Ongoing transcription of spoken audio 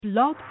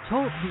Blog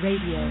Talk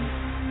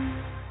Radio.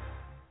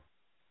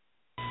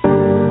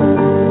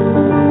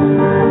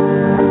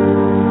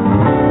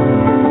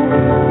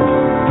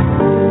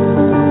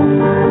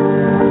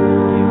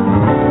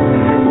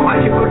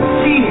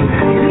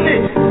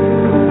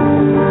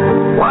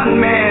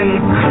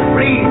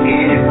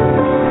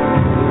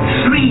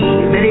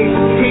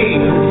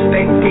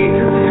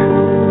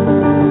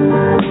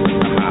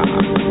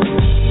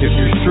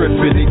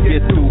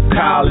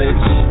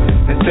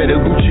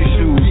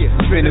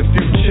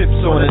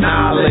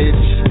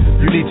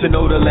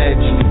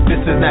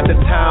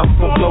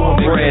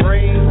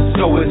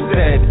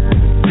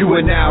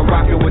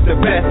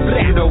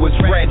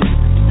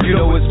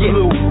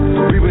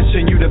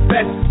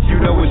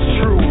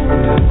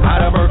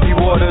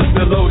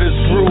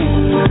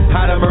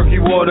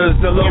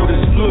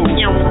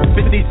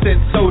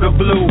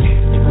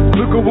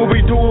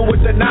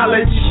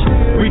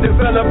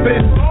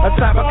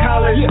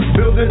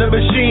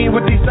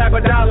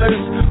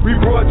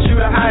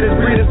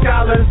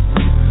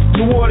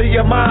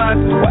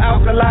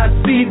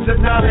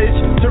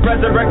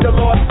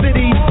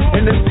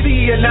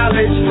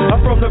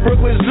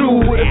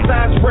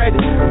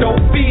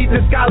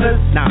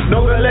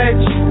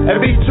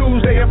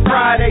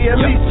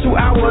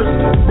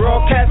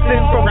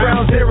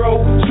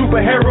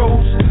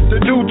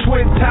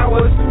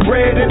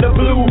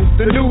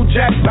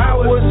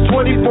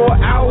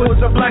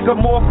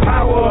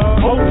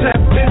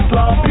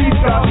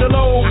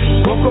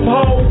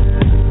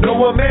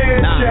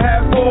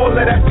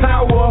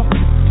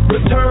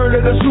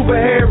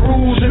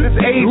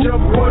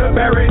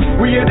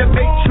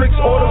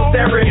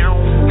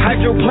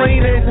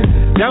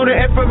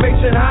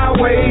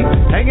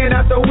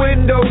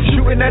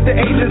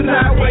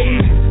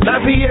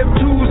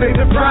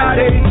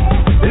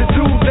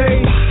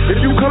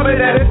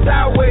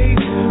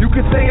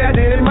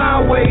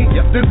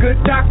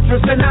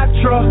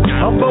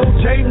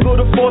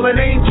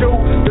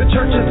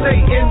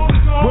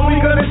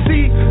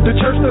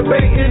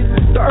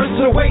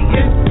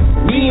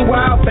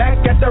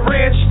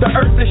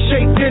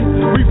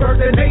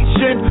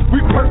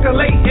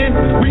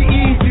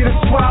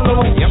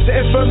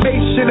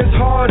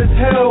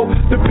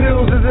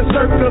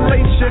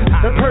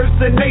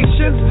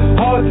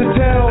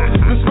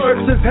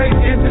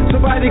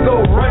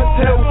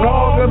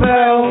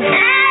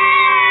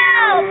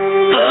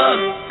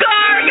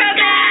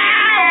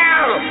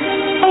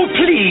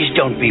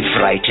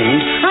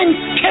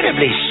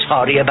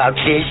 About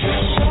this.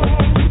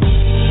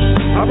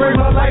 I bring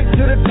my life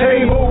to the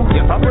table.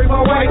 I bring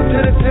my wife to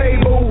the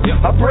table.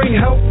 I bring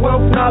health,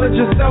 wealth, knowledge,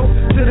 and self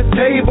to the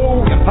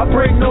table. I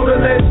bring no to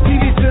ledge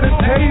TV to the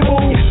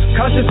table.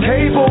 Conscious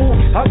table.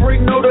 I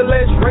bring no to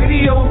ledge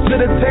radio to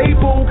the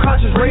table.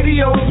 Conscious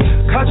radio.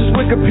 Conscious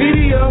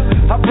Wikipedia.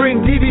 I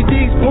bring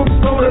DVDs, books,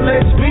 no to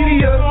ledge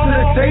media to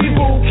the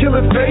table.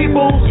 Killing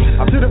fables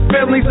to the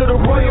families of the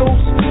royals.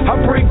 I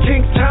bring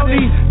Kings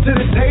County to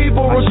the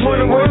table. Restore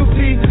the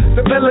royalty.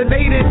 The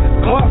melanated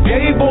Clark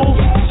Gable.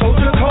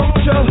 Soldier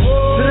culture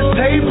to the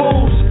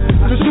tables.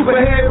 The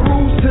superhead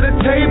rules to the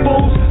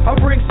tables. I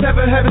bring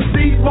 7 heaven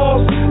sea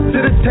balls to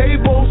the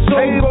table.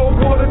 Soul gold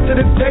water to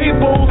the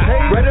table.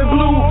 Red and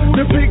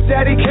blue, the Big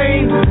Daddy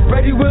Kane.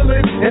 Ready,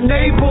 willing, and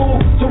able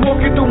to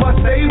walk it through my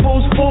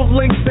stables. Full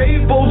length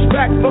stables.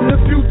 Back from the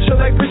future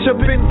like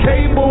Bishop and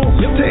Cable.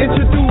 To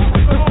introduce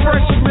the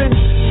freshmen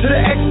to the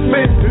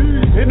X-Men.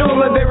 In all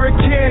of their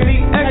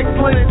candy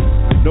excellence.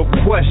 No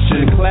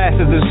question, class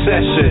is in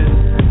session.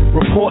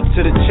 Report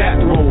to the chat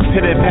room,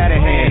 pen and pad in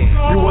hand.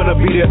 You wanna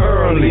be there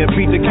early and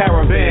beat the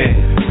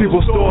caravan.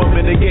 People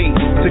storming the gate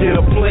to get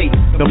a plate.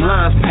 Them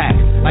lines packed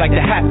like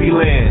the Happy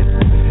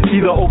Land.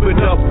 Either open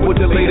up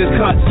with the latest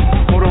cuts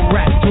or them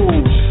rap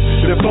tools.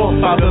 They're bump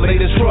out the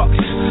latest trucks.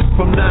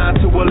 From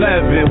 9 to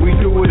 11, we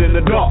do it in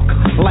the dark.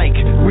 Like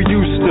we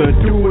used to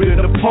do it in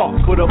the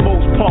park for the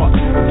most part.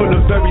 From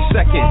the very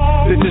second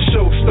that the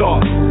show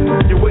starts,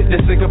 you're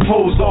witnessing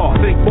compose art,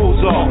 think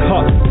Mozart,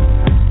 huh?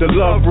 The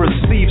love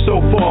received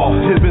so far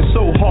has been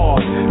so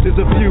hard.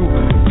 There's a few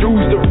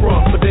dudes to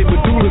front, but they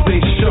medullas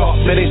ain't sharp,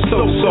 man, they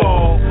so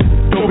soft.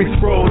 Don't be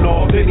thrown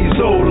off, any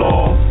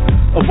Zoloft.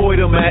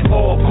 Avoid them at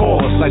all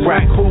costs, like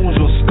raccoons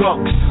or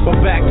skunks. But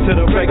back to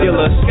the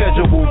regular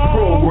scheduled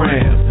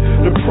program.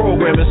 The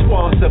program is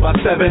sponsored by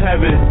 7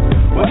 Heaven.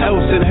 What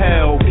else in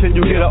hell can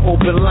you get an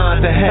open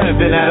line to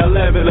heaven at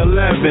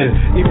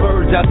 11:11?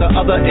 Emerge at the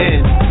other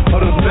end of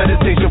those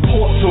meditation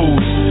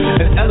portals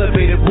and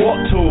elevated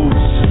walk tools,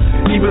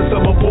 even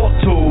some abort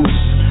tools.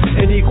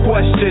 Any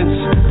questions,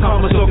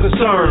 comments, or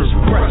concerns,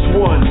 press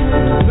 1.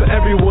 For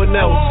everyone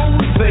else,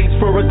 thanks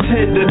for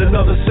attending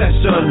another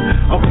session.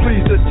 I'm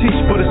pleased to teach,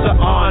 but it's an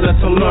honor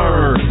to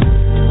learn.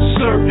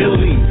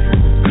 Certainly,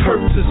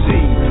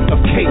 courtesy of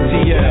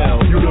KTL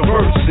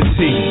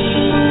University.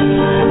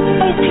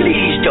 Oh,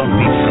 please don't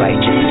be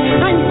frightened.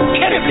 I'm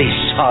terribly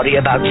sorry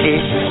about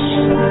this.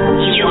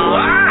 You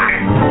are?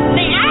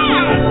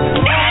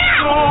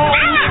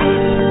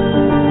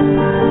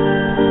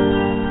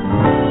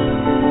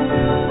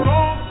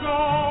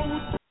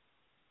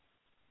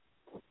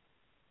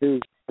 Peace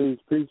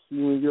to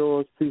you and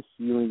yours. Peace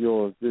to you and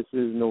yours. This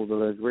is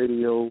Nevertheless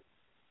Radio,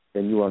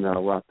 and you are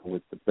now rocking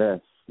with the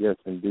best. Yes,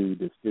 indeed,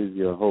 this is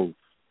your host,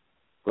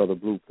 Brother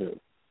Blue Pill.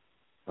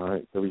 All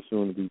right, very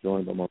soon to be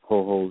joined by my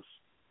co-host,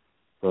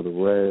 Brother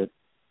Red.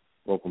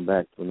 Welcome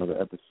back to another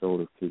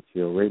episode of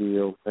KTL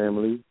Radio,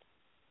 family.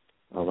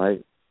 All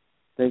right,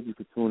 thank you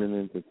for tuning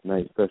in to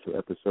tonight's special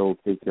episode.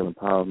 KTL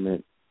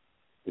Empowerment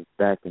is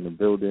back in the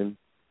building.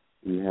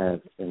 We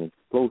have an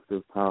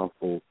explosive,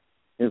 powerful,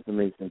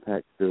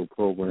 information-packed filled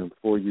program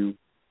for you,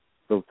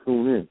 so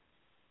tune in,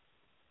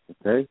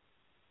 okay?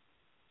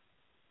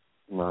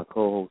 My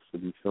co-host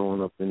should be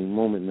showing up any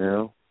moment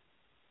now.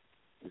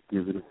 Just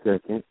give it a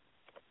second.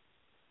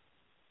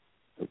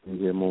 I can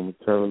get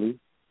momentarily.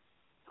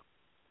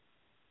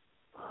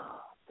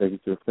 Thank you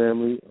to the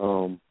family.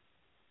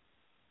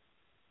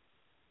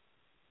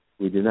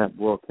 We did not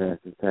broadcast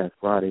this past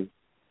Friday.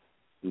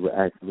 We were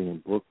actually in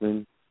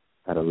Brooklyn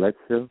at a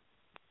lecture,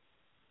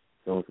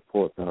 showing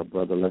support to our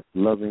brother Lester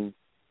Loving,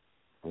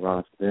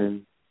 Ross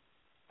Ben,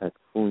 at the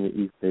Funya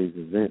East Days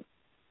event,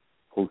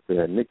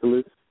 hosted at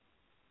Nicholas,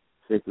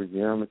 Sacred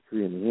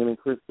Geometry and the Healing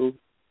Crystals.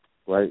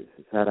 Right,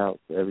 shout out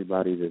to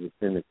everybody that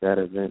attended that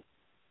event.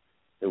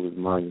 It was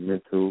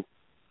monumental.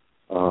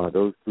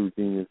 Those two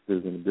geniuses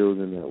in the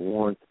building at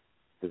once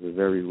is a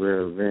very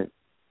rare event,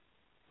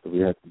 so we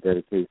had to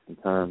dedicate some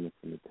time and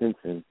some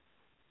attention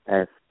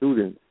as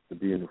students to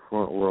be in the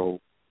front row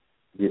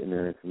getting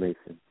their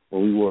information.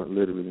 Well, we weren't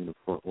literally in the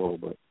front row,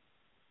 but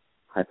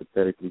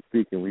hypothetically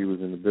speaking, we was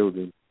in the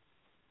building,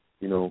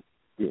 you know,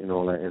 getting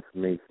all that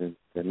information,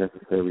 that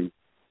necessary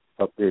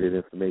updated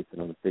information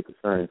on the sacred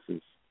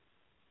sciences.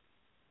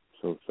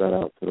 So shout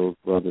out to those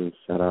brothers,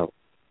 shout out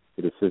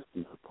to the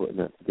sisters for putting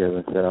that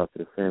together, shout out to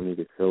the family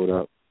that showed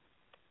up.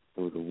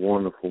 It was a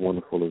wonderful,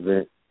 wonderful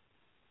event.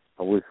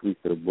 I wish we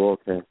could have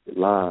broadcast it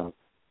live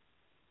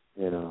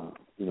and,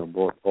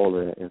 brought all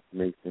of that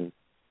information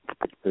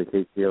to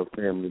the KTL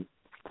family.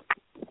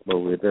 But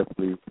we're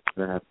definitely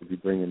going to have to be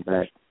bringing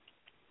back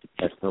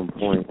at some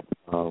point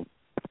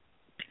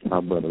my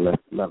brother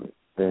Lester Lovett,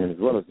 as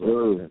well as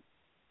Lester.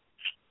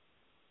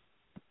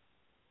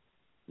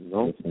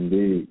 Yes,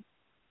 indeed.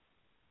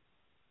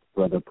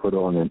 Brother put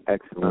on an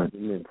excellent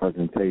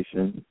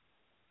presentation.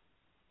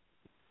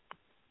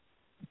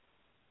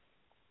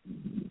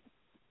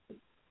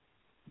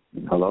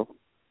 Hello?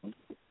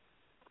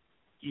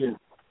 Yeah.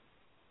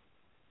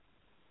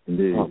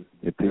 Indeed.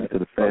 Your peace to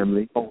the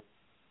family.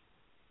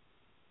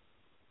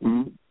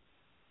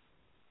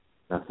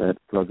 I said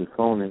plug his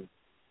phone in.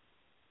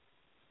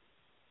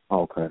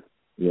 Okay.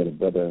 Yeah, the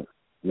brother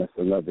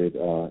Lester Lovett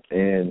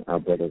and our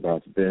brother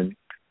Ross Ben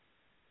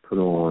put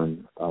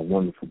on a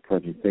wonderful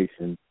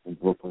presentation in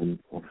Brooklyn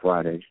on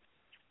Friday.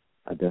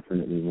 I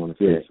definitely want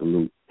to say a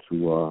salute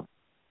to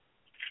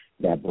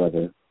that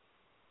brother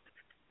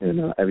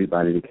and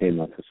everybody that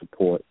came out to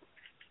support.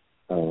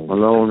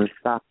 Malone and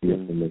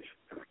Stockton.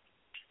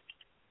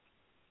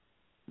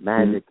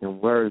 Magic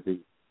and Worthy.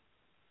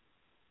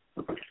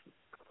 I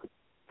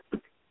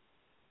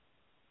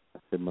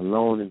said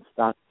Malone and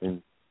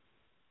Stockton.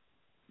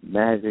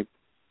 Magic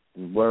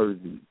and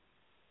Worthy.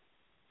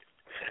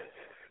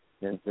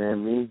 You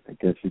understand me? I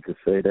guess you could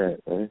say that,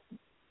 right?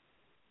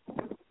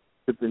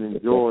 Sipping in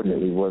Jordan,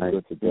 it was like,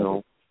 good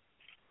to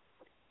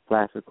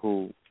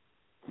classical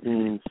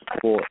team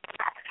sport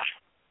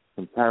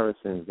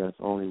comparisons. That's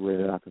the only way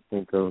that I could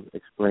think of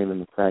explaining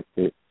the fact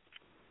that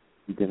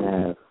you can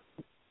have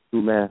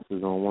two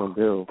masters on one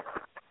bill,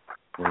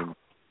 and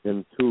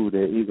them two,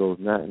 their egos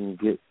not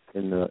get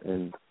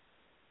in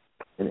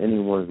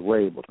anyone's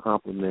way, but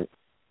complement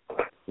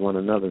one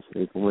another so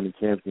they can win the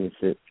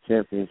championship.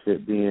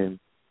 Championship being,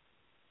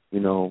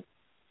 the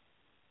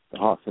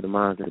hearts and the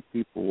minds of the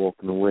people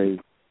walking away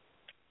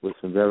with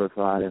some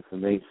verified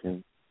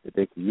information that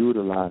they can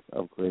utilize to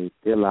upgrade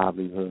their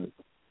livelihood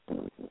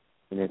and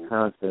their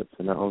concepts,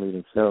 and not only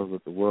themselves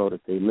but the world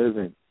that they live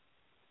in.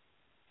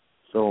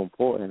 So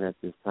important at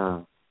this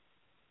time.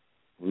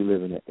 We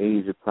live in an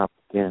age of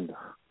propaganda.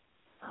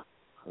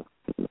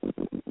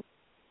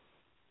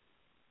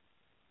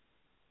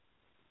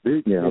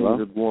 Big things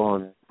are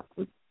going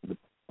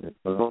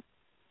on.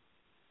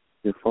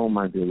 Your phone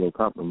might be a little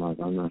compromised.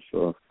 I'm not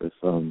sure if it's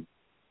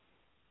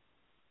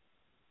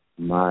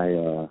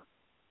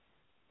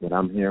what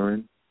I'm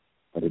hearing,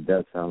 but it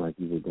does sound like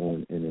you were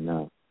going in and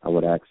out. I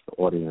would ask the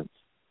audience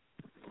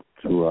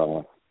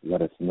to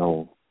let us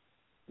know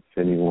if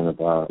any one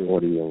of our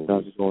audio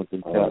is going to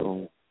the chat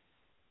room.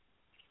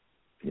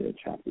 Yeah,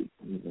 choppy.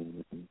 I'm going to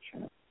look in the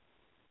chat.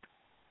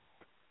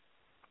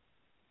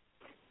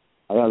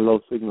 I got a low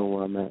signal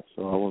where I'm at,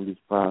 so I won't be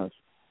surprised.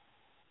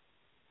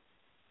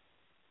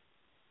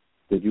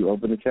 Did you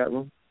open the chat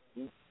room?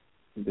 Mm-hmm.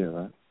 You did,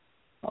 right?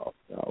 Oh,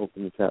 I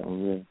opened the chat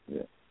room,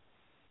 yeah.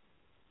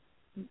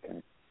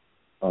 Okay.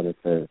 Oh, they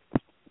said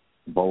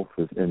both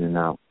is in and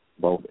out.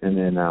 Both in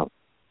and out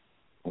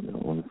on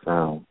the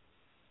sound.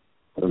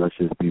 So let's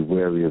just be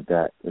wary of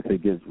that. If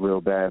it gets real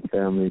bad,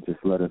 family,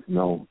 just let us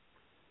know,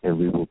 and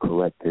we will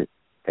correct it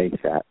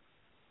ASAP.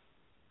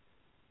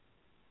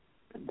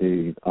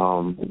 Indeed. I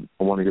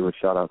want to give a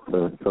shout out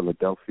to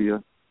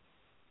Philadelphia,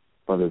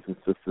 brothers and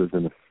sisters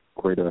in the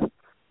greater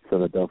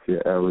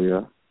Philadelphia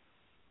area,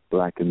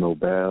 Black and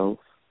Nobels.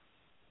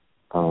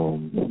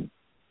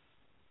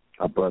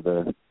 Our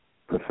brother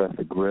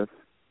Professor Griff,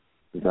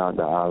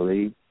 Zaza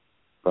Ali,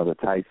 Brother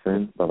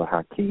Tyson, Brother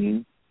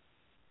Hakeem,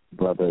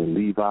 Brother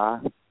Levi,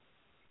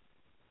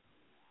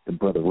 and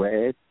Brother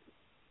Red.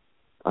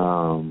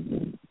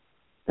 And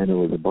there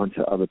was a bunch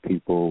of other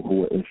people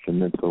who were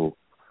instrumental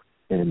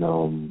in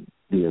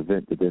the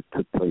event that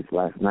took place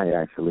last night.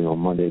 Actually, on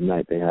Monday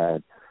night, they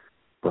had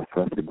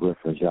Professor Griff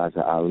and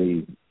Zaza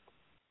Ali,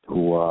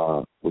 who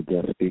were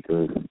guest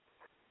speakers,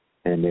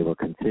 and they were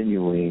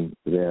continuing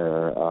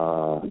their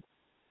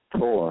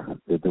tour.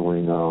 They're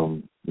doing,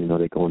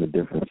 they're going to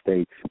different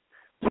states,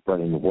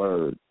 spreading the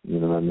word,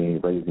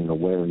 raising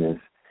awareness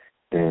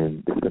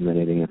and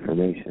disseminating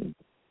information.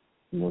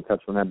 You want to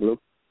touch on that, Blue?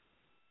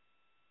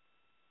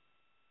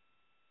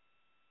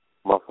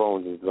 My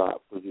phone just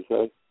dropped. What did you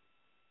say?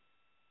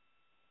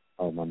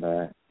 Oh, my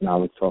bad. No, I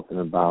was talking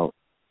about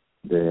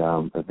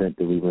the event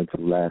that we went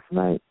to last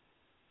night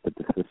with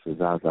the sisters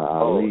Zaza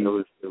Ali.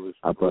 It was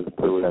our brother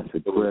Professor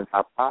Griff.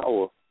 High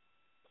power.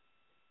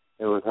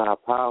 It was high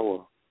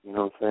power. You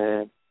know what I'm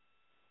saying?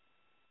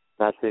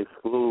 Not to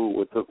exclude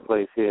what took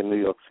place here in New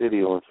York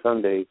City on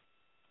Sunday,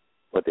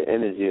 but the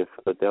energy of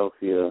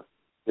Philadelphia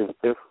is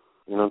different.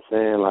 You know what I'm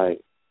saying?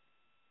 Like,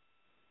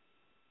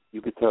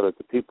 you could tell that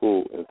the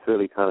people in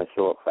Philly kind of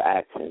show up for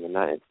action and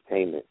not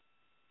entertainment.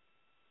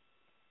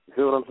 You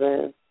feel what I'm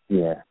saying?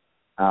 Yeah.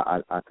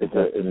 I could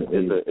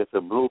it's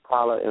a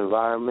blue-collar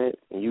environment,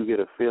 and you get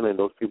a feeling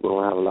those people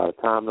don't have a lot of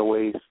time to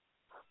waste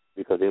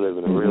because they live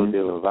in a real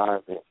deal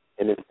environment.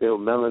 And it's still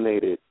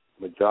melanated,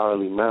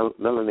 majority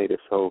melanated.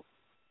 So,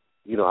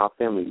 our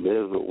family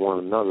lives with one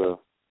another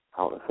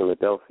out in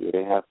Philadelphia.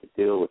 They have to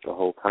deal with the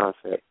whole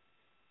concept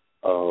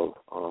of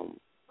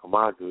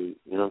camaraderie.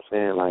 You know what I'm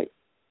saying? Like,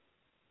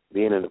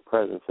 being in the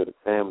presence of the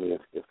family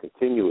is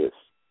continuous.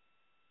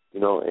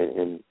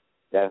 And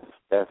that's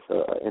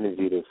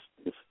energy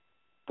that's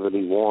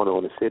really worn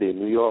on the city of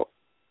New York.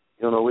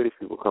 You don't know where these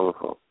people are coming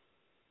from.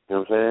 You know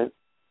what I'm saying?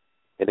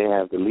 And they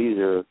have the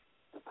leisure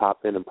to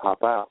pop in and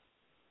pop out.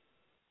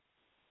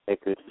 They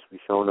could just be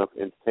showing up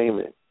for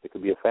entertainment. It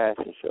could be a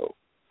fashion show.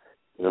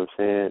 You know what I'm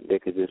saying? They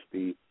could just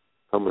be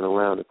coming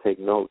around to take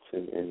notes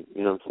and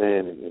you know what I'm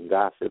saying, and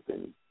gossip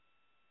and,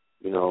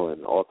 and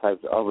all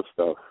types of other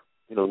stuff.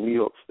 New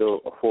York still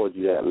affords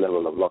you that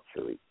level of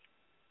luxury.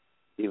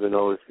 Even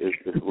though it's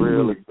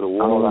real, it's the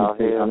wall out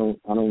here. I don't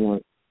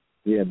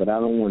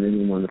want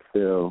anyone to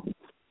feel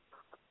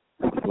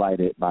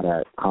slighted by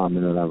that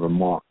comment or that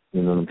remark.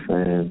 You know what I'm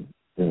saying?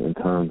 In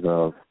terms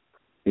of,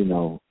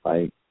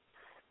 like,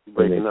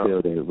 when they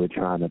feel that we're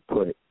trying to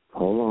put.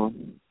 Hold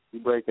on. You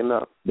breaking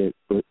up? Can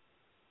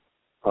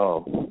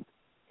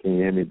you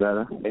hear me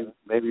better?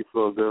 Maybe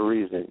for a good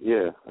reason.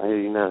 Yeah, I hear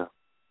you now.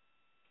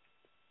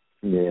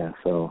 Yeah,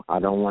 so I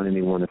don't want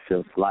anyone to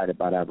feel slighted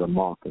by that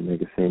remark and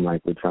make it seem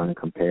like we're trying to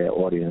compare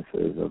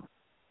audiences of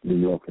New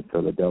York and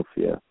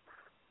Philadelphia.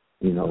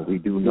 We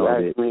do know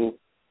that.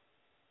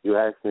 You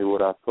asked me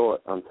what I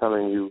thought. I'm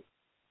telling you,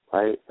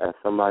 right, as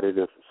somebody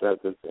that's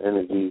receptive to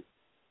energy,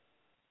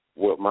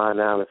 what my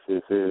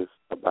analysis is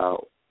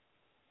about.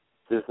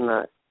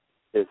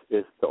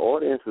 It's the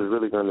audience is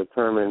really going to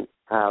determine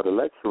how the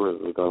lecturers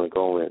are going to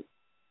go in.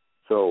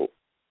 So,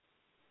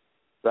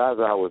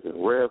 Zaza was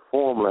in rare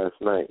form last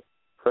night.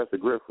 Professor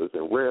Griff was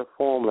in rare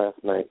form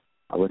last night.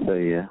 I would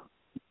say, yeah.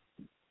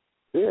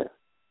 Yeah.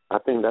 I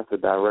think that's a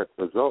direct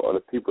result of the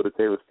people that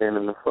they were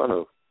standing in front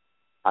of.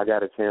 I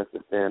got a chance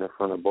to stand in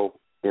front of both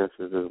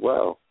audiences as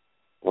well.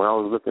 When I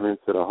was looking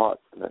into the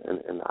hearts and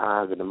the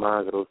eyes and the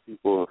minds of those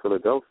people in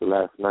Philadelphia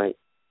last night,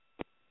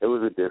 it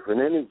was a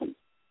different energy.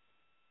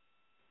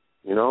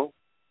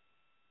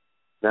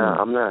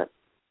 Now, I'm not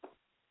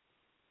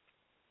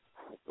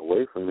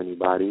away from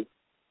anybody.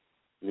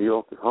 New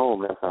York is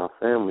home. That's our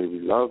family. We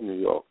love New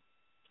York.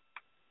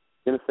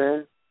 You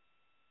understand?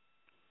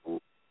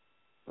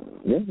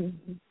 Yeah.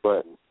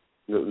 But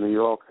New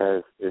York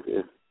has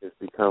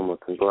become a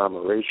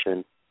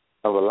conglomeration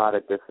of a lot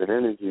of different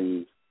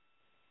energies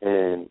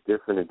and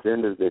different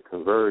agendas that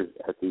converge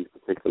at these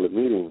particular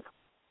meetings.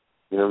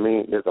 You know what I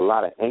mean? There's a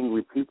lot of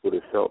angry people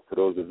that show up to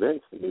those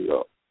events in New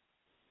York.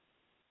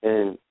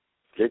 And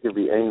they could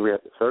be angry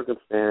at the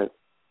circumstance.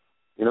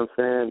 You know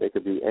what I'm saying? They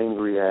could be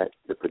angry at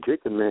the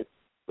predicament,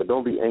 but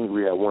don't be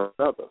angry at one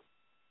another.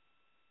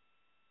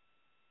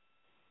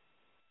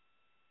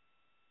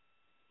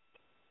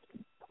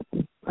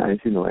 I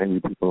didn't see no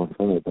angry people on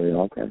Sunday, but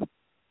okay.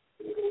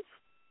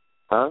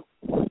 Huh?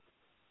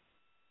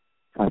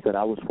 I said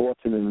I was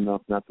fortunate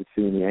enough not to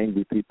see any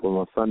angry people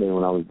on Sunday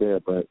when I was there,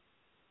 but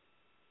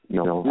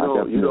you're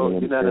not in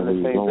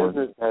the same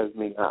business as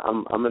me.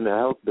 I'm in the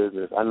health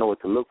business. I know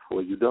what to look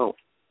for. You don't.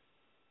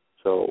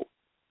 So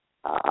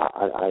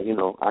I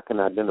can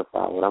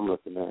identify what I'm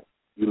looking at.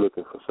 You're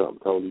looking for something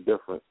totally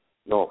different.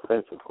 No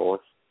offense, of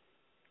course.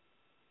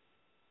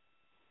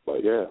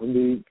 But yeah.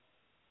 Indeed.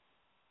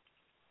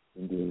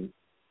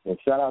 And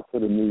shout out to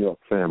the New York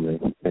family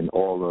and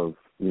all of,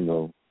 and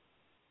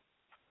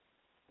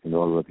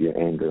all of your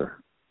anger.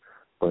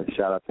 But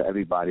shout out to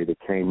everybody that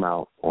came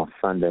out on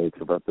Sunday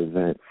to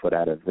represent for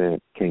that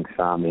event, King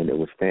Simon. It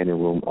was standing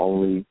room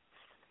only.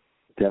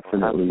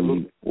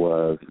 Definitely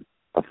was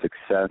a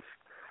success.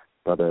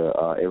 Brother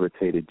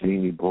Irritated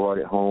Genie brought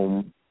it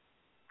home.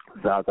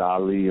 Zaza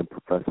Ali and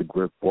Professor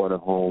Griff brought it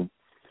home.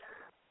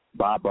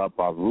 Baba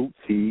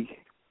Baruti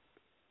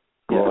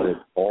brought it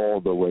all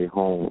the way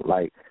home.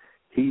 Like,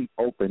 he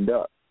opened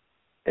up,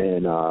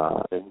 and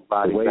the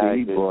way that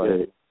he brought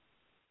it,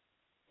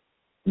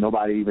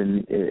 nobody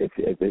even, if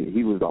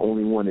he was the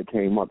only one that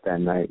came up that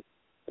night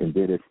and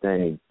did his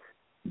thing,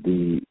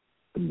 the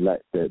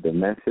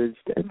message,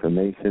 the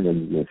information,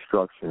 and the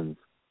instructions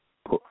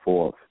put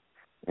forth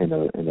in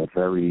a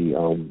very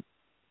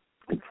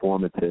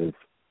informative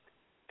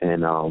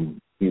and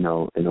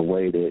in a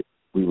way that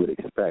we would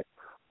expect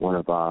one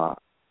of our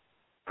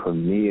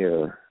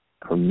premier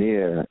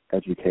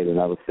educators.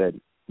 I was said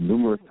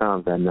numerous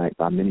times that night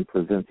by many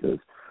presenters,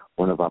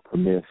 one of our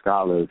premier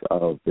scholars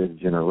of this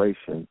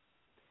generation,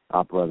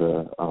 our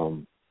brother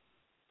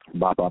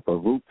Baba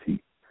Baruti.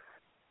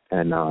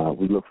 And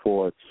we look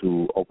forward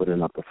to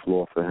opening up the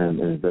floor for him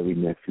in the very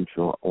near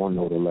future on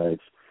Know the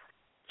Ledge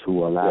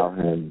to allow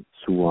him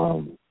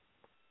to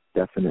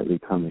definitely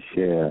come and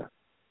share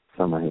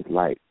some of his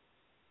light.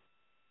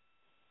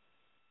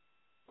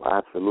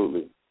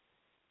 Absolutely.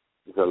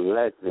 He's a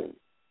legend.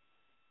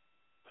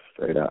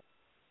 Straight up.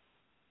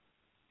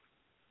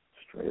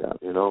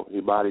 He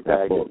body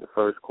bagged it in the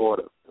first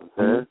quarter. You know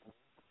what I'm saying?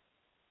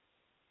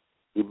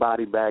 He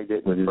body bagged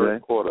it in the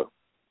first quarter.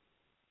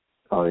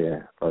 Oh, yeah,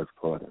 first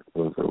quarter. It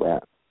was a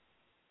wrap.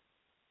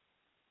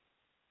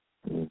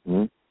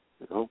 Mm-hmm.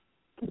 It was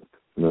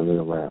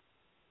a wrap.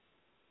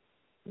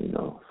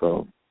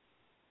 So,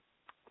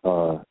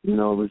 it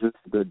was just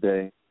a good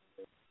day.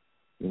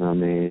 You know what I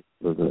mean? It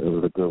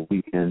was a good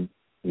weekend,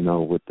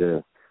 with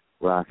the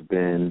Rock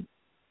Bend,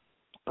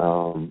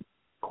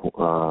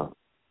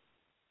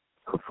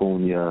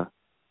 California,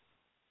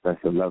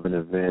 that's 11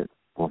 event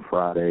on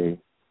Friday,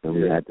 and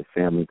we had the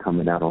family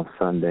coming out on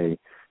Sunday.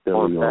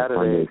 On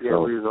Saturday,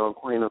 we was on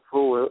Queen of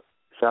Fool.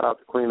 Shout out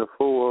to Queen of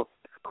Fool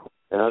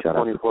and her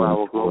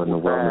 24-hour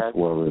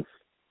global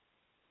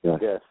fast.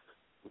 Yes,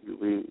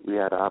 we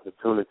had an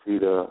opportunity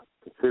to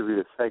contribute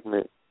a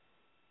segment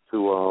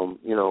to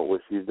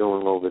what she's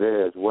doing over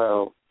there as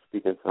well,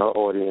 speaking to her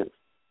audience.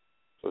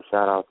 So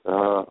shout out to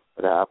her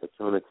for that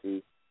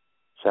opportunity.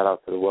 Shout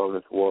out to the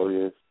Wellness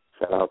Warriors.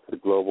 Shout out to the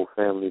global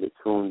family that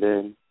tuned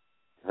in,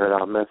 heard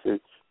our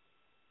message.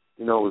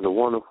 It was a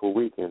wonderful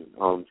weekend.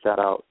 Shout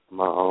out to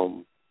my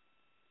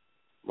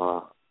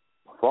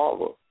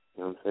father, you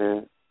know what I'm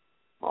saying?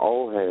 My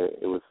old head.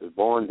 It was his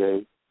born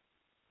day.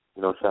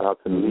 Shout out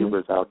to the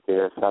Libras out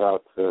there. Shout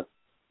out to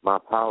my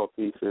power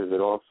pieces that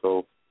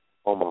also,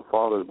 on my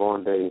father's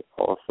born day,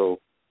 also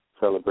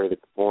celebrated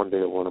the born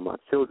day of one of my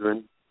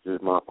children, which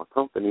is my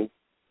company.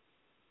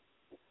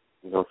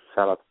 Shout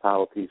out to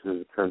Power Pieces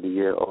that turned a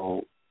year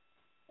old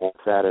on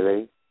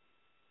Saturday.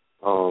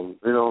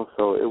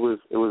 So it was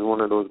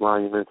one of those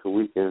monumental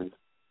weekends,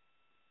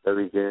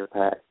 very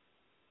jam-packed,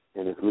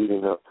 and it's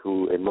leading up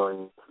to a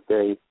monumental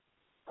day.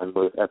 I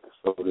know this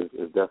episode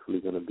is definitely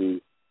going to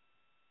be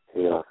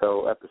a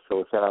fellow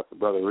episode. Shout out to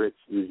Brother Rich,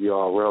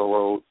 UGR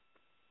Railroad,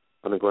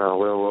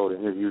 Underground Railroad,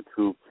 and his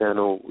YouTube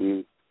channel.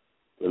 We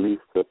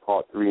released the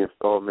Part 3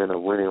 installment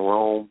of Winning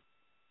Rome.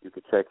 You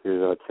can check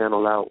his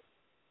channel out.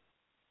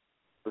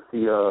 Let's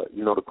see,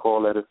 the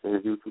call letters to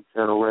his YouTube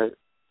channel, Red.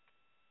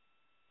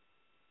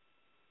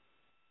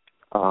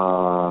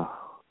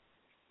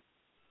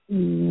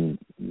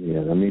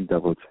 Let me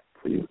double check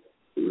for you.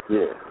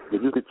 Yeah,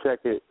 if you could check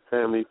it,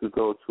 family, you could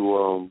go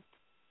to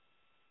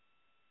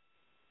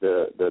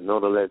the Know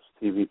the Ledge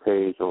TV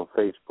page on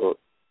Facebook,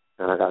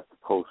 and I got the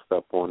post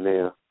up on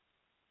there.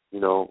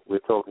 We're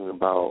talking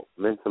about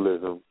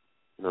mentalism,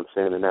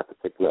 in that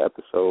particular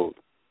episode.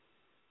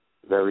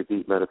 Very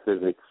deep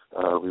metaphysics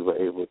we were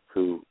able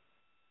to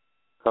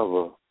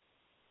cover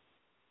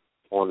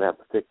on that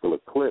particular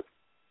clip.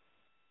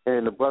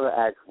 And the brother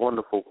asks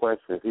wonderful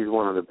questions. He's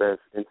one of the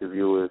best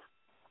interviewers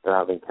that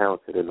I've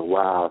encountered in a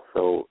while.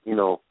 So,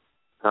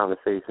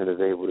 conversation is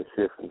able to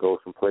shift and go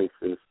some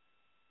places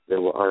that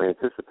were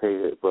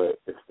unanticipated, but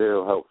it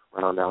still helps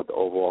round out the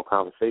overall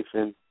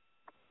conversation.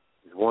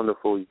 It's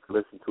wonderful. You can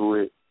listen to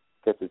it,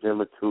 catch a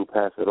gem or two,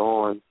 pass it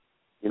on,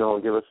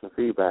 and give us some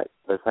feedback.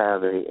 Let's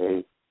have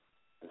a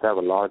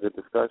larger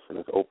discussion.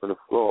 Let's open the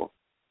floor.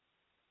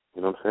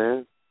 You know what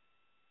I'm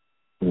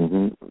saying?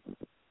 Mm-hmm.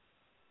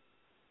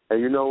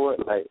 And you know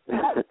what? Like,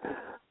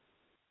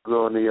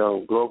 on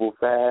the global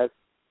fast,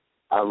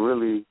 I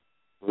really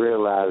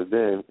realized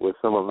then what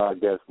some of our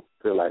guests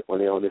feel like when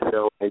they're on the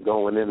show, they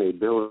going in, they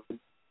building,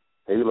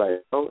 and you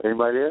like, oh,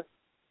 anybody there?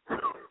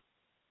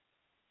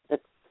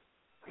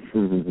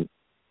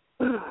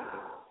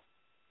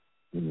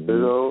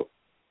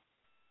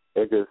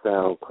 It could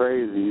sound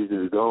crazy. You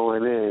just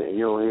going in and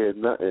you don't hear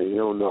nothing. You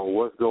don't know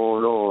what's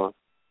going on.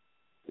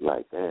 You're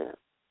like, damn.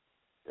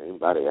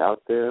 Anybody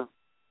out there?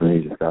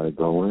 You just got to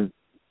go in.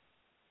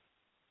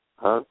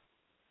 Huh?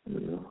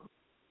 You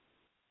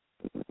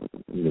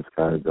just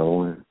got to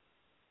go in.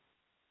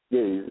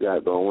 Yeah, you got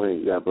to go in.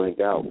 You got to blink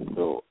out.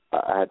 So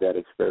I had that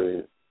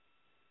experience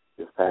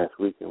this past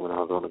weekend when I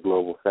was on the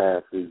global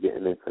fast. We was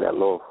getting into that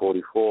lower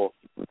 44.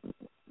 You know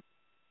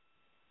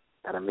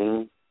what I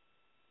mean?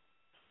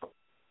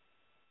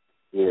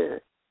 Yeah.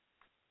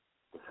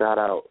 Shout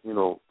out,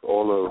 to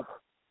all of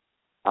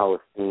our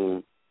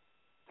esteemed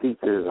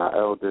teachers, our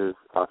elders,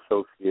 our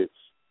associates,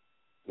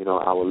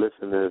 our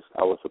listeners,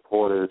 our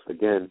supporters.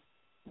 Again,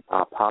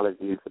 our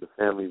apologies to the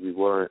family.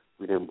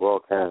 We didn't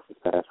broadcast this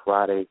past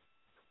Friday.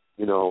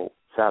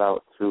 Shout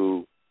out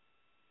to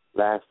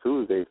last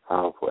Tuesday's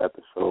powerful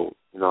episode.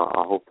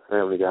 I hope the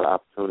family got an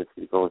opportunity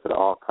to go into the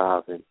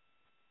archive and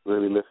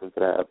really listen to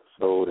that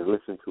episode and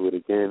listen to it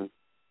again.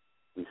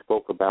 We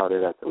spoke about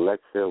it at the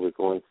lecture. We're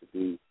going to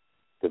be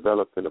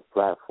developing a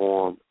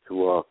platform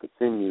to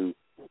continue,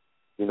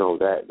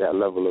 that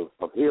level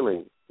of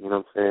healing,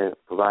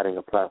 providing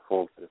a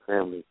platform for the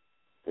family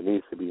that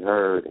needs to be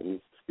heard and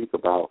needs to speak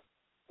about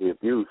the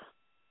abuse.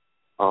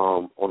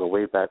 On the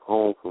way back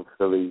home from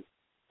Philly,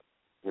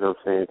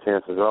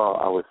 chances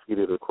are I was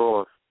seated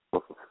across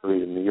from Philly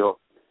to New York.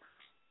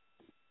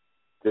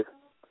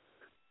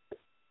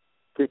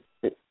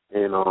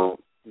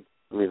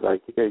 And he's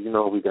like,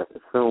 we got the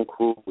film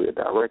crew, we're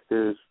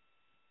directors,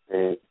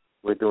 and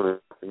we're doing a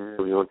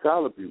community on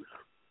child abuse.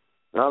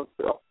 Now,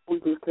 we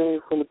just came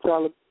from a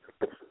child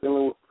abuse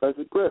dealing with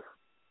Professor Griff.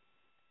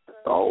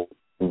 So,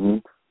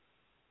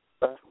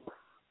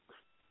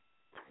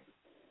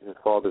 his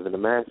father's in the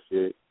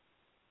masjid,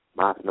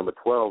 mosque number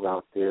 12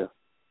 out there,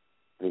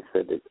 and he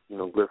said that,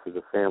 Griff is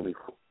a family.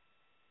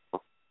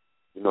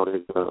 They're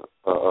going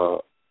to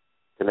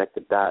connect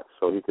the dots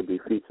so he could be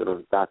featured on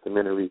a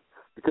documentary.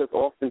 Because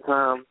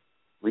oftentimes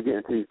we get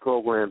into these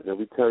programs and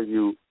we tell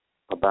you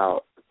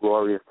about the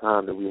glorious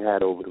time that we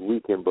had over the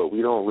weekend, but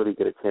we don't really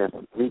get a chance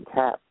to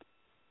recap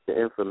the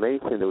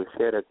information that was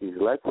shared at these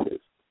lectures.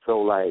 So,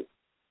 like,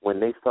 when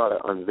they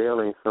started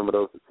unveiling some of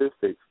those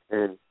statistics,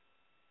 and,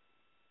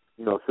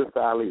 Sister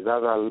Ali,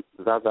 Zaza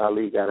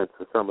Ali got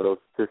into some of those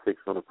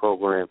statistics on the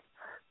program.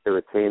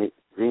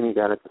 Jeannie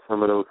got into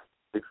some of those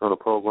statistics on the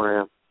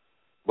program.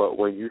 But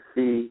when you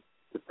see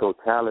the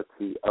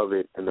totality of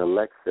it in the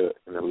lecture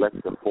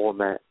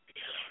format,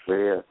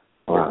 where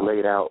it's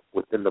laid out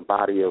within the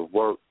body of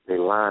work, they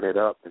line it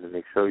up and then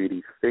they show you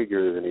these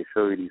figures and they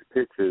show you these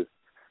pictures,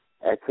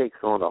 that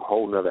takes on a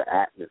whole nother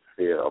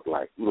atmosphere of you're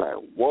like,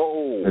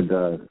 whoa. It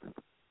does.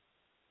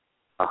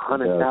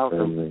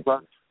 100,000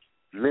 plus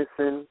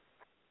missing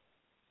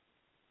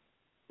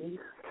in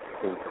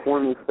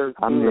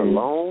 2013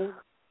 alone?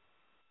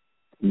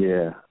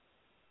 Yeah.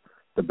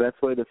 The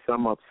best way to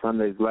sum up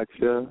Sunday's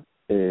lecture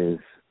is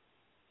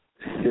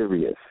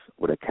serious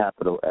with a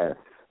capital S.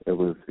 It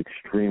was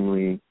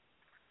extremely,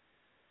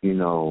 it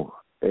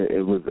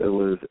was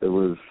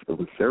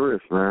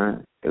serious,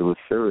 man. It was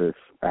serious.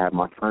 I had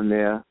my son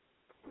there.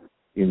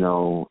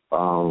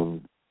 A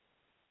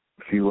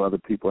few other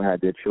people had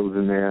their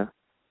children there,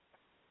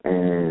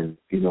 and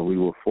we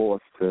were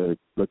forced to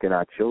look at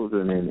our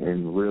children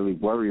and really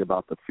worry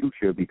about the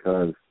future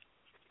because,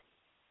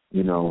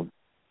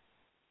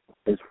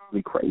 it's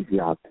really crazy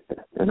out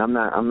there. And I'm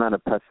not a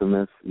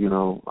pessimist, I'm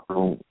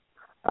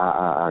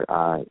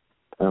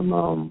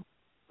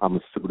a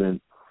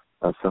student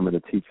of some of the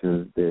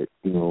teachings that,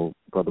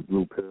 Brother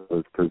Blue Pill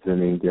is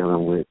presenting,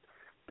 dealing with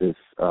this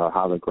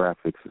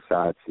holographic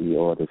society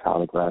or this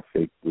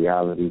holographic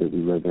reality that we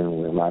live in,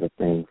 where a lot of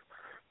things,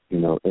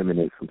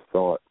 emanate from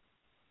thought,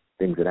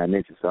 things of that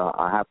nature. So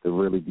I have to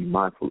really be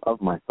mindful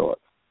of my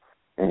thoughts,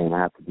 and I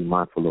have to be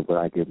mindful of what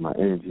I give my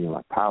energy and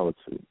my power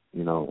to,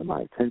 and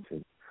my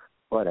attention.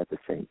 But at the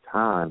same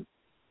time,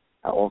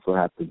 I also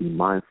have to be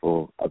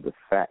mindful of the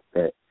fact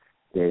that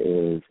there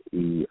is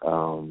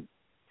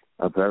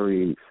a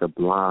very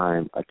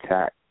sublime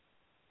attack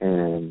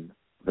and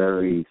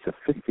very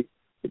sophisticated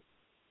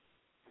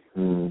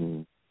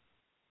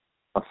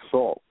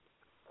assault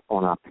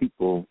on our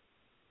people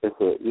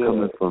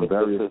coming from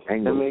various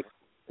angles.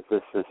 It's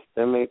a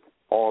systemic,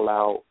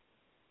 all-out,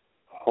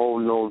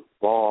 whole-nose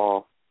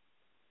ball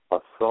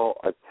assault,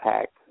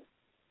 attack,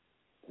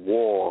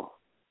 war,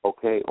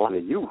 on the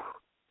youth.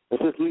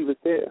 Let's just leave it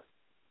there.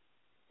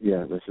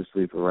 Yeah, let's just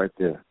leave it right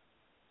there.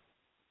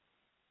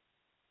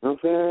 You know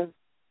what I'm saying?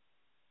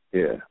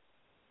 Yeah.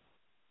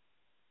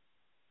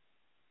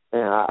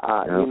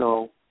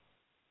 And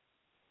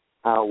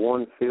how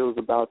one feels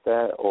about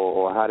that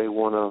or how they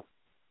want to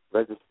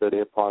register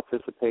their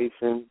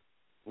participation,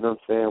 you know what I'm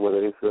saying,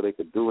 whether they feel they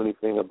could do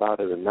anything about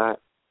it or not,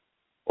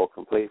 or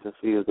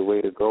complacency is the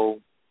way to go,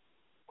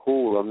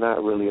 cool. I'm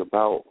not really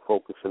about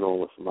focusing on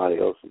what somebody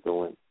else is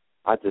doing.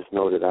 I just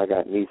know that I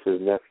got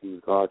nieces,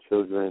 nephews,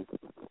 godchildren,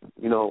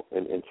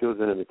 and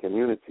children in the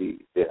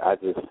community that I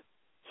just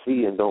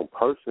see and don't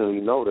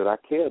personally know that I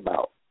care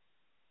about.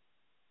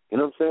 You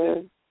know what I'm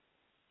saying?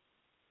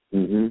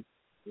 Mm-hmm.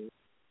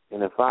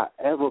 And if I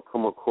ever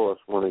come across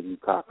one of you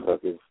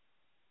cocksuckers,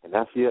 and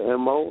that's your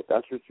MO,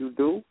 that's what you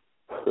do,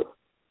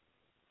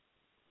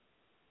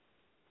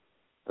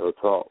 they'll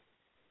talk.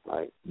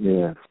 Like,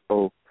 yeah.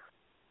 So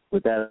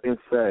with that being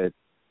said,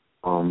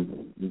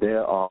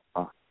 there are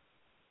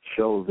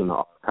shows in the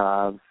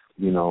archives.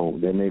 You know,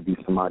 there may be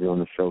somebody on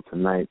the show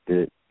tonight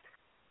that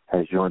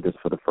has joined us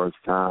for the first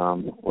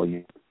time, or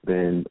you've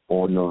been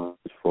on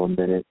us for a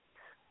minute,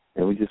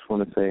 and we just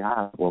want to say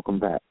hi, welcome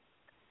back.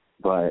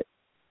 But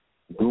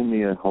do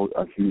me a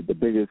huge, the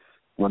biggest,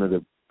 one of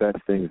the best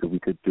things that we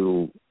could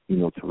do, you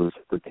know, to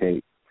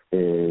reciprocate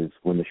is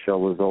when the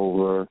show is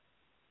over,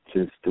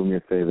 just do me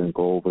a favor and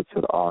go over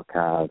to the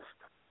archives,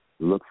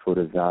 look for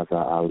the Zaza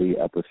Ali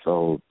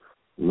episode,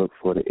 look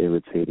for the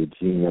Irritated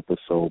Gene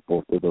episode.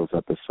 Both of those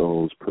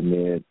episodes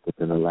premiered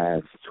within the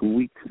last 2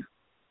 weeks.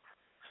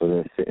 So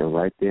they're sitting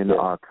right there in the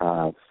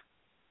archives.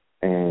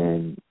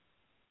 And,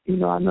 you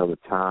know, I know the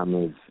time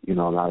is, you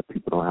know, a lot of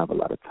people don't have a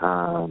lot of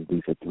time.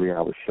 These are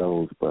 3-hour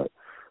shows. But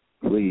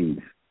please,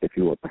 if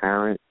you're a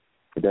parent,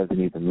 it doesn't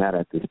even matter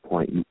at this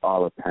point. You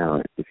are a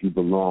parent. If you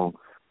belong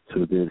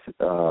to this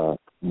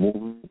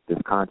movement,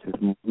 this conscious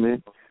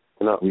movement,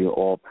 we are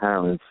all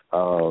parents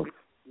of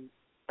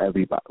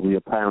everybody. We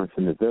are parents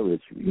in the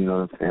village. You know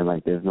what I'm saying?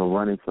 Like, there's no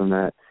running from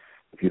that.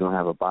 If you don't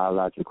have a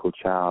biological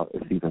child,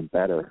 it's even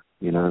better.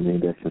 You know what I mean?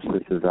 There's some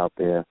sisters out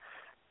there,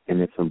 and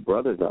there's some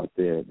brothers out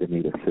there that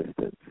need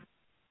assistance,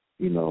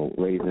 you know,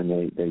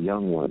 raising their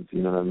young ones.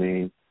 You know what I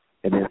mean?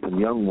 And there's some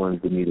young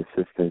ones that need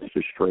assistance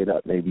just straight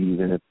up, maybe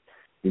even if,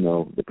 you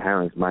know, the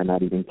parents might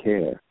not even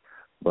care.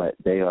 But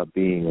they are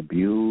being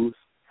abused.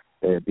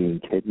 They're being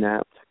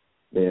kidnapped.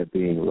 They're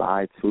being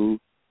lied to.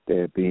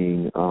 They're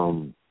being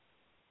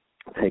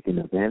taken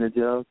advantage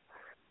of.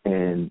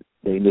 And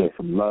they need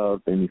some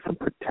love. They need some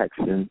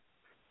protection.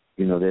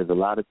 You know, there's a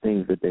lot of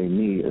things that they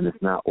need, and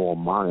it's not all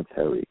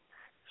monetary.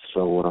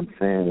 So what I'm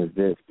saying is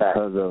this: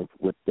 because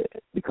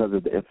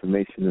of the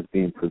information that's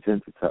being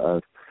presented to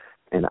us,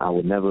 and I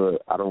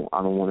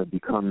don't want to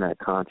become that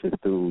conscious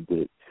dude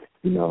that,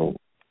 you know,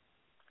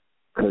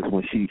 because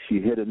when she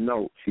hit a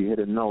note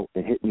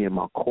and hit me in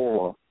my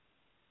core,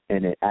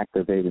 and it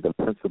activated a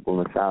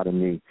principle inside of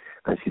me,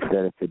 because she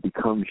said, if it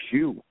becomes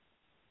you,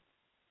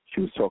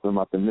 she was talking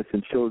about the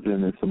missing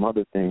children and some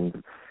other things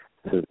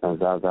to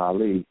Zaza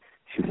Ali.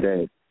 She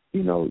said,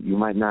 you know, you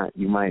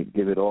might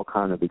give it all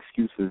kind of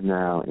excuses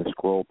now and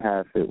scroll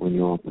past it when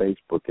you're on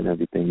Facebook and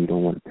everything. You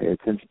don't want to pay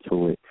attention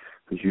to it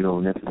because you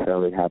don't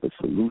necessarily have a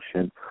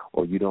solution,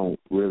 or you don't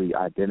really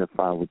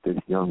identify with this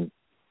young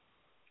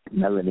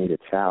melanated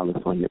child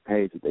that's on your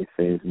page that they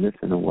say is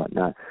missing and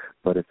whatnot.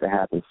 But if it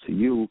happens to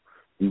you,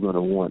 you're going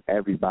to want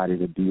everybody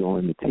to be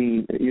on the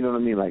team. You know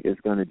what I mean? Like, it's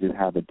going to just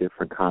have a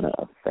different kind of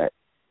effect.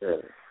 Yeah.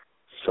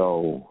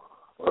 So,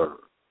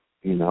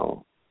 you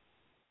know,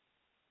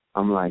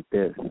 I'm like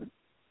this.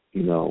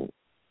 You know,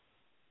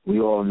 we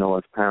all know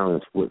as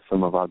parents what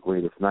some of our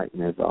greatest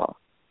nightmares are.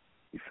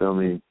 You feel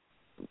me?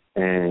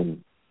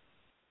 And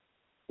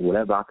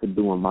whatever I can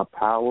do in my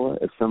power,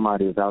 if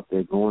somebody is out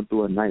there going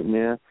through a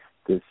nightmare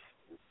that's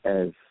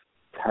as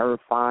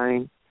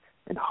terrifying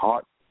and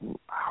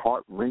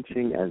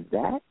heart-wrenching as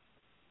that,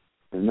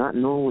 and not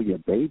knowing where your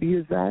baby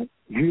is at,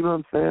 you know what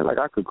I'm saying? Like,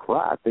 I could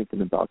cry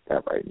thinking about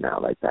that right now.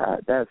 Like,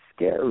 that's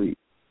scary.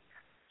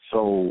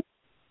 So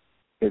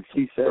if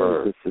she says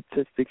the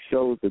statistic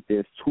shows that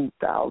there's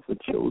 2,000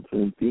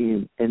 children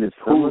being, and it's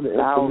some of the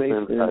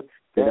information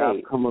that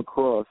I've come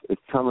across is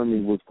telling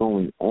me what's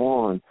going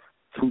on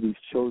to these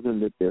children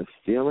that they're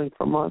stealing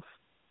from us,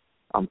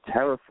 I'm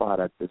terrified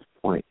at this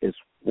point. It's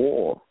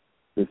war.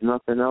 There's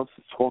nothing else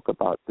to talk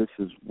about. This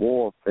is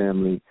war,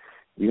 family.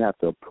 You have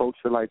to approach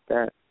it like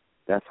that.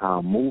 That's how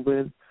I'm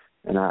moving.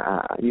 And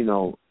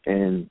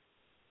and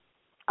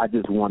I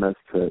just want us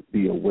to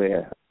be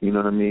aware. You know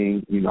what I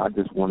mean? You know, I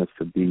just want us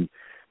to be,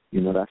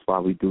 you know, that's why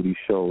we do these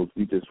shows.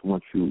 We just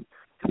want you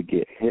to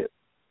get hip,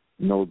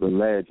 know the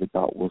ledge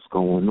about what's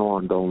going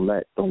on. Don't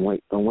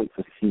wait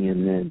for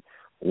CNN,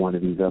 one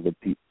of these other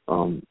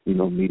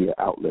media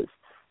outlets,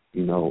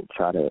 you know,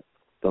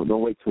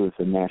 don't wait till it's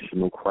a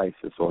national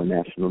crisis or a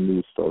national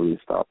news story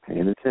to start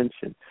paying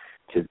attention.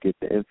 Just get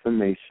the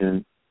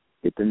information,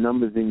 get the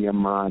numbers in your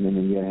mind and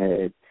in your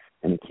head,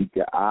 and keep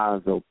your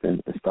eyes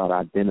open and start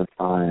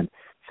identifying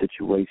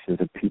situations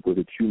and people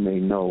that you may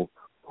know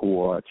who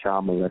are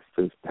child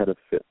molesters,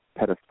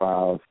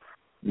 pedophiles,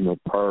 you know,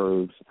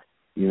 pervs,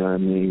 you know what I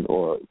mean,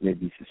 or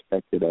maybe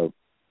suspected of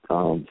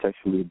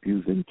sexually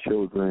abusing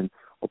children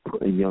or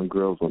putting young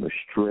girls on a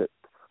strip.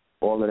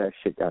 All of that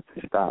shit got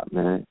to stop,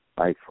 man.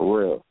 Like, for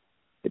real.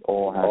 It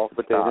all has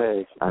to stop.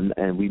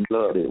 And we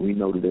know that. We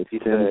know that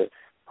it's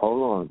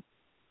hold on.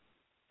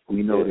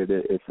 We know that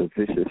it's a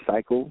vicious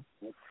cycle,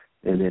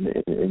 and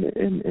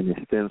it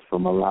stems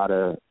from a lot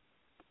of,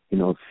 you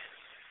know,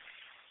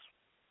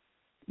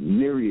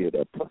 myriad,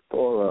 a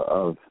plethora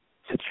of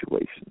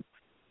situations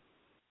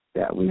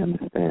that we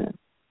understand,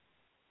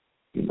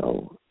 you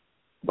know,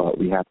 but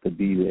we have to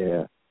be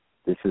there.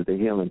 This is the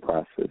healing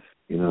process,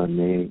 you know what I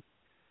mean?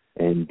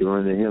 And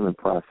during the healing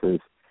process,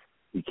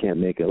 you can't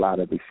make a lot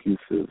of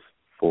excuses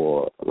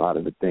for a lot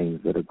of the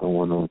things that are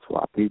going on to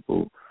our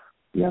people,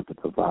 we have to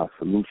provide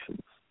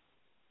solutions.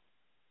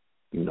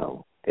 You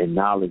know, and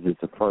knowledge is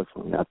the first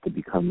one. We have to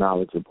become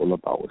knowledgeable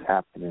about what's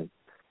happening,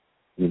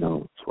 you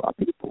know, to our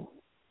people.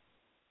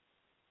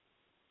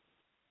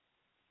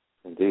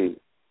 Indeed.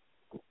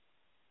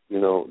 You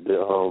know,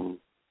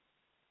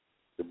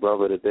 the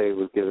brother today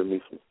was giving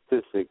me some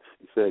statistics.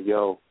 He said,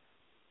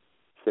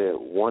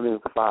 1 in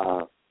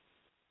 5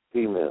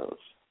 females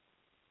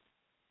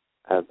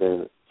have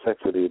been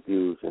sexually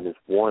abused, and it's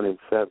 1 in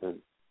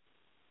 7,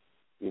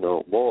 you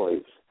know,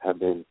 boys have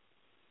been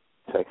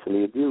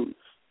sexually abused.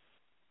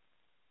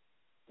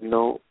 You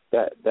know,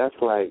 that's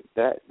like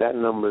that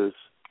number's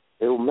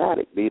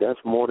illmatic, B. That's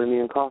more than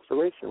the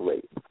incarceration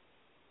rate.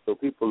 So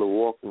people are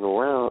walking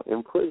around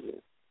in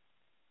prison.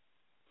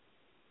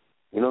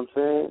 You know what I'm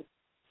saying?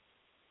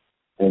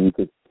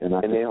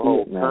 And their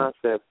whole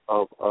concept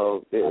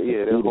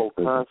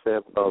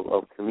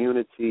of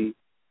community,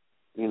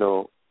 you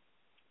know,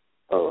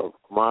 of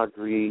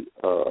camaraderie,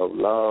 of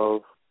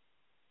love,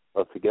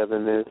 of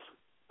togetherness,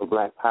 of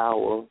black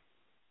power,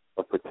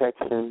 of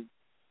protection,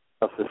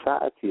 of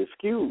society is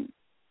skewed.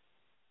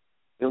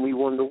 And we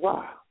wonder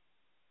why.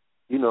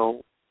 You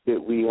know,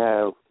 that we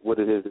have what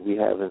it is that we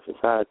have in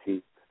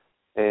society.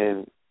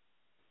 And,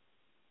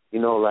 you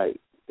know, like,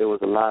 there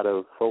was a lot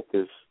of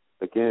focus,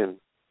 again,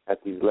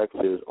 at these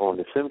lectures on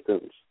the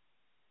symptoms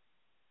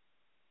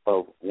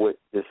of what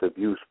this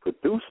abuse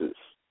produces.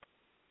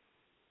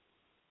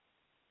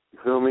 You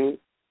feel me?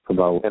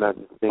 And I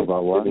just think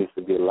there needs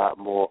to be a lot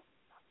more.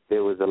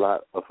 There was a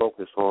lot of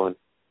focus on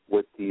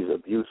what these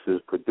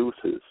abuses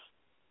produces.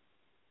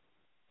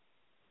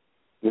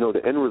 You know,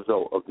 the end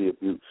result of the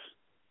abuse.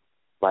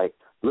 Like,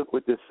 look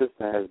what this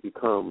sister has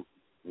become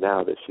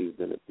now that she's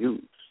been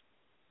abused.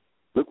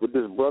 Look what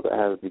this brother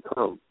has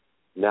become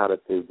now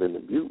that they've been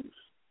abused.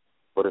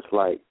 But it's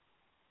like,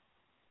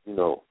 you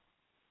know,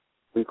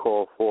 we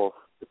call forth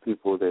the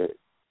people that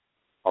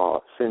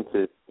are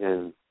centered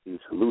in the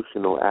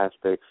solutional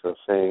aspects of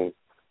saying,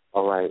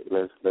 all right,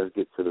 let's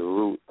get to the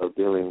root of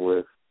dealing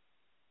with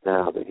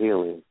now the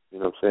healing. You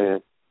know what I'm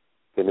saying?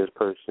 Can this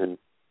person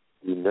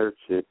be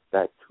nurtured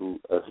back to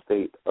a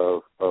state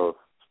of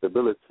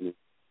stability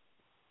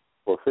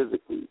or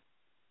physically?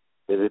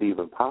 Is it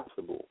even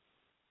possible?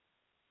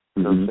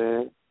 You know what I'm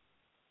saying?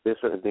 There's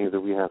certain things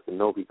that we have to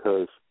know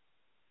because,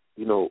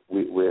 you know,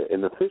 we're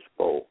in a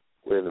fishbowl.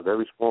 We're in a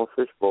very small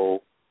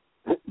fishbowl.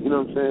 You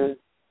know what I'm saying?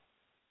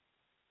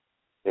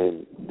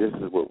 And this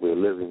is what we're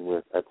living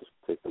with at this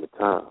particular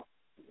time.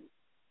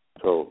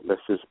 So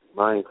let's just be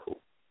mindful.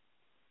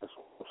 That's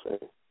what I'm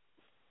saying.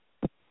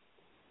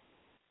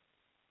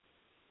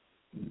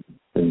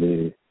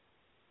 Indeed.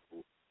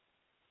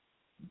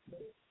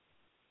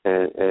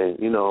 And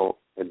you know,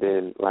 and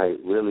then like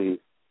really,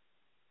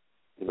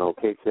 you know,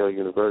 KTL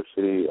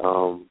University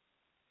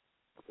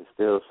is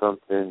still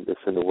something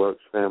that's in the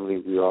works.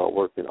 Family, we are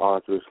working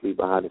arduously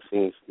behind the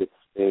scenes to get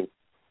this thing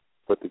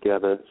put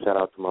together. Shout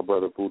out to my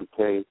brother Buddha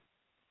K,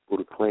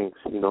 Buddha Clinks.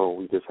 You know,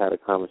 we just had a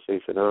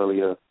conversation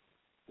earlier.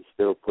 He's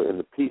still putting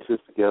the pieces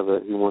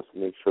together. He wants to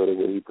make sure that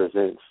what he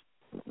presents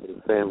to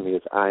the family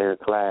is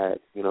ironclad.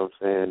 You know what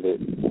I'm saying? That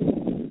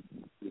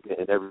you're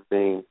getting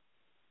everything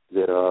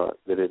that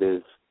it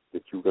is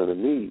that you're gonna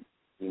need,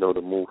 you know,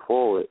 to move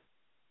forward.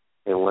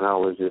 And when I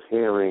was just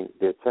hearing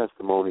their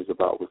testimonies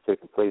about what's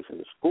taking place in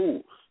the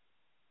schools,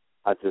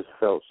 I just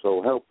felt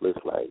so helpless.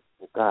 Like,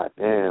 well, God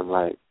damn,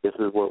 like, this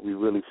is what we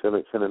really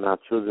sending our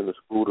children to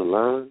school to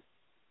learn?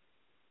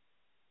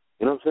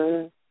 You know what I'm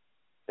saying?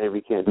 And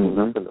we can't do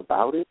nothing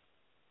about it?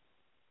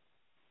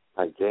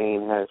 Like,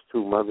 Jane has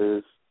 2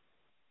 mothers.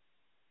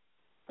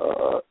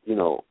 You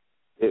know,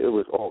 it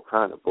was all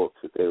kind of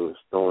books that they was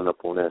throwing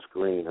up on that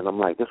screen. And I'm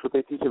like, that's what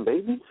they teaching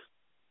babies?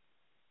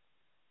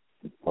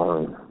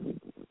 Wow.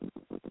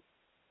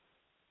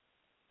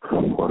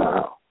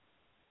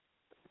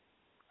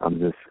 I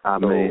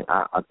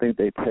think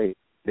they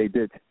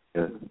did.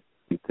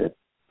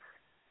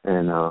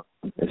 And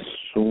as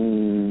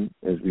soon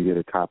as we get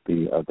a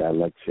copy of that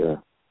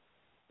lecture,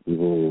 we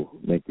will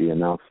make the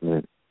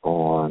announcement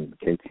on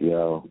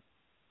KTL.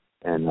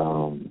 And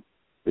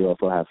we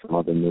also have some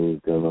other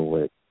news dealing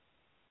with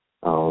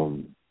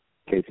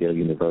KTL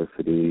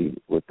University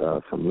with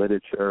some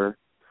literature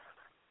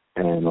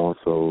and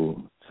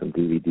also some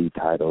DVD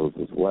titles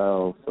as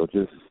well. So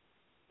just,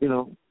 you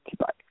know,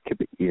 keep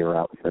an ear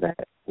out for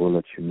that. We'll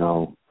let you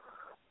know.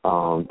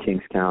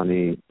 Kings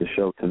County, the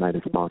show tonight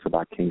is sponsored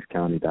by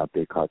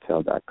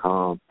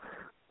kingscounty.bigcartel.com.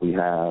 We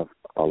have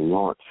a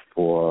launch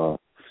for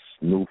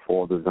new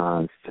fall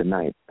designs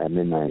tonight at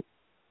midnight.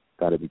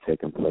 Got to be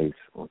taking place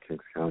on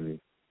Kings County.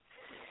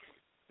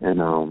 And,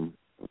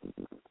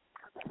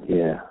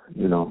 yeah,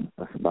 you know,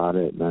 that's about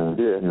it, man.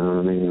 Yeah. You know what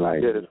I mean?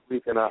 Like, this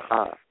weekend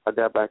I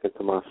got back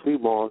into my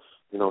CMOS.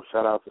 You know,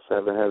 shout out to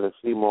Seven Heaven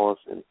CMOS.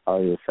 And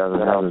Seven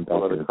Heaven.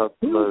 All of the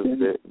customers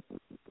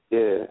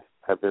that,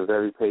 have been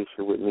very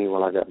patient with me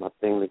while I got my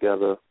thing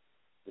together.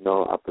 You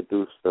know, I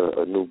produced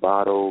a new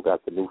bottle,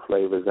 got the new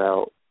flavors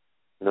out.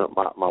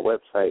 my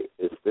website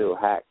is still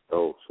hacked,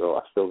 though, so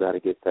I still got to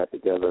get that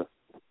together,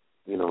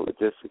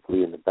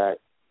 logistically in the back.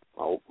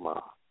 My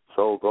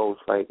Soul Gold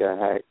site got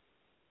hacked,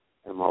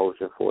 and my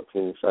Ocean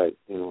 14 site,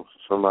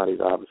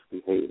 somebody's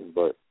obviously hating,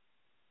 but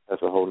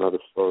that's a whole nother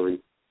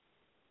story.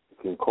 You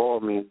can call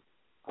me,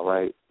 all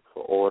right,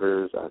 for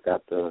orders. I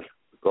got the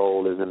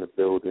gold is in the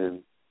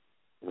building,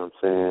 you know what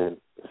I'm saying?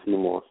 The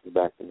CMOS is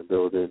back in the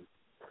building.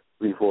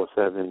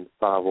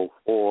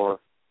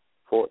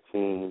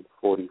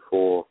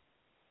 347-504-1444.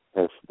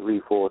 That's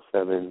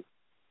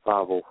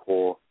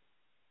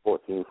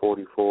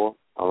 347-504-1444.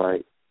 All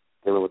right,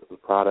 dealing with the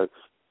products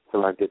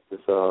till I get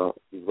these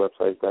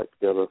websites back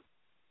together. You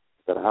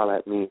gotta holler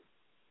at me.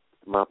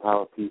 My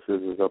Power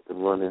Pieces is up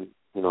and running.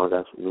 I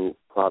got some new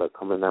product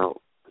coming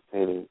out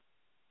pertaining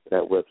to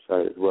that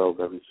website as well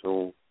very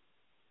soon.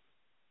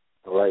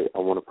 All right, I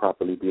want to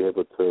properly be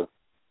able to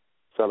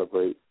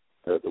celebrate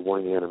the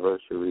 1 year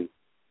anniversary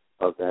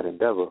of that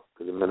endeavor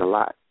because it meant a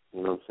lot.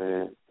 You know what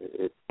I'm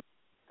saying?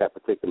 That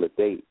particular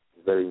date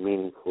is very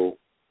meaningful,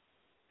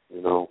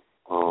 in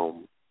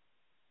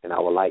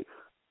our life.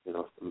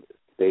 The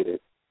day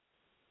that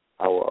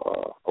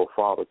our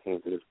father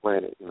came to this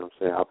planet. You know what I'm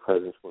saying? Our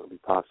presence wouldn't be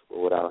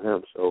possible without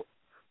him. So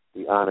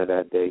we honor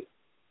that day.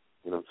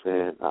 You know what I'm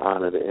saying? I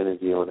honor the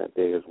energy on that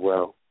day as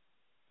well.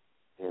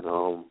 And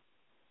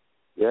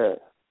yeah,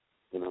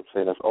 you know what I'm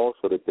saying? That's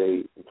also the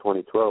day in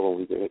 2012 when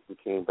we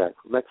came back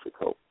from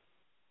Mexico.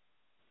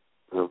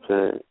 You know what I'm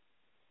saying?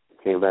 We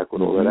came back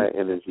with all of that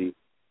energy,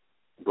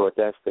 brought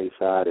that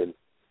stateside, and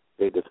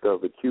they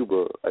discovered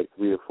Cuba like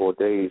 3 or 4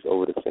 days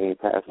over the same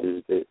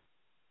passage that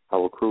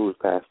our cruise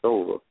passed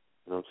over.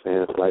 You know what I'm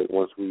saying? It's like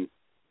once we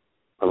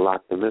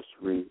unlocked the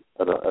mystery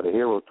of the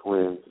Hero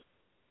Twins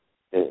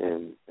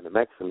and the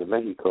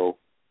Mexico,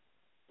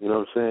 you know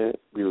what I'm saying?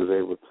 We was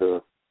able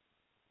to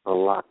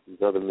unlock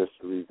these other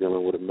mysteries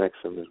dealing with the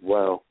Mexican as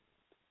well.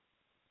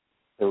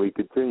 And we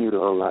continue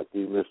to unlock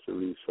these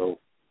mysteries. So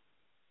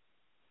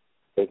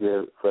thank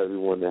you for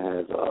everyone that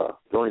has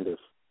joined us.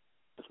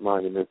 This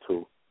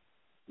monumental,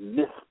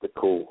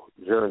 mystical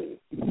journey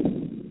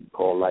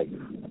called life.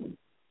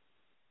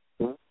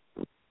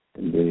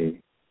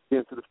 Indeed. Get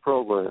into this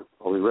program.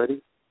 Are we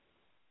ready?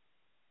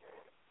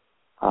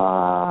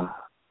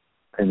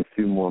 In a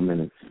few more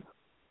minutes.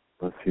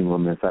 We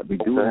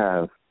do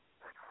have,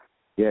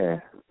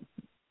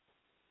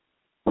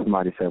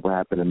 somebody said what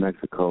happened in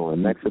Mexico.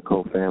 In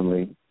Mexico,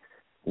 family,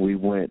 we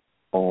went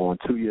on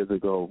 2 years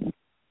ago,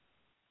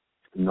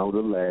 Know the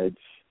Ledge,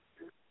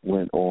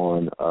 went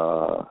on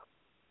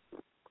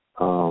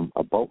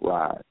a boat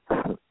ride.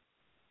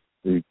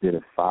 We did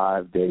a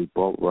 5-day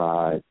boat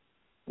ride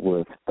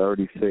with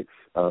 36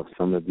 of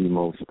some of the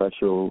most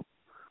special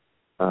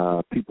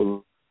people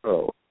in the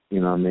world, you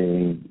know what I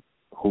mean,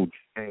 who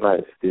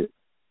changed it.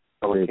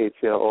 Our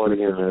KTL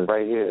audience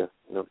right here,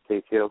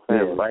 KTL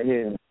family. Yeah, right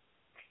here.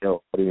 KTL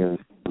audience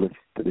listened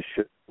to the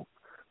show,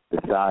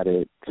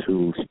 decided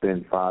to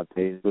spend 5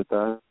 days with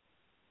us.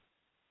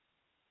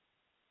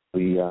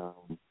 We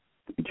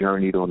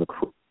journeyed on a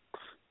cruise.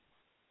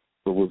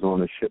 It was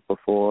on a ship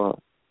before,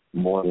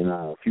 more than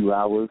a few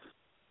hours.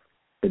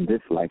 In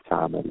this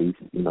lifetime, at least,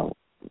 let's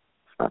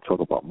not talk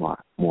about more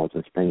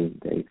than Spain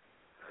days.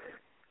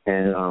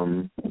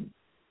 And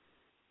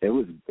it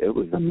was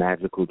a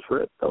magical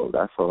trip, though.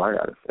 That's all I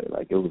gotta say.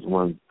 Like, it was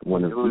one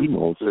of the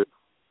most.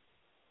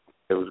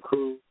 It was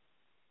cool,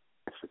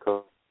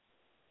 Mexico,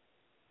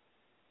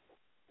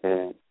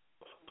 and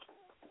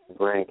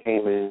Grand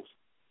Caymans,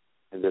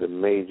 and did a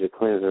major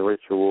cleansing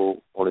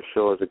ritual on the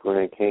shores of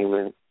Grand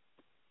Cayman.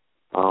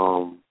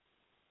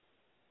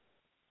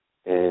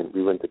 And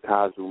we went to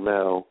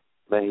Cozumel,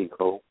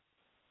 Mexico.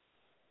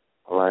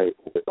 All right,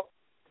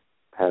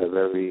 had a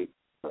very,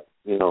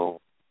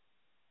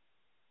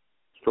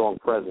 strong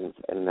presence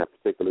in that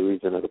particular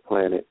region of the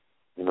planet.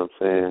 You know what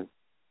I'm saying?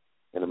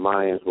 And the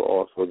Mayans were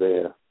also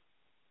there.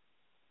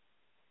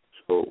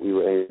 So we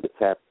were able to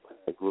tap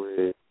that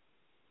grid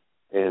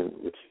and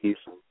receive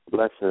some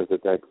blessings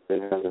that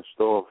grid has in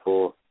store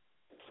for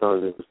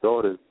sons and his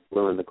daughters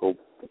willing to go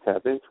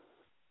tap into.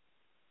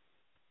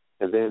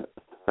 And then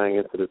tying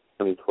into the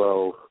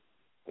 2012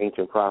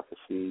 ancient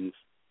prophecies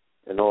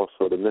and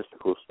also the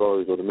mystical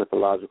stories or the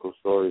mythological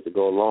stories that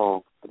go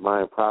along, the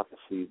Mayan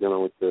prophecies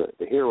dealing with the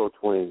hero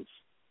twins.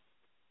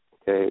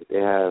 Okay, they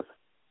have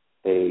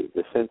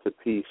the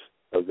centerpiece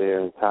of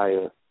their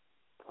entire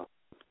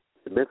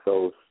the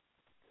mythos,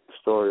 the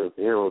story of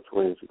the hero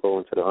twins who go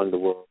into the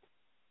underworld.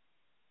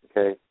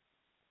 Okay,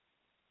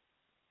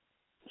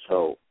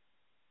 so,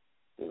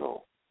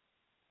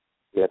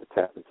 you have to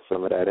tap into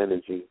some of that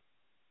energy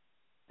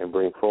and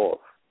bring forth.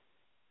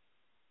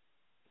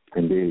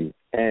 Indeed.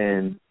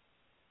 And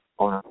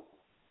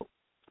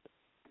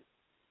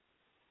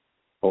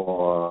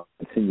or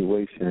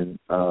continuation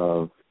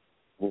of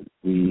what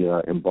we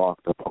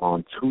embarked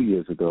upon 2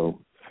 years ago,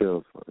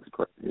 feels it's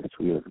correct, it's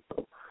 2 years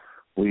ago.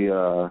 We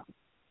are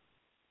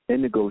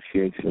in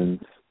negotiations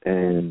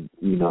and,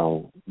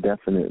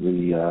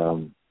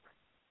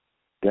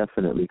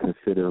 definitely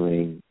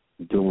considering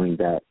doing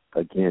that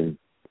again.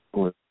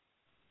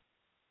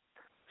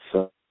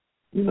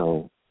 you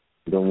don't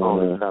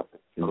want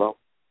to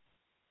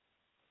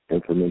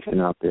information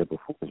out there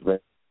before it's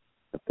ready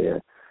up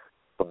there.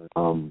 But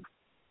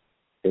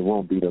it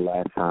won't be the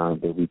last time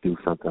that we do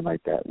something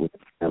like that with the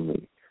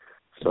family.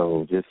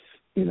 So just,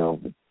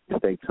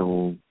 stay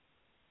tuned,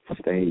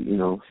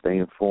 stay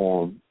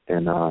informed,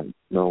 and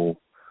know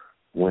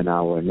when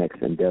our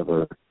next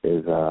endeavor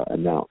is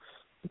announced,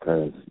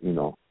 because,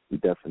 we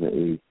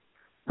definitely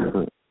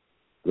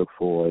look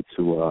forward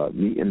to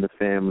meeting the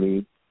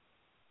family,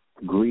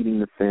 greeting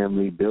the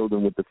family,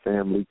 building with the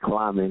family,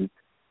 climbing,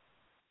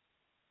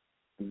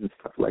 and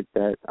stuff like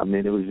that. I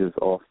mean, it was just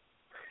awesome.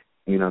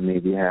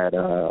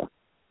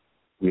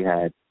 We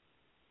had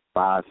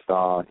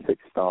 5-star,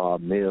 6-star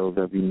meals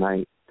every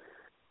night.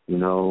 We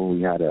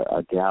had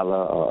a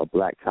gala, a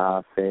black tie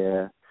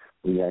affair.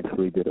 We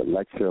actually did a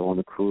lecture on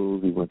the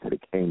cruise. We went to the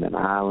Cayman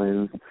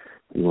Islands.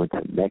 We went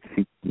to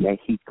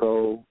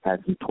Mexico,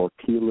 had some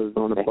tortillas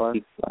on the bus.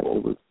 Like,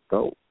 it was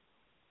dope.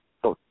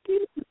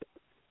 Tortillas.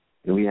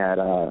 And we had,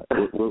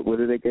 what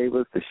did they give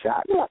us? The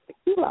shot?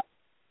 Tequila.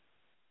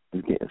 It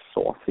was getting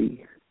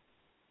saucy.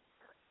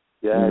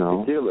 Yeah,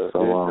 tequila.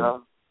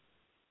 So,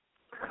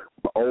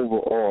 but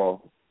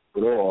overall,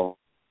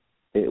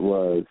 it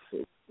was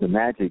the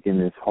magic in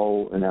that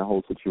whole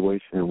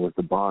situation was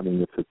the bonding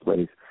that took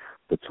place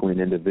between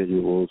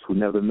individuals who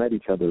never met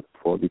each other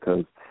before,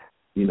 because,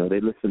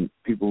 they listened,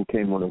 people who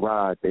came on the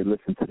ride, they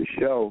listened to the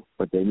show,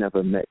 but they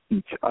never met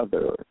each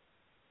other.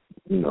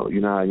 How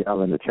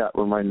y'all in the chat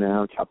room right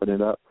now, chopping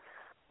it up?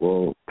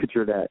 Well,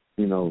 picture that,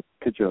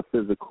 picture a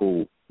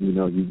physical,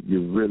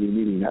 you're really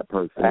meeting that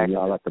person.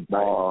 Y'all at the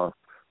bar,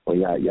 or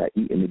y'all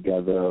eating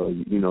together, or,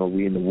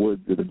 we in the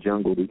woods or the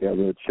jungle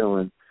together,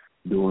 chilling,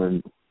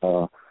 doing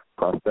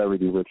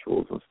prosperity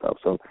rituals and stuff.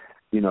 So,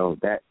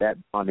 that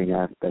bonding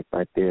aspect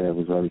right there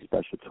was very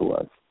special to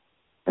us.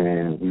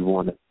 And we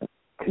want to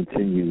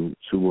continue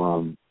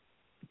to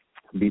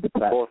be the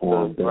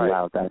platform that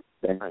allows that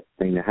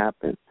thing to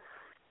happen.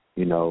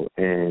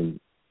 And,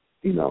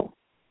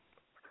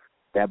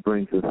 that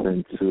brings us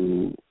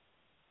into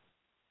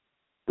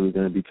what we're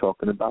going to be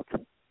talking about,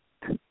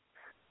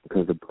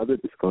 because the brother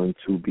that's going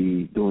to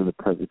be doing the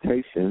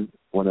presentation,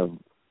 one of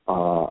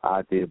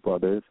our dear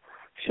brothers,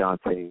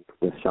 Shantae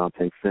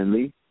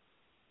Finely,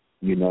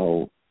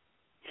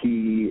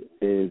 he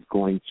is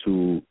going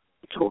to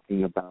be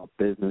talking about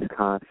business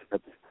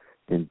concepts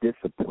and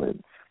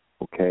disciplines,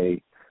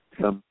 okay?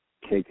 Some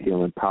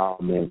KTL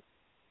Empowerment,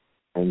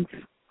 and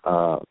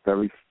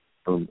very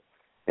firm.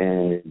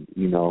 And,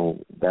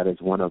 that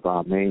is one of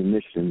our main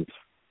missions,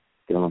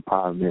 KTL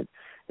Empowerment,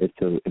 is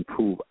to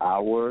improve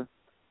our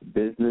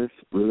business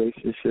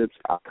relationships,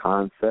 our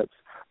concepts,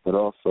 but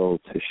also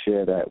to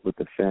share that with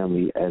the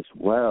family as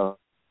well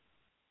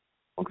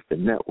amongst the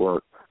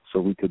network, so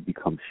we could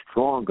become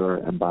stronger.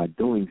 And by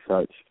doing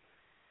such,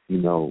 we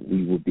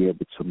will be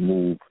able to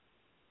move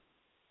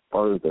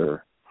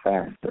further,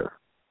 faster,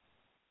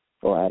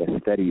 or at a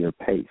steadier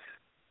pace,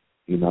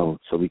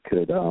 so we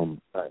could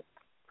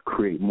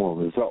create more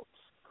results.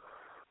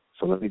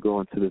 So let me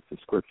go into this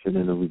description,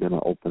 and then we're going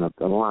to open up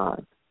the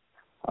line.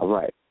 All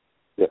right.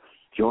 Yes.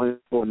 Join us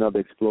for another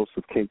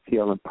explosive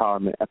KTL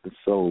Empowerment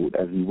episode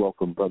as we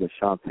welcome Brother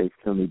Shantae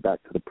Finely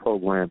back to the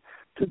program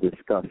to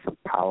discuss some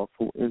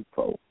powerful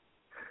info.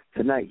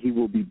 Tonight, he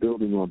will be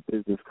building on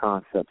business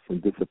concepts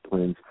and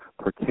disciplines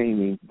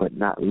pertaining but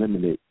not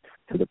limited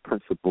to the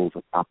principles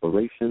of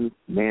operations,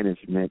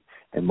 management,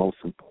 and most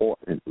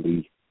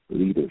importantly,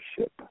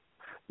 leadership.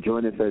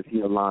 Join us as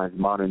he aligns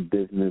modern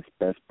business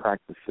best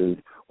practices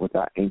with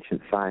our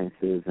ancient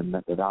sciences and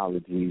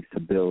methodologies to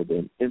build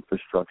an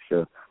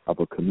infrastructure of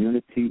a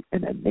community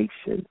and a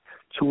nation.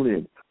 Tune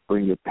in,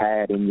 bring your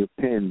pad and your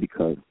pen,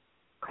 because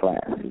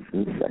class is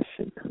in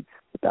session.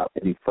 Without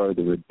any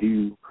further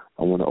ado,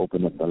 I want to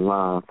open up the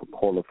line for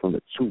caller from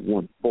the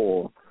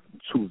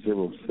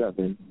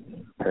 214-207.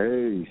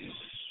 Peace.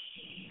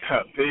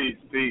 Peace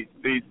to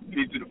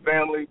the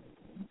family.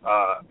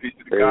 Peace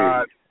to the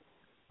God.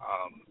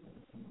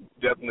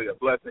 Definitely a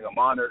blessing. I'm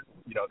honored,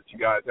 that you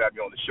guys have me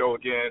on the show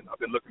again. I've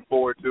been looking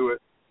forward to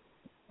it.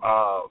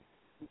 We're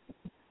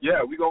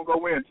going to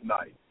go in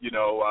tonight.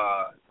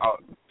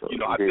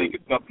 I think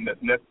it's something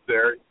that's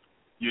necessary.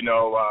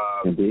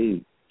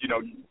 Indeed.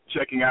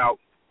 Checking out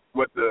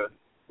what the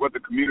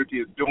community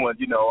is doing.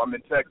 I'm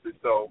in Texas,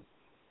 so,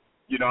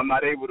 I'm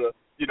not able to,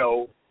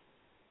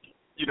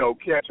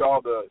 catch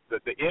all the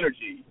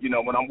energy,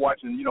 when I'm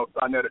watching,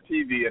 Sonetta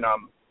TV and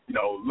I'm,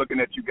 looking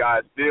at you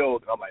guys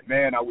build. I'm like,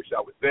 man, I wish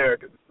I was there,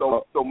 because it's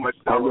so much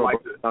that I would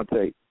like to. I'm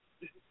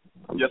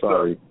yes,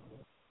 sorry. Sir.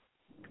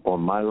 On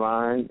my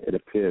line, it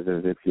appears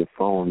as if your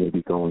phone may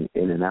be going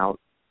in and out.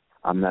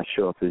 I'm not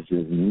sure if it's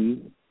just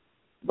me,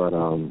 but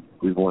I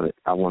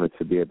wanted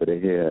to be able to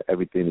hear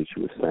everything that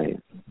you were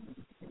saying.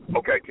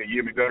 Okay, can you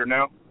hear me better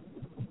now?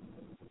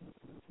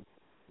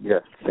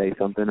 Yes. Say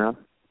something else.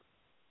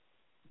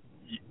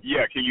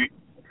 Yeah, can you?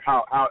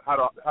 How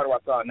do I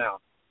sound now?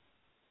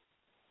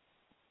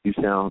 You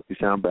sound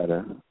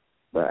better,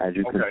 but as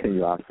you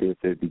continue, I'll see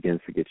if it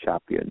begins to get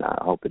choppy or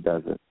not. I hope it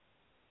doesn't.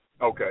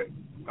 Okay,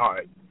 all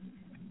right.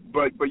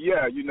 but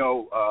yeah,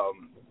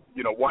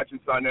 watching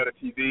Sinetta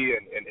TV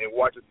and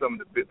watching some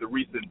of the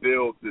recent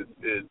builds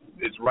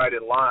is right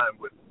in line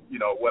with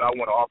what I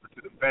want to offer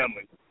to the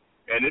family.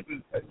 And this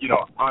is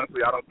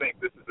honestly, I don't think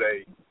this is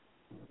a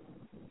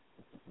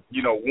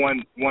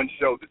one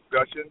show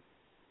discussion.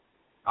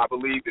 I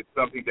believe it's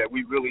something that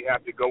we really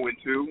have to go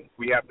into.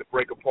 We have to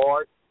break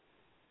apart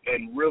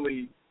and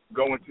really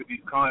go into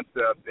these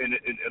concepts. And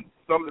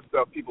some of the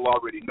stuff people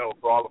already know,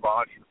 for all of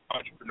our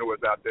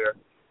entrepreneurs out there.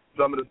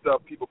 Some of the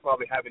stuff people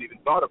probably haven't even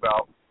thought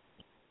about,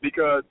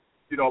 because,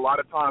 a lot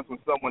of times when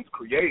someone's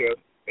creative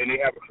and they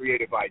have a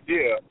creative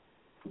idea,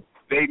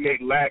 they may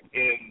lack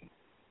in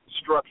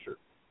structure,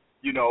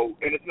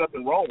 and it's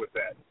nothing wrong with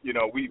that.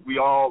 We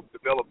all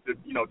develop,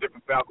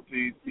 different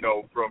faculties,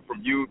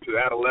 from youth to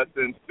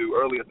adolescence to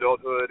early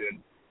adulthood,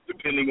 and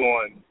depending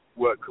on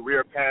what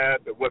career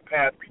path or what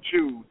path we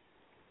choose,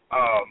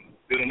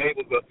 it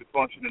enables us to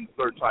function in a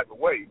certain type of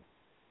way.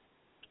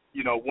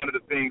 One of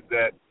the things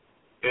that,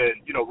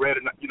 and, Red,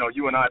 and,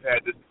 you and I have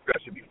had this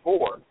discussion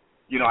before,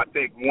 I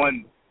think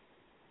one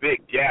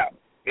big gap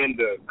in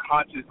the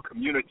conscious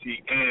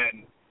community,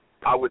 and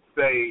I would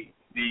say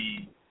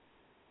the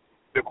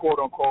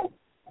quote-unquote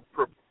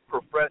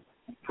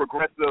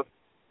progressive,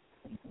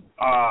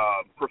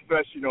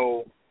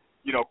 professional,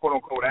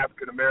 quote-unquote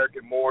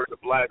African-American Moors or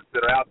blacks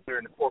that are out there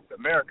in the corporate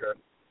America,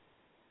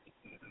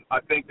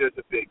 I think there's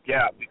a big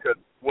gap, because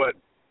what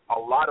a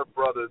lot of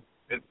brothers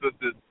and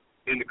sisters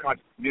in the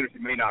conscious community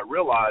may not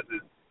realize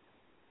is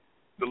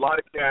a lot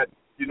of cats,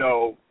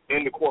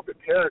 in the corporate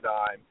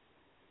paradigm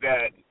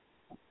that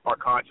are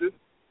conscious,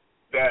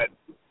 that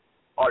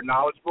are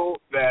knowledgeable,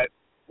 that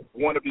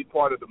want to be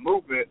part of the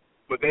movement,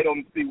 but they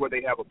don't see where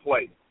they have a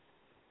place,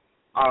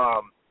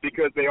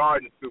 because they are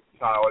in the suit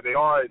and tie, or they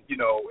are,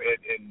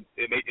 and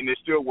they're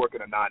still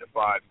working a 9 to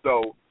 5.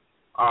 So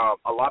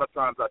a lot of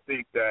times I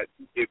think that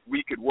if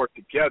we could work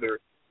together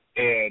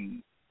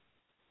and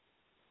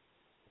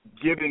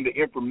given the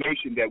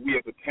information that we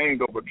have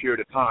attained over a period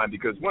of time,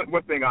 because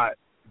one thing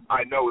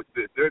I know is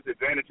that there's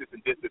advantages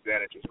and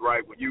disadvantages,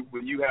 right? When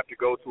you have to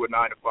go to a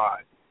 9 to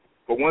 5.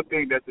 But one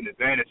thing that's an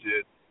advantage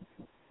is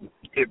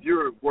if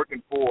you're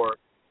working for,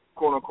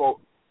 quote unquote,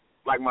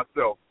 like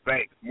myself,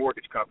 banks,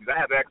 mortgage companies, I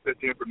have access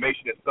to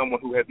information that someone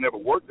who has never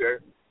worked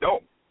there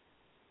don't.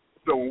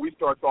 So when we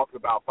start talking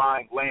about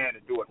buying land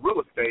and doing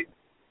real estate,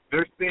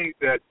 there's things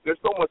that there's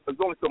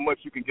only so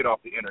much you can get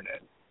off the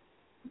internet.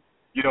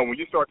 When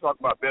you start talking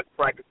about best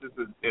practices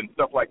and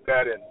stuff like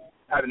that, and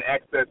having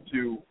access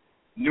to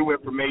new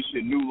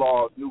information, new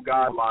laws, new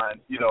guidelines,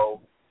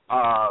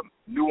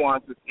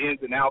 nuances, ins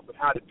and outs of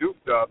how to do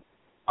stuff,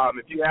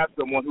 if you have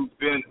someone who's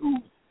been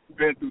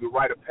through the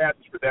rite of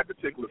passage for that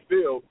particular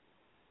field,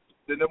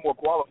 then they're more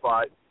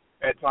qualified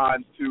at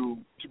times to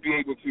be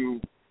able to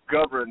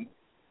govern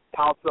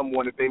how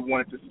someone, if they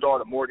wanted to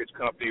start a mortgage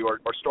company or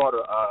start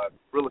a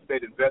real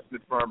estate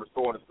investment firm or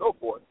so on and so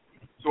forth.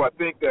 So I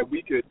think that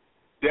we could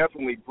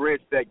definitely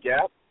bridge that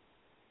gap,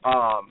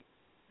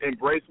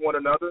 embrace one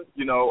another.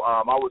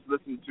 I was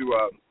listening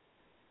to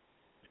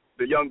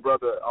the young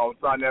brother on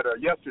Sinetta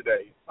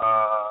yesterday,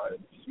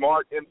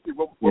 Smart MC.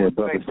 What was his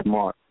name?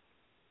 Smart.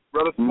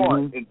 Brother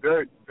Smart, and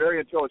very, very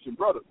intelligent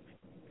brother.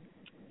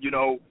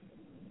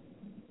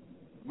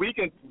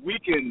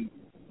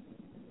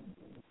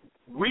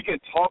 We can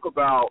talk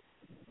about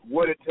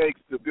what it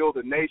takes to build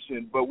a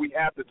nation, but we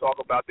have to talk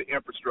about the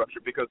infrastructure,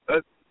 because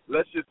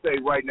let's just say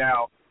right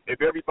now,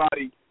 if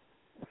everybody,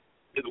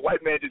 if the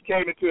white man just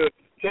came into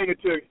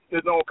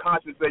his own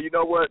conscience and say, you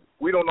know what,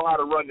 we don't know how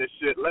to run this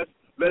shit, let's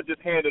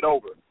just hand it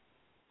over.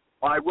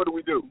 All right, what do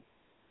we do?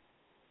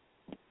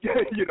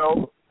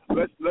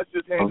 Let's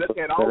just hand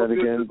all of this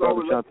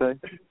over. Shantae?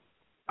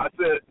 I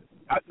said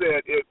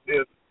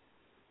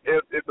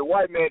if the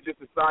white man just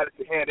decided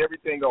to hand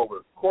everything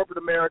over, corporate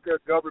America,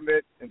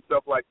 government, and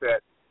stuff like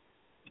that,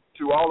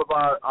 to all of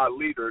our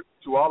leaders,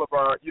 to all of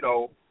our,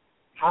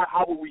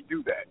 how would we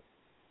do that?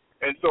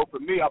 And so for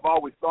me, I've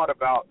always thought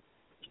about,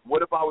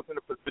 what if I was in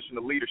a position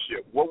of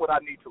leadership? What would I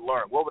need to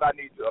learn? What would I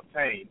need to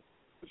obtain,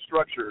 the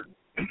structure,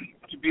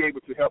 to be able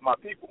to help my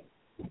people?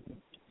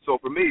 So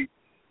for me,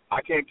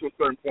 I came to a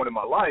certain point in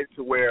my life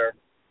to where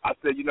I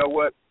said, you know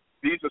what,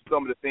 these are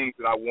some of the things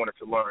that I wanted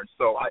to learn.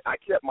 So I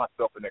kept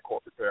myself in that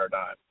corporate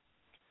paradigm.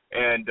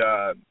 And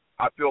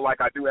I feel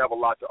like I do have a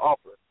lot to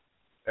offer,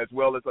 as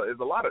well as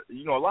a lot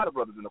of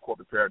brothers in the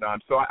corporate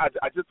paradigm. So I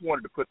just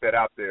wanted to put that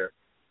out there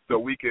so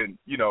we can,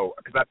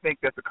 because I think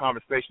that's a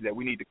conversation that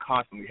we need to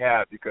constantly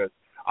have, because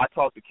I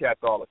talk to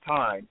cats all the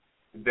time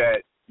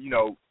that,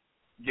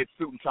 get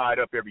suit and tied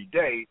up every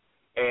day,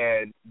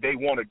 and they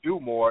want to do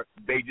more.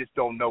 They just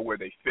don't know where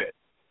they fit.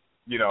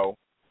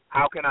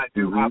 How can I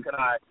do? How can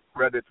I,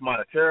 whether it's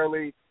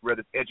monetarily,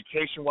 whether it's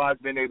education-wise,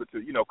 being able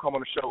to, come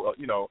on a show,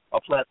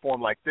 a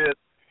platform like this,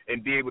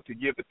 and be able to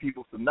give the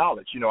people some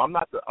knowledge. I'm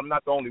not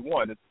the only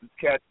one. This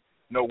cats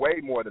know way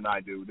more than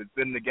I do. That's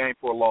been in the game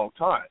for a long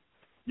time.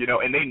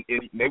 And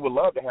they would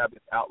love to have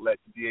this outlet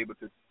to be able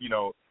to,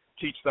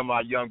 teach some of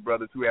my young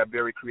brothers who have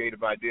very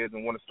creative ideas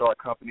and want to start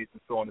companies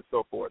and so on and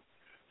so forth.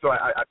 So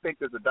I think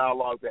there's a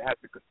dialogue that has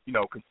to,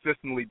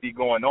 consistently be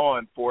going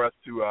on for us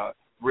to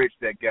bridge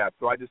that gap.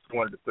 So I just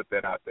wanted to put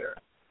that out there.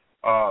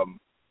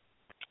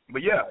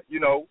 But yeah,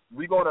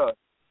 we're gonna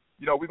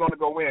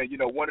go in.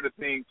 One of the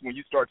things when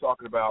you start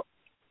talking about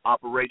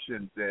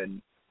operations,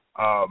 and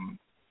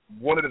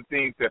one of the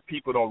things that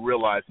people don't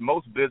realize,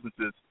 most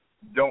businesses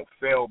don't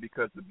fail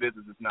because the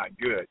business is not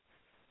good.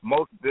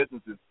 Most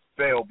businesses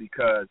fail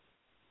because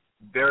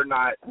they're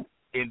not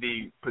in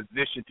the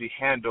position to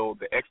handle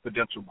the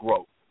exponential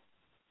growth.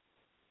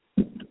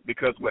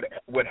 Because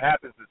what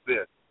happens is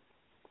this.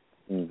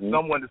 Mm-hmm.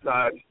 Someone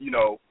decides,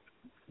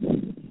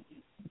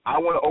 I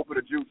want to open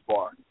a juice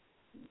bar.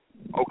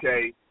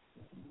 Okay,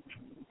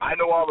 I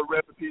know all the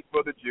recipes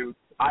for the juice.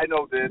 I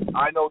know this,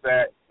 I know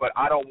that, but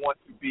I don't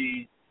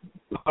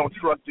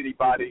trust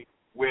anybody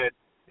with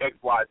X,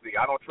 Y, Z.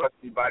 I don't trust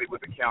anybody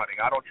with accounting.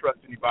 I don't trust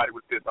anybody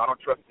with this. I don't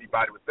trust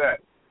anybody with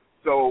that.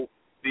 So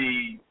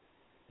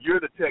you're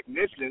the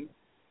technician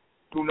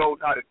who knows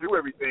how to do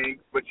everything,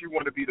 but you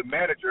want to be the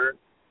manager,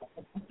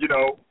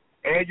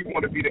 and you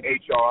want to be the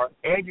HR,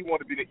 and you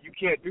want to be you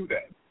can't do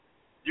that.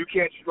 You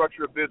can't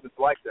structure a business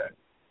like that.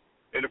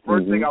 And the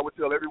first thing I would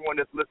tell everyone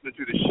that's listening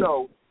to the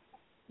show,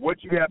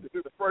 what you have to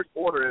do, the first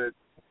order is,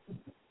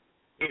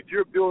 if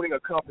you're building a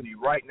company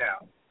right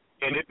now,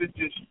 and if it's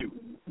just you,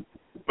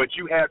 but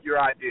you have your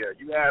idea,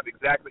 you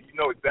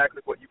know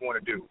exactly what you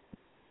want to do.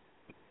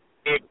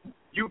 If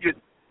you just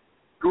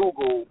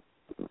Google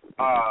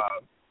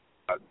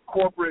a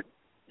corporate,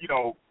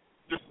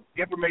 just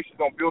information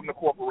on building a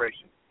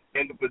corporation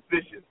and the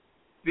position,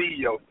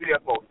 CEO,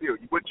 CFO, CEO.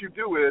 What you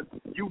do is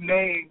you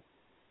name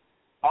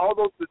all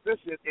those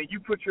positions and you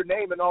put your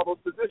name in all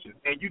those positions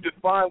and you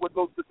define what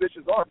those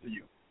positions are for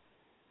you.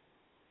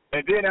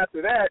 And then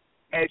after that,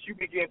 as you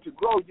begin to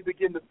grow, you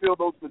begin to fill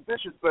those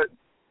positions, but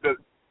the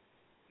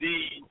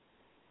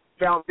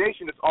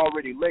foundation is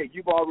already laid.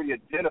 You've already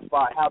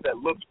identified how that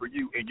looks for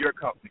you in your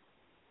company.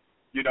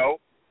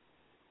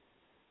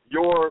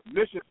 Your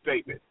mission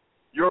statement,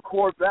 your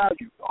core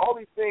values, all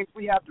these things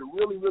we have to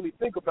really, really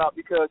think about,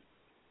 because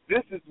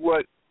this is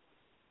what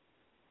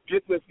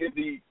gets us in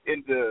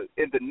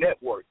the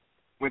network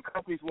when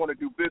companies want to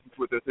do business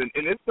with us. And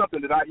it's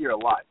something that I hear a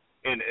lot.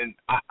 And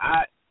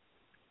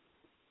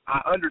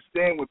I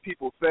understand when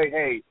people say,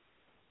 hey,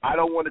 I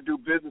don't want to do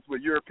business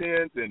with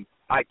Europeans, and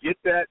I get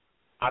that.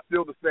 I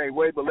feel the same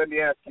way, but let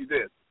me ask you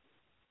this.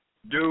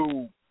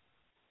 Do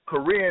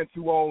Koreans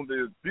who own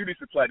the beauty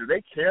supply, do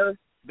they care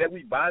that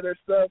we buy their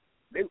stuff?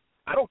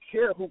 I don't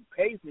care who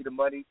pays me the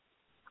money.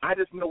 I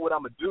just know what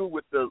I'm going to do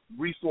with the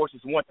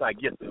resources once I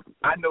get them.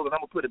 I know that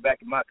I'm going to put it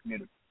back in my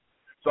community.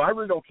 So I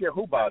really don't care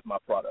who buys my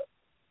product.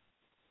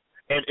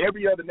 And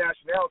every other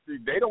nationality,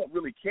 they don't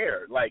really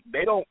care. Like,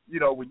 they don't,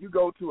 when you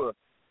go to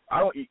I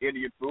don't eat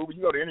Indian food. When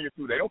you go to Indian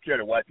food, they don't care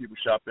that white people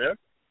shop there.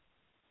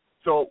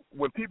 So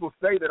when people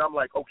say that, I'm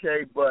like,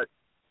 okay, but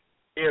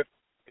if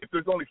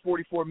there's only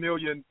 44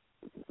 million,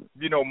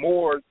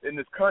 Moors in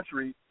this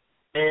country,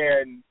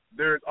 and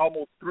there's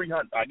almost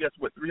 300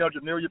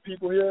 million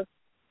people here,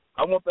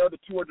 I want the other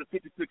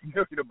 256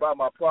 million to buy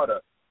my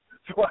product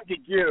so I can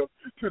give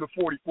to the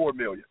 44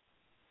 million.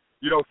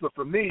 So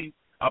for me,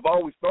 I've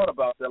always thought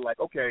about that,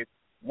 like, okay,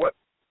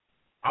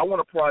 I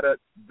want a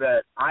product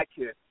that I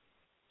can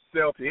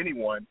sell to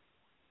anyone,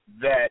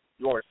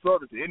 or a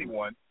service to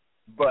anyone,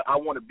 but I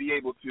want to be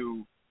able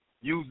to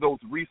use those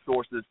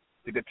resources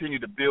to continue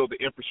to build the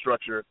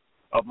infrastructure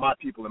of my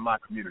people in my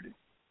community.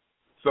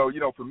 So,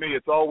 for me,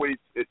 it's always,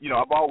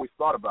 I've always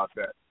thought about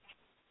that.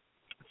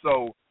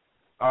 So,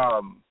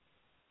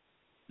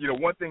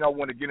 one thing I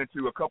want to get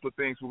into, a couple of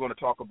things we're going to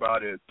talk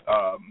about is,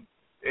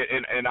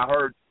 and I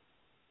heard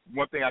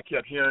one thing I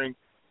kept hearing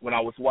when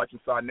I was watching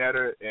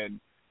Sinetta and,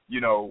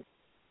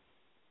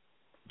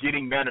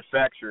 getting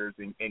manufacturers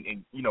and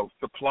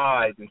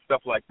supplies and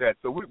stuff like that.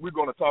 So we're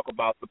going to talk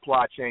about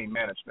supply chain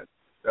management.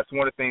 That's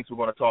one of the things we're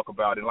going to talk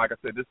about. And like I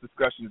said, this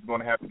discussion is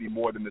going to have to be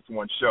more than this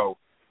one show,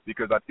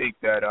 because I think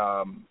that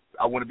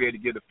I want to be able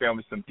to give the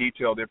family some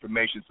detailed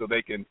information so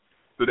they can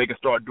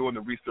start doing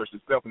the research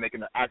themselves, and they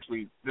can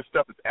actually, this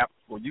stuff is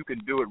applicable. You can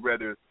do it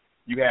whether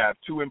you have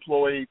 2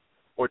 employees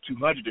or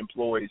 200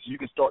 employees. You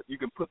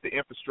can put the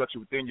infrastructure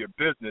within your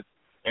business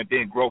and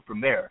then grow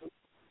from there.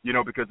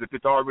 Because if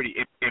it's already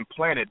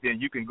implanted, then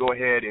you can go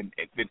ahead and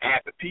then add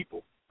the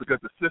people, because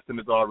the system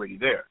is already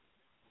there.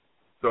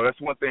 So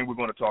that's one thing we're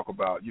going to talk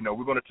about.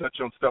 We're going to touch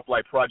on stuff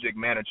like project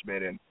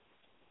management and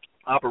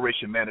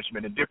operation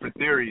management and different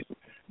theories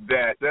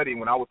that studying.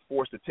 When I was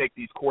forced to take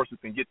these courses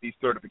and get these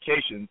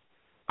certifications,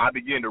 I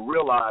began to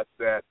realize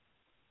that,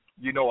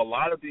 a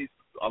lot of these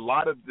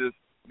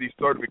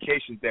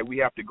certifications that we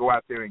have to go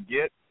out there and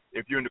get,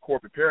 if you're in the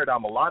corporate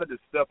paradigm, a lot of this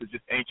stuff is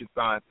just ancient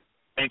sciences.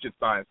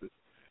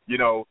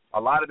 A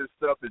lot of this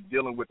stuff is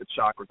dealing with the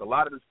chakras. A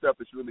lot of this stuff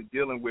is really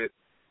dealing with,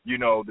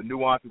 the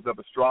nuances of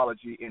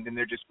astrology, and then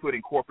they're just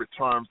putting corporate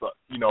terms,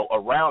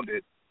 around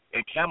it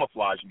and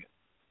camouflaging it.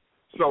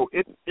 So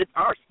it's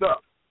our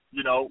stuff.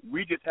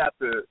 We just have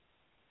to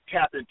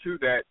tap into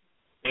that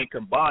and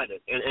combine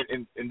it.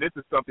 And this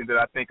is something that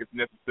I think is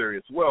necessary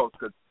as well,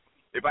 because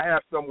if I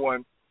have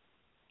someone,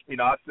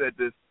 I've said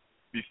this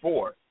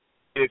before,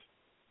 if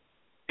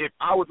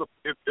I was a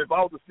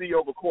CEO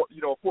of a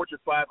Fortune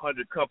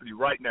 500 company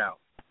right now,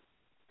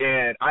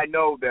 and I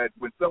know that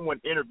when someone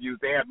interviews,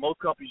 most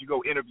companies you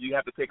go interview, you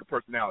have to take a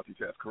personality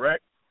test,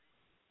 correct?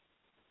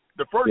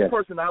 The first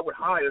person I would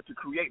hire to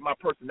create my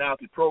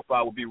personality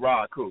profile would be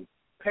Rod Koo.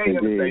 Pay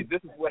him to say,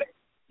 this is what,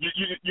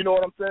 you know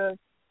what I'm saying?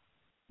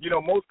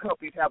 Most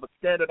companies have a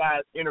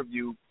standardized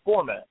interview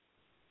format.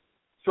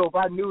 So if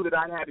I knew that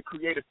I had to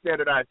create a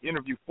standardized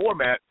interview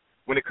format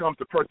when it comes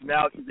to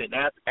personalities and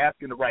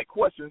asking the right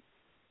questions,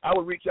 I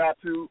would reach out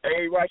to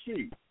A.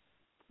 Rashid,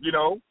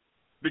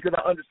 because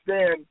I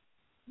understand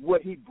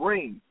what he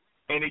brings.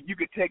 And if you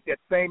could take that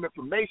same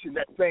information,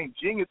 that same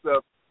genius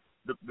of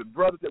the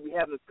brothers that we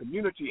have in this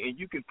community, and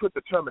you can put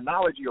the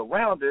terminology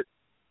around it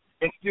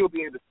and still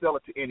be able to sell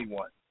it to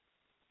anyone.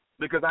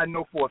 Because I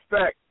know for a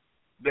fact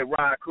that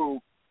Rod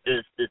Koo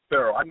is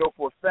thorough. I know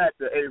for a fact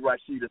that A.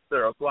 Rashid is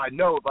thorough. So I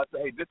know if I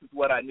say, hey, this is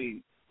what I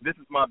need, this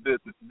is my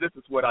business, this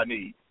is what I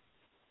need,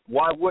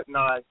 why wouldn't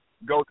I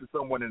go to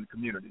someone in the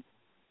community?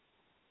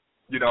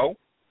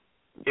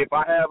 If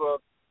I have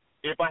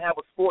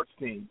a sports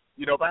team,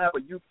 if I have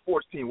a youth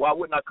sports team, why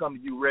wouldn't I come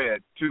to you,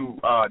 Red, to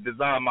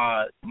design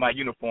my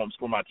uniforms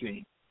for my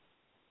team?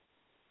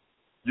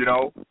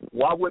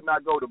 Why wouldn't I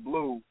go to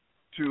Blue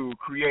to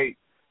create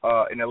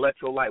an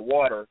electrolyte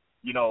water,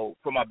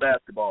 for my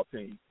basketball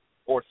team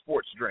or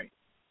sports drink?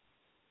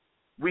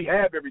 We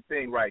have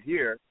everything right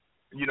here.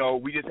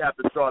 We just have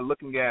to start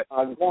looking at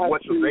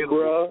what's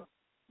available.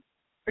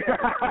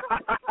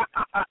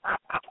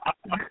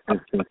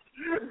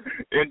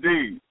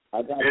 Indeed.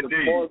 I got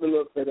the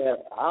formula for that.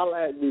 I'll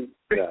add you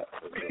to that.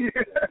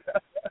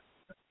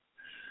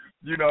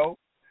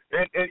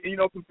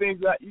 And some things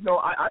that,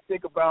 I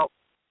think about,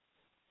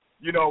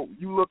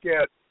 you look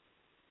at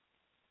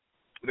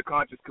the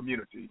conscious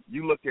community.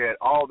 You look at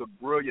all the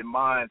brilliant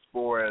minds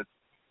for as,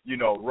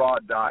 raw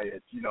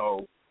diets,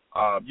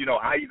 I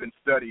even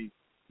study,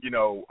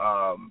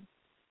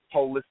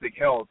 holistic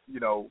health,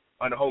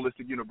 under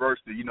Holistic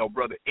University,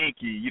 Brother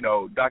Inky,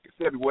 Dr.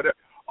 Sebi, whatever,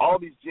 all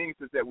these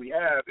geniuses that we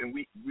have, and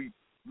we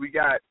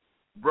got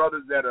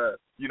brothers that are,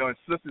 and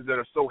sisters that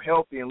are so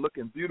healthy and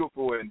looking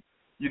beautiful, and,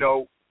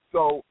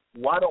 so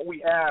why don't we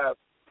have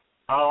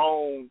our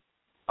own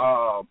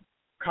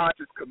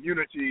conscious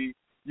community,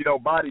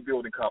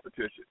 bodybuilding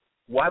competition?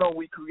 Why don't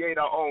we create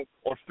our own,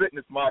 or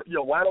fitness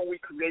model? Why don't we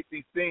create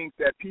these things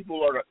that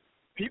people,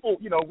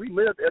 we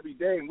live every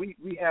day, and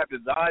we have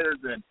desires,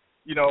 and,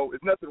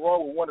 there's nothing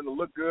wrong with wanting to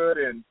look good,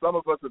 and some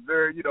of us are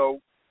very,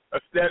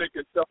 aesthetic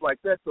and stuff like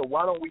that. So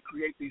why don't we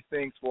create these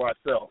things for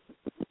ourselves?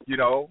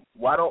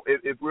 Why don't,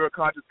 if we're a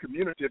conscious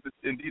community, if it's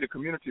indeed a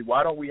community,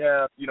 why don't we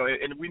have,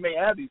 and we may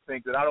have these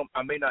things that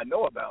I may not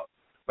know about,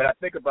 but I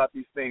think about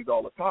these things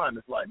all the time.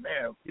 It's like,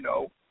 man,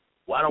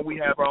 why don't we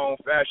have our own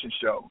fashion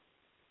show?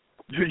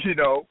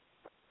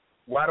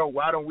 Why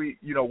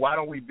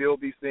don't we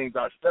build these things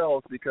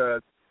ourselves?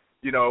 Because,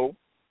 when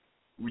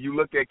you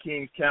look at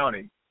Kings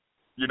County,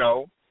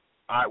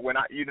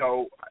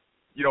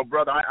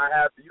 brother, I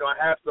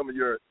have some of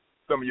your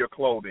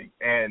clothing,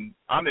 and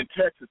I'm in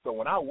Texas, so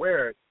when I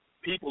wear it,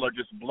 people are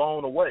just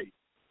blown away.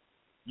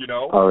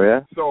 Oh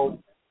yeah. So,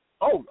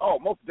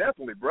 most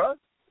definitely, bro.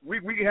 We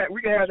can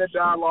have that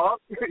dialogue.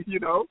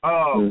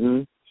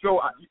 So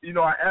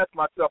I ask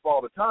myself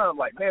all the time,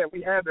 like, man,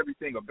 we have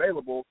everything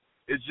available.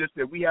 It's just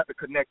that we have to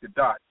connect the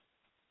dots.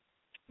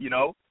 You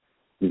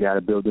got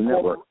to build the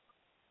network.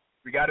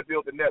 We got to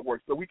build the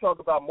network. So we talk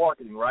about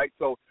marketing, right?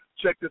 So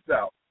check this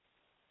out.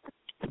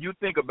 You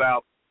think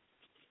about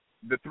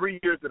the 3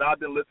 years that I've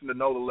been listening to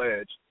Know the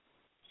Ledge,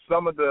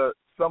 some of the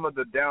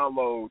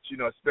downloads,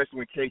 especially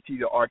when KT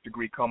the art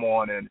degree come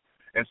on and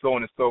so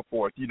on and so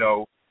forth, you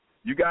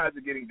guys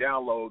are getting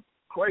downloads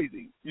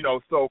crazy.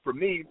 So for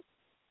me,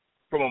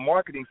 from a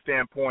marketing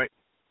standpoint,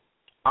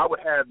 I would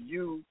have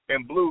you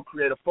and Blue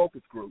create a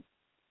focus group.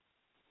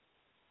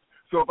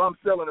 So if I'm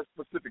selling a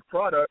specific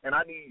product and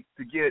I need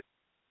to get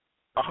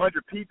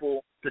 100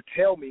 people to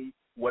tell me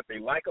what they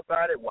like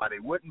about it, why they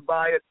wouldn't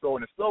buy it, so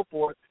on and so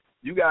forth,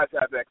 you guys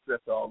have access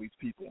to all these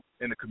people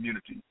in the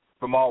community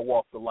from all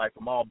walks of life,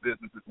 from all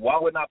businesses. Why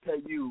wouldn't I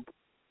pay you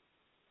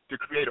to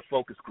create a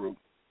focus group?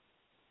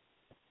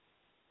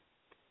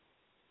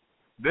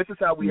 This is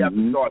how we have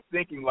to start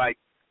thinking,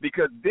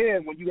 because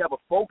then when you have a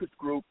focus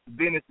group,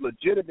 then it's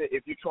legitimate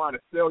if you're trying to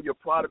sell your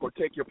product or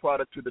take your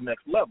product to the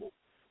next level,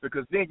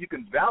 because then you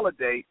can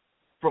validate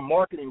from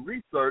marketing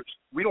research.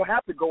 We don't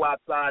have to go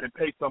outside and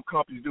pay some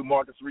companies to do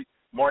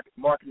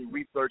marketing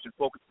research and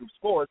focus groups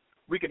for us.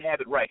 We can have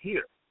it right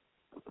here.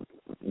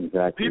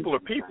 Exactly. People are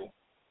people.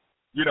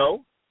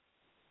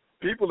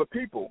 People are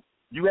people.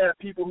 You have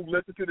people who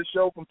listen to the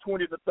show from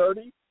 20 to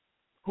 30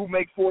 who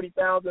make between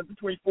 $40,000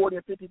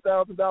 and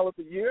 $50,000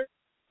 a year,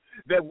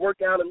 that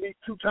work out at least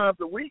 2 times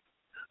a week.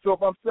 So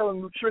if I'm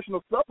selling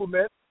nutritional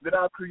supplements that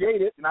I've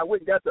created and I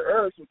went and got the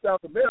herbs from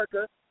South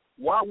America,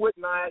 why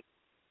wouldn't I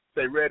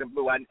say, Red and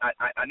Blue, I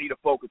need a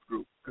focus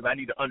group, because I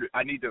need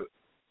to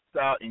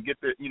start and get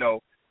the,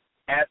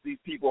 ask these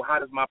people, how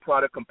does my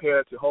product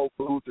compare to Whole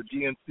Foods or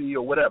GNC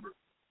or whatever?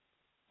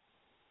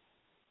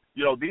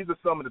 You know, these are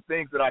some of the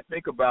things that I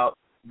think about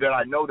that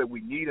I know that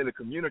we need in the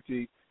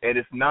community, and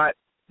it's not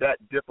that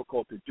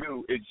difficult to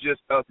do. It's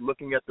just us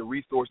looking at the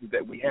resources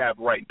that we have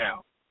right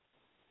now.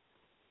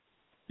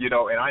 You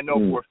know, and I know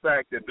for a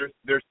fact that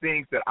there's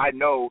things that I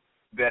know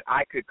that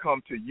I could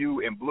come to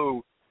you and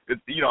Blue,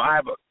 you know, I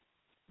have a,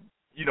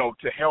 you know,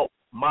 to help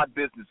my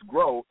business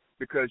grow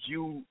because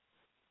you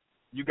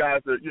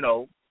guys are, you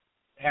know,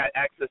 had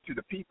access to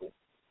the people.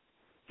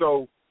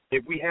 So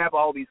if we have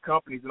all these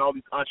companies and all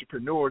these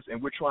entrepreneurs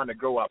and we're trying to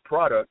grow our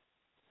product,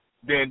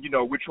 then, you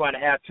know, we're trying to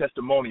have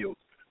testimonials.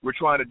 We're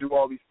trying to do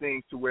all these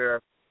things to where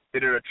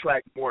it'll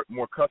attract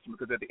more customers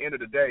because at the end of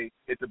the day,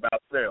 it's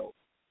about sales.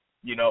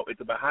 You know,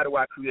 it's about how do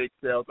I create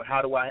sales and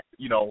how do I,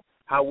 you know,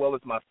 how well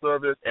is my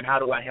service and how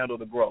do I handle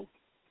the growth.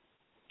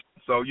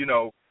 So, you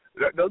know,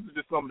 those are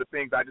just some of the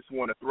things I just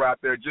want to throw out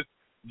there. Just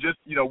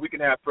you know, we can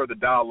have further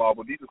dialogue,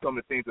 but these are some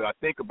of the things that I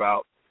think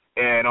about.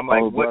 And I'm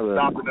like, what's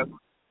stopping us?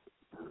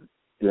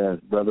 Yes,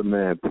 brother,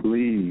 man,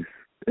 please.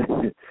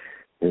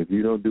 If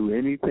you don't do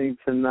anything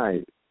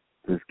tonight,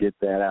 just get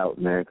that out,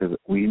 man, because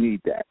we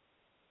need that.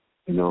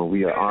 You know,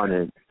 we are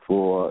honored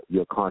for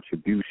your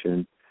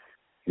contribution.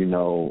 You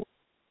know,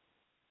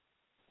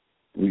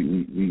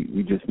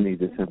 we just need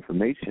this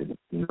information.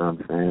 You know what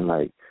I'm saying?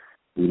 Like,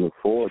 we look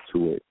forward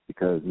to it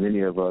because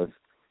many of us,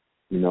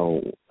 you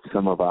know,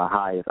 some of our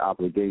highest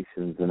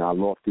obligations and our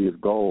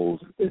loftiest goals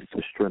is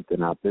to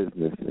strengthen our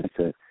business, is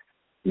to,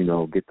 you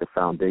know, get the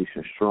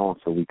foundation strong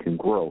so we can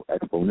grow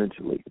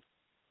exponentially.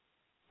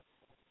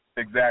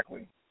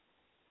 Exactly.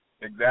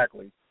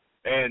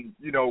 And,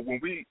 you know,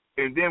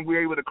 then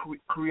we're able to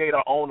create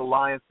our own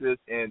alliances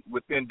and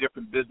within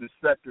different business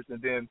sectors. And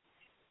then,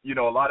 you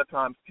know, a lot of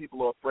times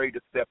people are afraid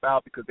to step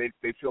out because they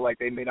feel like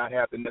they may not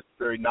have the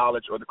necessary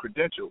knowledge or the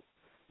credentials.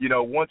 You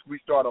know, once we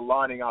start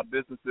aligning our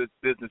business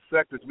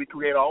sectors, we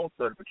create our own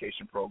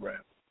certification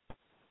programs.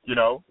 You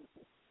know,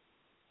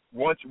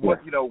 once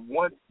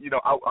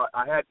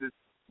I had this.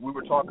 We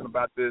were talking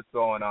about this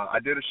on. I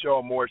did a show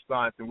on Mortgage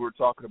Science, and we were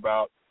talking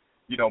about,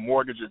 you know,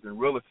 mortgages and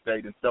real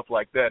estate and stuff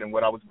like that. And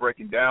what I was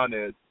breaking down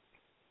is,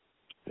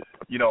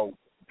 you know,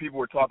 people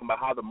were talking about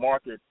how the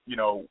market, you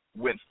know,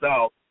 went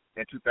south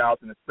in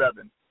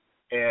 2007.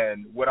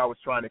 And what I was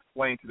trying to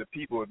explain to the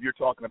people, if you're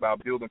talking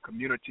about building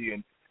community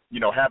and, you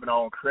know, having our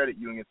own credit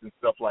unions and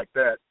stuff like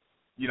that,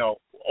 you know,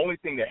 only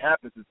thing that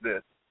happens is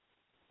this.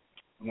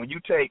 When you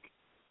take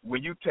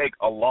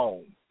a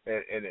loan,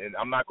 and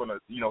I'm not going to,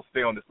 you know,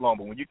 stay on this long,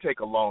 but when you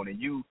take a loan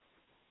and you,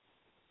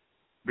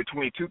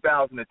 between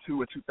 2002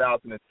 and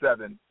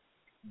 2007,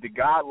 the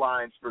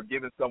guidelines for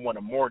giving someone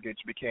a mortgage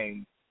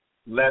became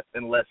less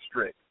and less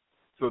strict.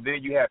 So then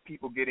you have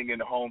people getting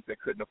into homes that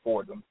couldn't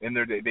afford them, and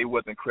they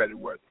wasn't credit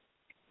worthy.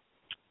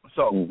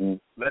 So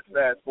let's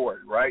fast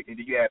forward, right? And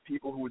you had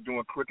people who were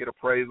doing crooked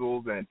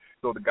appraisals, and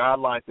so the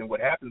guidelines, and what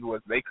happens was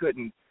they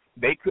couldn't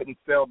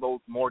sell those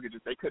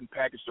mortgages. They couldn't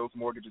package those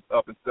mortgages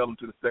up and sell them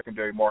to the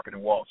secondary market in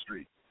Wall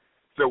Street.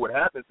 So what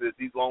happens is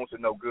these loans are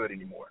no good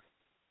anymore.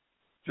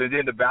 So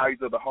then the values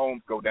of the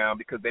homes go down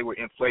because they were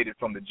inflated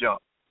from the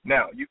jump.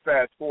 Now, you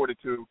fast forward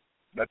to,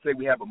 let's say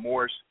we have a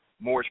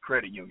Moorish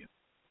credit union,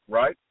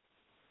 right?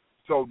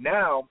 So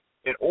now,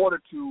 in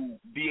order to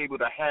be able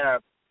to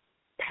have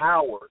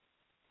power,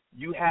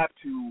 you have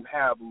to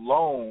have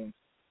loans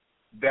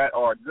that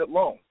are good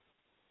loans.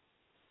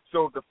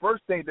 So the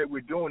first thing that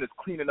we're doing is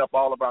cleaning up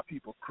all of our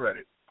people's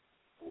credit.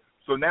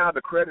 So now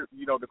the credit,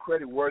 you know, the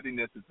credit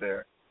worthiness is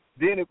there.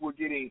 Then if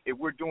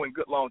we're doing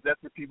good loans,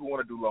 that's what people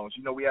want to do loans.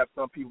 You know, we have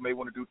some people may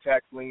want to do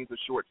tax liens or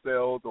short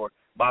sales or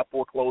buy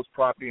foreclosed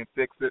property and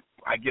fix it.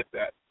 I get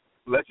that.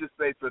 Let's just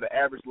say for the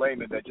average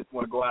layman that just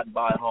want to go out and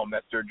buy a home,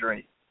 that's their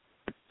dream.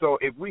 So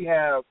if we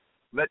have,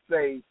 let's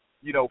say,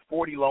 you know,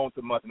 40 loans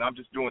a month, and I'm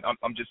just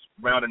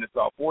rounding this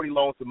off, 40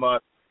 loans a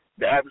month,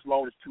 the average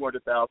loan is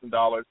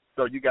 $200,000.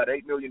 So you got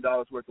 $8 million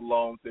worth of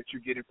loans that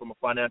you're getting from a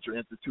financial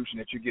institution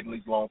that you're getting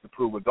these loans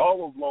approved. If all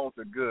those loans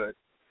are good,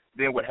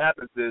 then what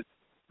happens is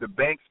the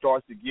bank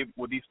starts to give,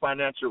 well, these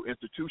financial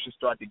institutions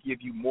start to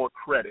give you more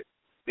credit.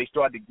 They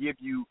start to give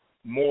you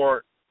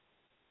more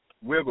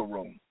wiggle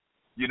room,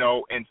 you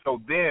know, and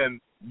so then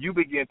you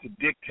begin to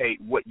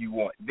dictate what you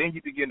want. Then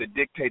you begin to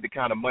dictate the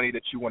kind of money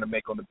that you want to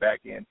make on the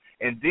back end.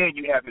 And then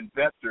you have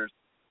investors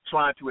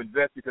trying to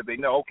invest because they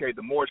know, okay,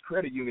 the Mortgage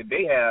Credit Union,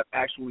 they have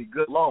actually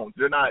good loans.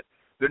 They're not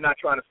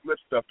trying to slip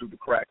stuff through the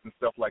cracks and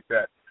stuff like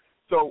that.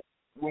 So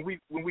when we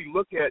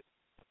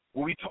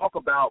talk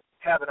about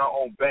having our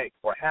own bank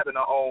or having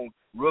our own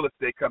real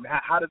estate company,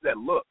 how does that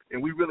look?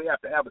 And we really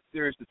have to have a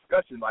serious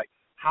discussion, like,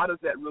 how does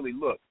that really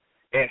look?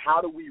 And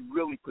how do we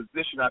really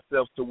position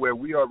ourselves to where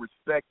we are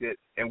respected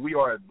and we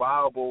are a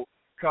viable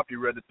company,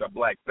 whether it's a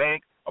black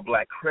bank, a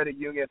black credit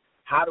union?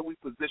 How do we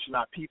position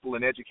our people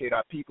and educate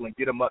our people and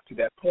get them up to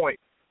that point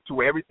to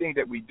where everything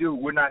that we do,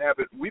 we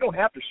don't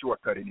have to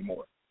shortcut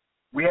anymore.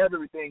 We have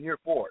everything here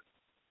for us.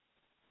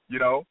 You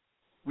know,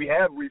 we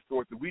have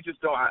resources. We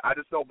just don't. I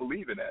just don't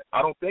believe in that.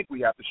 I don't think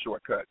we have to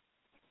shortcut.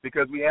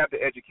 because we have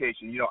the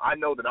education. I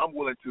know that I'm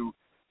willing to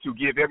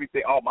give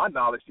everything, all my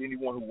knowledge to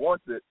anyone who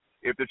wants it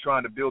if they're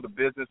trying to build a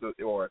business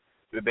or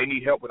if they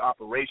need help with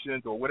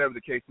operations or whatever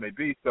the case may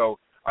be. So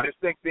I just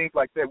think things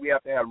like that we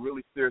have to have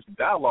really serious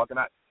dialogue, and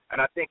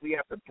I think we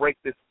have to break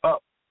this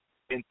up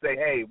and say,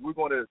 hey, if we're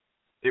going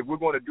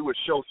to do a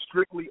show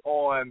strictly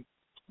on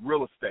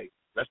real estate,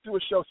 let's do a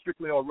show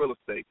strictly on real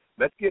estate.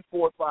 Let's get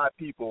 4 or 5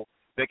 people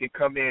that can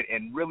come in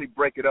and really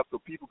break it up so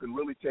people can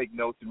really take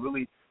notes and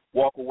really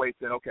walk away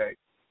saying, okay,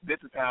 this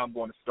is how I'm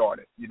going to start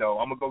it. I'm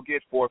going to go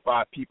get 4 or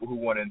 5 people who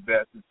want to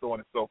invest and so on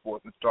and so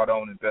forth and start our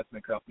own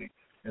investment company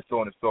and so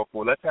on and so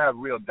forth. Let's have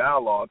real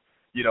dialogue.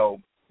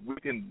 We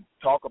can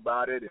talk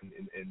about it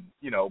and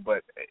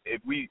but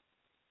if we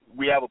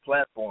have a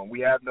platform,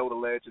 we have Know the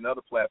Ledge and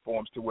other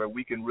platforms to where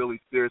we can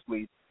really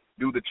seriously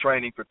do the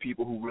training for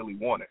people who really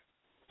want it.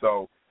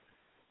 So,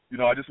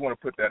 I just want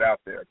to put that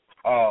out there.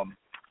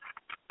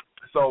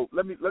 So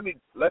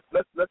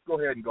let's go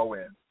ahead and go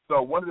in.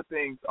 So one of the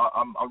things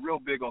I'm real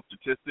big on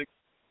statistics.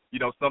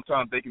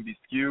 Sometimes they can be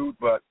skewed,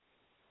 but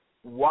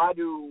why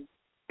do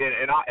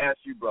and I'll ask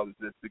you brothers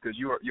this because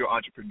you're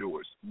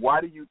entrepreneurs. Why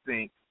do you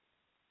think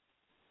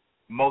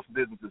most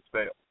businesses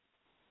fail?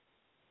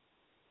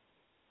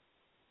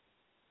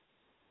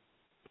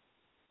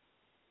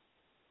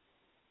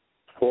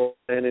 Poor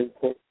planning,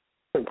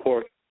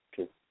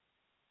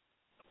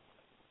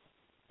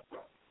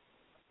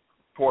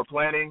 poor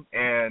planning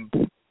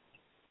and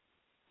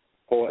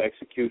poor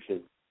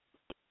execution.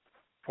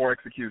 Poor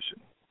execution.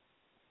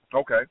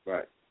 Okay.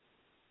 Right.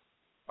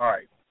 All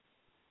right.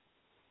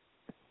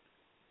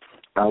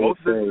 I would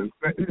say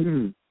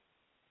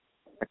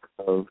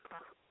of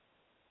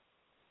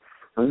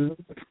and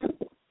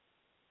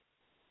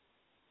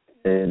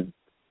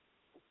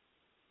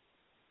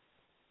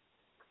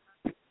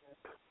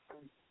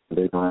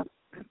they don't.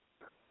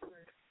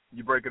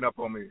 You breaking up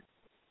on me.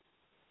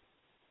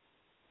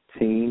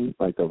 Team,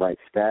 like the right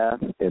staff,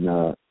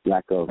 and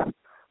lack of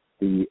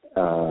the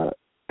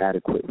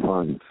adequate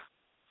funds.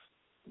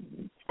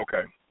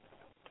 Okay.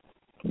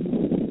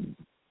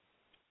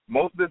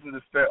 Most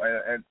businesses fail,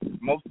 and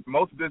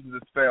most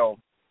businesses fail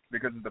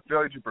because of the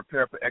failure to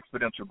prepare for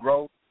exponential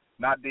growth,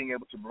 not being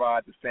able to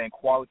provide the same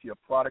quality of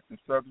products and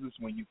services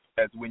when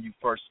you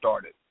first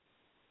started.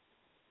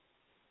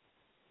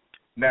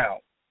 Now,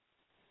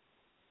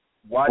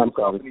 why do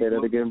companies say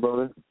that again,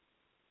 brother?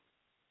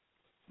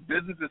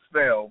 Businesses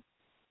fail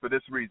for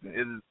this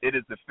reason. It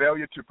is the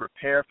failure to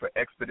prepare for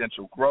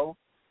exponential growth,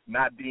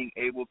 not being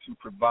able to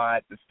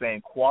provide the same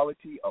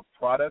quality of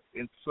products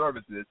and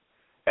services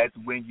as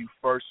when you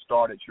first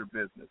started your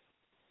business.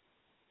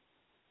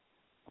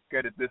 Look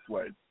at it this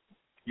way,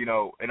 and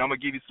I'm going to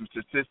give you some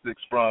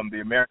statistics from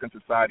the American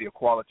Society of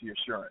Quality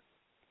Assurance.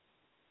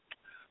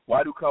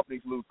 Why do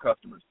companies lose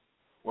customers?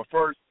 Well,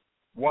 first,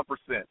 1%,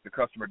 the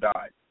customer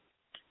died.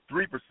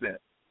 3%,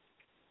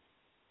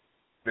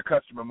 the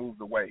customer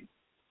moved away.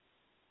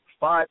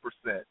 5%,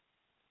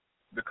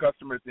 the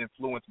customer is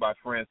influenced by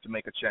friends to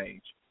make a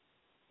change.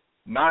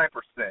 9%,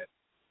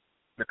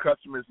 the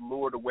customer is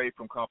lured away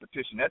from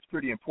competition. That's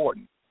pretty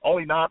important.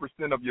 Only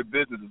 9% of your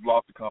business is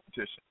lost to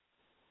competition.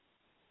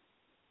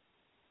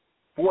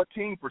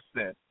 14%,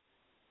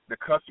 the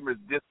customer is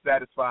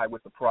dissatisfied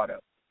with the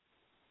product,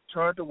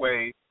 turned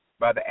away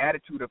by the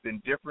attitude of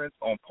indifference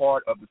on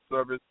part of the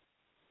service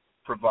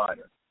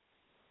provider.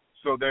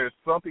 So there's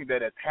something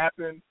that has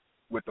happened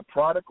with the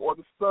product or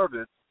the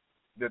service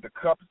that the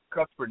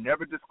customer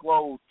never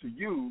disclosed to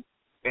you,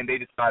 and they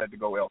decided to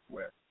go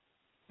elsewhere.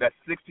 That's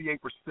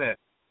 68%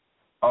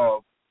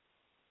 of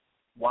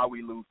why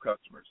we lose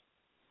customers.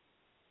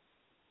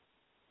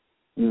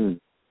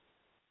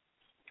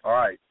 All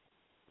right.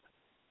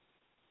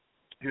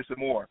 Here's some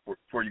more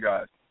for you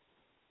guys.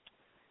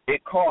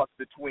 It costs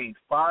between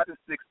 5 to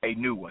 6 a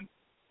new one.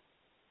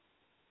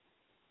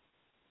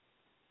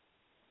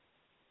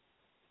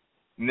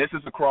 And this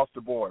is across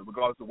the board,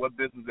 regardless of what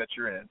business that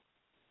you're in.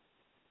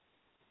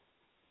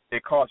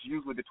 It costs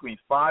usually between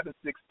 5 to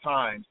 6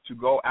 times to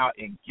go out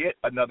and get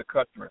another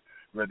customer,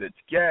 whether it's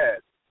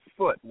gas,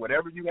 foot,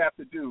 whatever you have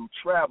to do,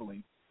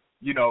 traveling,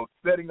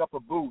 setting up a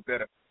booth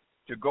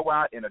to go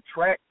out and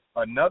attract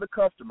another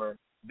customer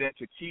than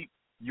to keep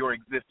your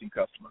existing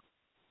customer.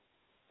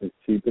 It's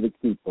cheaper to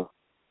keep her.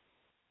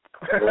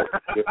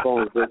 Your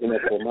phone is breaking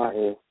up on my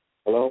end.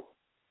 Hello?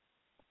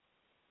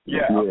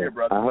 Yeah, okay,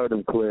 brother. I heard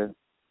him clear.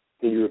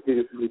 Can you repeat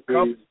it,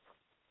 please?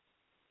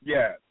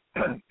 Yeah.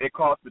 It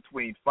costs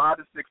between 5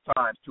 to 6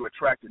 times to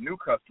attract a new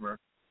customer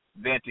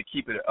than to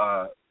keep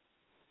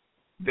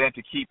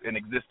an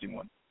existing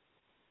one.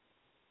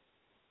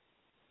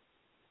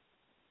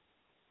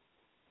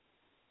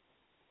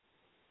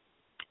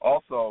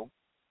 Also,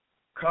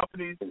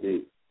 companies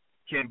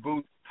can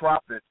boost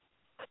profits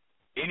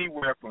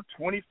anywhere from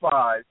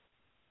 25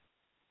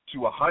 to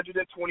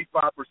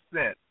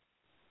 125%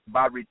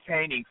 by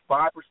retaining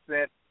 5%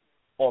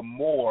 or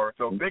more.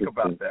 So think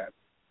about that.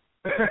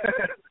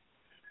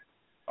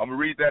 I'm going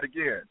to read that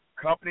again.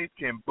 Companies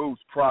can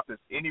boost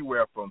profits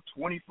anywhere from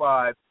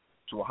 25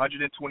 to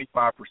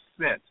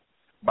 125%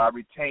 by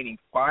retaining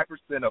 5%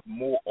 of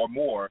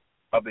more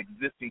of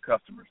existing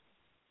customers.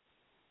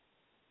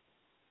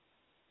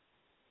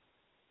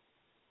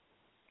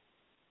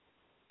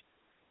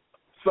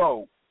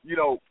 So,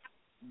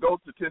 those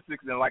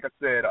statistics, and like I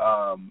said,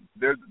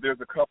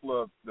 there's a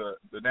couple of the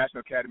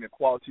National Academy of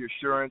Quality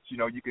Assurance.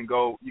 You can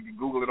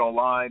Google it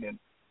online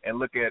and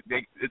look at.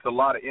 It's a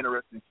lot of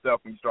interesting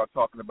stuff when you start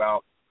talking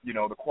about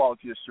the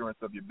quality assurance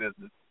of your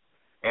business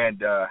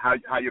and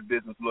how your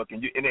business look,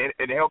 and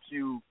it helps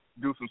you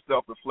do some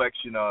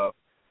self-reflection of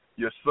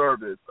your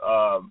service,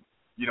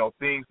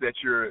 things that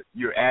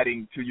you're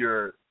adding to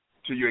your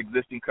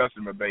existing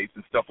customer base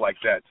and stuff like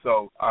that.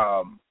 So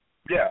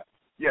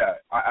yeah,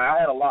 I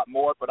had a lot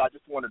more, but I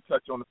just want to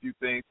touch on a few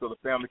things so the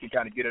family can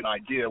kind of get an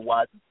idea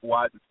why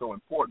it's so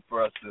important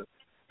for us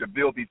to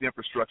build these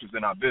infrastructures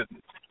in our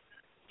business.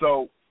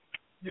 So,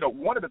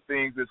 one of the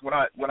things is when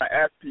I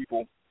ask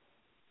people,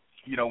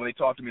 when they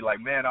talk to me like,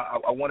 man,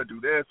 I want to do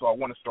this or I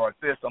want to start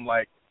this, I'm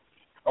like,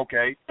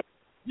 okay,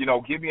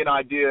 give me an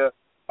idea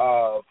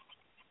of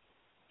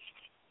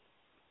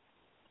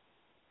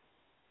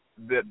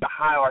the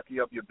hierarchy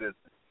of your business.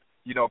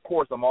 Of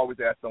course, I'm always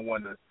asking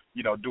someone to,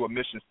 do a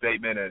mission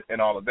statement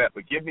and all of that,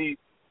 but give me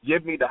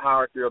the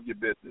hierarchy of your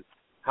business.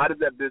 How does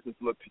that business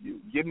look to you?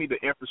 Give me the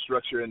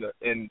infrastructure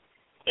and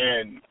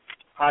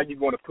how you're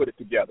going to put it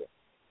together.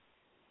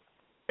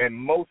 And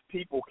most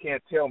people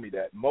can't tell me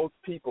that. Most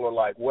people are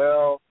like,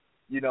 well,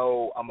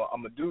 I'm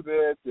gonna do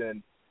this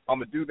and I'm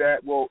gonna do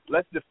that. Well,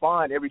 let's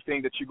define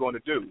everything that you're going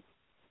to do.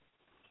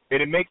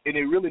 And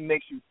it really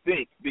makes you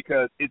think,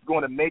 because it's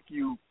going to make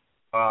you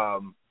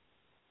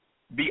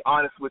be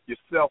honest with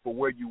yourself or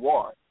where you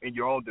are in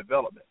your own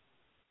development.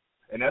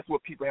 And that's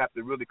what people have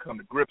to really come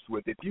to grips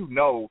with. If you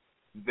know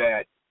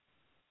that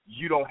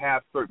you don't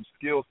have certain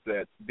skill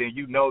sets, then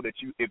you know that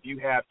if you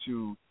have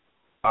to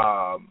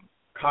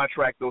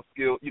contract those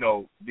skills,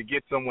 to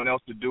get someone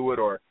else to do it,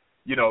 or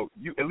you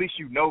at least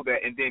know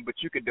that, and then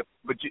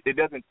it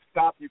doesn't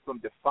stop you from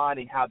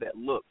defining how that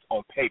looks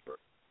on paper.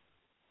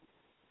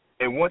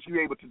 And once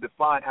you're able to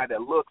define how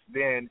that looks,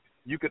 then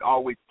you can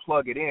always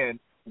plug it in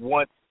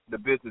once the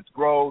business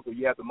grows or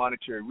you have the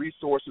monetary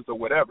resources or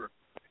whatever.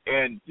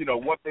 And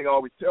one thing I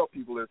always tell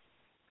people is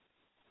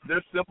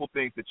there's simple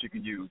things that you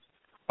can use.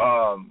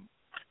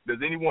 Does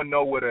anyone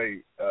know what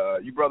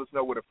you brothers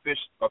know what a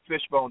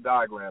fishbone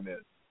diagram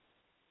is?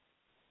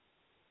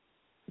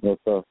 Yes,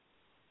 sir.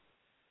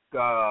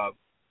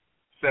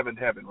 Seventh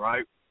heaven,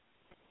 right?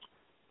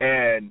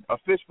 And a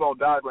fishbone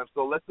diagram.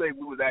 So let's say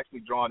we was actually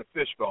drawing a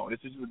fishbone.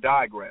 This is a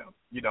diagram.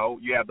 You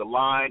have the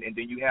line, and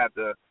then you have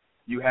the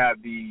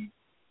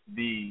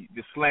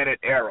slanted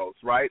arrows,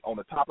 right, on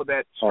the top of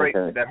that straight,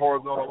 that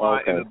horizontal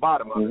line, and the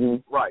bottom of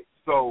it, right.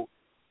 So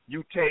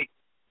you take,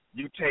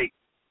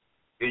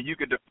 and you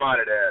can define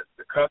it as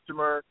the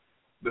customer,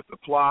 the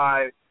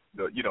supply,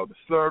 the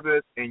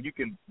service, and you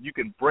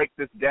can break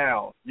this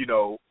down,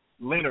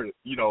 linear,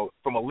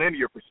 from a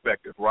linear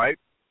perspective, right?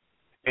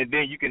 And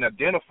then you can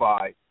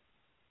identify,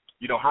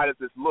 how does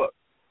this look?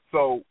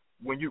 So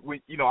when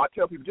I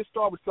tell people, just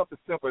start with something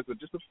simple, as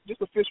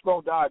just a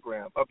fishbone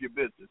diagram of your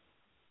business,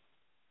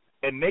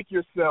 and make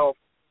yourself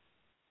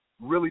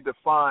really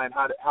define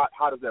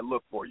how does that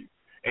look for you.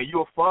 And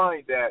you'll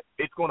find that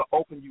it's going to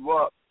open you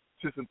up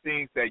to some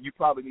things that you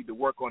probably need to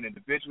work on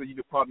individually.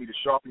 You probably need to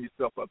sharpen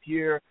yourself up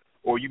here,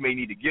 or you may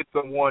need to get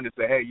someone to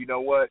say, hey, you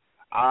know what,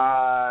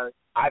 I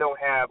don't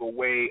have a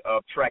way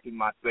of tracking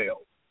my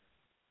sales.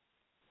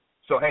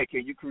 So, hey,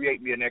 can you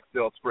create me an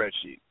Excel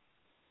spreadsheet?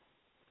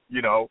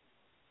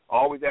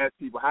 Always ask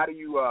people, how do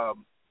you,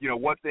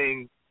 one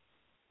thing,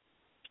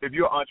 if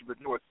you're an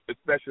entrepreneur,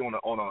 especially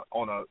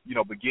on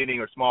a beginning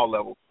or small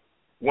level,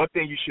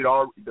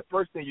 the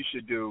first thing you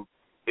should do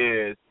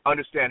is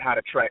understand how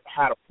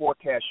to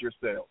forecast your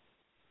sales.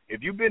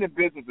 If you've been in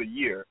business a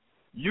year,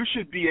 you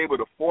should be able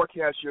to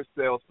forecast your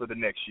sales for the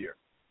next year.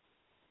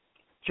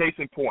 Case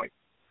in point.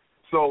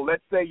 So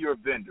let's say you're a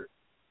vendor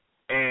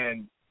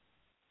and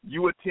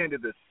you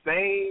attended the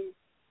same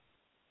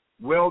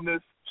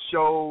wellness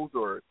shows,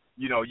 or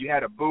you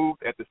had a booth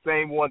at the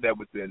same one that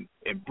was in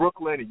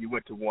Brooklyn, and you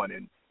went to one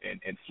in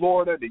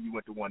Florida, then you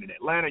went to one in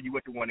Atlanta, you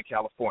went to one in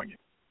California.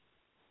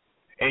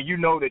 And you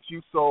know that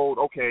you sold,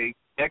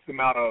 X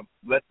amount of,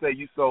 let's say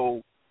you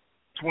sold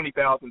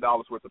 $20,000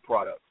 worth of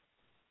products.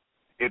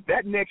 If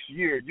that next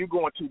year you're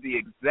going to the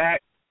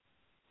exact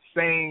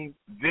same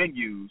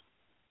venues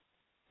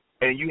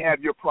and you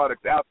have your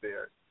products out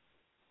there,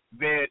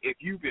 then if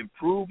you've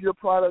improved your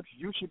products,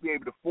 you should be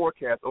able to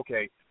forecast,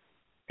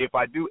 if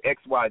I do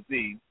X, Y,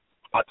 Z,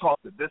 I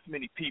talked to this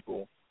many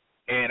people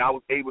and I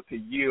was able to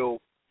yield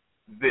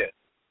this,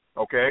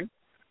 okay?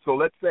 So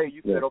let's say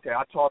you said,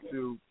 I talked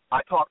to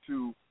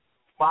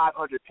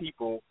 500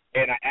 people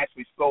and I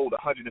actually sold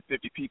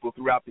 150 people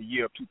throughout the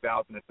year of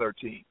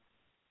 2013.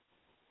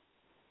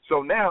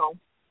 So now,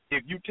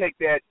 if you take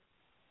that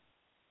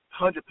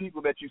 100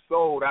 people that you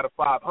sold out of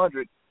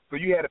 500, so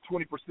you had a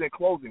 20%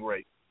 closing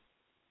rate.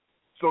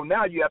 So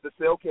now you have to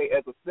say,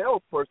 as a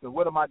salesperson,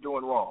 what am I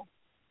doing wrong?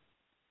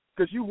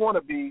 Because you want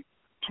to be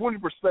 20%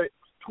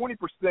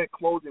 20%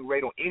 closing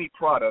rate on any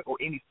product or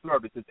any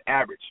service is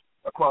average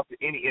across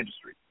any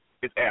industry.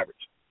 It's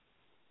average.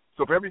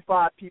 So for every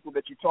 5 people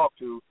that you talk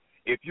to,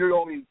 if you're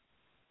only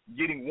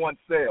getting 1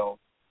 sale,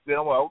 then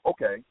I'm like,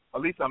 okay,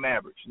 at least I'm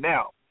average.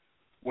 Now,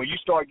 when you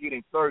start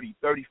getting 30,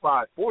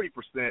 35,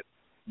 40%,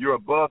 you're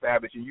above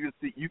average, and you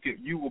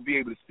will be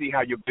able to see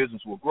how your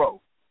business will grow.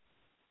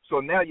 So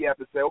now you have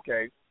to say,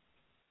 okay,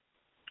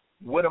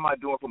 what am I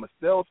doing from a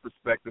sales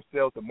perspective,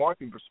 sales and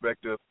marketing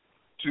perspective,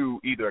 to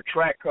either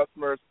attract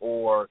customers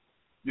or,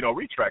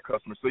 retract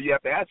customers? So you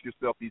have to ask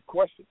yourself these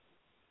questions.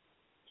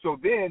 So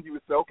then you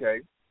would say,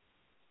 okay,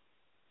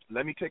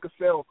 let me take a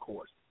sales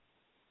course.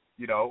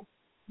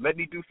 Let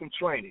me do some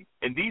training.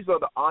 And these are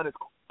the honest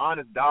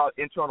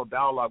internal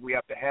dialogue we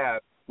have to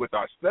have with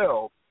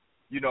ourselves,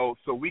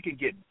 so we can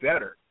get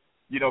better,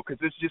 because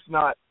it's just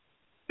not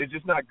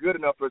good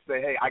enough for us to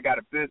say, hey, I got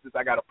a business,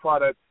 I got a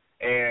product,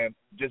 and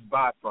just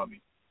buy it from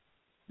me.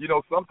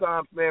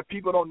 Sometimes, man,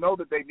 people don't know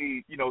that they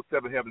need,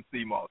 7 Heaven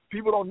sea moss.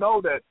 People don't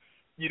know that,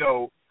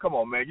 come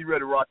on, man, you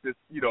ready to rock this,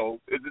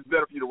 it's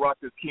better for you to rock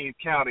this Kings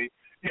County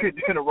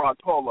than to rock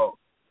polo.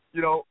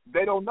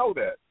 They don't know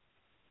that.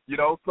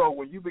 So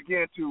when you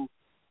begin to,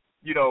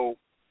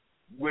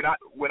 when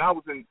I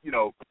was in,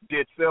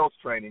 did sales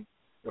training,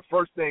 the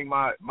first thing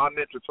my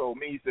mentor told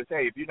me, he says,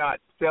 hey, if you're not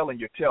selling,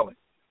 you're telling.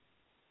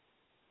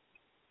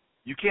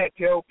 You can't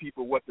tell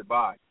people what to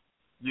buy.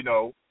 You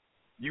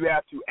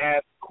have to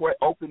ask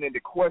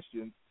open-ended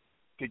questions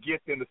to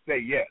get them to say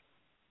yes.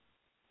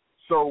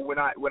 So when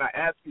I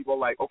ask people,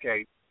 like,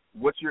 okay,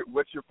 what's your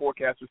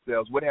forecast for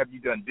sales? What have you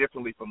done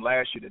differently from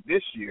last year to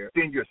this year?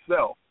 Then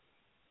yourself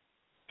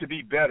to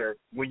be better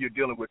when you're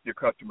dealing with your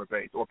customer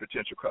base or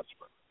potential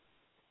customer.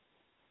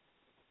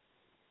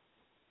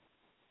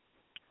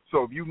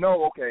 So if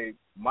okay,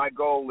 my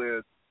goal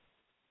is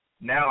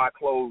now I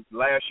closed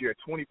last year at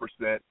 20%,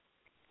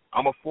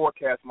 I'm going to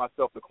forecast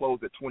myself to close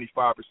at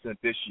 25%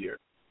 this year,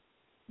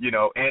 and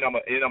I'm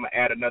going to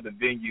add another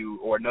venue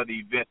or another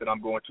event that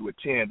I'm going to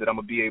attend that I'm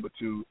going to be able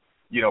to,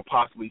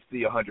 possibly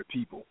see 100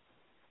 people.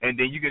 And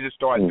then you can just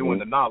start doing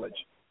the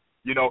knowledge,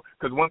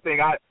 because one thing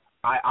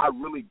I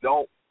really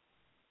don't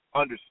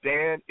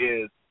understand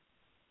is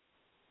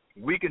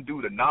we can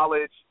do the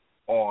knowledge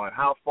on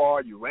how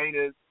far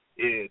Uranus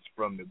is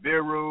from the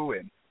Nibiru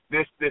and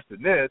this,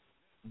 and this,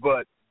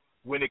 but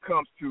when it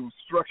comes to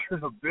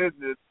structuring a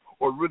business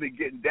or really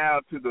getting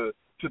down to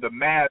the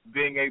math,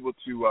 being able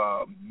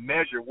to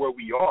measure where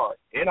we are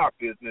in our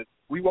business,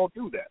 we won't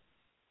do that.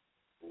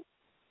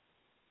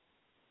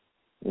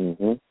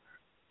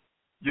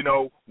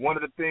 One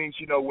of the things,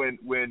 when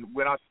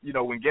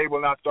Gabriel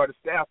and I started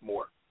staff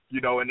more,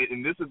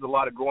 and this is a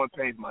lot of growing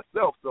pains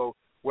myself. So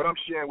what I'm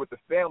sharing with the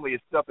family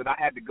is stuff that I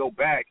had to go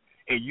back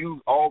and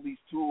use all these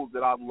tools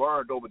that I've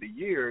learned over the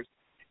years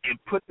and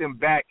put them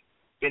back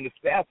in the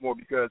staff more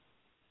because,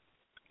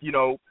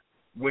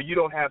 when you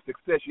don't have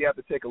success, you have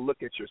to take a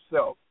look at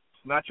yourself.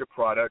 It's not your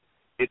product.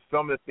 It's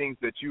some of the things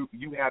that you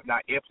have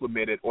not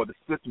implemented or the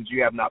systems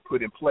you have not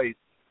put in place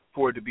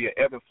for it to be an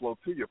ebb and flow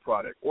to your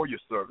product or your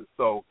service.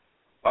 So,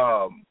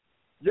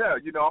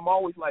 I'm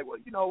always like, well,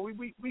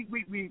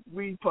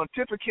 we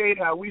pontificate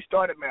how we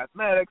started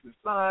mathematics and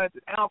science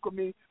and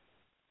alchemy.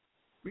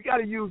 We got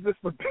to use this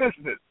for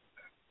business.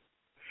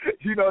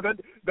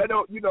 That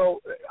don't,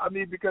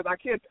 because I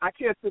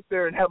can't sit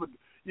there and have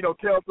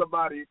tell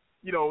somebody,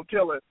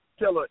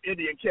 tell an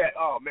Indian cat,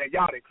 oh man,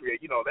 y'all didn't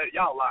create,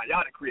 y'all lying,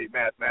 y'all didn't create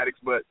mathematics,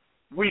 but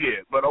we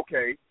did. But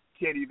okay,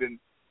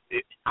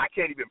 I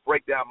can't even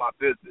break down my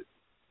business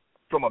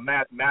from a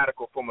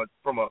mathematical,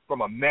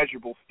 from a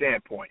measurable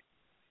standpoint.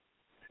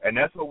 And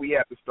that's what we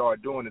have to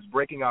start doing is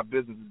breaking our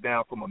businesses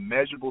down from a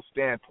measurable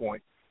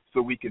standpoint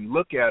so we can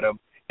look at them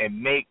and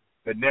make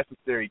the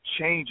necessary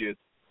changes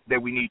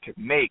that we need to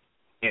make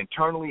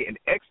internally and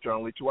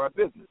externally to our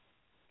business.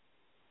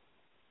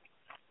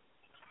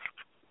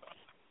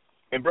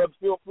 And brothers,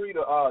 feel free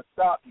to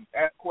stop and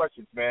ask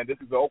questions, man. This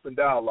is an open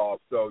dialogue,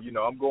 so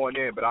I'm going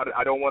in, but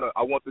I don't want to.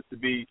 I want this to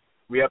be.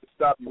 We have to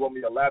stop. You want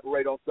me to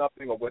elaborate on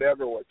something or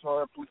whatever or a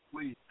term?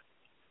 Please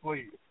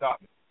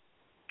stop me.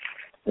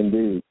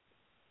 Indeed.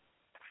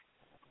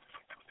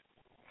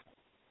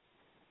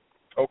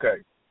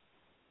 Okay.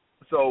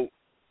 So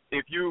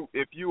if you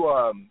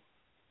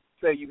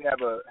say you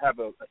have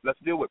a let's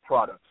deal with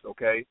products,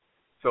 okay?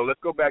 So let's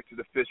go back to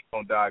the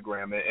fishbone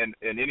diagram, and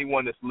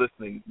anyone that's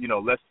listening,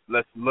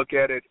 let's look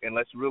at it, and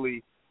let's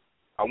really,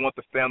 I want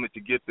the family to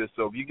get this.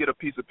 So if you get a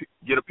piece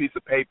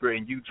of paper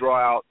and you draw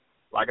out,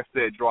 like I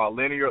said, draw a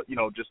linear,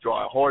 just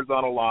draw a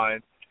horizontal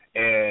line,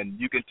 and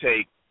you can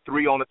take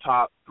 3 on the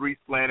top, 3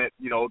 slanted,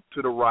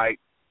 to the right,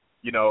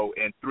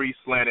 and 3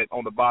 slanted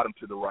on the bottom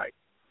to the right,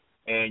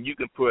 and you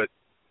can put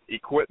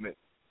equipment,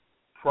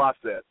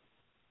 process,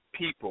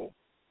 people,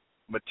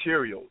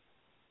 materials,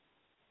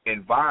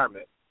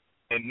 environment,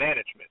 and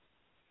management.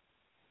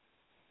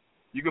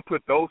 You can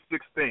put those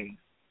 6 things.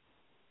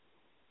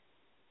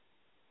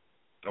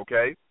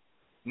 Okay?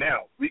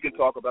 Now, we can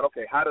talk about,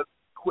 okay, how does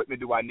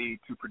equipment do I need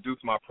to produce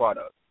my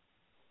product?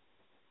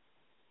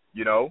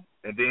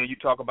 And then you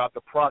talk about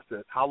the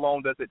process. How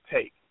long does it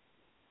take?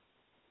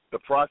 The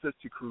process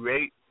to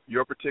create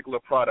your particular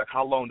product,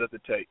 how long does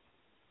it take?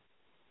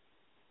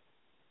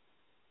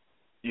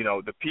 You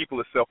know, the people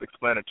is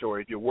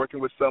self-explanatory. If you're working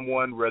with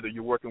someone, whether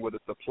you're working with a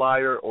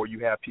supplier or you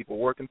have people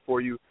working for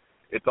you,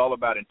 it's all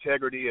about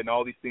integrity and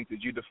all these things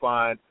that you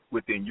define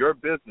within your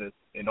business,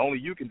 and only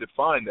you can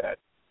define that.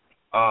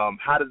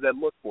 How does that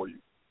look for you?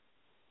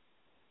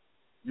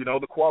 You know,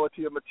 the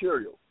quality of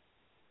material.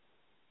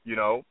 You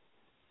know,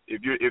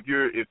 if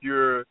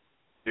you're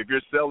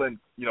selling,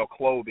 you know,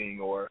 clothing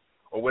or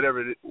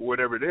whatever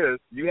it is,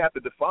 you have to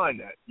define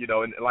that. You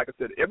know, and like I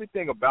said,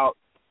 everything about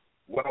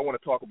what I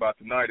want to talk about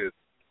tonight is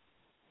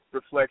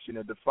reflection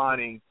and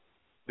defining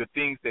the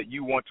things that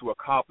you want to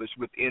accomplish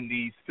within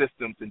these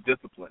systems and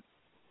disciplines.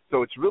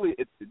 So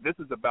this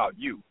is about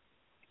you.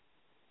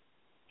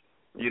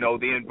 You know,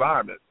 the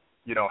environment.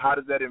 You know, how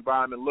does that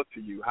environment look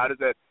to you? How does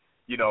that,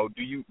 you know,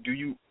 do you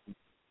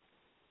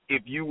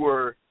if you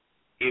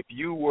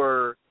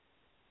were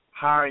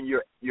hiring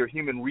your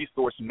human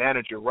resource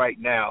manager right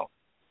now,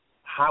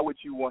 how would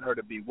you want her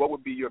to be? What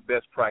would be your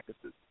best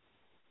practices?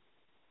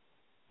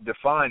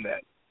 Define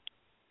that.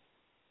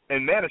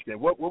 And management,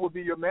 what would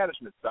be your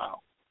management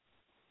style?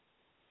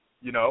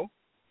 You know,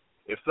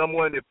 if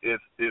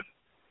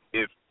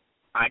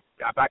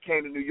I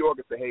came to New York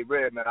and said, hey,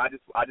 Red, man, I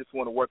just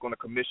want to work on a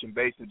commission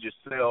base and just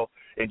sell,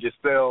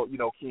 you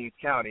know, Kings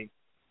County,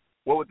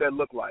 what would that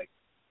look like?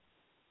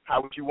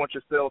 How would you want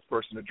your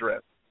salesperson to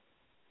dress?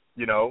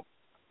 You know,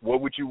 what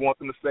would you want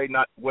them to say,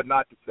 what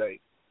not to say?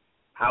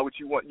 How would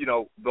you want, you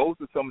know, those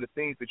are some of the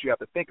things that you have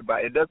to think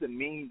about. It doesn't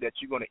mean that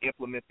you're going to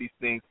implement these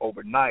things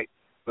overnight,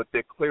 but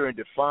they're clear and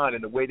defined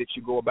in the way that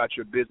you go about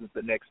your business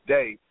the next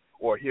day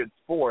or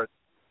henceforth.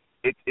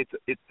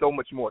 It's so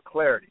much more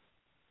clarity.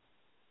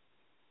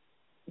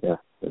 Yeah,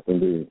 yes,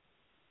 indeed.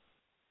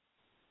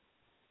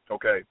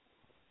 Okay.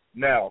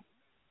 Now,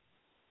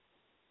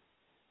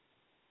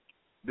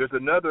 there's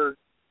another,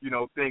 you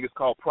know, thing. It's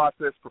called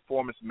process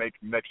performance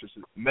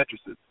matrices.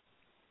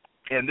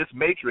 And this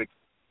matrix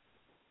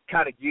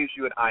kind of gives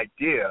you an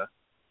idea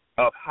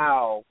of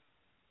how,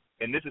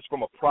 and this is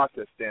from a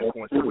process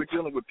standpoint. So we're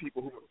dealing with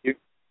people who.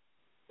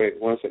 Wait,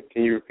 one second.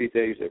 Can you repeat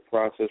that? You said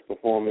process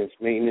performance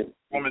maintenance.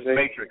 Performance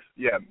matrix.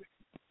 Yeah,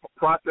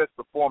 process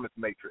performance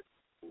matrix.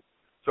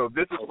 So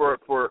this is for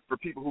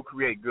people who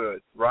create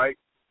goods, right?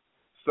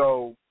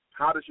 So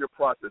how does your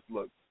process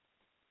look?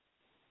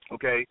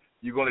 Okay,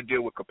 you're going to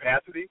deal with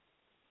capacity,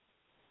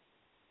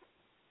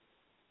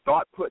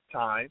 thought put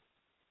time,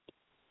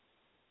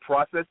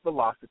 process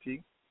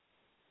velocity,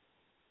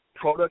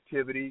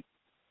 productivity,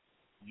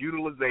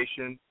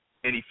 utilization,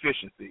 and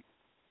efficiency.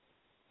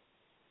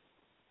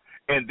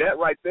 And that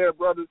right there,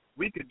 brothers,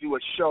 we could do a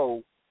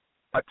show,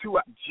 a 2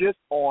 just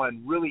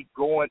on really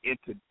going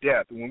into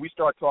depth. And when we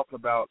start talking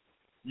about,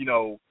 you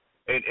know,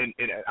 and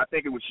I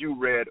think it was you,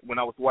 Red, when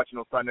I was watching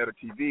on Sinetta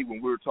TV,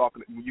 when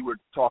you were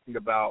talking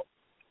about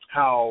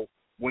how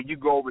when you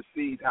go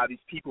overseas, how these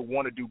people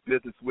want to do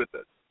business with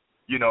us.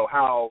 You know,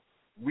 how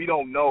we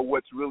don't know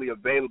what's really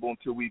available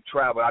until we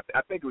travel.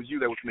 I think it was you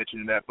that was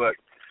mentioning that, but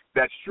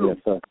that's true. Yes,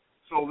 sir.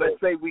 So let's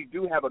say we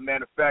do have a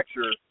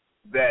manufacturer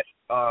that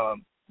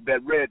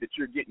Red, that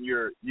you're getting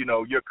your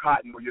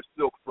cotton or your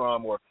silk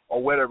from or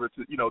whatever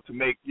to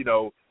make,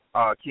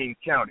 Kings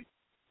County.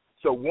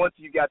 So once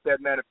you got that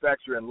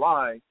manufacturer in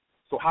line,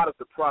 so how does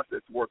the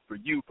process work for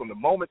you from the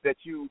moment that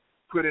you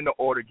put in the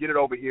order, get it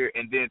over here,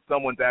 and then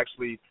someone's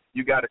actually,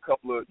 you got a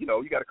couple of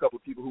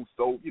people who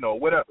sold,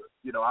 whatever.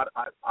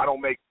 I don't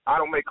make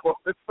clothes,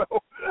 so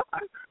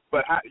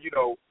but how,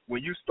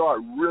 when you start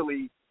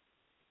really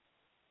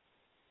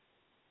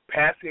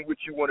passing what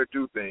you want to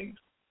do things,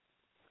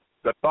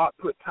 the thought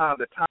put time,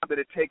 the time that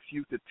it takes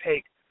you to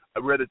take,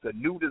 whether it's a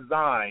new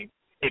design,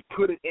 and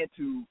put it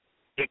into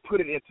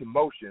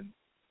motion,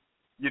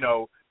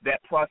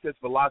 that process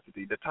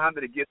velocity, the time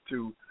that it gets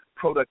to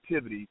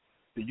productivity,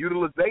 the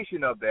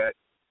utilization of that,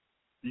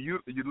 the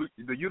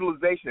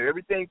utilization of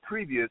everything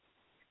previous,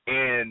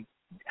 and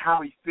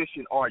how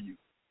efficient are you?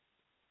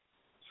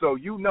 So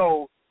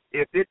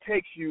if it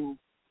takes you,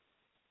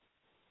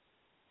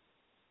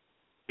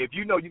 if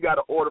you got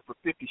to order for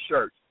 50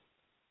 shirts,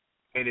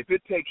 and if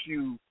it takes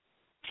you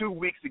 2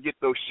 weeks to get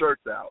those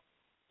shirts out,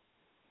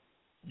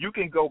 you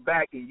can go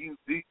back and use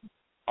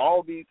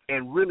all these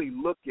and really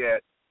look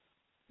at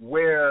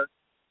where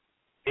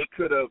it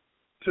could have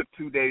took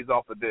 2 days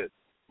off of this,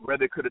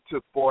 whether it could have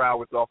took 4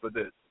 hours off of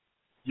this.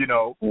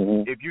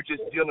 If you're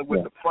just dealing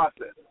with the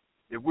process,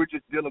 if we're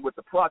just dealing with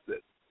the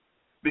process.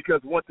 Because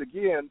once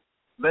again,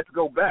 let's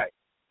go back.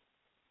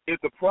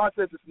 If the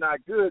process is not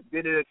good,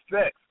 then it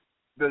affects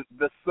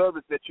the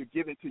service that you're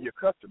giving to your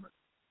customers.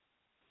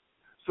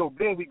 So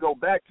then we go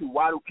back to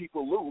why do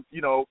people lose?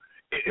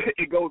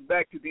 It goes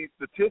back to these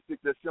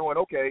statistics that's showing,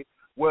 okay,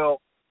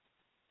 well,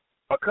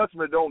 a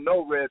customer don't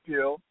know Red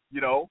Pill,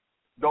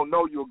 don't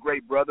know you're a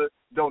great brother,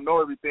 don't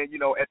know everything,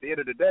 at the end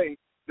of the day,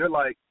 they're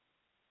like,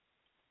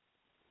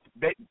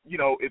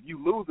 if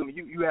you lose them,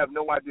 you have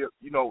no idea,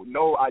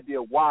 no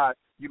idea why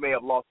you may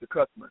have lost the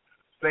customer.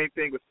 Same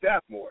thing with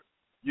Staffmore.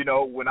 you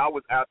know, when I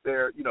was out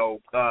there, you know,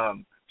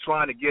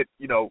 trying to get,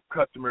 you know,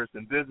 customers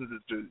and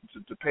businesses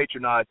to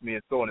patronize me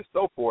and so on and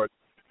so forth,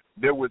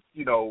 there was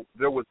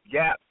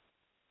gaps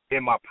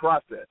in my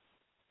process,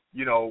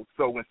 you know.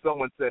 So when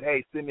someone said,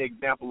 hey, send me an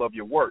example of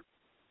your work,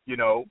 you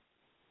know,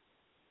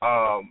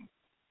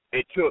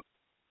 it took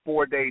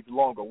 4 days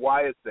longer.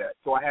 Why is that?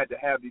 So I had to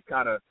have these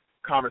kind of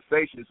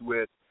conversations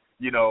with,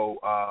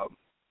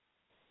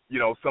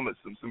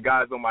 some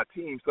guys on my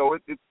team. So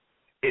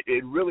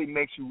it really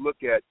makes you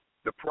look at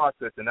the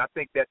process, and I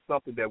think that's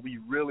something that we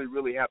really,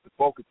 really have to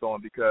focus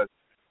on, because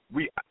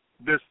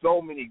there's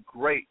so many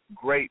great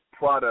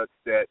products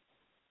that,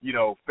 you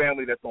know,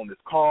 family that's on this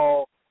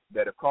call,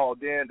 that have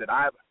called in, that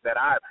I've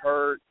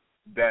heard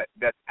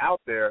that's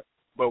out there,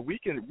 but we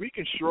can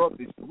shore up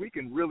this. We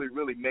can really,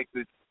 really make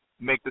this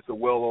a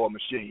well-oiled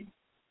machine.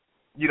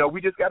 You know, we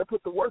just got to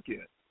put the work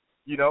in.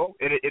 You know,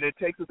 and it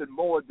takes us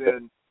more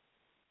than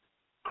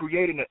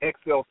creating an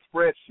Excel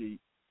spreadsheet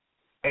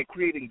and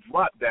creating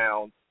drop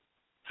downs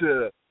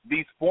to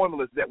these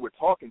formulas that we're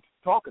talking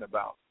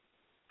about.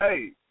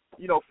 Hey,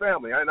 you know,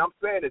 family, and I'm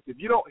saying this, if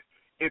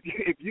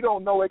you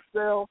don't know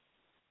Excel,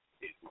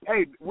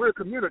 hey, we're a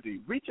community.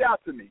 Reach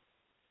out to me.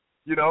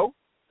 You know,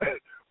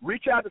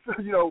 reach out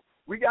to, you know,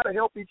 we got to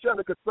help each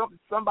other, because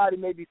somebody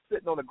may be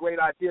sitting on a great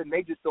idea and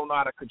they just don't know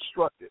how to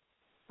construct it.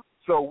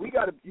 So we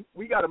got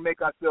to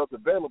make ourselves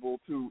available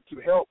to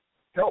help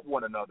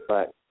one another.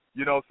 Right.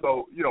 You know,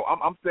 so, you know,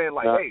 I'm saying,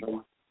 like, hey,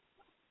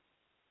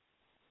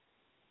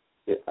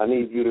 I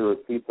need you to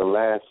repeat the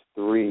last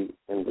 3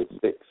 and the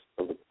 6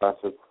 of the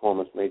process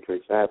performance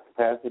matrix. I have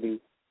capacity,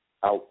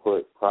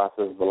 output,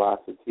 process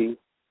velocity,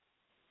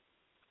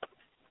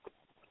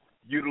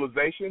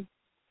 utilization.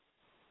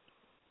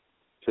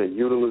 To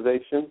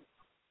utilization.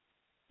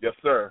 Yes,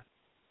 sir.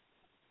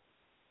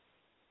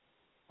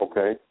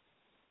 Okay.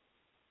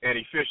 And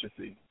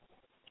efficiency.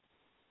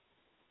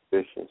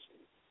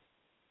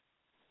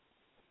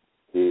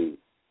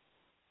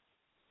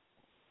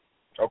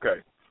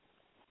 Okay.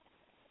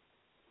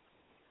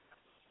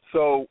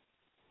 So,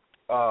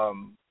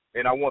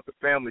 and I want the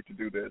family to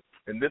do this,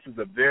 and this is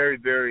a very,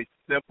 very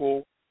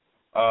simple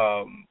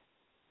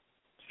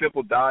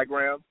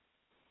diagram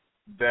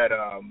that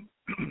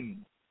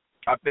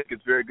I think is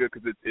very good,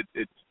 because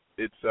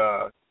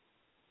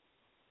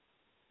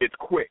it's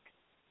quick,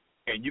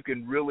 and you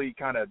can really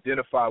kind of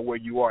identify where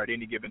you are at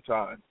any given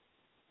time.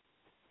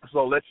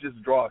 So let's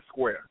just draw a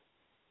square,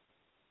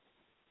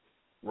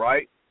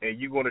 right? And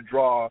you're going to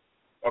draw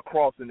a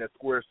cross in that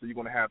square, so you're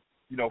going to have,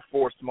 you know,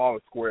 4 smaller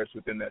squares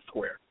within that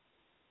square.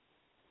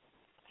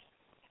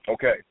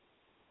 Okay.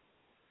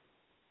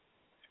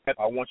 And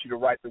I want you to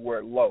write the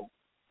word low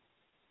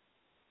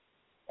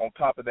on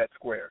top of that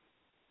square.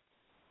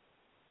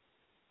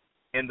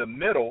 In the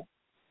middle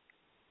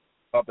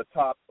of the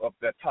top of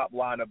that top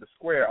line of the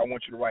square, I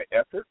want you to write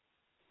effort.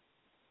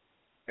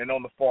 And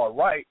on the far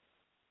right,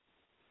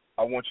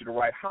 I want you to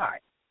write high.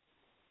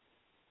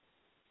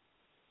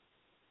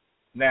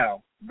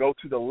 Now, go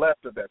to the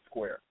left of that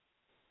square.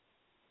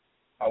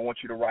 I want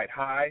you to write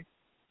high,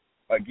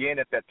 again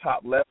at that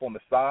top left on the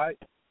side.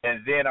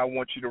 And then I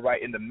want you to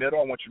write in the middle,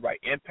 I want you to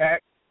write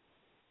impact.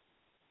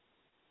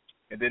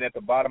 And then at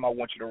the bottom, I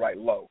want you to write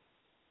low.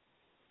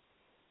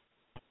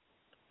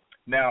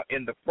 Now,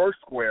 in the first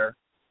square,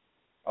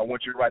 I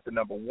want you to write the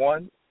number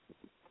 1.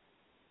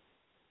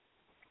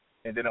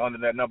 And then under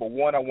that number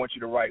 1, I want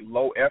you to write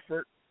low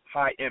effort,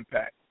 high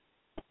impact.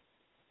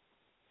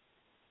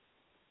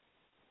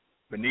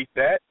 Beneath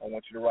that, I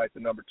want you to write the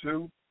number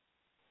 2,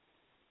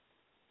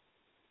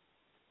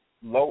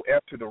 low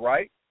F to the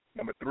right.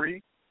 Number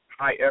 3,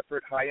 high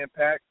effort, high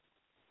impact.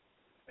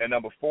 And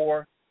number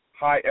 4,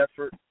 high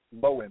effort,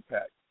 low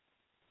impact.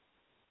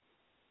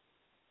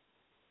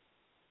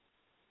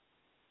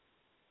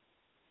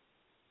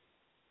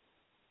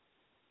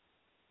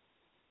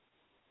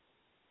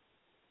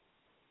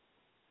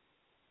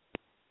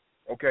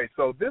 Okay,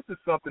 so this is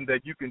something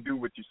that you can do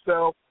with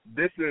yourself.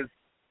 This is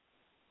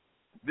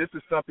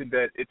something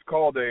that it's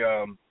called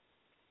a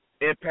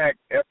impact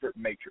effort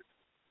matrix,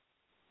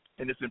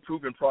 and it's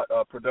improving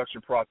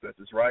production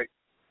processes, right?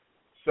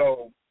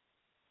 So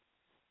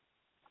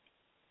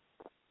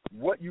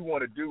what you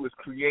want to do is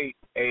create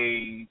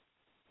an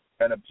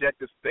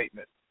objective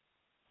statement,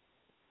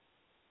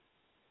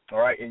 all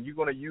right? And you're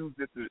going to use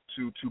this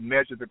to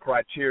measure the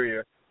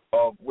criteria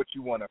of what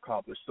you want to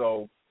accomplish.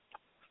 So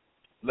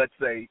let's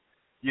say,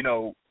 you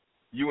know,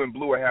 you and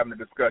Blue are having a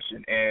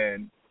discussion,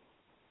 and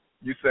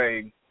you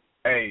say,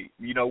 hey,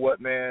 you know what,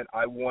 man,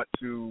 I want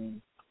to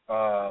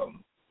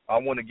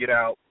get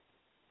out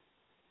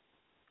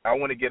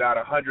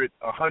 100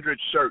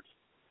 shirts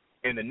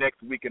in the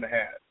next week and a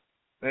half.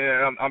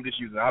 And I'm just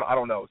using, I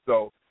don't know.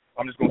 So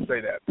I'm just going to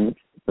say that.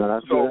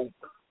 So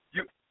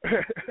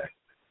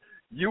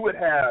you would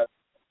have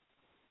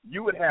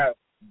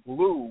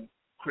Blue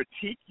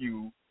critique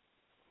you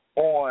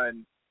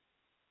on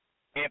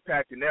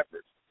impact and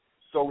efforts.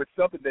 So it's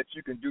something that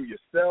you can do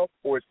yourself,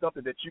 or it's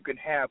something that you can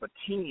have a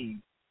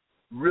team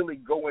really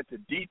go into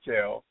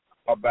detail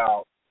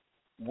about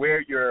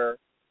where your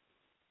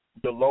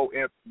your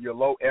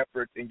low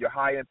effort and your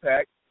high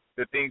impact,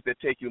 the things that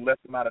take you less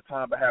amount of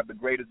time but have the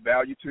greatest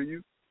value to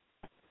you.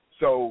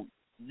 So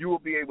you will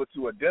be able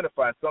to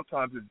identify. And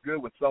sometimes it's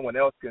good when someone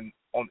else can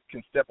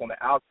step on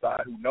the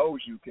outside who knows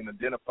you, can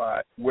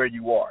identify where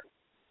you are.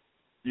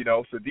 You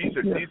know, so these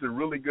are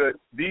really good.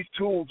 These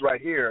tools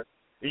right here,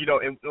 you know,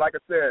 and like I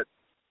said,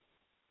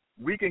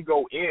 we can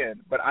go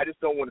in, but I just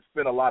don't want to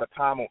spend a lot of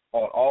time on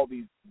all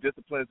these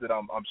disciplines that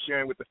I'm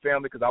sharing with the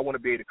family, because I want to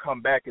be able to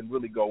come back and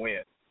really go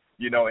in,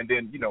 you know, and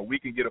then, you know, we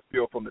can get a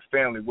feel from the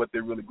family what they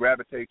really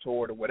gravitate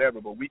toward or whatever,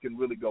 but we can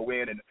really go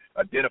in and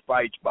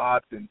identify each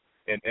box and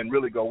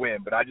really go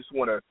in. But I just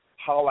want to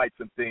highlight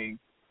some things,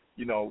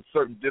 you know,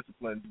 certain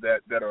disciplines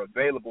that are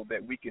available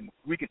that we can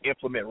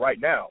implement right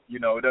now. You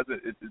know,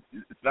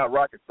 it's not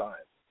rocket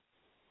science.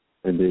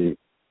 Indeed.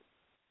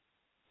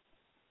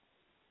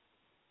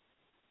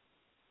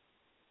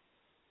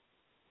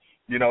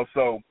 You know,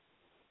 so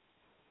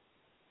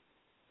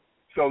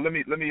let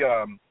me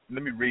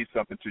read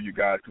something to you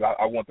guys, because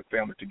I want the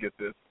family to get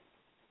this.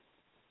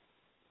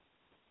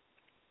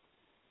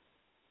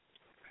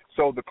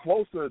 So the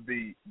closer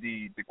the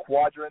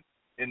quadrants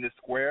in this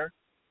square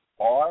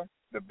are,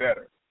 the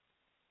better.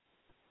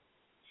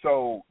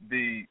 So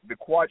the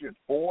quadrant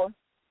 4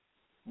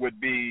 would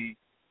be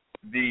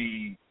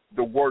the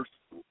worst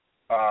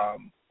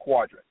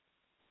quadrant,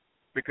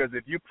 because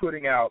if you're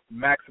putting out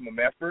maximum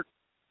effort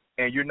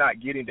and you're not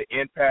getting the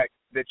impact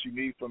that you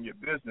need from your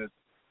business,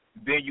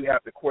 then you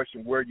have to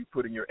question where you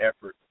putting your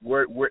effort.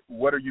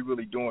 What are you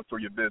really doing for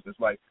your business?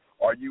 Like,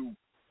 are you,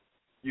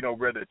 you know,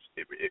 whether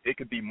it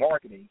could be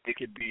marketing, it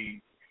could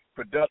be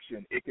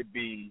production, it could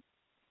be,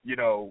 you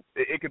know,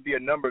 it could be a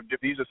number of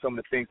different. These are some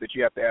of the things that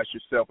you have to ask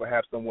yourself, or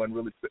have someone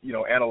really, you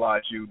know,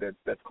 analyze you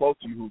that's close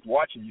to you, who's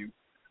watching you,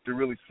 to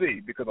really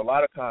see. Because a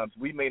lot of times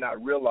we may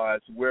not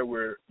realize where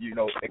we're, you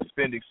know,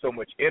 expending so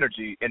much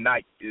energy and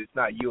it's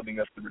not yielding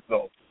us the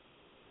results.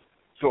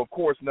 So, of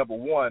course, number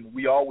one,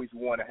 we always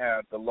want to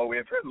have the low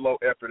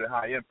effort and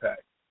high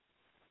impact,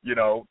 you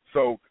know.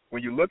 So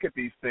when you look at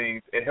these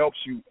things, it helps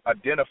you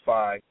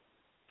identify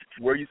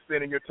where you're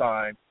spending your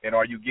time and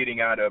are you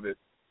getting out of it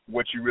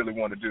what you really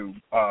want to do,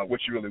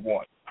 what you really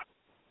want.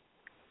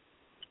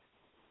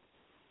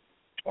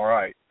 All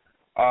right.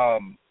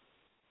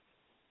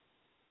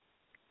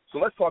 So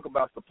let's talk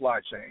about supply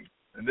chain.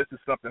 And this is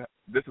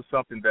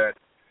something that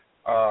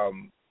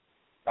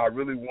I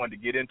really wanted to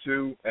get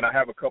into, and I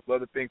have a couple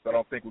other things, but I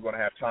don't think we're going to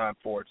have time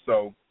for it.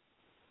 So,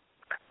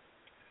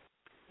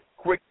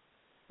 quick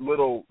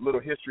little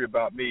history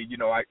about me. You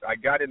know, I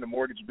got in the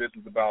mortgage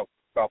business about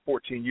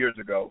 14 years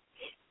ago,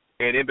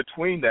 and in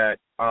between that,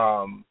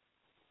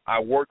 I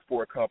worked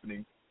for a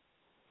company.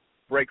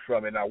 Break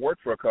from it, and I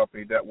worked for a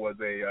company that was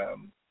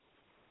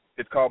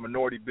it's called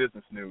Minority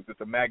Business News.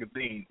 It's a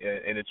magazine,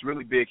 and it's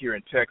really big here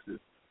in Texas,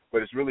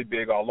 but it's really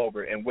big all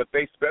over. And what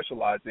they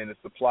specialize in is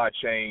supply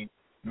chain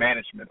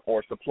management,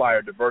 or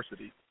supplier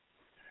diversity.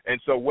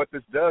 And so what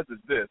this does is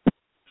this.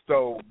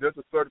 So there's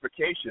a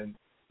certification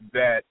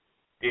that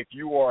if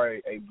you are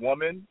a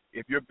woman,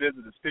 if your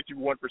business is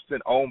 51%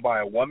 owned by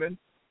a woman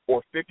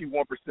or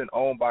 51%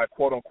 owned by a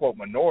quote-unquote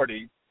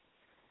minority,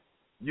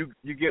 you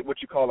get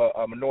what you call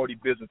a minority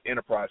business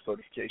enterprise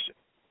certification.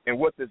 And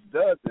what this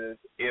does is,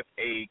 if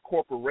a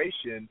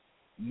corporation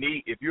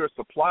if you're a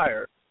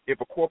supplier,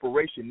 if a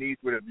corporation needs,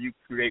 whether you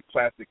create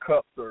plastic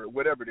cups or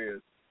whatever it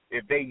is,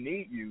 if they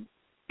need you,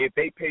 if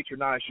they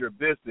patronize your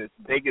business,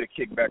 they get a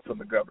kickback from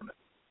the government.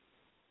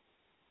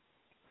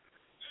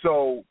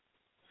 So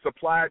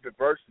supplier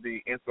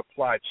diversity and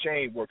supply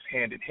chain works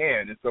hand in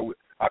hand. And so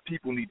our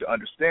people need to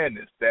understand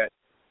this, that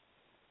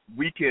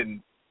we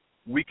can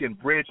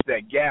bridge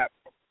that gap.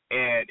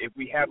 And if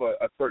we have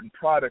a certain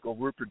product, or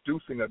we're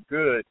producing a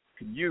good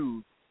can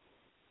use,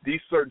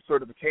 these certain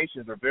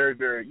certifications are very,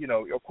 very, you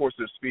know, of course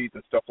there's speeds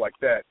and stuff like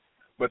that,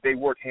 but they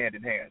work hand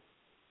in hand.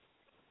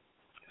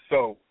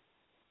 So,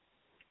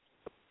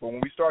 but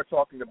when we start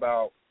talking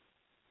about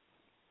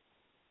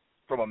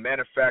from a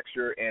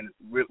manufacturer, and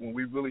when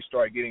we really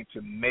start getting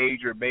to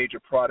major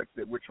products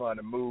that we're trying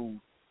to move,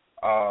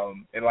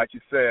 and like you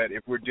said,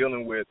 if we're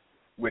dealing with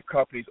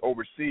companies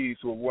overseas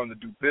who are willing to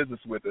do business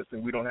with us,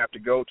 and we don't have to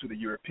go to the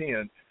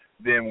European,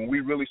 then when we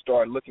really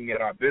start looking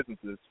at our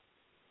businesses,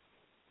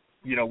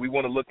 you know, we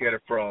want to look at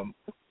it from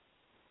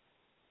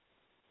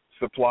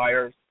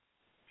suppliers,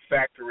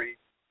 factory,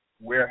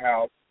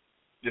 warehouse,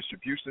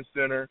 distribution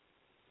center,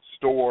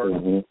 store,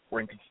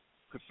 or in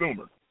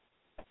consumer.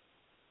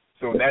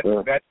 So that's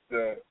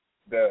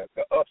the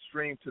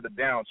upstream to the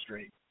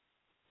downstream.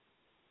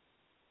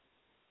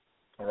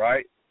 All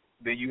right.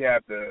 Then you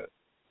have the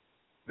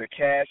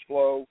cash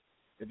flow,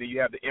 and then you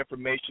have the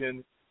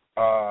information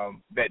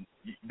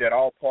that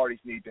all parties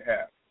need to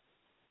have.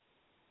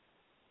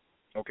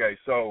 Okay,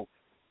 so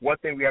one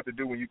thing we have to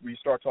do when you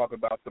start talking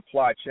about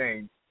supply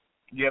chain,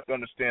 you have to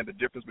understand the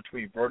difference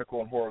between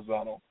vertical and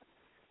horizontal.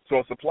 So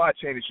a supply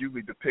chain is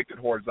usually depicted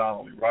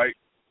horizontally, right?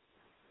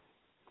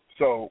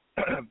 So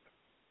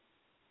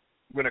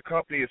when a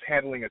company is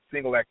handling a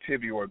single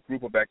activity or a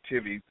group of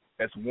activities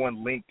as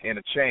one link in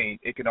a chain,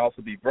 it can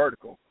also be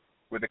vertical.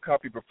 with the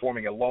company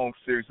performing a long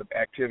series of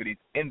activities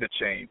in the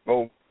chain.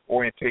 Both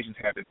orientations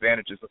have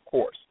advantages, of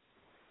course.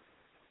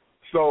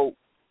 So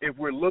if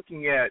we're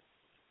looking at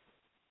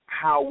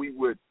how we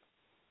would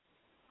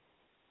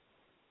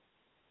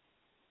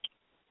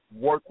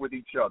work with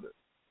each other,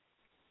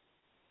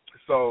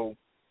 so,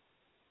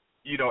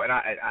 you know, and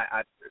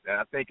I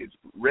think it's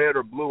red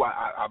or blue.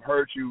 I've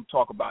heard you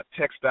talk about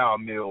textile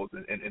mills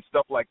and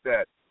stuff like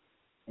that.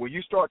 When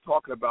you start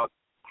talking about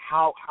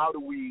how do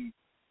we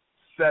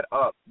set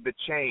up the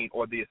chain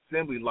or the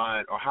assembly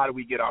line, or how do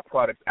we get our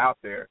products out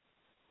there,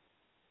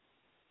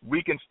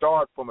 we can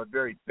start from a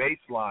very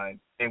baseline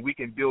and we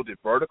can build it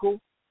vertical.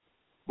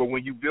 But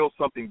when you build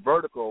something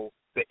vertical,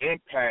 the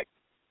impact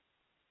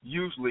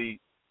usually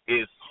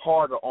is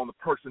harder on the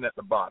person at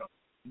the bottom.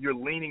 You're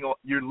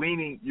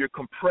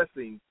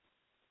compressing,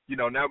 you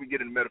know, now we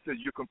get into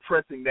metaphysics, you're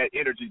compressing that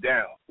energy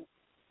down.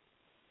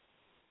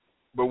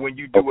 But when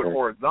you do it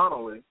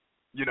horizontally,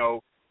 you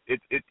know,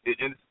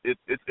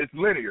 it's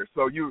linear.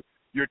 So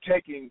you're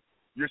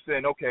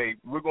saying, okay,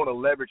 we're going to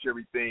leverage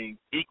everything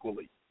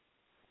equally.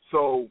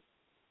 So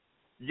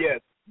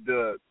yes,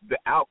 the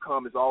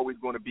outcome is always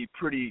going to be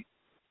pretty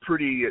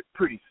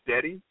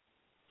steady.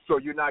 So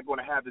you're not going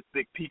to have this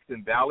big peaks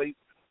and valleys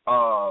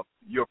of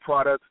your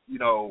products, you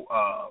know,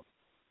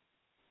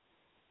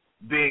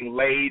 being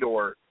late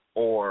or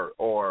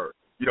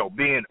you know,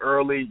 being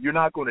early. You're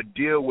not going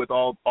to deal with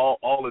all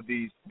of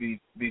these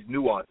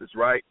nuances,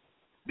 right?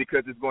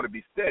 Because it's going to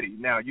be steady.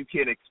 Now you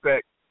can't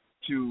expect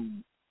to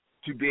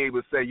be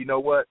able to say, you know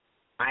what,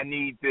 I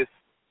need this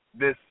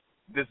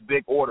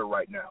big order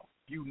right now.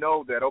 You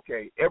know that,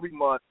 okay, every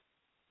month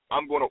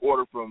I'm going to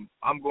order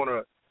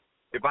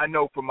if I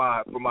know for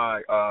my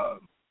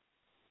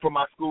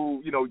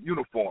school, you know,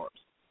 uniforms,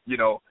 you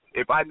know,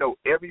 if I know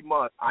every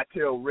month I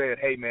tell Red,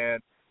 hey man,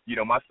 you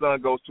know, my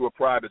son goes to a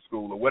private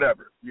school or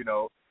whatever, you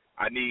know,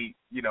 I need,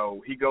 you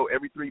know, he go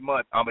every 3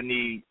 months, I'm gonna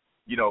need,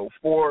 you know,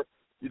 four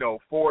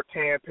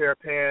tan pair of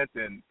pants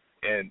and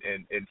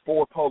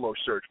 4 polo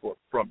shirts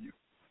from you.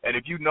 And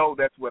if you know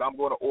that's what I'm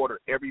going to order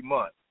every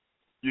month,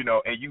 you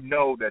know, and you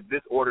know that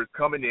this order is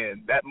coming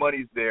in, that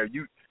money's there,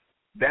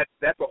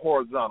 that's a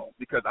horizontal,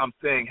 because I'm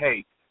saying,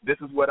 hey, this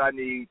is what I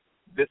need,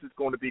 this is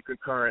going to be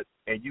concurrent,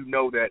 and you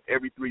know that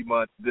every 3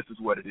 months this is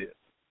what it is.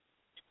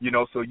 You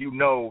know, so you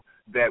know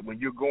that when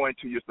you're going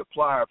to your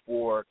supplier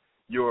for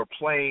your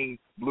plain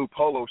blue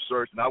polo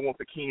shirts, and I want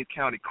the Kings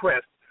County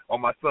crest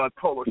on my son's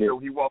polo shirt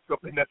when he walks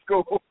up in that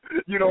school,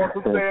 you know what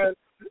I'm saying?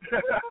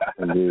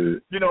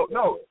 You know,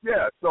 no,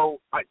 yeah. So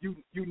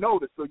you know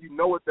this, so you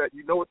know what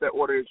that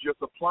order is. Your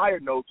supplier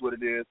knows what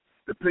it is.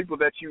 The people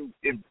that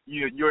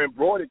your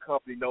embroidery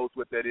company knows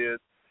what that is.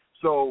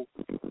 So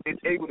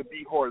it's able to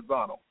be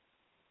horizontal.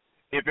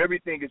 If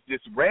everything is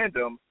just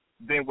random,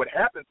 then what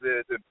happens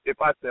is if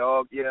I say,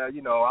 oh yeah,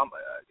 you know, I'm,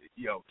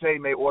 you know, Tay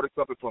may order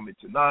something for me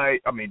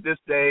this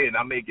day, and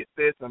I may get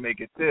this,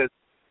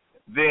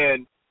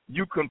 then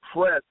you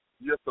compress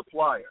your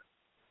supplier.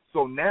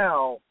 So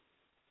now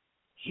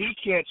he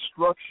can't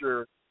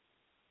structure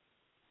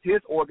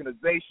his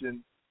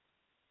organization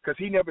because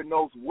he never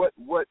knows what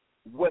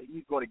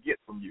he's going to get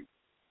from you.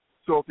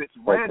 So if it's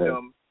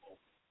random,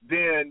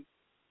 then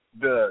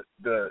the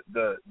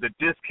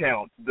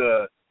discounts,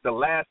 the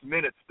last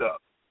minute stuff,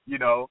 you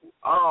know,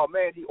 oh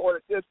man, he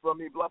ordered this from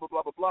me, blah blah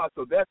blah blah blah.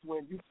 So that's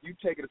when you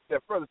take it a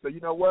step further. So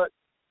you know what?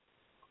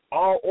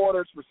 All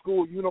orders for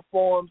school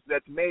uniforms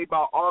that's made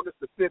by August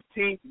the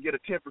 15th, you get a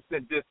 10%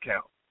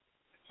 discount.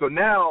 So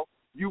now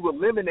you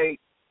eliminate,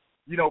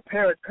 you know,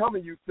 parents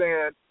coming to you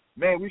saying,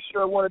 man, we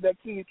sure wanted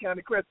that Kings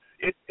County crest.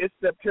 It's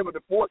September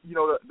the 4th, you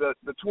know,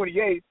 the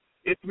 28th.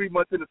 It's 3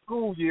 months in the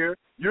school year.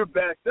 You're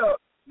backed up.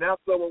 Now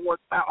someone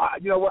wants,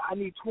 you know what, I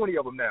need 20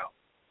 of them now.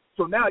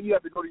 So now you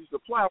have to go to your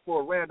supplier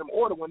for a random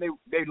order when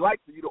they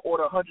like for you to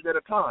order 100 at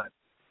a time.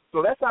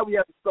 So that's how we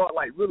have to start,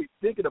 like, really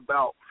thinking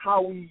about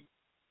how we,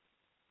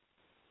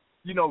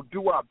 you know,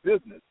 do our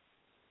business.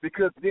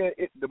 Because then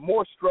the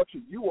more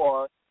structured you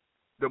are,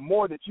 the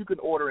more that you can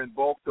order in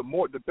bulk, the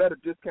better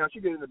discounts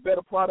you get, and the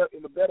better product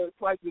and the better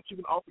price that you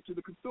can offer to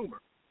the consumer.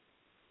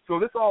 So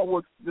this all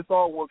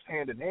works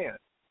hand in hand.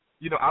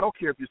 You know, I don't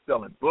care if you're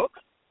selling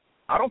books.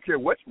 I don't care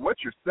what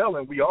you're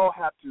selling. We all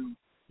have to,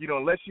 you know,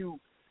 unless you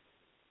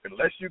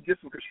get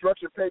some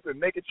construction paper and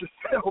make it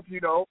yourself,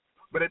 you know.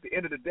 But at the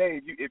end of the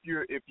day, if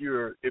you're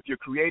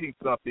creating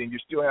something, you're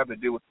still having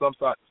to deal with some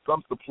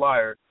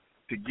supplier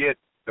to get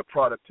the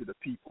product to the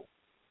people.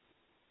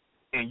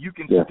 And you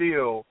can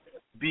still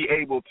be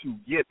able to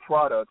get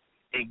products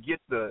and get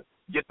the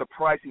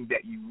pricing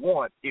that you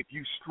want if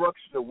you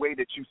structure the way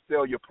that you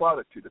sell your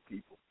product to the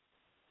people.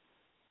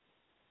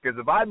 Because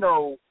if I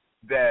know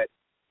that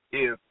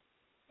if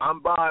I'm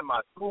buying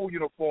my school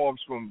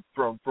uniforms from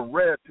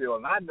Red Pill,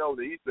 and I know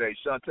that he say,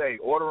 Shantae,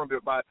 order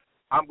them by,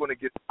 I'm going to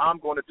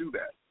do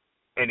that.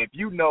 And if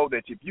you know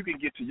that if you can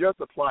get to your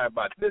supplier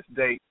by this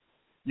date,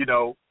 you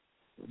know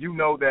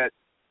that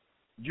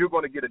you're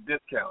going to get a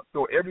discount.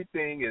 So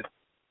everything is,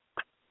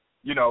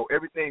 you know,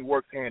 everything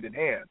works hand in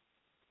hand.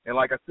 And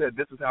like I said,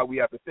 this is how we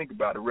have to think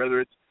about it. Whether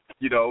it's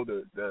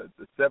the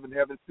Seven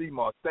Heaven Sea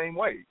Moss, same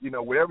way.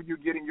 Wherever you're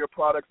getting your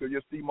products or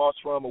your sea moss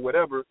from or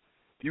whatever,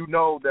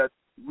 that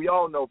we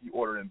all know if you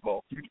order in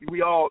bulk.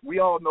 We all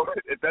know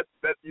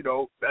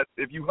that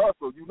if you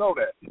hustle, you know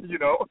that.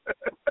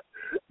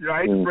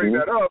 I hate to bring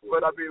that up,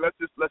 but I mean let's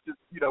just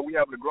we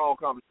having a grown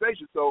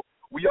conversation, so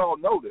we all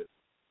know this.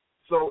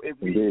 So if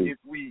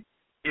we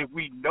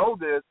know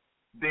this,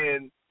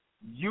 then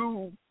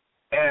you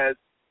as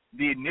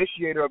the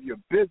initiator of your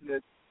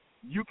business,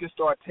 you can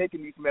start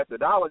taking these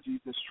methodologies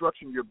and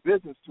structuring your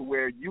business to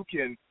where you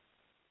can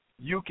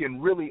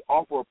really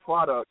offer a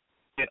product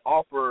and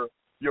offer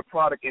your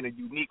product in a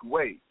unique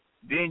way.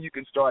 Then you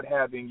can start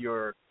having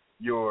your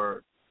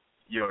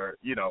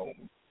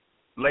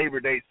Labor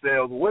Day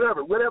sales,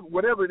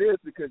 whatever it is,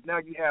 because now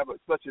you have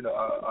such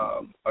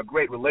a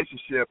great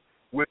relationship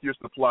with your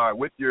supplier,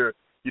 with your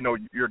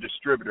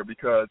distributor,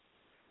 because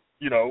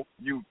you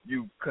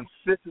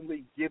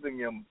consistently giving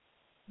them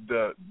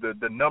the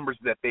numbers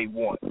that they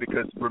want,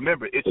 because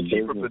remember, it's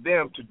cheaper for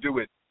them to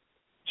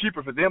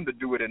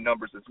do it in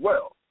numbers as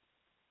well.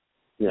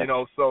 Yeah.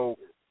 So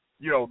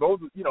those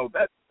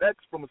that's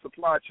from a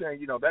supply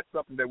chain. That's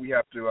something that we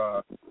have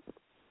to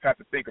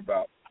think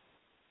about.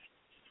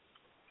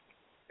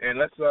 And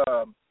let's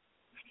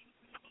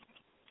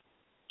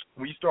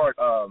when you start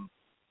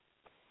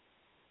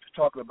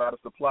talking about a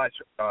supply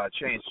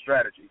chain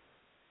strategy,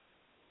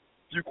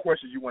 a few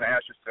questions you want to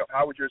ask yourself.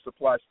 How would your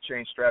supply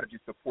chain strategy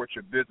support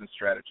your business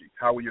strategy?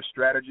 How will your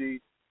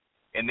strategy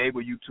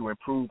enable you to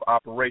improve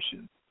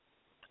operations?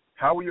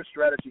 How will your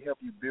strategy help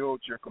you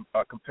build your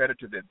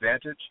competitive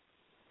advantage?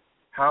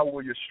 How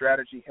will your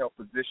strategy help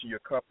position your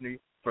company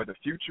for the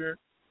future?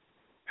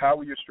 How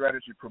will your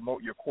strategy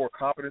promote your core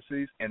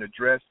competencies and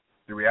address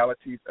the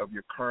realities of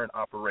your current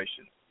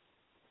operations?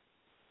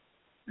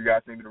 You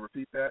guys need me to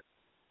repeat that?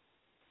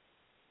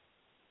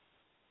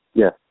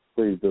 Yes,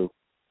 please do.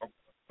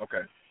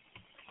 Okay.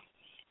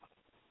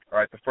 All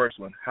right, the first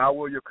one. How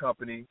will your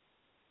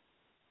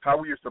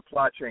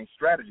supply chain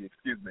strategy,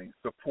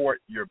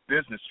 support your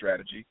business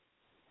strategy?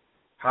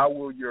 How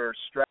will your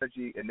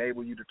strategy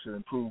enable you to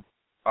improve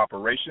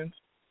operations?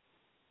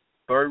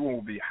 Third one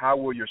will be, how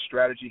will your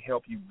strategy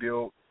help you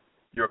build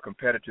your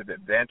competitive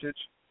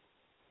advantage?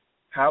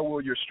 How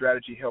will your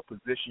strategy help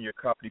position your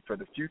company for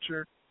the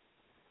future?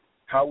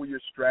 How will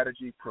your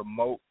strategy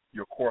promote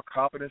your core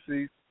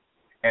competencies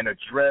and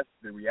address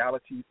the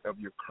realities of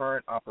your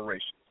current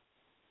operations?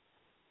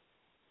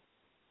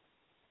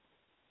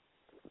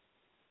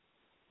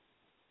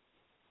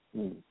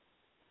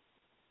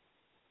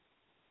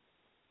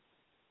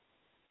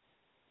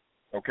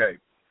 Okay.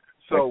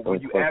 So excellent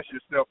when you question. ask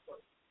yourself,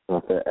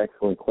 that's an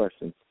excellent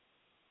question.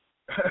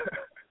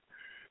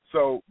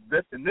 So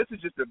this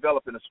is just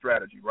developing a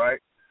strategy,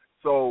 right?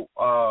 So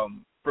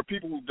for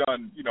people who've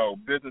done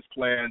business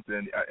plans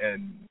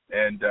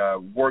and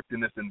worked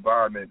in this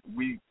environment,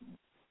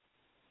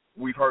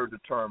 we've heard the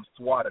term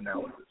SWOT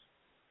analysis,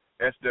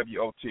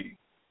 SWOT,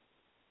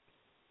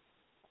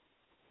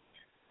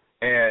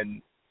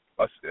 and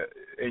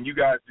do you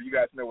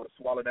guys know what a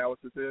SWOT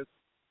analysis is?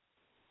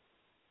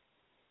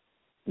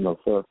 No,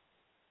 sir.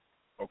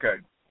 Okay.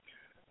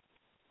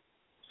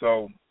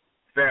 So,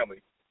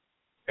 family,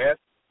 SWOT.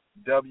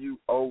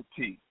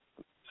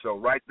 So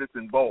write this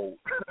in bold.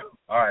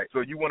 All right.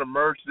 So you want to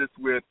merge this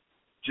with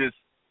just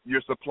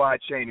your supply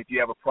chain if you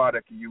have a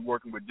product and you're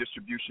working with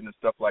distribution and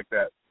stuff like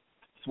that.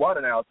 SWOT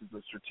analysis is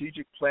a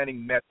strategic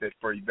planning method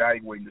for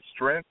evaluating the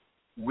strengths,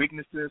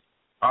 weaknesses,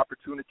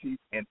 opportunities,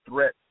 and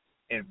threats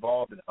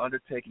involved in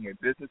undertaking a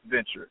business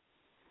venture.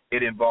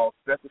 It involves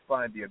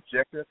specifying the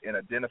objective and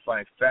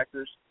identifying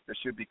factors that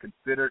should be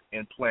considered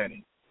in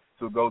planning.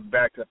 So it goes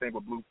back to, I think,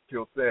 what Blue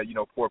Pill said,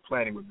 poor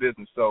planning with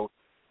business. So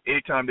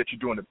anytime that you're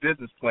doing a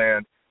business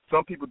plan,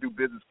 some people do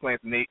business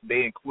plans and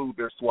they include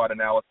their SWOT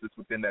analysis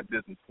within that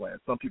business plan.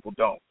 Some people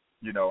don't.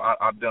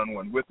 I've done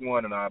one with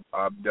one and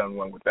I've done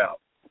one without.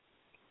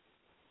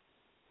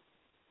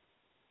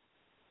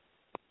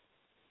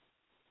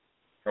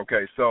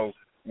 Okay, so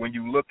when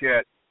you look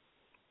at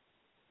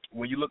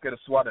a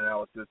SWOT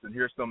analysis, and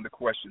here's some of the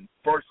questions.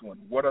 First one,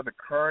 what are the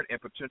current and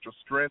potential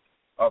strengths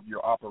of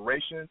your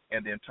operations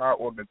and the entire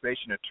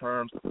organization in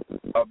terms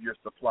of your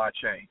supply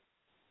chain?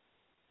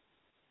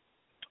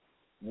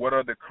 What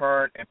are the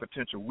current and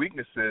potential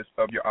weaknesses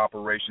of your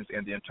operations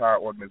and the entire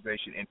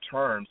organization in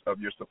terms of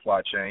your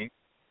supply chain?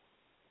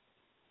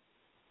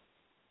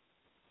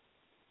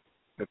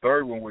 The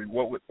third one will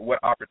be what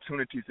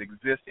opportunities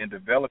exist in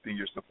developing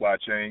your supply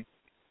chain?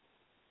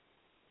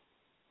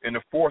 And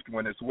the fourth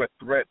one is what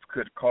threats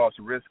could cause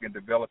risk in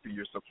developing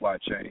your supply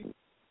chain?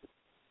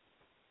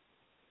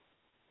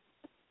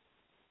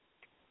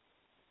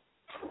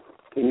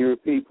 Can you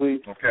repeat,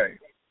 please? Okay.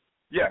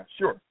 Yeah,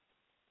 sure.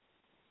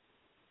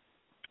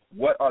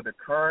 What are the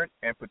current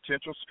and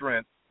potential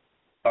strengths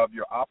of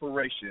your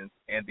operations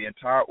and the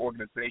entire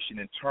organization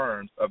in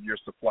terms of your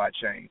supply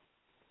chain?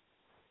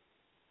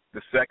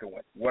 The second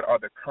one, what are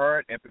the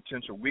current and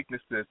potential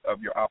weaknesses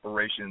of your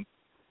operations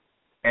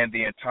and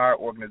the entire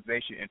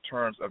organization in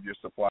terms of your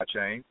supply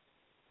chain?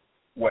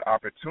 what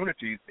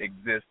opportunities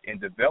exist in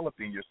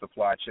developing your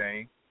supply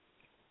chain,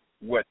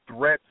 what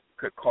threats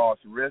could cause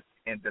risk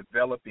in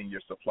developing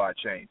your supply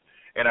chain.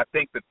 And I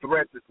think the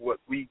threats is what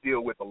we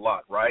deal with a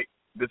lot, right?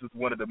 This is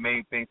one of the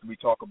main things we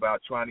talk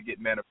about, trying to get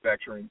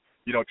manufacturing,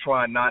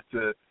 trying not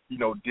to,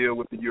 deal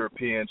with the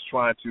Europeans,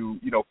 trying to,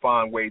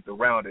 find ways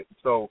around it.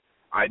 So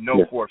I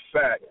know for a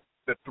fact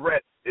the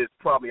threat is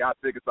probably our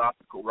biggest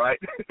obstacle, right?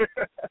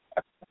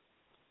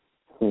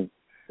 Yes,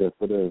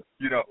 it is.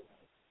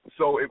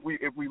 So if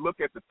we look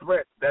at the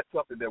threat, that's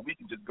something that we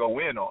can just go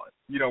in on.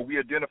 We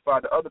identify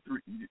the other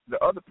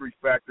three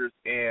factors,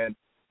 and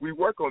we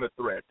work on the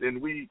threats,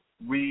 and we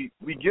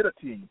get a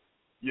team.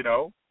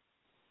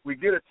 We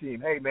get a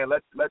team. Hey man,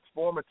 let's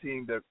form a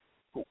team that,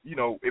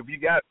 if you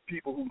got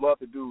people who love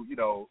to do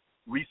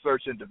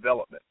research and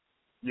development,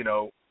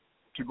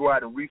 to go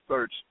out and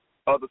research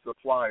other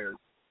suppliers,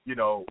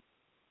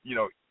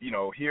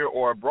 here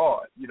or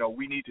abroad.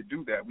 We need to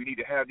do that. We need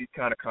to have these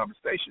kind of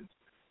conversations.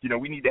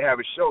 We need to have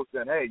a show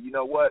saying, hey, you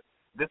know what?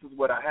 This is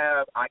what I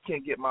have. I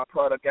can't get my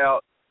product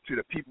out to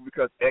the people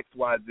because X,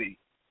 Y, Z.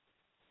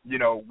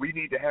 We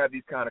need to have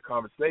these kind of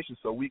conversations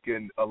so we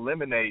can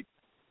eliminate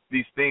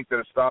these things that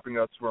are stopping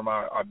us from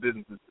our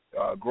businesses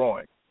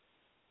growing.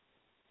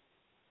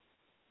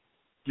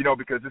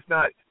 Because it's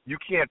not, you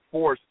can't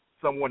force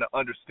someone to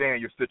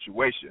understand your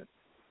situation.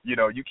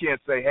 You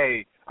can't say,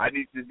 hey, I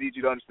need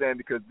you to understand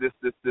because this,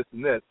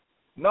 and this.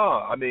 No,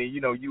 I mean,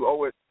 you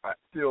owe it. I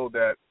feel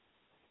that,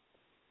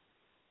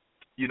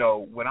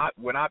 when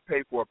I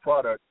pay for a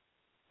product,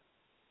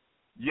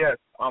 yes,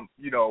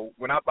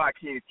 when I buy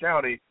King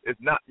County, it's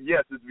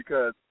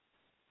because,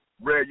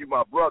 Rare, you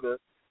my brother,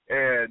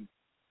 and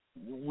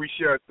we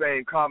share the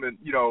same common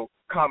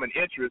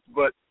interest,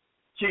 but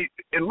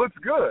it looks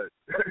good.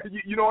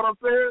 You know what I'm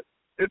saying?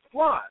 It's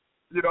fly,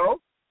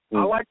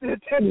 I like the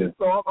attention,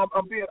 so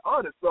I'm being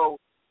honest. So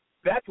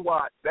that's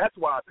why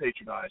I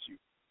patronize you,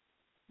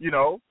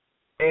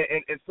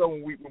 and so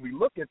when we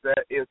look at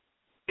that,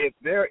 if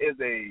there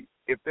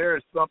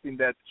is something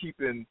that's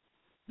keeping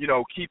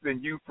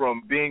you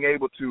from being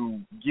able to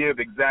give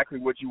exactly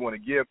what you want to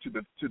give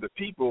to the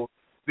people,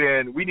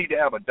 then we need to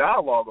have a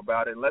dialogue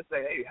about it. And let's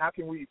say, hey,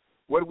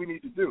 what do we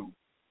need to do?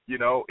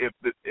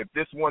 If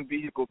this one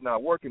vehicle's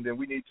not working, then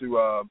we need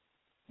to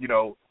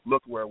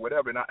look where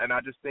whatever. And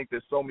I just think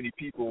there's so many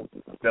people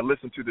that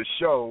listen to the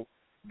show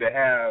that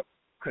have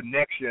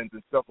connections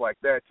and stuff like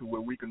that to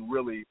where we can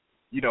really,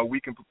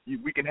 we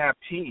can have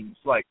teams.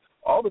 Like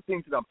all the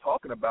things that I'm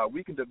talking about,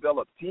 we can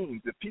develop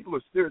teams. If people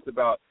are serious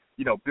about,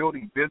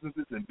 building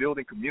businesses and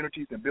building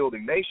communities and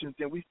building nations,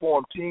 then we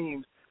form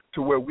teams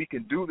to where we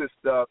can do this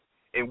stuff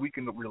and we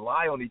can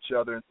rely on each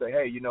other and say,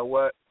 hey, you know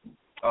what?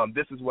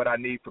 This is what I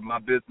need for my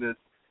business.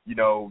 Do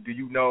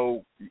you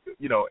know,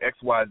 X,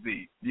 Y,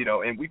 Z,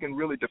 and we can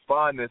really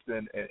define this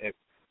and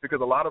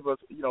because a lot of us,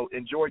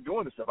 enjoy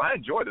doing this stuff. I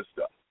enjoy this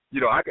stuff.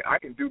 I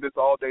can do this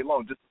all day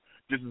long. Just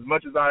as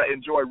much as I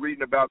enjoy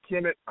reading about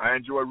Kemet, I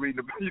enjoy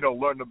reading,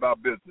 learning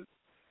about business.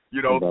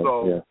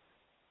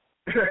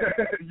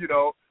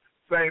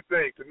 Same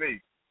thing to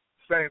me.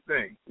 Same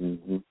thing.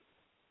 Mm-hmm.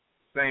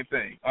 Same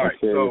thing. All right,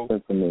 so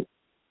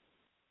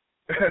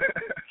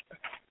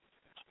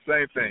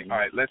same thing. All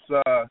right, let's.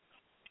 I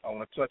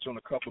want to touch on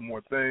a couple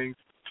more things.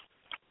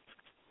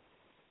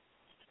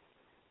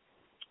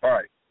 All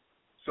right.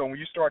 So when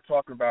you start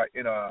talking about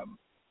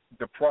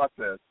the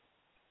process,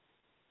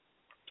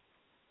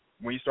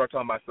 when you start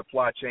talking about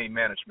supply chain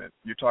management,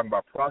 you're talking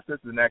about processes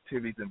and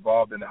activities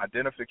involved in the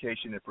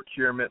identification and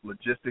procurement,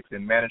 logistics,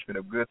 and management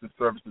of goods and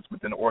services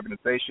within the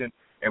organization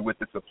and with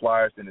the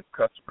suppliers and its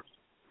customers.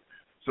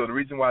 So the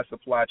reason why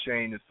supply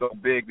chain is so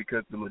big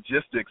because the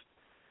logistics,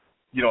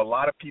 a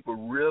lot of people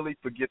really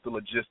forget the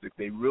logistics.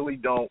 They really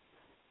don't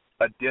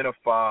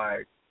identify,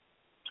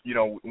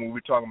 when we're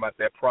talking about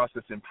that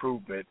process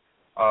improvement,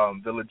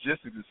 the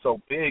logistics is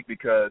so big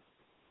because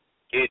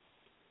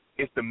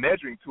it's the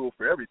measuring tool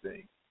for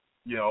everything.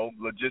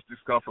 Logistics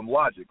come from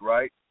logic,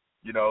 right?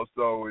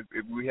 So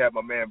if we have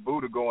my man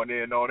Buddha going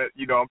in on it,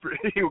 I'm pretty,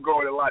 he'll go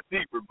in a lot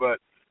deeper. But,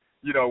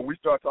 we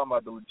start talking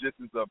about the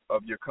logistics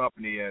of your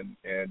company and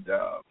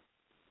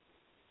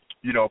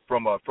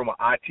from an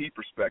IT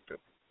perspective,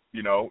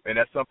 and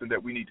that's something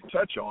that we need to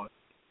touch on.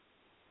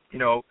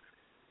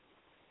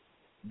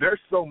 There's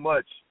so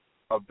much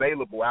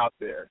available out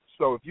there.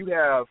 So if you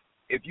have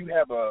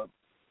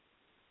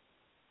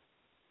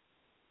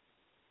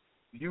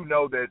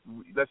that,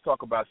 let's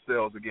talk about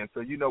sales again.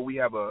 So we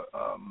have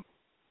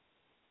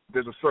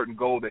there's a certain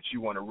goal that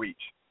you want to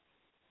reach.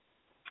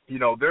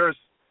 There's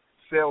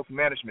sales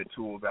management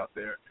tools out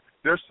there.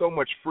 There's so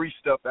much free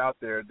stuff out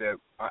there that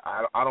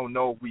I don't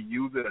know if we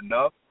use it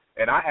enough.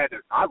 And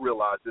I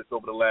realized this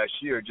over the last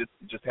year,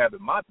 just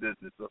having my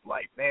business of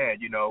like, man,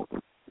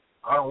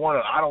 I don't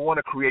want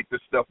to create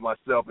this stuff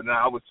myself. And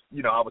I was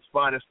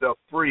finding stuff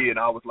free, and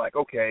I was like,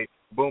 okay,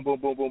 boom, boom,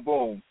 boom, boom,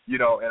 boom,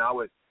 and I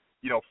would,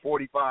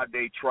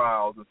 45-day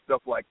trials and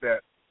stuff like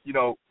that.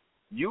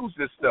 Use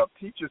this stuff.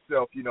 Teach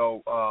yourself,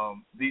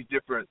 these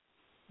different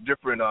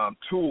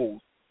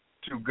tools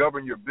to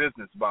govern your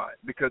business by,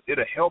 because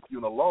it'll help you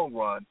in the long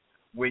run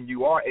when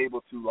you are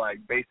able to, like,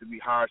 basically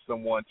hire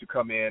someone to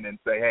come in and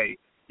say, hey,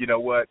 you know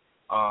what,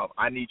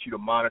 I need you to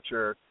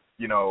monitor,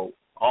 you know,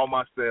 all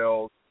my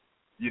sales,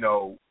 you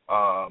know,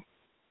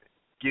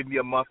 give me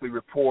a monthly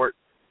report,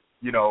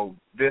 you know,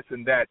 this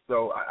and that.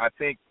 So I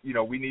think, you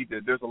know, we need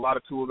to, there's a lot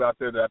of tools out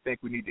there that I think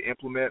we need to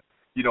implement.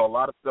 You know, a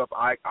lot of stuff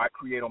I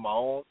create on my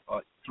own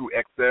through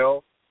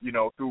Excel, you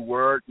know, through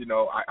Word. You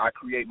know, I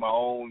create my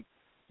own,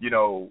 you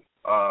know,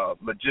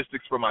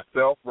 logistics for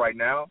myself right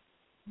now.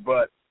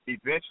 But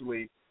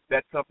eventually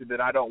that's something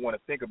that I don't want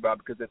to think about,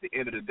 because at the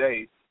end of the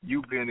day,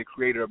 you being the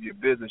creator of your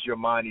business, your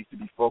mind needs to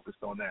be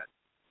focused on that.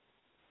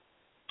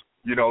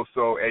 You know,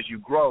 so as you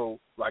grow,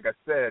 like I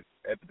said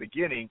at the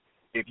beginning,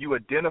 if you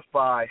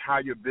identify how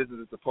your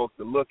business is supposed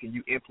to look and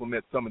you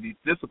implement some of these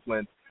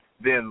disciplines,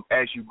 then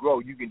as you grow,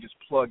 you can just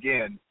plug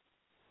in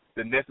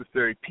the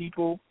necessary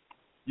people,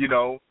 you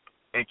know,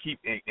 and keep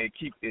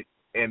it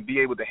and be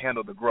able to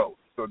handle the growth.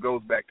 So it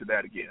goes back to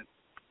that again.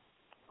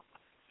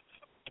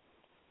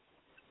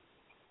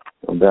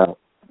 No doubt.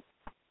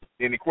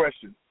 Any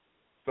questions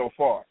so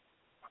far?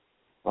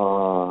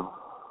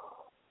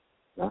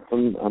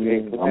 Nothing. I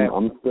mean,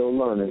 I'm still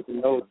learning.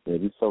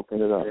 Maybe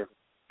soaking it up.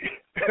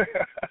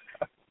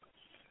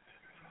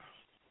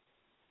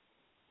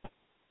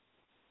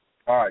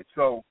 All right.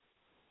 So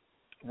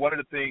one of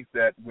the things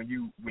that when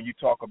you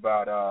talk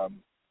about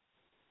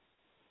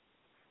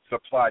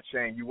supply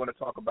chain, you want to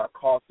talk about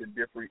cost and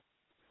different.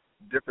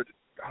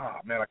 I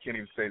can't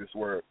even say this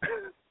word.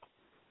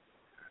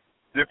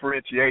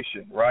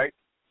 Differentiation, right?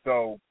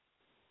 So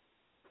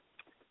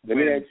let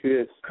me ask you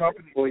this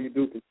before you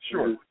do.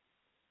 Sure.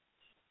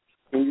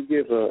 Can you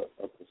give a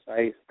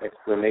precise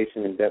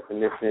explanation and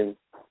definition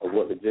of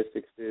what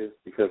logistics is?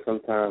 Because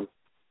sometimes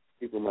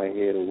people might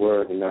hear the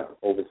word and not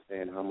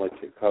understand how much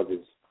it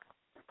covers.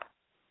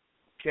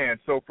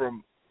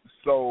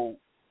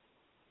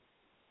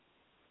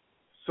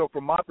 So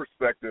from my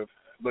perspective,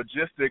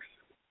 logistics,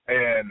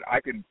 and I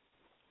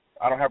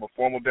don't have a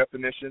formal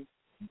definition,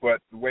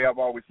 but the way I've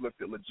always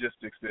looked at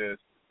logistics is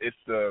it's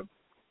the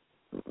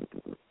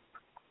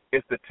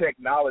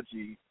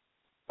technology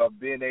of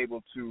being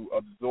able to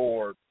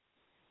absorb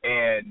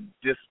and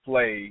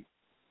display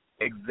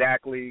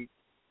exactly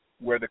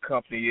where the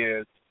company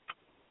is,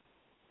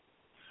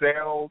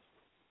 sales,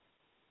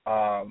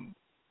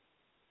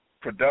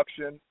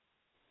 production,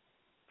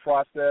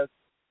 process,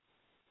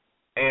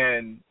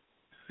 and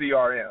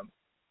CRM,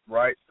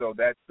 right? So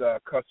that's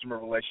customer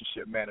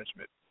relationship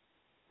management.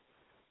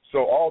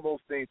 So all those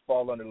things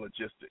fall under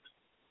logistics,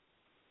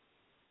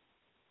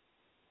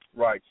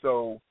 right?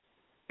 So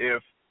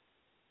if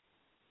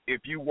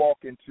you walk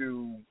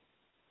into,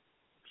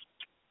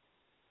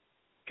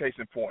 case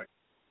in point,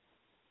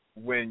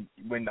 when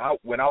I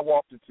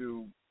walked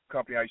into a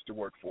company I used to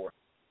work for,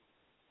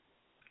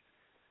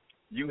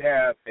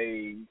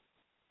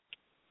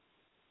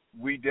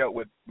 we dealt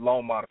with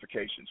loan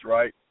modifications,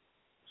 right?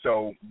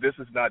 So this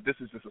is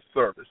just a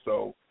service.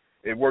 So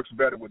it works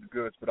better with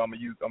goods, but I'm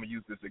gonna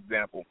use this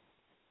example.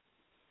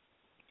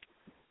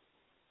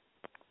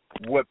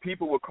 What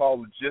people would call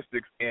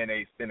logistics in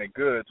a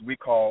goods, we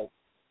call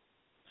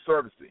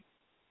servicing,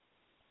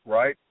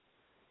 right?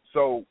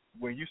 So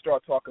when you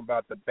start talking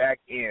about the back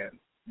end,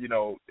 you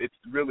know, it's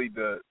really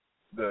the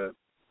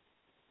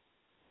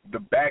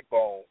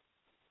backbone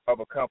of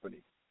a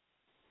company,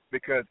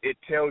 because it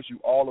tells you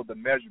all of the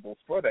measurables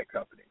for that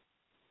company.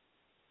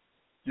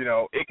 You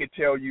know, it could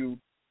tell you,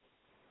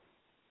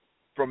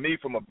 from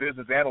a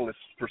business analyst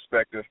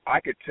perspective, I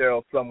could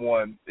tell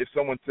someone, if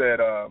someone said,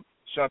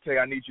 Shantae,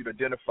 I need you to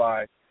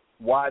identify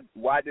why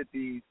did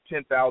these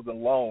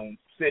 10,000 loans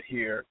sit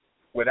here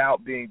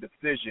without being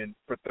decisioned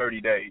for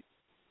 30 days?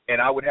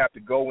 And I would have to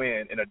go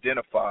in and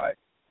identify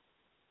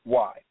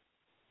why.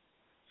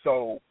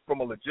 So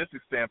from a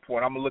logistics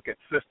standpoint, I'm going to look at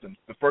systems.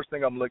 The first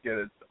thing I'm looking at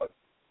is,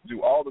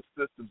 do all the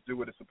systems do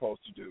what it's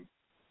supposed to do?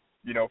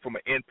 You know, from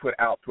an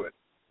input-output.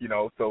 You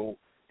know, so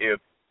if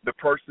the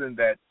person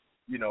that,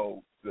 you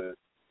know, the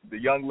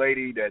young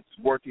lady that's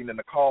working in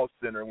the call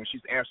center, when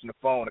she's answering the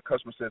phone, the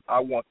customer says, I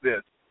want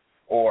this,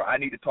 or I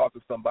need to talk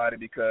to somebody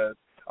because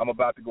I'm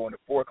about to go into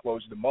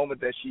foreclosure, the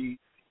moment that she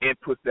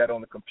inputs that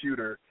on the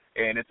computer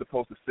and it's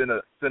supposed to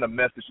send a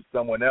message to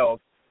someone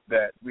else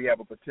that we have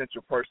a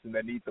potential person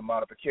that needs a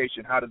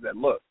modification, how does that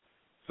look?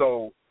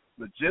 So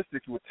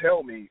logistics would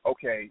tell me,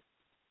 okay,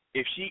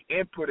 if she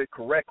inputted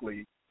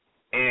correctly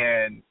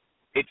and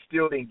it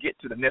still didn't get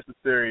to the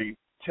necessary,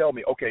 tell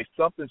me, okay,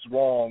 something's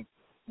wrong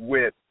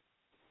with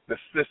the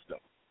system.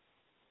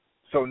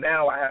 So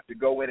now I have to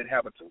go in and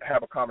have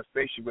a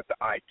conversation with the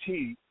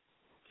IT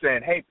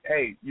saying,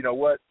 hey, you know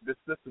what, this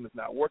system is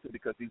not working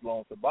because these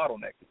loans are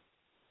bottlenecking,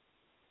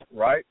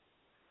 right?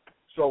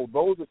 So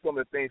those are some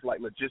of the things like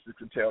logistics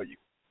can tell you.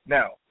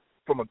 Now,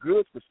 from a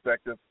goods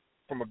perspective,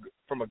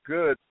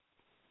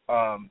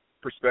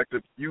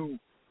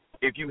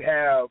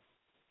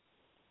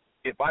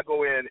 if I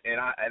go in and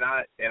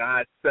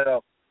I set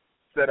up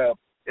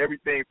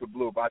everything for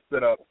Blue, if I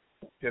set up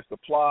his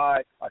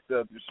supply, I set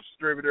up his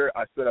distributor,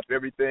 I set up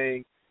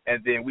everything,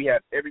 and then we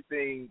have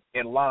everything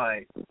in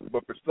line.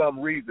 But for some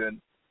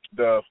reason,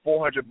 the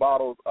 400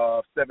 bottles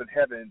of Seventh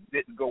Heaven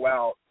didn't go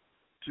out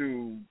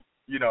to,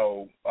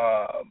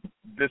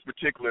 this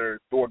particular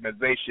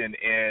organization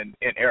in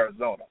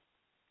Arizona.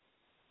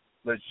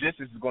 Logistics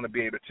is going to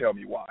be able to tell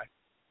me why.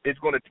 It's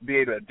going to be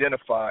able to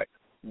identify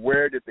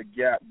where did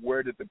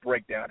the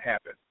breakdown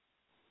happen.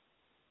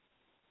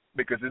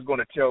 Because it's going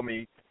to tell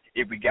me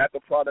if we got the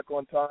product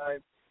on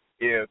time,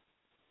 if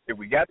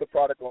we got the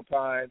product on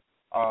time,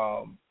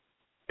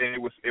 and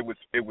it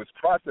was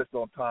processed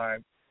on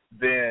time,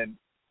 then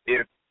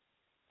if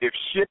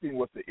shipping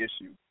was the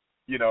issue,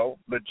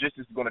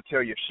 logistics is going to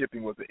tell you if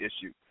shipping was the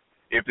issue.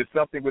 If there's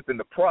something within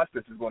the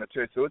process, it's going to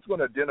tell you. So it's going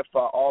to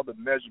identify all the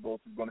measurables.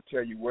 It's going to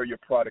tell you where your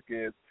product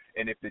is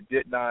and if it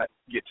did not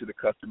get to the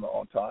customer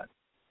on time.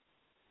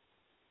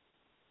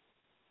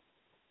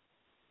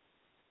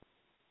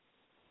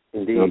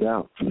 Indeed. No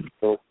doubt.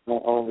 So it's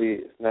not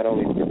only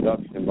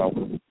production by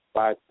way of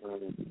supply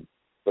chain,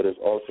 but it's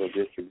also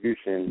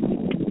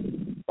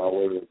distribution by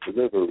way of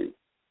delivery.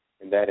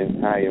 And that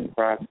entire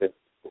process,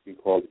 what we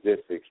call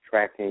logistics,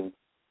 tracking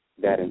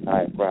that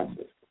entire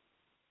process.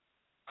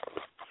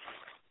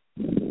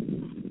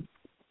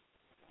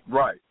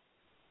 Right.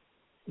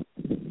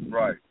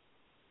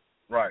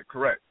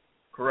 Correct.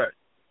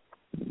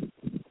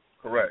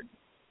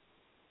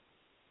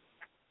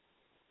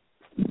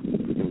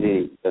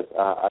 Indeed.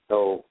 I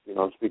know,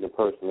 I'm speaking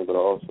personally, but I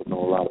also know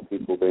a lot of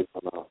people based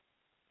on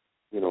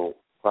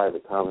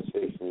private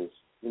conversations,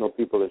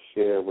 people that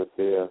share what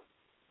their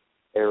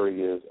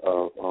areas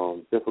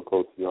of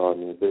difficulty are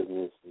in their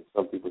business, and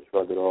some people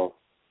shrug it off.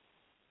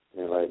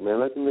 And they're like, man,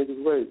 let them make it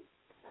wait.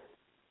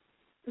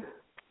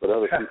 But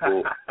other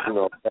people,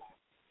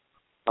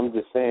 I'm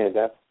just saying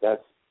that's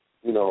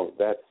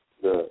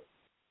the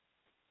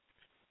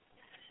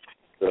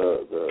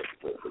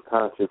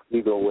conscious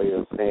ego way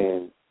of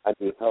saying I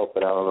need help,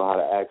 but I don't know how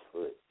to ask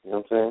for it. You know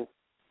what I'm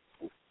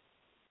saying?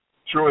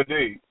 True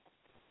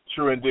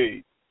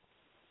indeed.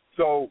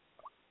 So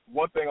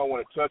one thing I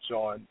want to touch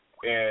on,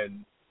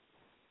 and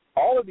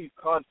all of these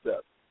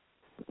concepts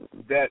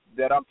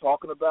that I'm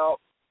talking about,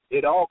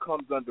 it all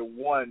comes under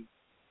one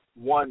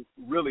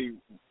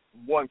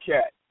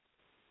cat,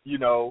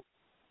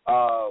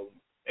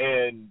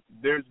 and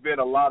there's been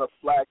a lot of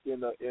flack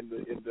in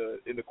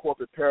the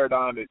corporate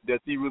paradigm that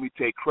does he really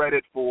take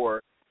credit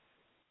for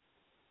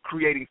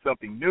creating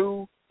something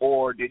new,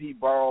 or did he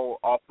borrow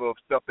off of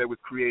stuff that was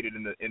created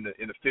in the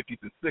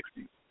 50s and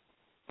 60s?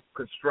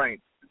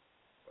 Constraints,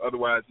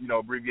 otherwise,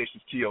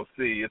 abbreviations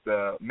TLC. It's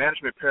a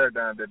management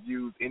paradigm that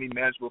views any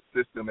manageable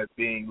system as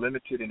being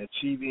limited in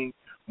achieving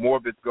more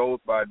of its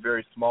goals by a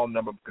very small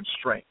number of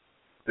constraints.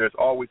 There's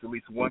always at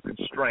least one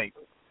constraint,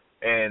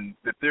 and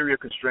the theory of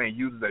constraint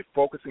uses a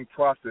focusing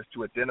process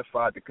to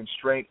identify the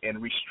constraint and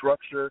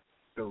restructure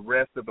the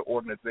rest of the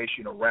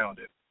organization around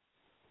it.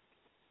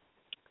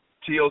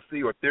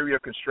 TLC, or theory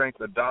of constraints,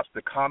 adopts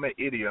the common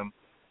idiom,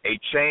 a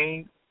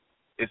chain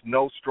is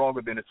no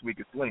stronger than its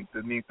weakest link.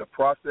 This means the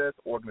process,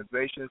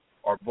 organizations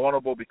are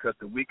vulnerable because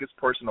the weakest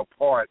personal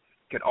part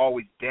can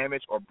always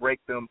damage or break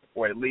them,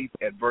 or at least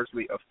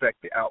adversely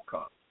affect the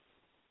outcome.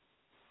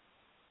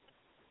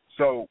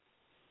 So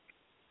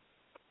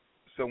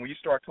when you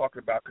start talking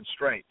about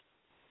constraints,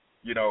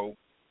 the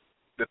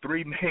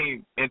three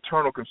main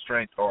internal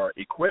constraints are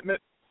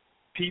equipment,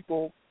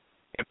 people,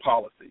 and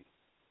policy.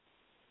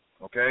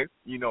 Okay?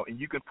 And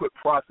you can put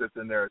process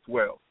in there as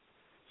well.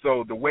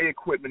 So the way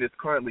equipment is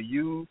currently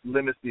used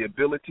limits the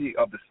ability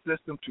of the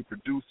system to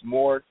produce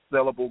more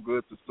sellable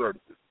goods or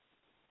services.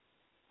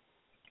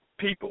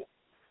 People.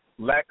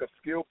 Lack of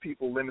skilled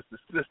people limits the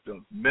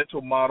system.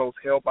 Mental models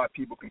held by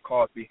people can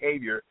cause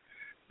behavior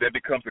that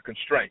becomes a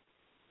constraint.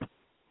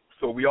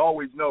 So we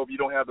always know if you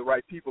don't have the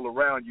right people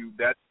around you,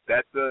 that's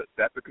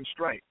a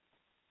constraint.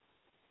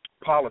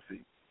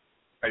 Policy.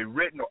 A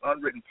written or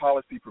unwritten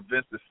policy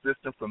prevents the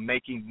system from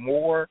making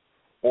more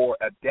or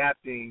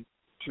adapting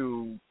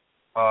to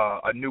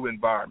a new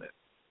environment.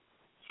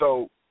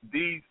 So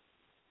these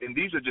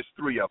are just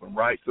three of them,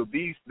 right? So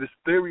this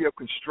theory of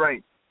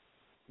constraints,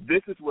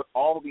 this is what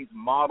all these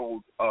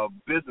models of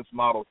business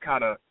models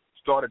kind of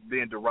started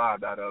being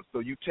derived out of. So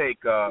you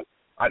take,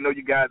 I know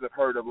you guys have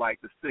heard of like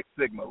the Six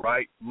Sigma,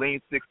 right?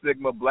 Lean Six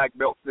Sigma, Black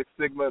Belt Six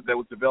Sigma that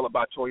was developed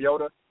by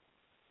Toyota,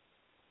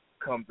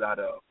 comes out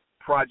of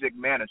project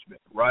management,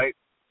 right?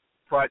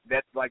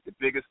 That's like the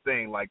biggest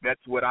thing. Like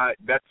that's what I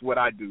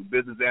do,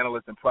 business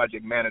analyst and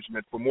project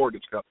management for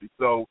mortgage companies.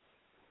 So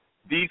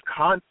these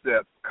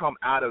concepts come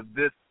out of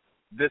this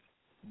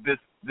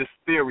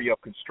theory of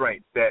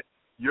constraints, that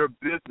your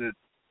business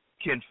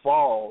can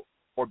fall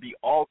or be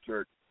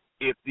altered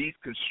if these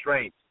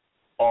constraints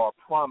are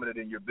prominent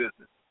in your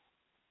business.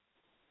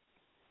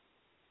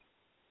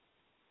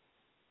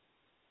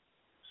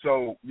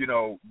 So,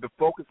 the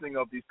focusing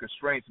of these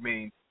constraints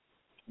means,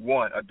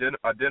 one,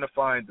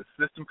 identifying the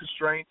system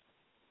constraints.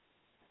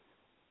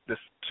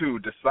 Two,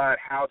 decide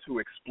how to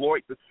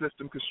exploit the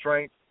system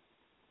constraints.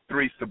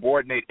 3,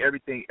 subordinate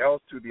everything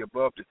else to the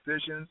above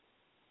decisions.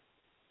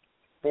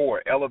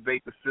 4,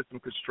 elevate the system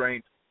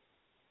constraints.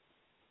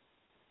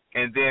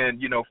 And then,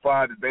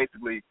 5 is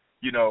basically,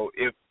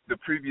 if the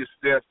previous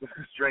steps of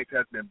constraints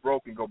has been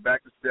broken, go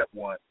back to step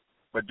 1,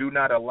 but do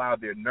not allow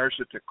the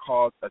inertia to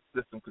cause a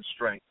system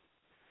constraint.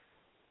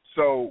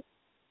 So,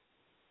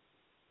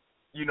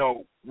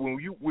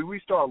 when we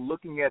start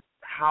looking at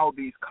how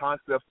these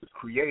concepts was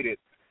created,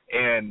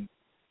 and,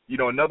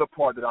 another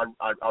part that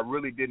I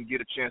really didn't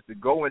get a chance to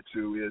go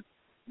into is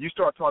when you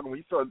start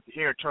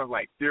hearing terms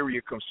like theory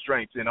of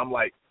constraints, and I'm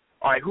like,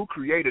 all right, who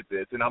created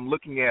this? And I'm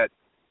looking at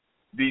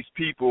these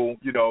people,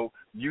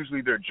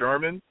 usually they're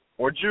German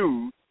or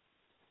Jews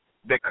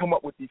that come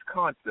up with these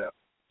concepts.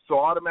 So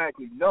I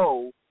automatically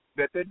know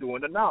that they're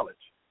doing the knowledge.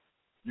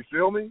 You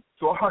feel me?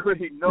 So I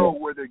already know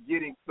where they're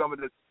getting some of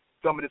this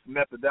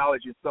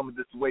methodology and some of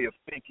this way of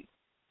thinking.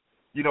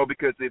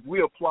 Because if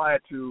we apply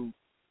it to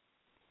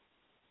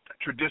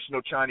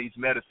traditional Chinese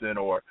medicine,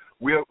 or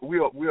we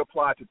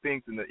apply it to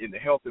things in the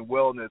health and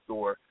wellness,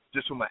 or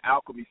just from an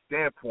alchemy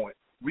standpoint,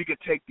 we could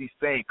take these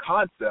same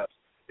concepts.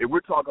 If we're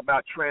talking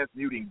about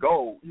transmuting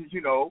gold,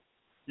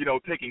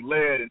 taking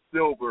lead and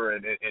silver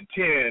and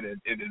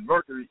tin and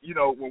mercury,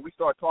 when we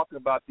start talking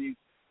about these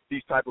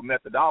type of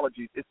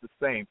methodologies, it's the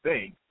same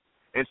thing.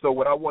 And so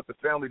what I want the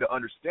family to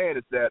understand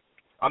is that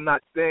I'm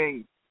not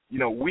saying,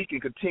 we can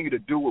continue to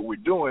do what we're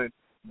doing,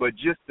 but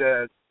just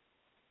as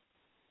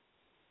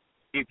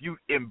if you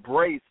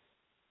embrace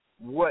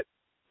what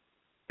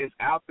is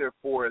out there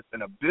for us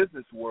in a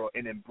business world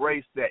and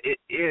embrace that it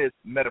is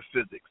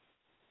metaphysics.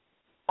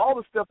 All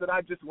the stuff that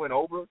I just went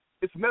over,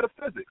 it's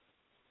metaphysics.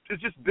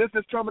 It's just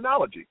business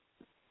terminology.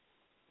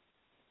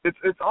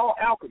 It's all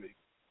alchemy.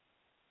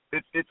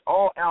 It's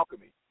all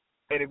alchemy.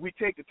 And if we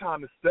take the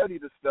time to study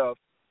this stuff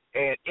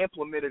and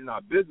implement it in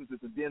our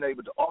businesses and being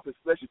able to offer,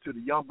 especially to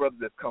the young brothers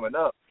that's coming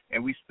up,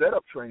 and we set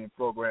up training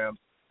programs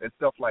and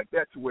stuff like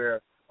that to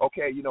where,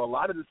 okay, a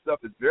lot of this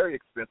stuff is very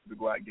expensive to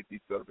go out and get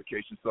these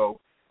certifications. So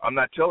I'm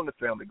not telling the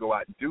family to go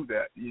out and do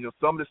that.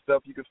 Some of the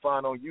stuff you can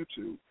find on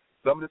YouTube.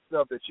 Some of the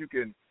stuff that you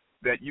can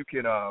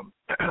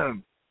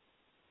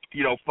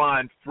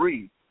find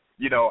free.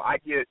 I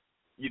get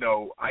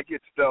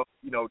stuff,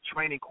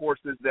 training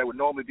courses that would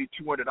normally be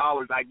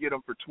 $200. I get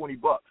them for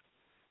 $20.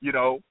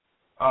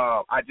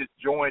 I just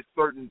joined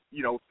certain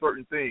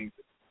things.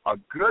 A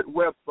good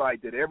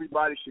website that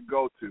everybody should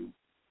go to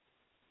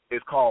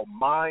is called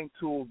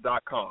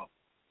mindtools.com.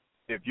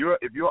 If you're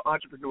an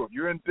entrepreneur, if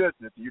you're in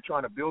business and you're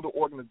trying to build an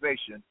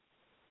organization,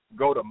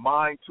 go to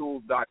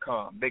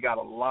mindtools.com. They got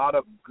a lot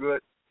of good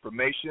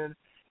information.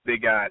 They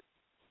got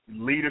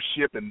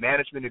leadership and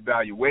management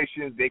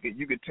evaluations.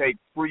 You can take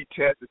free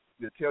tests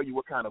to tell you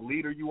what kind of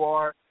leader you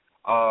are.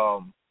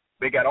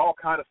 They got all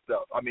kind of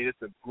stuff. I mean,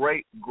 it's a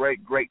great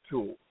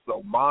tool.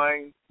 So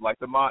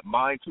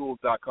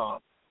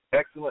mindtools.com.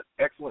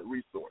 Excellent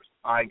resource.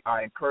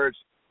 I encourage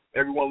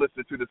everyone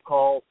listening to this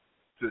call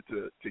to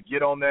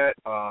get on that.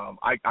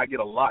 I get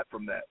a lot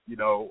from that.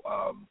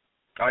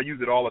 I use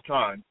it all the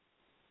time.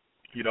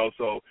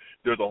 So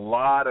there's a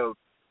lot of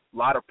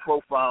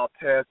profile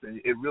tests, and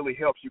it really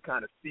helps you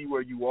kind of see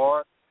where you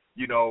are.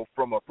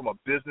 From a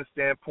business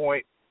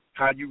standpoint,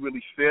 how you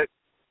really fit.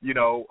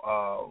 Your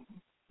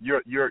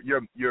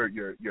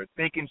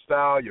thinking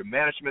style, your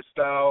management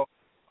style.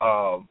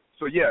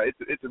 So yeah,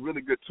 it's a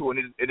really good tool,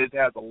 and it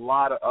has a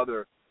lot of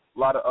other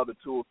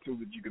tools too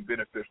that you can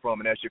benefit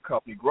from. And as your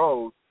company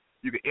grows,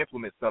 you can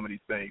implement some of these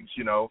things,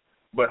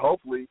 But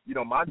hopefully,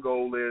 my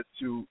goal is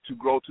to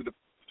grow to the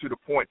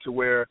point to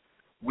where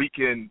we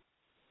can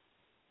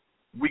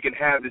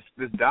have this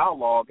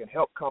dialogue and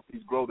help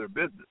companies grow their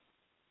business.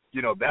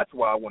 That's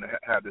why I want to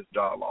have this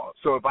dialogue.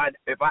 So if I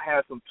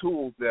have some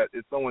tools that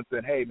if someone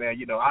said, hey man,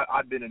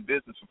 I've been in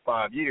business for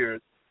 5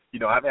 years,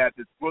 I've had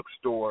this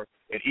bookstore,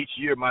 and each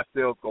year my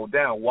sales go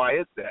down. Why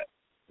is that?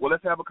 Well,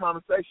 let's have a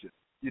conversation.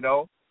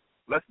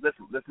 Let's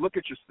look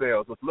at your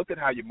sales. Let's look at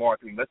how you're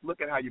marketing. Let's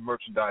look at how you're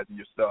merchandising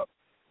your stuff.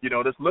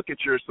 Let's look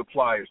at your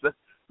suppliers.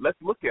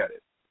 Let's look at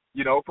it.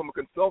 From a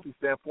consulting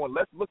standpoint,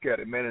 let's look at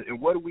it, man. And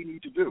what do we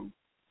need to do?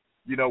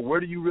 Where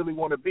do you really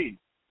want to be?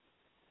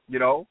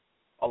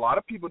 A lot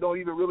of people don't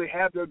even really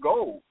have their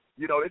goals.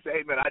 They say,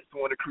 hey man, I just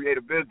want to create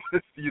a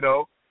business.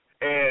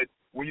 And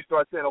when you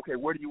start saying, okay,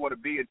 where do you want to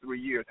be in 3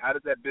 years? How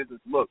does that business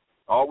look?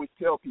 I always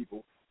tell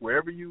people,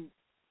 wherever you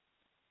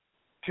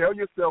tell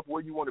yourself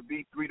where you want to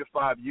be 3 to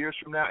 5 years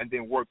from now, and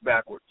then work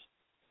backwards.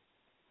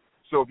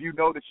 So if you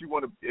know that you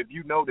want to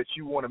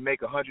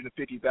make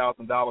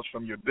 $150,000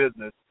 from your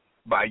business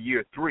by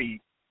year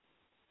 3,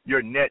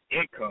 your net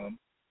income,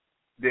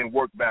 then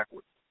work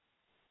backwards.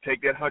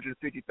 Take that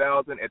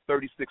 $150,000 at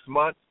 36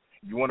 months.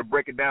 If you want to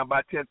break it down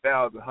by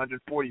 10,000,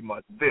 140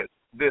 months. This,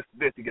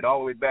 to get all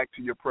the way back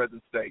to your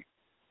present state,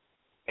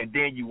 and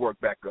then you work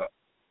back up.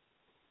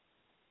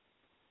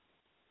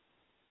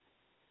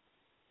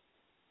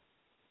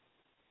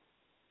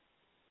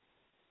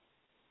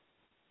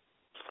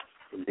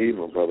 Indeed,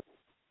 my brother.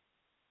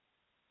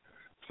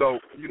 So,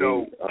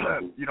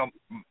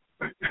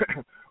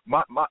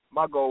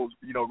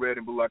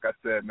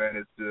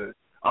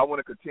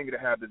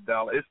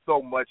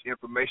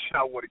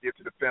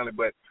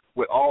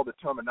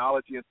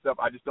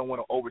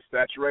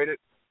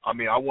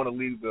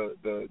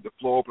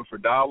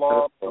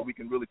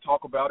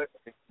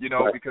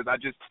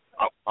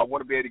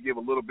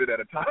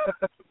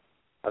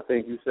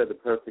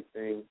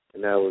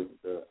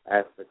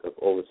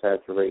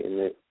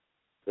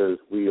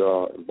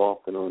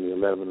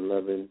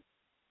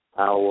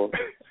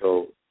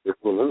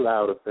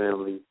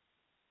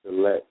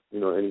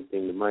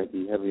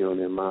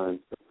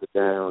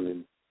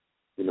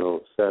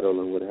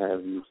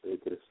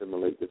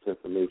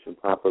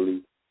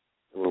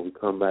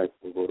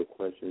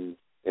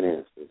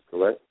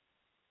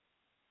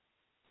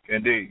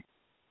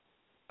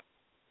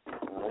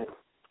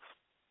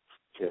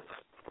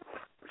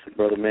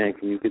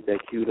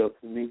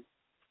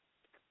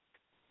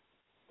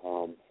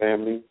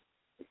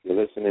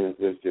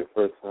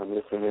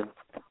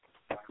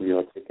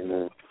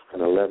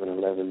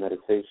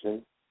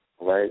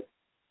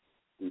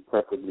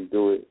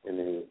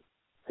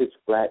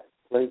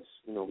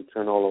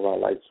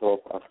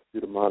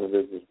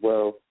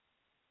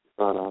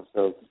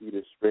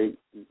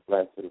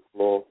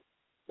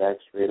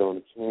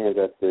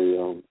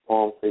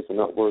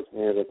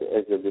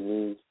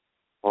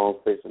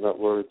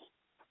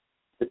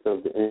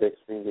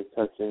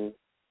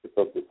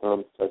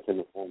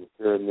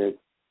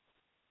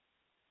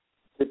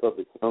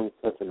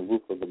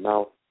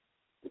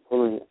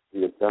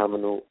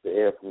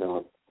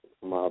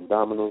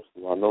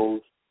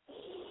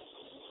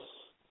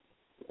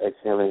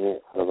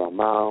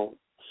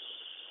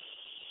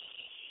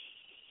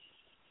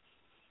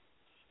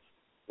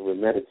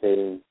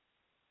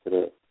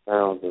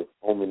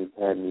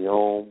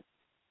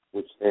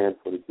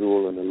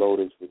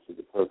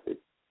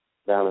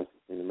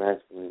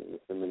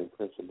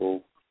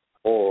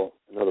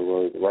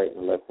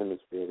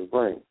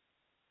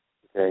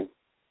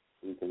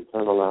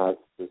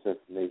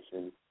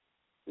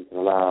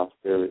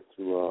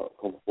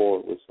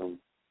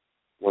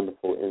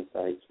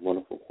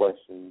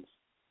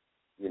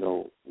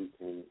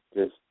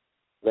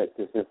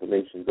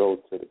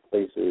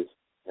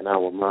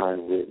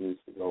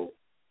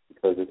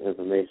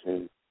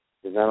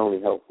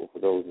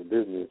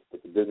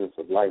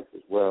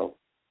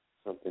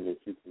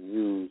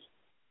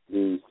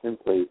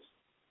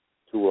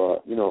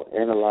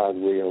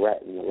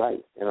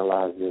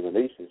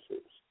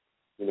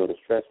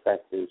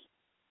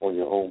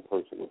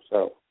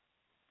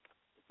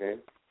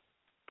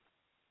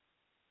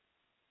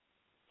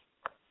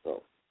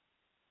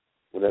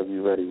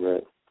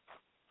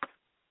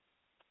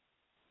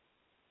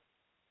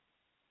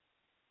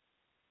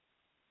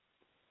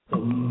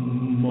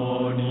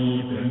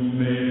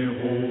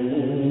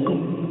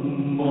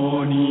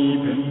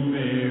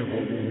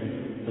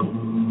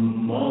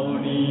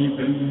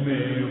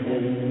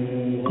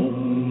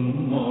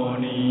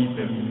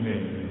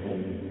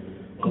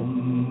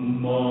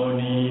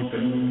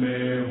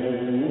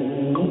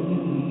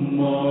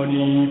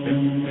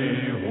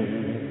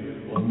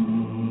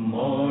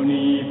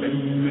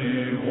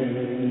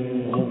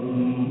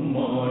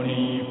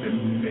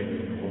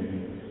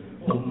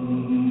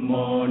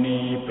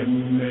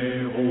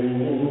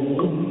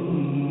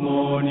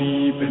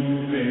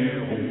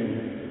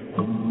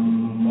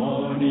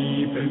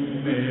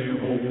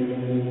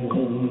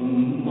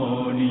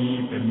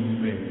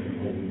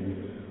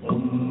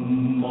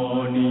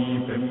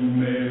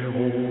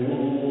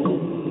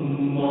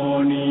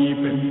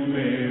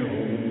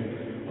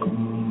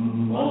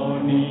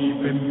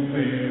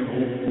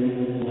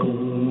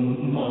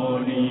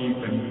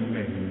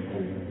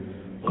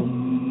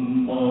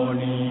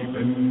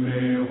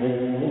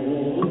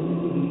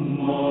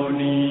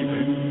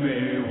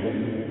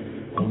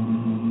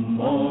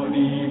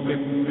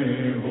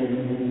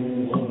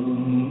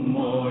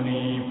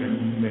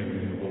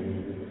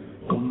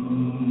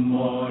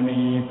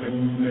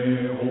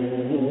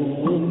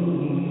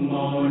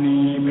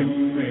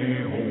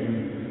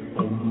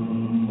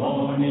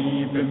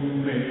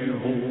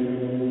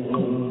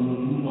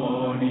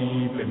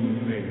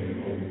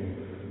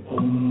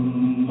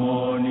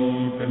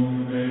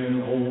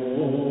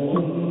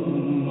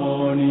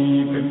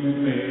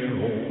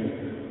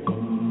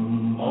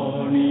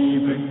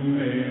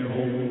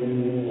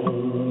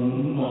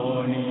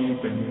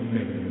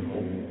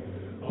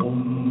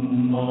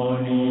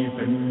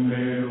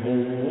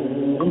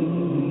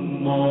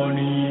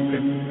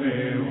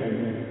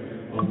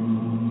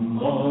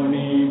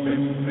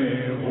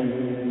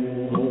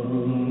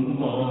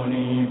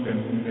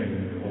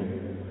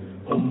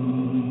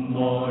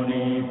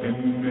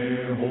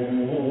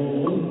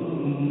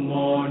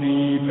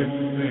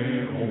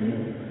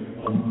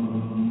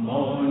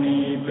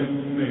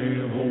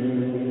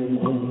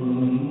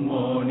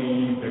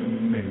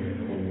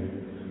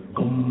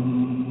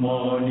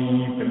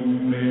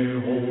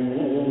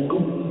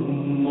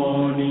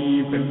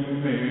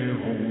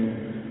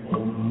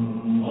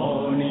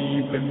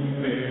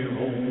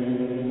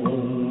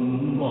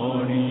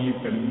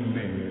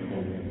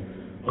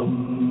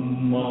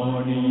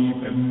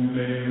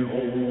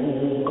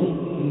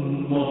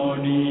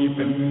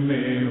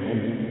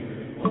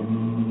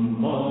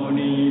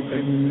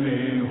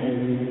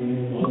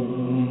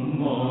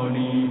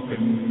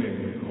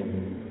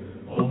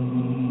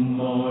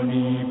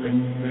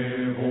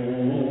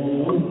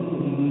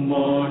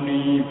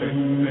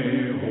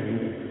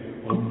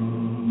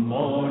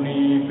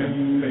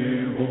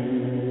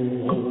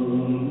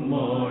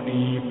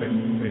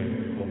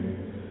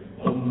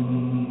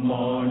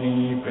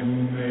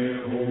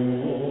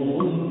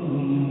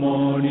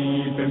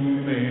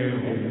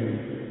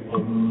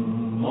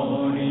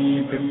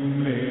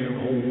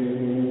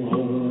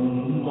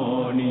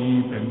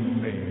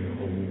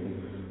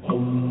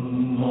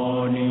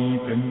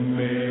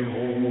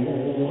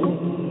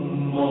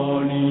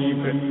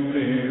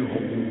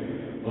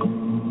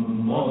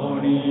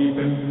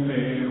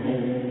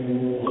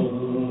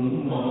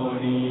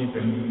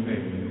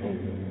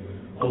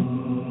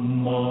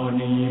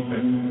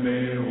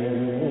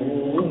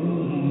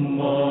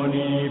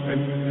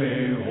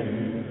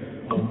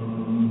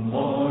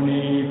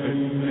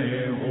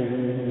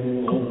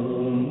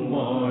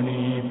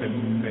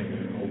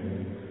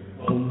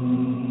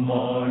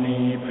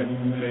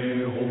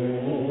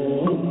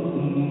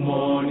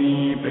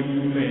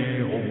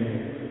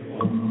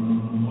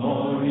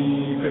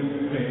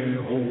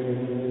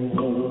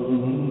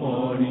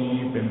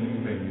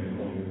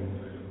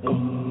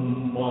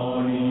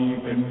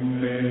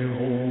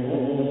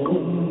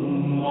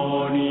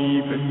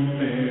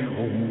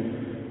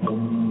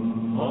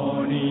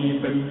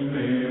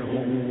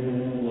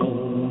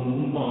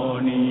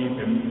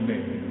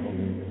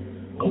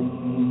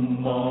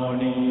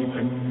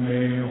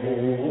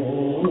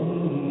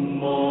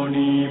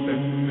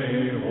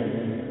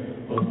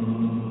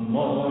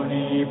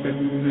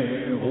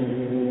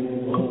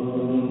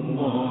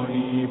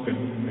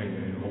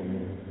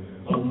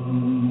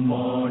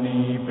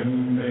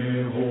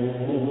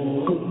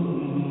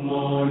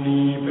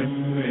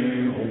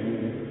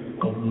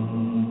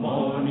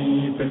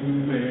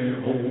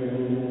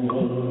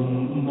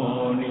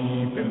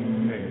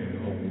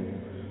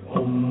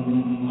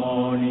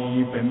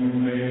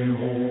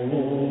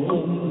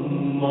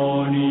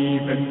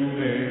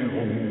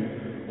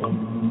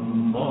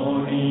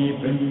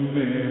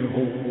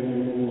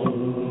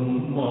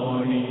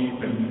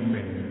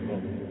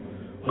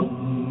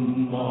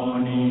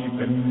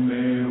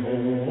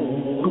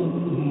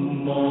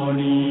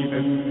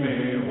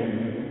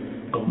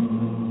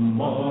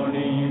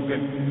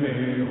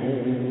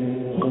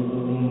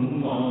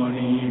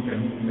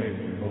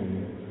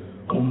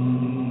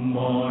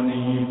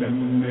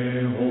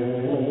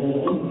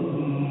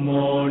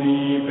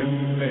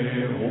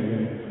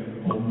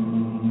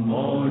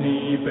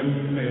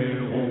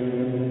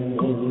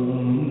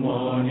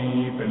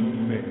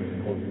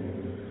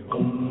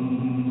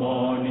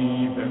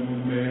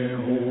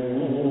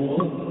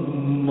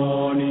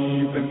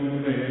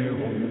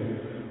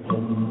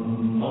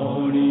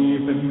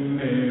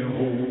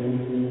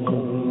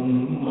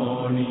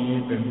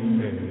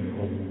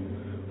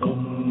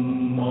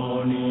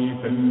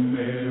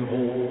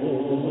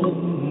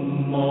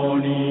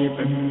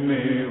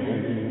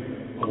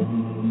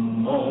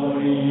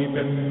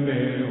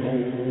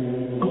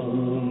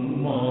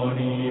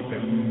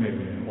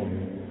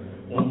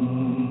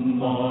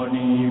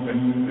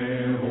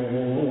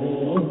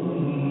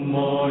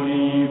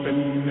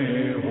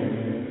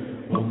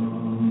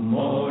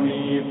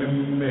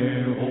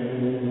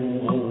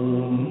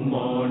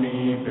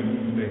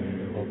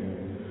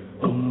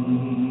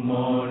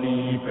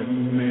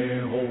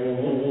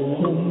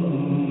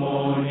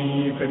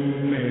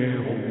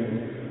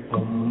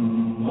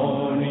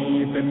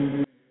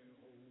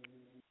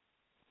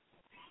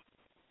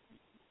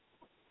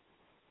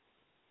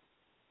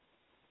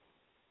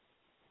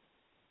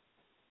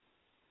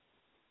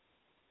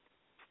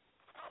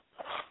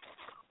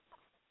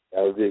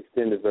 That was the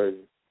extended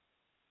version.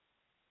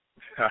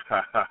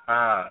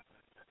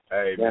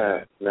 Hey,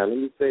 man. Now, let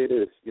me say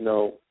this.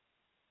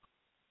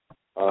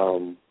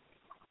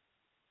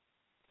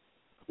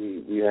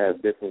 We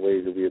have different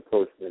ways that we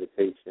approach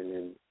meditation,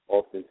 and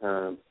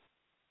oftentimes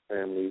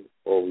family,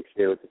 or we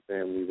share with the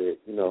family that,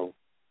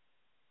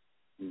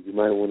 you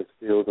might want to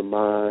still the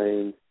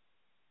mind,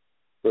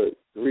 but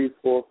 3,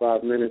 4,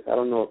 5 minutes, I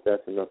don't know if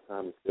that's enough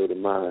time to still the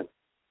mind.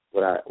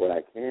 What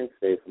I can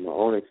say from my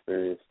own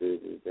experiences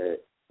is that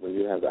when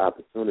you have the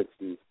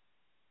opportunity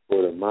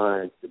for the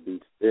mind to be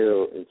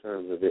still in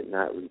terms of it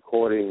not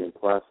recording and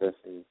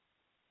processing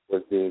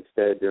what's being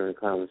said during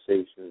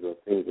conversations or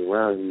things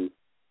around you,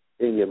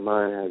 then your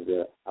mind has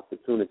the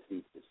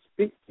opportunity to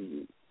speak to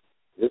you.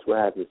 This is what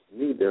happens to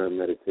me during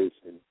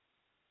meditation.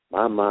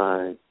 My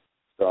mind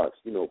starts,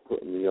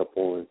 putting me up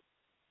on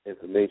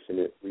information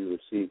that we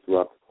receive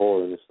throughout the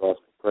call, and it starts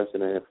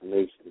compressing that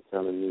information,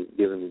 telling me,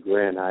 giving me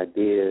grand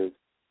ideas,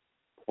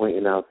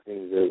 pointing out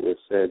things that were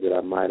said that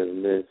I might have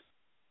missed.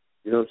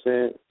 You know what I'm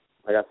saying?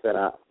 Like I said,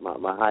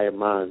 my higher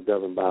mind is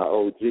governed by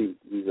OG.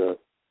 He's a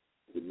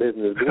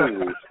business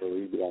guru, so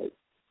he'd be like,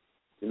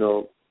 you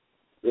know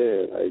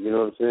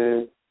what I'm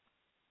saying?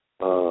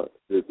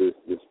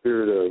 The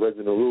spirit of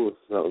Reginald Lewis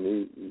or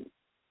something, he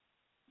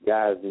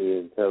guides me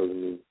and tells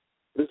me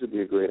this would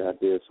be a great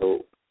idea.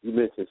 So you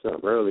mentioned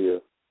something earlier,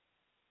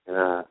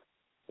 and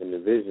in the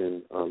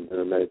vision, in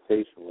the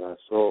meditation, what I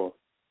saw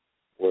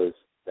was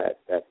that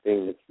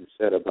thing that you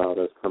said about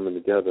us coming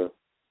together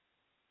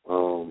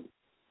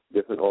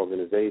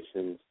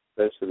organizations,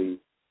 especially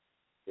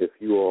if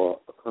you are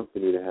a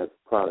company that has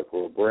a product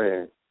or a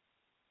brand.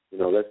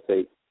 Let's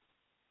take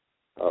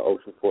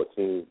Ocean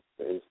 14,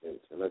 for instance,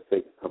 and let's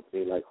take a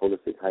company like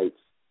Holistic Heights,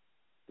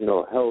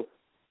 health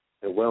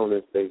and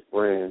wellness-based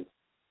brands,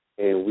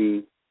 and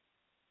we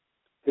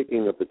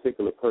picking a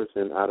particular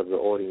person out of the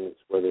audience,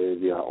 whether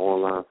it be our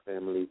online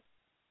family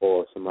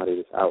or somebody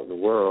that's out in the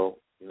world,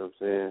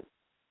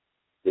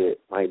 that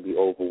might be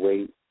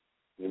overweight,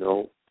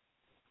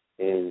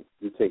 and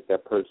you take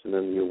that person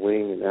under your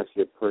wing, and that's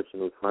your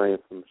personal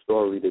triumph from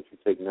story that you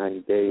take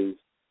 90 days,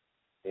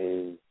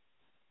 and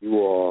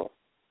you are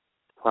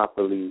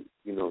properly,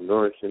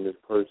 nourishing this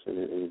person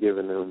and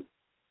giving them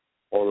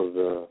all of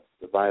the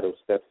vital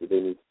steps that they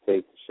need to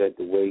take to shed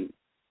the weight,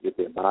 get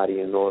their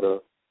body in order.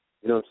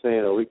 You know what I'm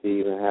saying? Or we could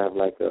even have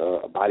like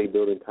a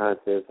bodybuilding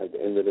contest at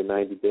the end of the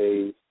 90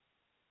 days.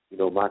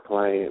 My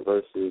client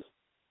versus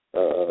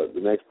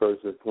the next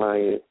person's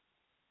client.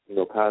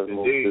 The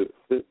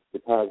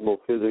Cosmo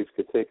Physics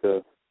could take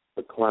a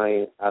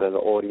client out of the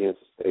audience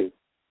and say,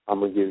 I'm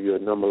going to give you a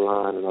number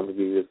line and I'm going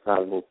to give you this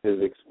Cosmo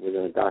Physics. We're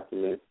going to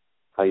document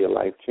how your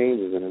life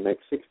changes in the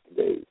next 60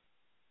 days.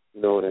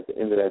 And at the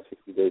end of that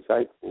 60-day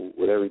cycle,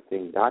 with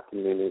everything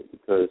documented,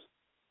 because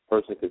a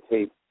person could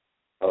tape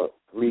a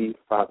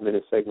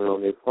 3-5-minute segment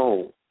on their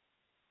phone.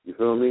 You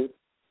feel me?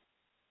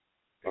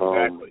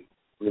 Exactly.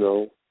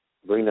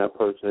 Bring that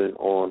person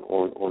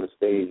on the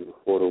stage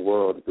before the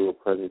world to do a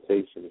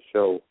presentation, a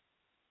show,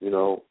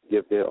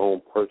 give their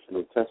own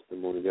personal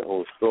testimony, their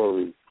own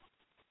story.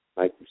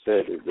 Like you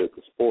said, the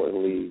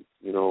sporting league,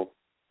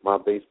 my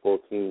baseball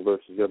team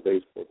versus your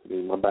baseball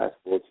team, my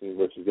basketball team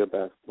versus your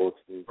basketball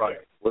team.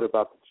 Right. What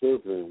about the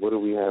children? What do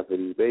we have for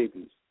these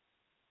babies?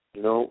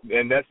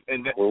 And that's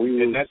exactly when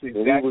we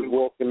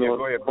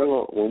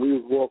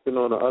was walking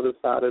on the other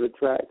side of the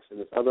tracks in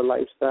this other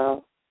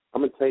lifestyle,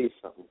 I'm gonna tell you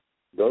something.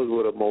 Those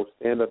were the most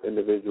stand-up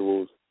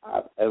individuals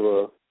I've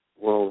ever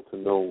grown to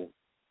know,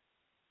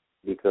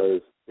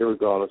 because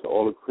irregardless of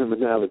all the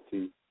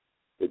criminality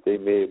that they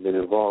may have been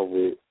involved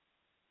with,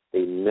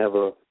 they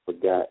never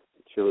forgot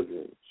the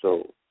children.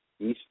 So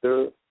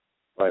Easter,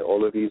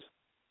 all of these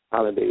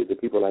holidays that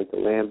people like to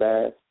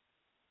lambast,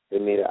 they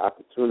made an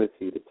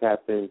opportunity to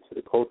tap into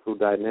the cultural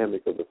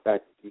dynamic of the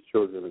fact that these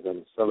children are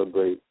going to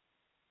celebrate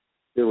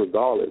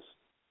irregardless,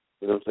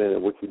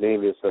 of what you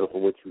name yourself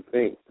and what you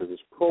think, because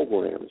it's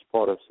programmed, it's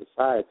part of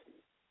society.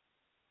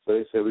 So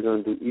they said, we're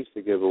going to do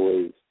Easter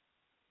giveaways.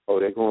 Oh,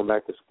 they're going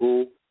back to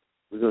school?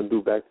 We're going to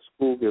do back to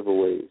school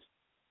giveaways.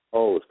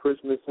 Oh, it's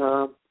Christmas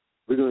time?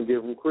 We're going to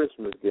give them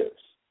Christmas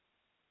gifts.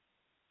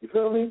 You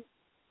feel me?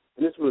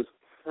 And this was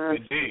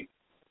constant. Indeed.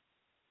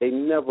 They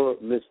never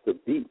missed a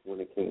beat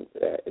when it came to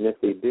that. And if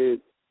they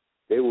did,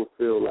 they would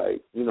feel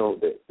like,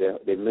 that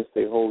they missed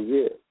their whole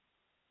year.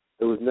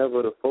 It was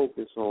never the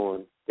focus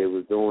on they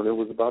was doing. It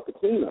was about the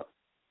cleanup.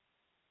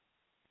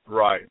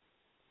 Right.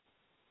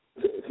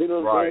 You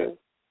know what I'm saying?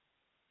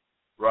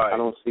 Right. I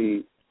don't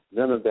see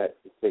none of that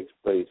takes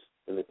place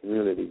in the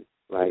community.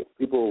 Like,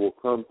 people will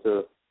come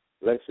to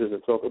lectures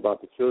and talk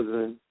about the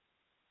children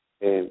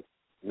and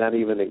not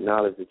even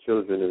acknowledge the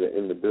children that are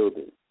in the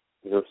building.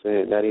 You know what I'm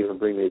saying? Not even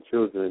bring their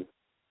children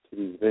to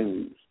these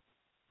venues.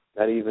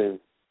 Not even,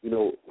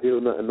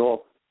 peel nothing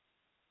off.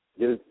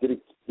 Get a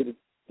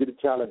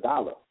child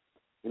 $1.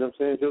 You know what I'm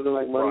saying? Children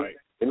like money. Right.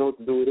 They know what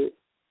to do with it.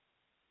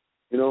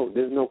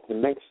 There's no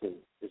connection.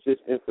 It's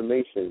just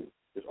information.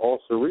 It's all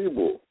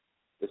cerebral.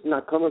 It's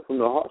not coming from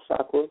the heart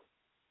chakra.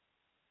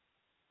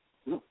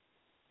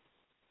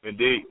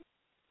 Indeed.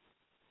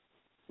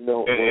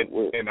 So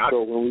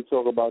when we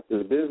talk about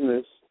this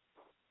business,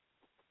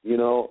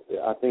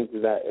 I think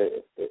that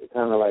it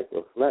kind of like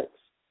reflects,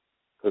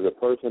 because a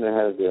person that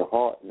has their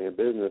heart in their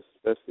business,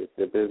 especially if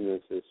their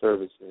business is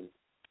servicing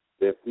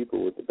their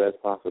people with the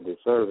best possible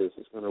service,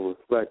 it's going to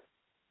reflect,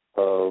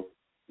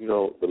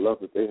 the love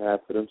that they have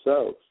for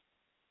themselves.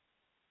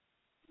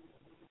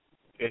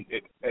 And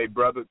hey,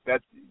 brother,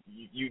 that's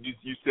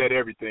you said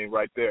everything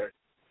right there.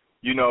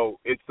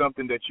 It's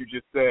something that you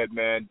just said,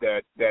 man,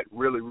 that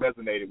really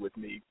resonated with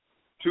me.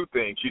 Two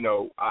things,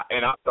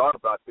 and I thought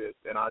about this,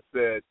 and I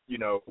said,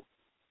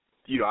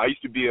 I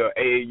used to be a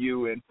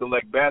AAU and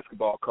select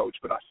basketball coach,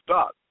 but I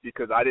stopped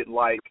because I didn't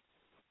like,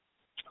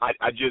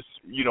 I just,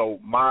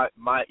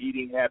 my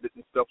eating habits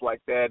and stuff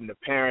like that, and the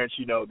parents,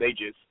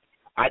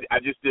 I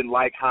just didn't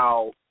like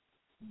how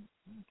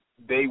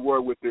they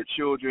were with their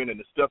children and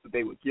the stuff that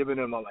they were giving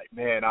them. I'm like,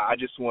 man, I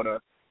just want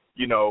to,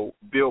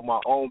 build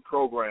my own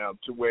program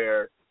to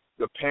where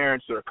the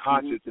parents are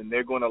conscious and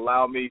they're going to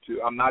allow me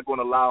to, I'm not going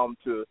to allow them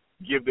to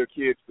give their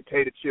kids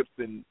potato chips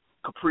and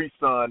Capri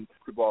Sun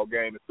basketball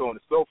game and so on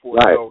and so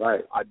forth.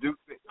 Right. I do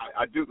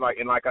like,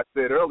 and like I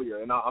said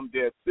earlier, and I'm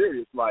dead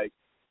serious, like,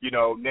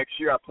 next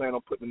year I plan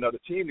on putting another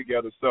team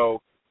together.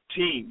 So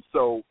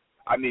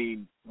I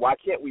mean, why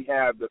can't we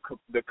have the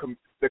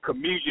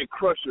comedian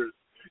crushers,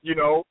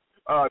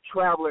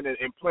 traveling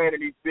and playing in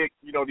these big,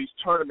 these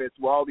tournaments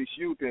with all these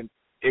youth, and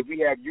if we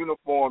have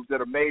uniforms that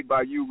are made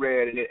by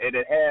URED and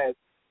it has,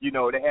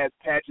 it has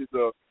patches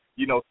of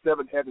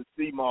Seven Heaven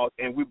Sea Moss,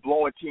 and we're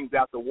blowing teams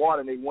out the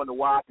water, and they wonder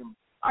why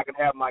I can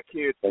have my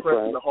kids That's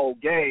pressing right. the whole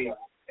game,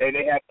 and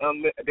they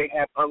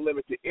have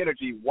unlimited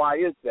energy. Why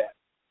is that?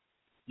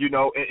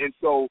 And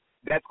so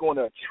that's going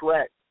to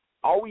attract.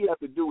 All we have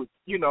to do is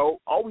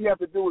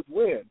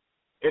win,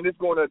 and it's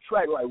going to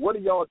attract. Like, what are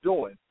y'all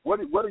doing? What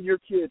are your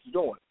kids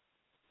doing?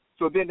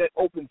 So then that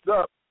opens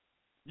up.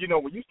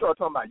 When you start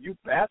talking about youth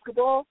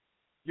basketball,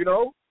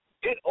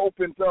 it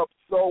opens up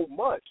so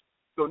much.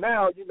 So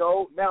now,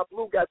 now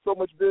Blue got so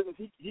much business,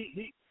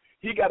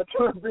 he got to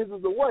turn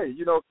business away,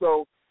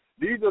 So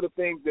these are the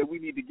things that we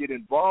need to get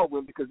involved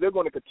with because they're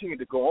going to continue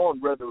to go on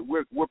whether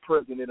we're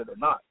present in it or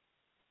not.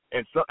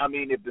 And so, I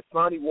mean, if the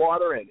Sunny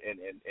water and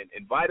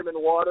vitamin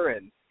water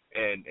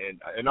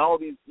and all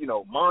these,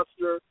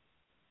 Monster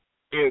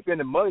is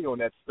spending money on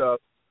that stuff,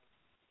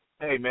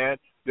 hey, man,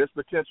 there's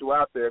potential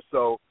out there.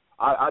 So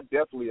I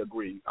definitely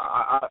agree.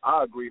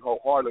 I agree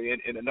wholeheartedly.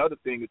 And another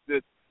thing is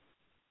this.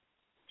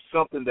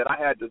 Something that I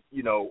had to,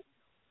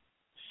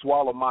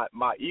 swallow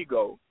my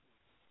ego.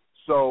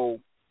 So,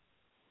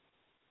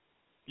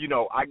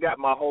 I got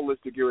my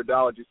holistic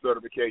iridology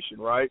certification,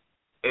 right?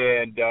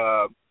 And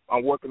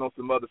I'm working on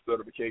some other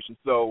certifications.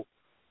 So,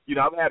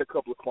 I've had a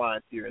couple of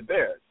clients here and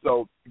there.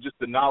 So just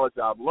the knowledge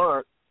I've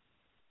learned,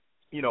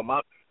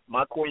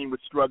 my queen was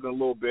struggling a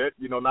little bit,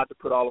 not to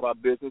put all of our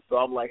business. So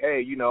I'm like,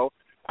 hey,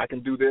 I can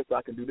do this,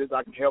 I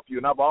can help you.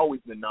 And I've always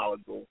been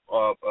knowledgeable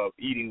of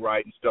eating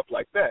right and stuff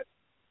like that.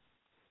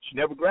 She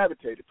never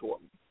gravitated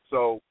toward me.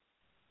 So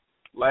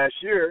last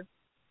year,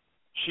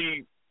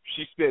 she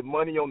spent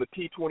money on the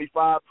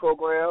T25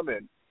 program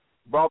and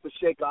brought the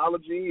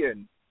Shakeology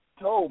and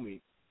told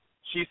me,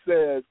 she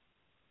says,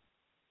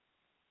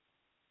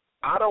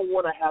 I don't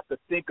want to have to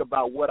think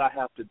about what I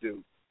have to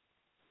do.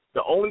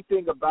 The only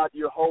thing about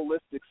your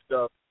holistic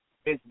stuff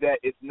is that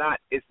it's not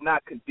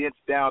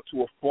condensed down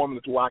to a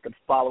formula to where I can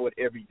follow it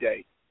every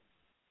day.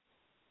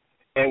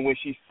 And when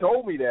she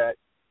told me that,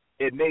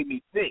 it made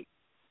me think.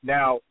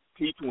 Now,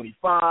 T25,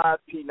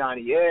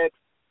 P90X,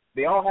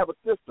 they all have a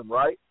system,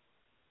 right?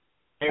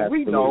 And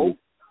Absolutely.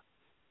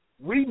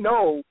 we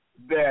know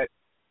that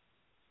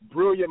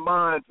brilliant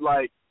minds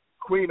like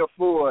Queen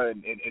Afua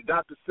and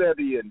Dr.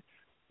 Sebi, and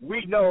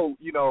we know,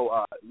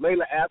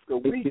 Layla Asker,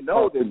 we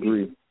know that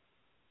agree.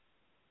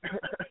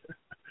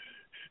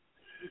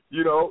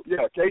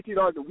 KT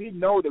Darker, we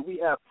know that we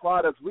have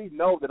products, we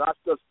know that our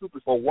stuff's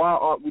super, so why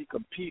aren't we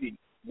competing?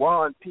 Why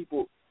aren't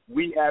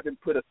we haven't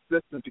put a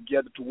system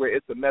together to where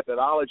it's a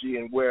methodology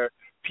and where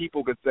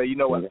people can say,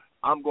 what,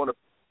 I'm going to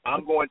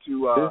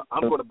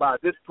buy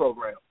this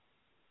program.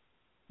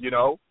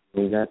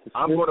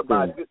 I'm going to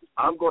buy this.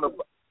 I'm going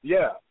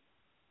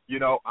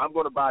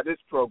to buy this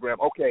program.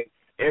 Okay,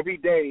 every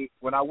day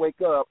when I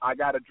wake up, I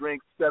got to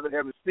drink 7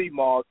 Heaven Sea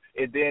Moss,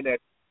 and then at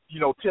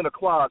 10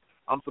 o'clock,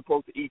 I'm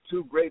supposed to eat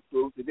 2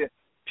 grapefruits. And then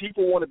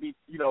people want to be,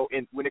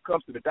 and when it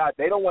comes to the diet,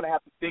 they don't want to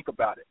have to think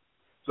about it.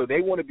 So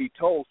they want to be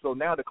told. So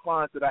now the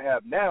clients that I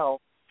have now,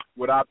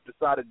 what I've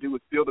decided to do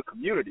is build a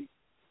community.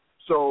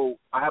 So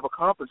I have a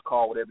conference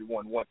call with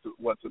everyone once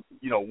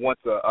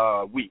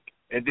a week,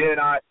 and then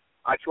I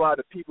try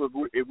to people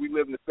if we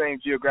live in the same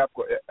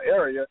geographical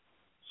area.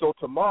 So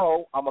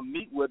tomorrow I'm gonna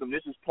meet with them.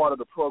 This is part of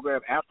the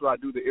program. After I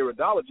do the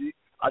iridology,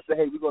 I say,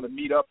 hey, we're gonna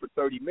meet up for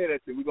 30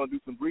 minutes and we're gonna do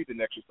some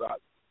breathing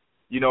exercises.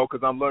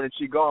 Because I'm learning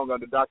Qigong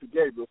under Dr.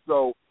 Gabriel.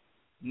 So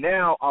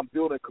now I'm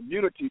building a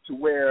community to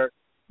where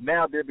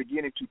now they're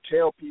beginning to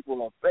tell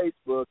people on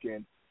Facebook,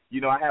 and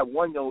I have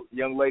one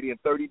young lady in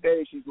 30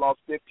 days. She's lost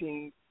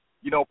 15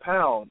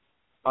 pounds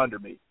under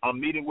me. I'm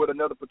meeting with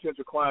another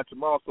potential client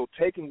tomorrow. So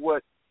taking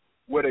what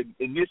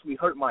initially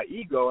hurt my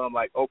ego, I'm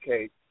like,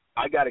 okay,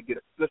 I got to get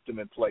a system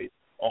in place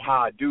on how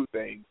I do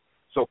things.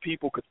 So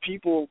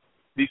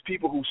these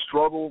people who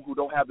struggle, who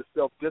don't have the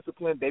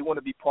self-discipline, they want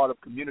to be part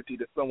of community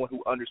to someone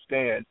who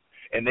understands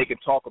and they can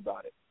talk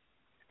about it.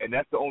 And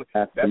that's the only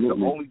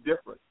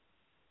difference.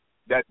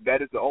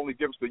 That is the only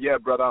difference. But yeah,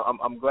 brother,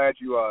 I'm glad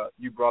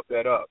you brought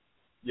that up.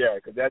 Yeah,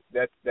 because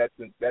that's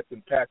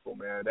impactful,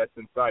 man. That's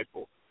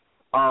insightful.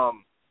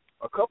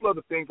 A couple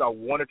other things I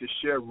wanted to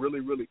share really,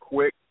 really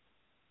quick,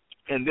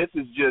 and this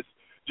is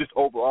just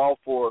overall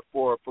for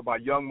my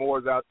young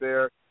Moors out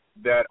there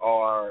that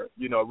are,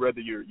 whether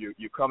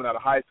you're coming out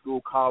of high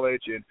school,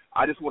 college, and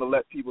I just want to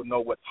let people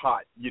know what's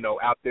hot,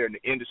 out there in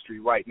the industry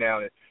right now.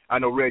 And I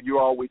know, Red, you're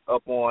always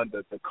up on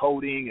the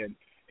coding and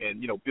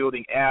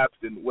building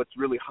apps and what's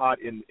really hot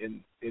in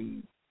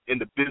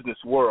the business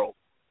world.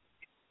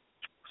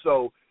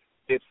 So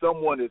if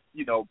someone is,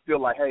 feel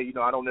like, hey,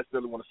 I don't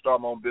necessarily want to start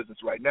my own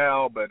business right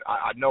now, but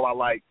I know I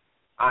like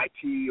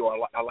IT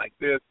or I like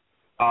this.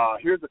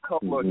 Here's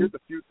a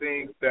few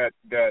things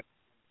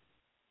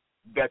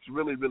that's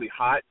really, really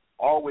hot.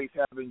 Always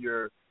having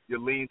your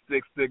Lean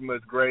Six Sigma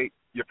is great.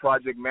 Your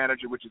project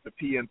manager, which is the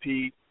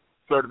PMP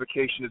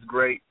certification, is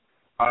great.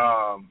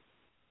 The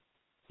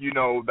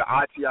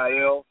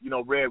ITIL,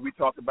 Red, we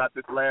talked about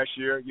this last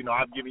year.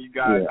 I've given you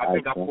guys, I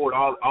think I poured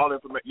all the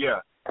information.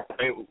 Yeah.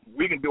 And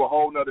we can do a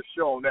whole nother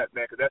show on that,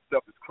 man, because that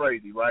stuff is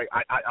crazy, right?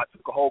 I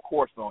took a whole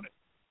course on it.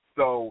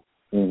 So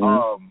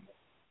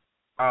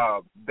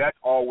That's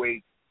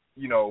always,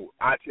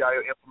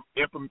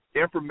 ITIL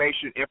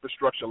Information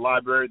Infrastructure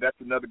Library. That's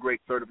another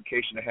great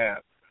certification to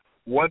have.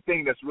 One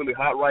thing that's really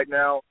hot right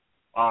now,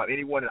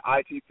 anyone in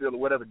IT field or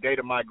whatever,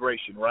 data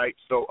migration, right?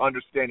 So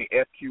understanding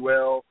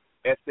SQL,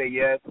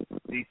 SAS,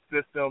 these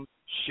systems,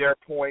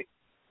 SharePoint,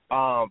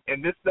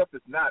 and this stuff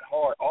is not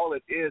hard. All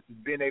it is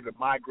being able to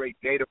migrate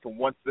data from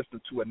one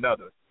system to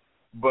another.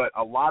 But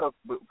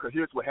because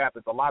here's what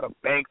happens, a lot of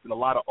banks and a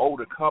lot of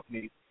older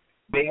companies,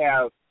 they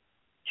have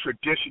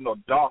traditional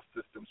DOS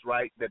systems,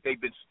 right, that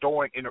they've been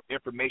storing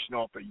information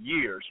on for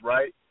years,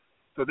 right?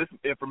 So this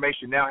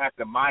information now has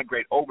to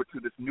migrate over to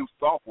this new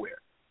software.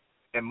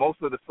 And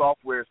most of the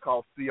software is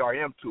called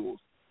CRM tools,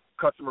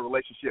 customer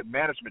relationship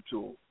management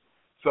tools.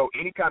 So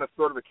any kind of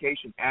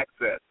certification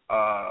access,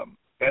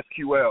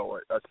 SQL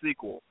or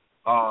SQL,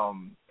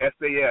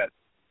 SAS,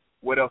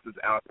 what else is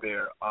out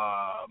there?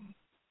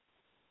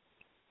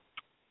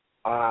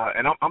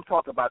 And I'm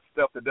talking about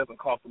stuff that doesn't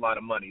cost a lot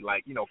of money,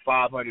 like,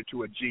 $500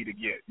 to a G to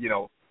get.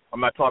 I'm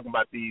not talking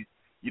about these,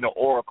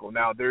 Oracle.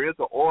 Now, there is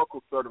an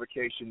Oracle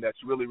certification that's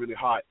really, really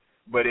hot,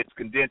 but it's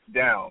condensed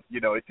down.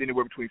 It's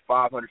anywhere between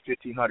 $500,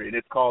 $1,500, and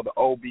it's called the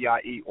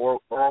OBIE,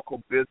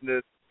 Oracle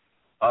Business.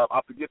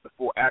 I forget the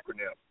full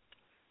acronym.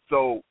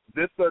 So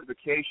this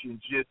certification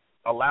just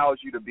allows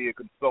you to be a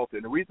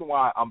consultant. The reason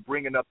why I'm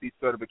bringing up these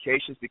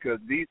certifications because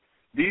these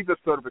are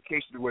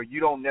certifications where you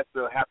don't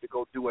necessarily have to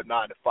go do a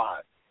 9 to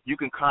 5. You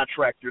can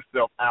contract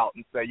yourself out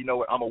and say, you know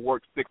what, I'm going to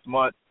work 6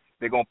 months.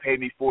 They're going to pay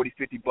me $40,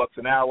 $50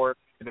 an hour,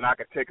 and then I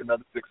can take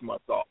another 6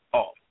 months off.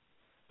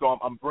 So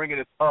I'm bringing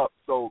this up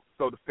so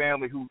the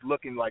family who's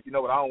looking like, you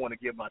know what, I don't want to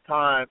give my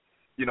time,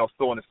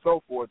 so on and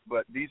so forth,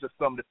 but these are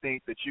some of the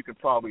things that you can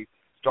probably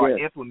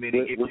start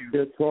implementing. What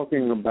you're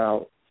talking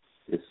about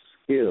is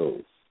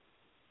skills,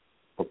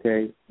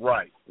 okay?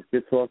 Right. What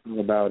you're talking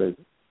about is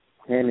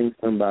handing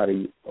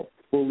somebody a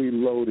fully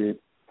loaded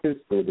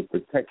pistol to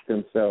protect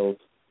themselves,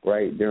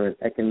 right, during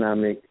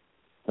economic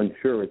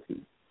unsurety.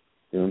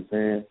 You know what I'm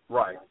saying?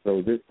 Right.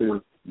 So this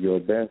is your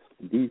best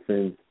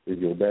defense is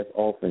your best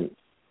offense.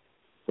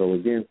 So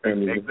again,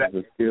 family, this is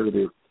a skill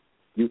that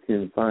you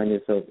can find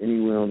yourself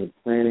anywhere on the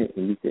planet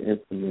and you can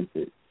implement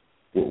it.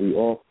 What we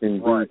often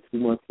do too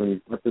much on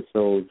these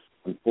episodes,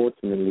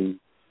 unfortunately,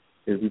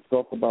 is we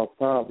talk about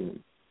problems.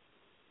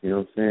 You know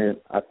what I'm saying?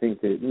 I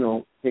think that,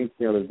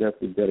 KTL is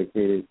definitely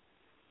dedicated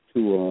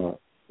to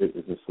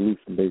it's a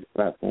solution-based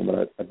platform,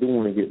 but I do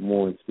want to get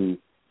more into,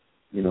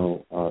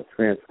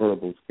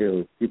 transferable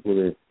skills, people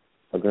that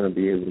are going to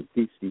be able to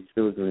teach these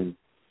children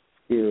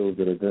skills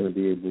that are going to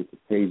be able to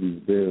pay these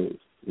bills,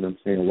 you know what I'm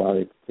saying, while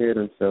they prepare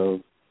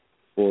themselves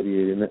for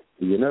the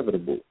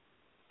inevitable.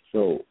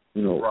 So,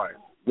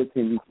 what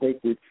can you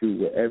take with you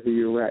wherever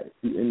you're at? If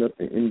you end up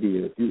in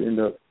India, if you end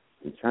up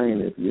in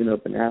China, if you end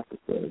up in Africa,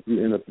 if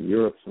you end up in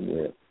Europe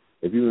somewhere,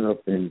 if you end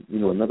up in,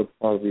 another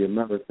part of the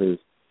Americas,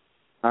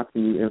 how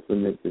can you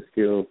implement the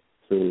skill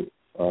to,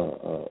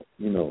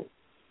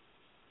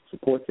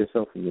 support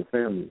yourself and your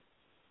family?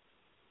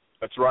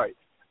 That's right.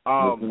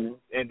 And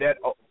that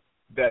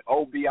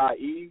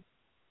OBIE,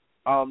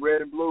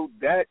 Red and Blue,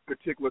 that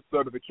particular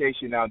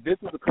certification, now this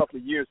was a couple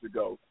of years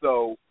ago.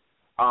 So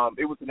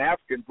it was an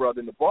African brother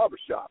in the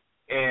barbershop,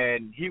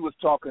 and he was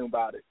talking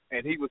about it.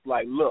 And he was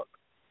like, look,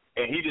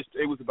 and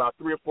it was about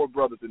 3 or 4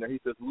 brothers in there. He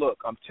says, look,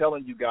 I'm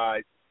telling you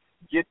guys,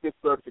 get this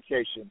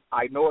certification.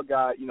 I know a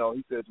guy,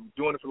 he says,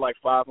 doing it for like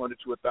 $500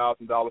 to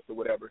 $1,000 or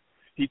whatever.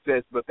 He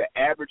says, but the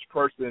average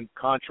person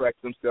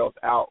contracts themselves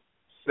out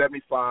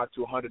 $75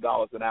 to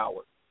 $100 an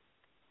hour.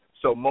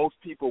 So most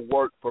people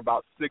work for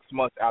about 6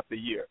 months out the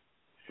year.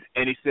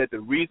 And he said the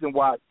reason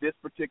why this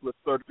particular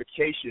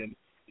certification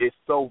is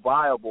so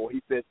viable,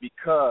 he said,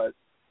 because,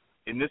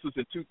 and this was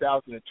in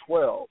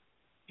 2012,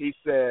 he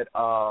said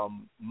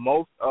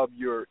most of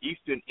your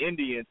Eastern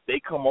Indians,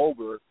 they come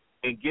over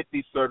and get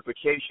these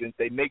certifications.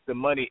 They make the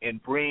money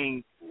and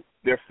bring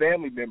their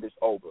family members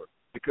over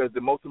because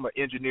most of them are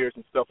engineers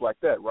and stuff like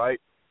that, right?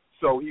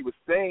 So he was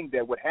saying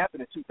that what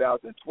happened in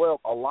 2012,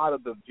 a lot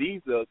of the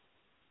visas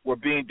were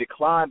being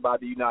declined by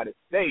the United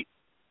States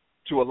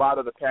to a lot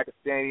of the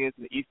Pakistanians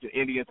and the Eastern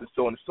Indians and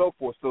so on and so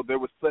forth. So there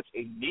was such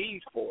a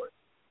need for it.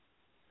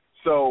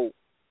 So,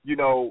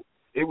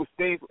 it was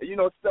things,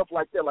 stuff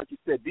like that. Like you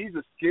said, these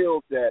are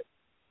skills that,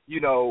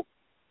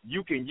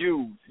 you can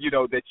use,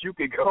 that you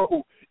can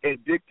go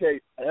and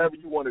dictate however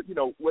you want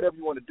to, whatever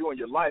you want to do in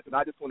your life. And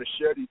I just want to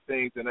share these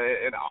things. And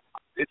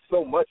it's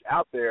so much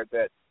out there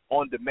that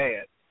on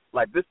demand.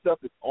 Like this stuff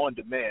is on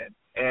demand.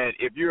 And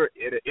if you're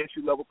at an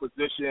entry-level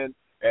position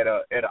at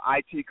an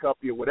IT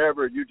company or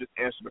whatever, you just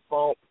answer the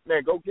phone,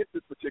 man, go get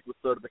this particular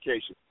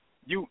certification.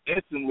 You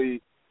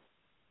instantly,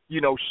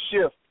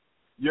 shift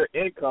your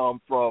income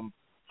from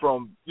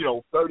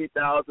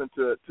 $30,000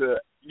 to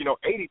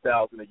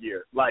 $80,000 a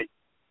year. Like,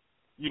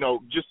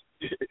 just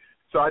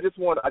so I just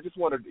want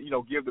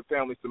to give the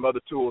family some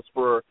other tools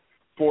for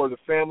the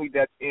family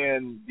that's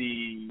in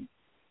the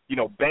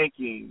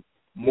banking,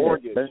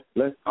 mortgage.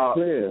 Let's be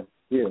clear.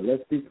 Yeah,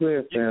 let's be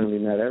clear, family.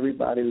 Not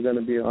everybody's going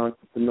to be an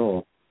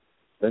entrepreneur.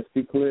 Let's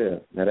be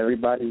clear. Not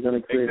everybody's going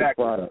to create a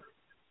product.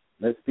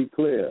 Let's be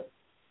clear.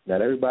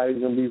 Not everybody's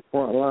going to be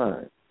front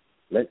line.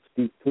 Let's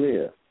be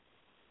clear.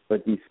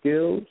 But these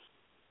skills,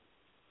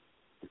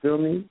 you feel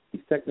me?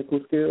 These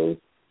technical skills,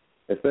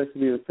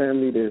 especially a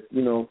family that's,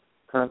 you know,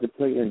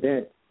 contemplating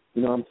that,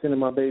 you know, I'm sending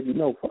my baby.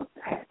 No, fuck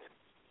that.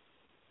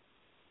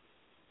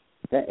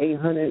 That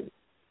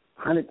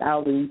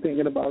 100,000 you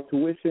thinking about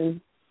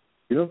tuition,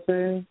 you know what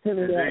I'm saying? Send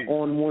that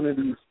on one of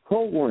these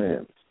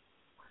programs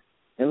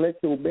and let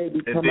your baby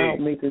come out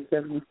making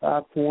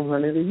 75 to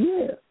 100 a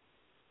year.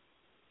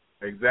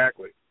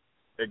 Exactly.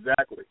 If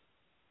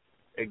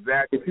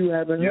you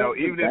haven't, you know,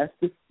 even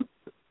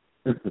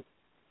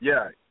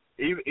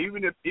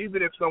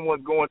if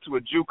someone's going to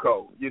a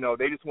JUCO, you know,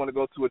 they just want to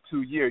go to a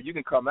 2-year, you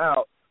can come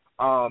out.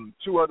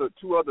 Two other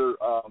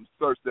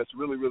certs that's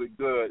really, really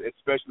good,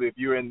 especially if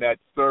you're in that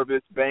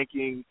service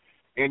banking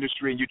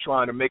industry and you're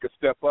trying to make a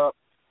step up.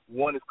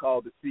 One is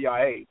called the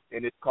CIA,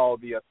 and it's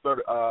called the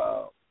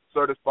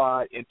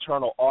Certified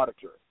Internal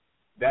Auditor.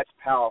 That's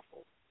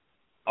powerful.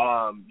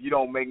 You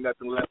don't make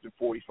nothing less than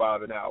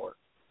 $45 an hour.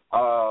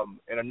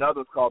 And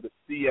another is called the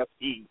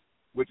CFE,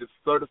 which is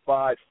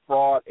Certified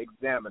Fraud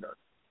Examiner.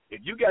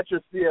 If you got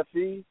your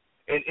CFE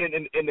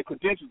and the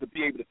credentials to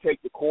be able to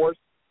take the course,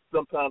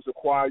 sometimes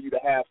require you to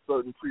have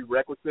certain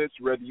prerequisites,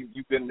 whether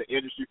you've been in the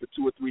industry for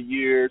 2 or 3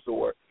 years,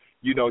 or,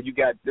 you know, you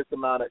got this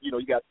amount of, you know,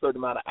 you got a certain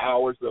amount of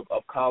hours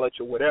of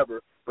college or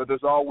whatever, but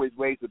there's always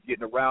ways of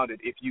getting around it.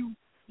 If you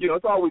know,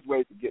 it's always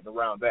ways of getting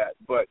around that.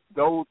 But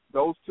those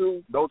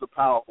two, those are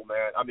powerful,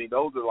 man. I mean,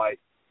 those are like,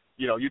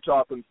 you know, you're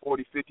talking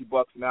 $40,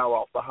 $50 an hour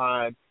off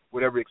behind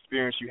whatever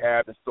experience you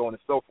have and so on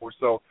and so forth.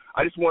 So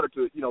I just wanted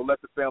to, you know, let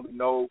the family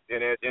know,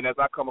 and as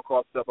I come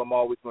across stuff, I'm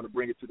always going to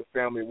bring it to the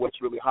family what's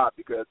really hot,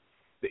 because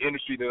the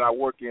industry that I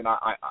work in,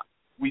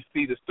 we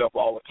see this stuff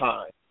all the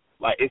time.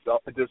 Like,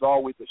 there's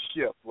always a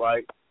shift,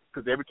 right?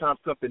 Because every time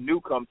something new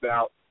comes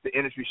out, the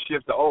industry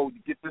shifts to,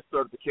 you get this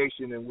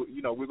certification, and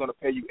we're going to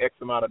pay you X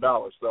amount of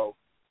dollars. So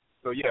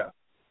yeah.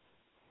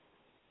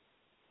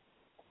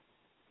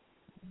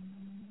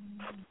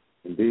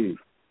 Indeed.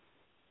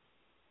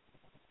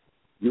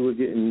 You were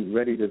getting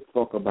ready to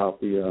talk about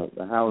the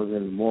housing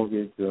and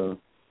mortgage for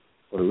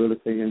the real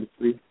estate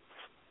industry.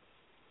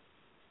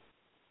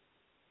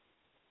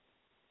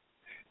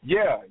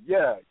 Yeah.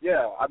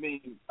 I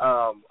mean,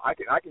 I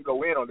can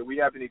go in on it. Do we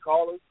have any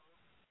callers?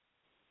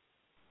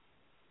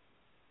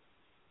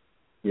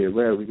 Yeah,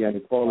 Red, we got any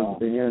callers with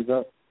their hands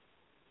up?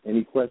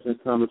 Any questions,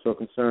 comments, or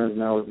concerns?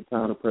 Now is the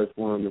time to press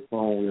 1 on your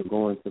phone. We are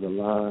going to the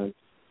line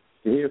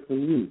to hear from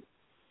you,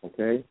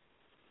 okay?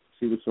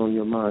 See what's on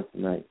your mind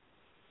tonight.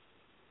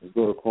 Let's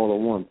go to caller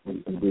 1,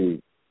 please.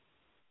 Indeed.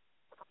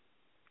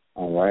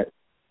 All right.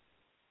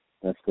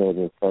 Let's go to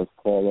the first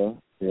caller.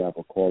 We have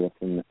a caller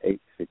from the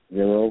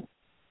 860.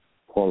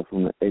 Caller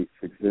from the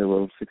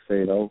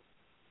 860-680.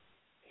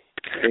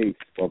 Hey,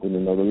 welcome to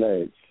Another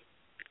Ledge.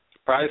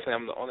 Surprisingly,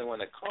 I'm the only one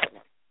that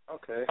called.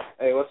 Okay.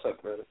 Hey, what's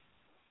up, brother?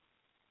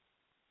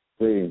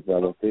 Please,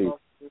 brother,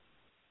 peace.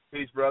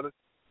 Peace, brother.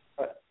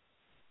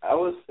 I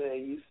was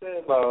saying, you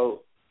said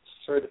about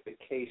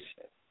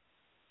certification.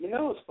 You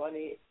know, it's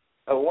funny.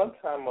 One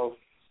time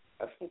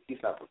I think he's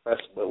not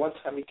professional, but one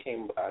time he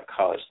came out of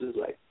college, this is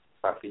like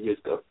 5 years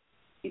ago,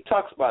 he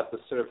talks about the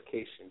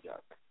certification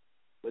junk.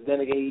 But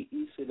then again,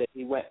 he said that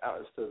he went out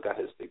and still got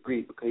his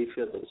degree because he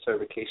feels that the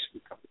certification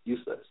becomes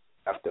useless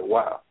after a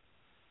while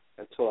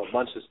and told a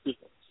bunch of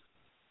students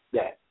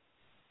that.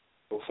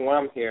 But from what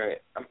I'm hearing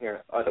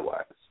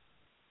otherwise.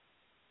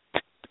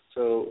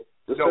 So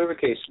the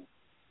certification.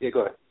 Yeah,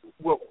 go ahead.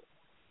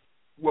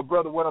 Well,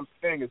 brother, what I'm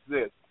saying is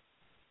this.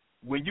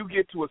 When you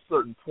get to a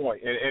certain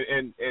point,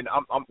 and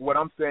I'm what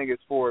I'm saying is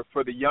for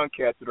the young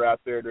cats that are out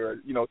there, they're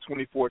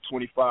 24,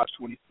 25,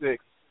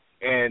 26,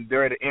 and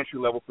they're at an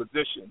entry-level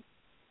position.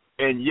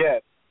 And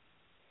yes,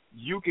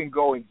 you can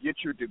go and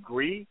get your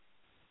degree,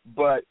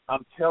 but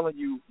I'm telling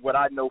you what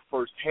I know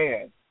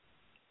firsthand.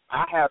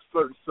 I have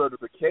certain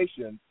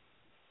certifications,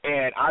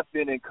 and I've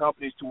been in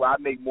companies to where I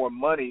make more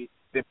money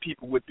than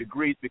people with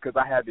degrees because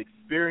I have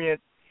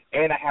experience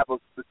and I have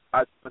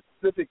a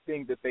specific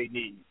thing that they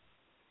need.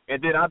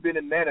 And then I've been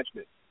in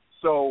management.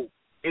 So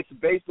it's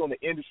based on the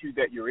industry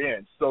that you're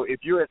in. So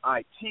if you're in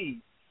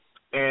IT,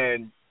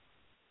 and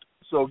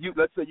so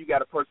let's say you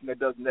got a person that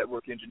does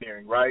network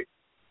engineering, right?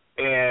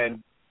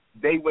 And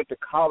they went to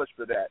college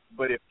for that.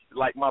 But if,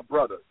 like my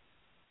brother,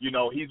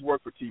 he's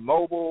worked for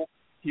T-Mobile,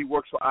 he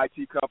works for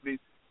IT companies,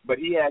 but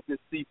he has this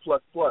C++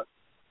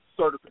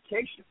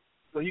 certification.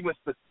 So he went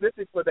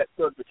specific for that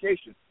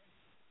certification.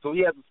 So he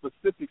has a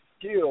specific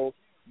skill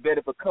that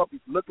if a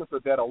company's looking for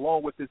that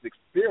along with his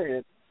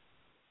experience,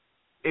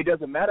 it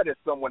doesn't matter that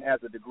someone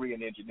has a degree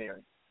in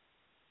engineering.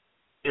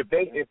 If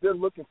they're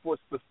looking for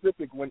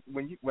specific, when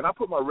I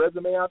put my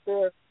resume out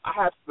there, I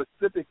have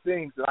specific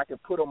things that I can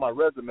put on my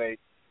resume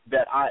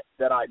that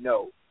I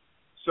know.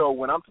 So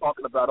when I'm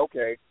talking about,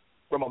 okay,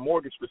 from a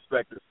mortgage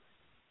perspective,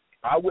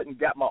 I went and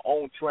got my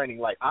own training.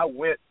 Like I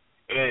went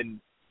and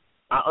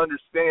I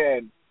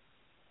understand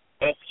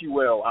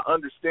SQL. I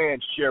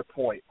understand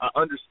SharePoint. I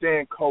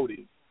understand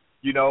coding.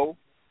 You know,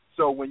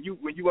 so when you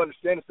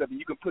understand this stuff, and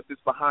you can put this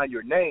behind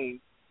your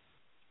name,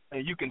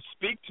 and you can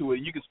speak to it,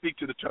 and you can speak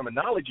to the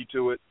terminology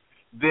to it,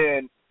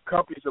 then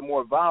companies are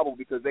more viable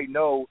because they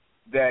know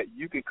that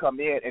you can come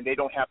in and they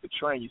don't have to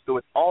train you. So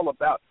it's all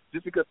about,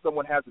 just because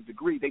someone has a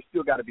degree, they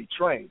still got to be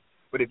trained.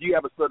 But if you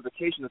have a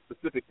certification, a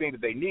specific thing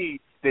that they need,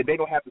 then they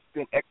don't have to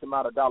spend X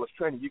amount of dollars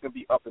training. You can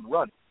be up and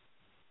running,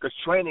 because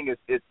training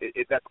is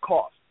that's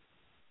cost.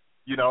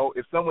 You know,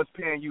 if someone's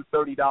paying you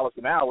 $30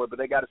 an hour, but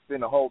they got to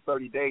spend a whole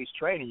 30 days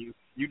training you,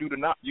 you do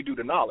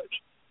the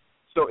knowledge.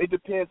 So it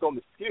depends on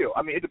the skill.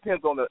 I mean, it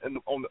depends on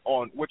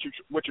what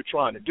you're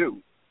trying to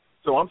do.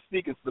 So I'm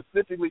speaking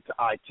specifically to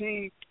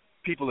IT,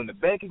 people in the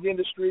banking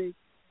industry.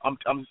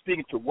 I'm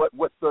speaking to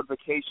what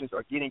certifications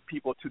are getting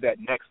people to that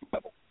next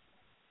level.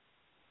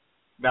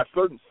 Now,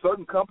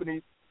 certain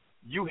companies,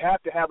 you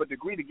have to have a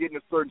degree to get in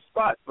a certain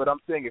spot. But I'm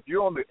saying if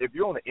you're on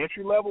the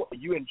entry level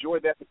and you enjoy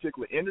that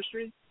particular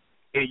industry,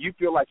 and you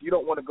feel like you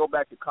don't want to go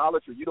back to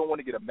college or you don't want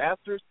to get a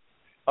master's,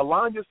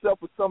 align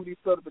yourself with some of these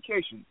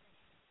certifications.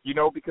 You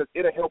know, because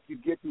it'll help you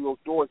get through those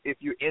doors if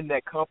you're in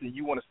that company.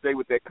 You want to stay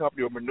with that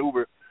company or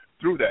maneuver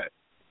through that.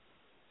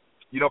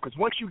 You know, because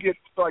once you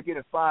start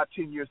getting 5-10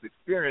 years of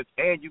experience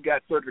and you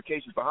got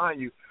certifications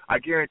behind you, I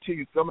guarantee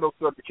you some of those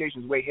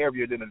certifications way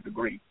heavier than a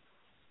degree.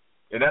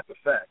 And that's a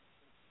fact.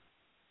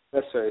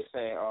 That's what I'm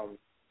saying.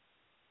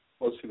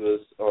 Most people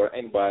or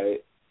anybody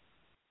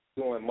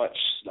doing much,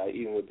 like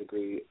even with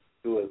degree,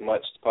 do as much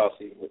as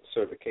possible with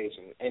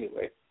certification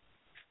anyway.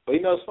 But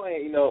you know, it's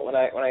funny. You know, when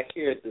I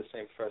hear the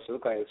same professor, it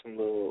looks like some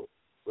little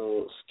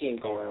scheme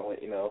going on with,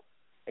 you know,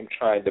 him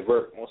trying to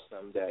divert most of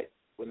them that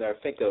when they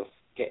think of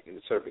getting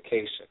the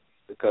certification,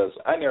 because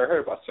I never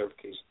heard about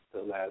certification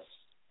until last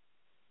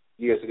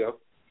years ago.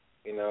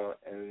 You know,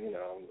 and you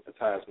know, the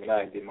times when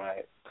I did my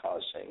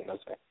college thing, you know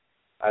what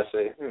I'm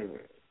saying? I say,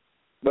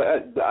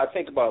 But I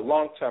think about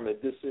long term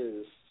that this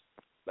is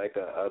like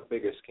a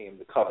bigger scheme,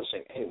 the college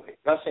thing anyway.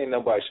 Not saying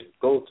nobody should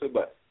go to it,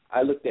 but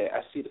I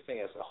see the thing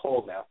as a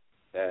whole now.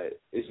 That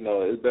is, you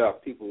know, it's better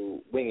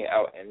people wing it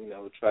out and, you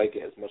know, try to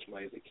get as much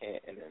money as they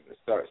can and then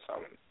start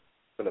something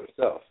for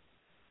themselves.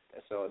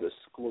 And so this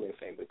schooling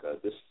thing, because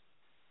this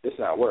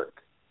not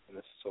work in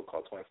this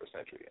so-called 21st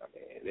century. I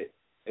mean,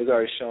 it's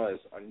already shown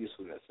its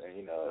unusefulness, and,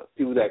 you know,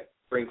 people that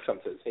bring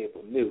something to the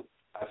table new,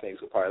 I think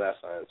it's probably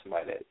last time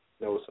somebody that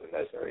knows something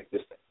that's already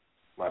existing.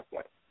 My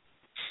point.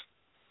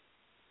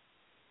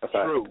 That's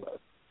True.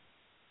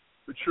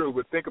 True,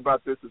 but think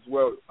about this as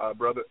well,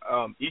 brother.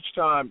 Each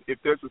time, if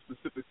there's a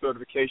specific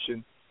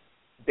certification,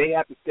 they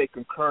have to stay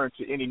concurrent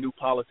to any new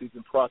policies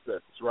and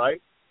processes,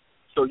 right?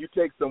 So you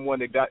take someone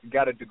that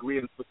got a degree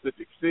in a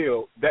specific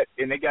field,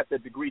 and they got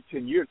that degree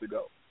 10 years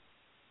ago.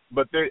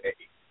 But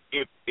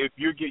if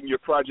you're getting your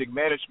project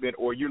management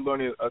or you're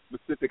learning a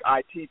specific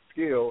IT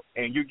skill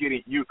and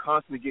you're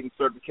constantly getting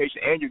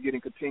certification and you're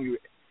getting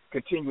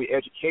continuing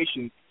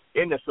education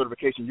in that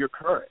certification, you're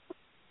current.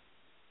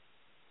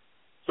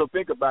 So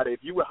think about it. If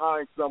you were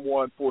hiring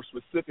someone for a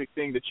specific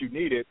thing that you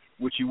needed,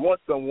 would you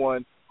want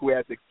someone who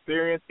has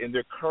experience and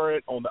they're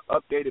current on the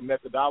updated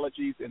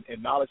methodologies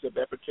and knowledge of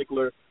that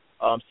particular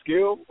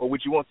skill, or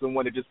would you want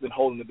someone that's just been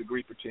holding a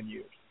degree for 10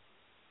 years?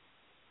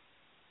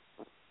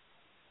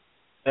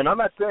 And I'm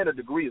not saying a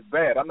degree is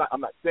bad. I'm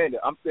not saying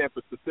that. I'm saying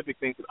for specific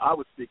things that I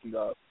was speaking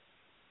of,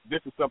 this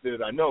is something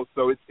that I know.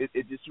 So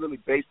it's just really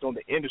based on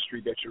the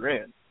industry that you're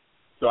in.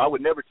 So I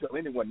would never tell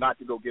anyone not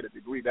to go get a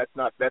degree. That's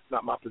not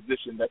my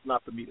position. That's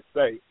not for me to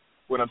say.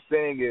 What I'm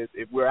saying is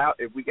if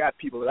we got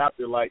people out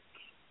there like,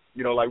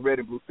 you know, like Red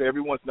and Blue say,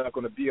 everyone's not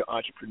going to be an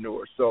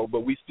entrepreneur. So, but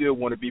we still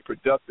want to be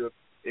productive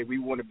and we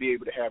want to be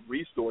able to have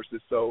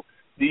resources. So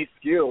these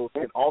skills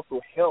can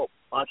also help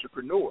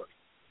entrepreneurs.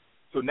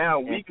 So now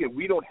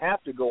we don't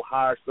have to go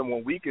hire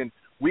someone. We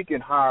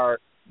can hire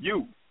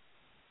you.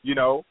 You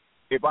know,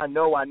 if I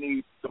know I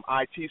need some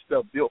IT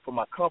stuff built for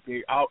my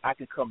company, I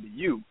can come to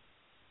you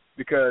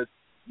because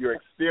you're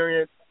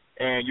experienced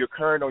and you're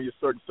current on your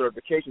certain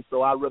certifications.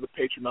 So I'd rather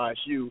patronize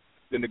you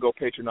than to go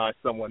patronize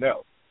someone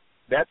else.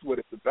 That's what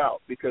it's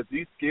about, because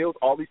these skills,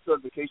 all these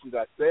certifications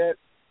I said,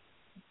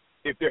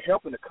 if they're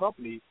helping a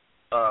company,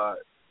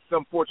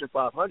 some Fortune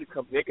 500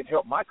 company, they can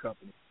help my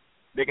company.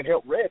 They can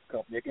help Red's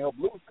company. They can help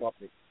Blue's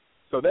company.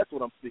 So that's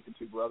what I'm speaking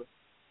to, brother.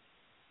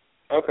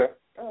 Okay.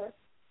 All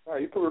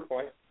right. You put your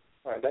point.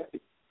 All right. Thank you.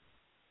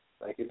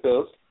 Thank you,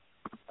 Phils.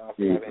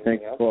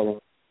 Thanks, caller.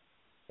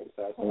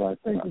 All right.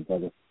 Thank you,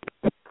 brother.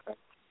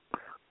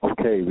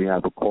 Okay, we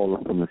have a caller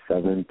from the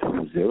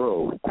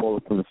 720. Caller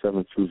from the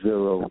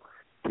 720.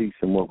 Peace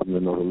and welcome to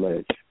Know the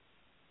Ledge.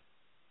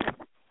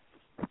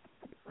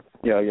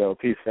 Yo,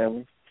 peace,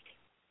 family.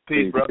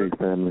 Peace, brother. Peace,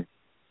 family.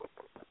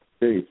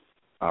 Peace.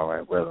 All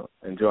right, well,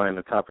 enjoying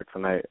the topic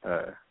tonight,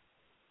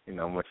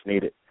 much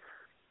needed.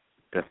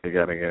 Definitely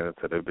got to get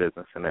into the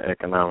business and the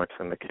economics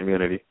and the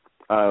community.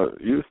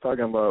 You was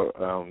talking about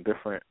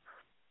different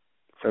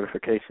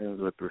certifications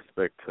with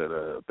respect to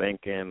the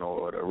banking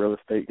or the real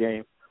estate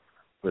game.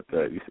 With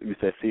you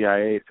said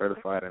CIA,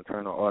 Certified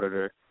Internal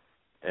Auditor,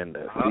 and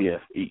the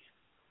CFE.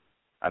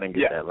 I didn't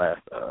get that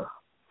last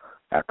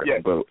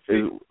acronym. But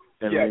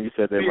then you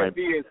said they might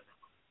be.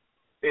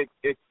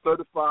 It's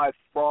Certified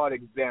Fraud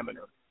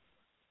Examiner.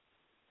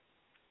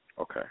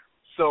 Okay.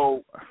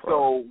 So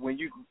when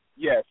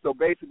so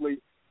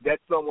basically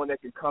that's someone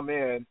that can come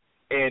in,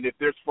 and if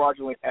there's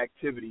fraudulent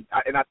activity,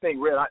 and I think,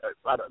 Red,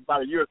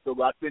 about a year or so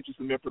ago, I sent you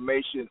some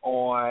information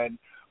on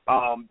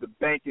the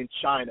bank in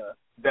China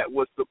that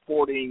was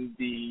supporting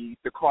the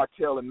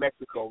cartel in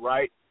Mexico,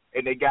 right?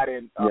 And they got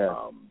in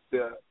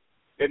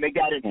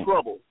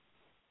trouble,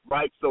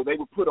 right? So they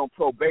were put on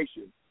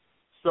probation.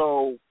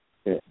 So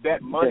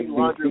that money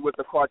laundering with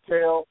the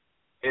cartel,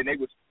 and they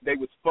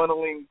was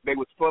funneling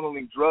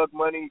drug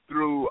money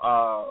through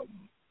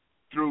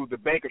the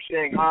Bank of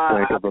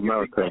Shanghai. Bank of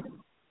America.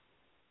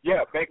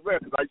 Yeah, Bank of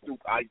America. I used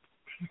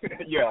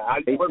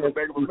to work with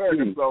Bank of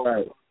America. So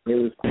right. It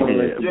was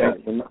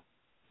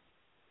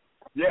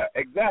yeah,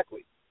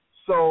 exactly.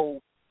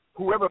 So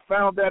whoever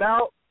found that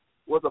out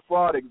was a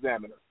fraud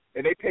examiner,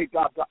 and they pay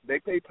top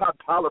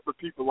dollar for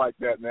people like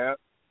that, man.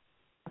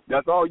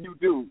 That's all you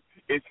do.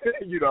 It's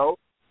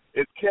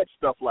it's catch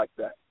stuff like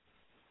that.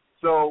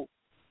 So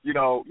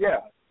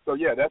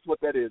that's what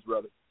that is,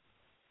 brother.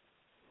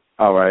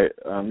 All right.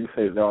 You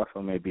say there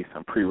also may be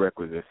some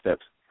prerequisite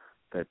steps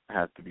that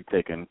have to be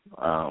taken.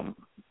 Some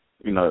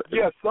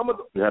of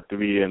the, you have to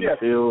be in the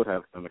field,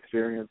 have some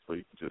experience, so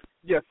you can just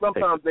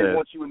sometimes they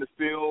want you in the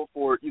field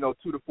for 2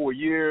 to 4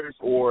 years,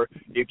 or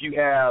if you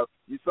have,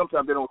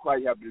 sometimes they don't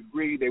quite have the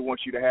degree. They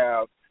want you to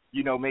have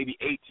maybe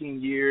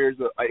 18 years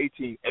or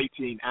 18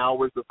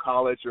 hours of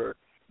college, or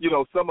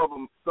some of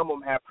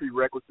them have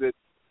prerequisites.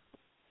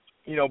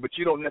 But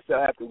you don't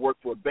necessarily have to work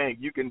for a bank.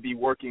 You can be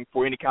working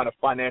for any kind of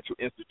financial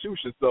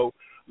institution. So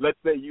let's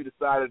say you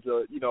decided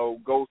to,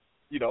 go,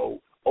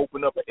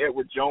 open up an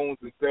Edward Jones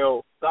and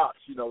sell stocks.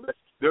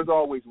 There's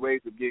always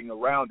ways of getting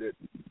around it,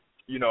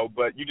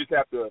 but you just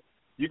have to,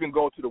 you can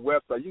go to the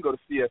website, you can go to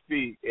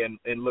CFE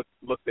and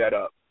look that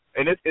up.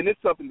 And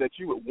it's something that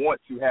you would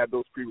want to have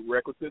those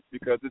prerequisites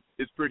because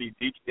it's pretty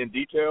in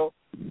detail.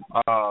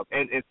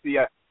 And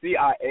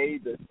CIA,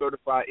 the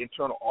Certified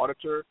Internal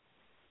Auditor,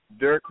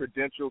 their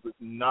credentials is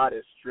not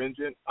as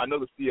stringent. I know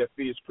the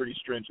CFE is pretty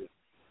stringent.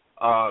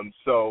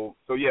 So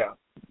yeah.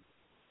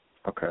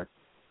 Okay.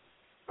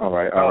 All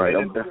right.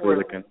 I'm definitely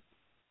looking.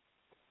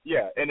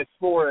 Yeah, and as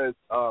far as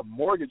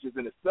mortgages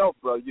in itself,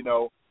 bro, you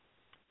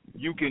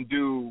can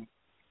do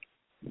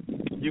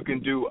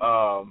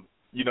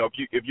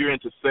if you're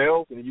into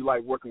sales and you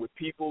like working with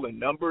people and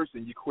numbers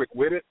and you're quick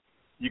with it,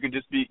 you can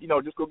just be,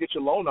 just go get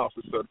your loan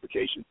officer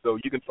certification. So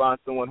you can find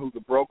someone who's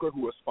a broker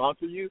who will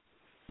sponsor you.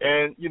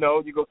 And you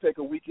go take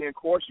a weekend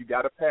course. You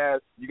got to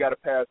pass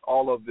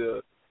all of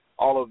the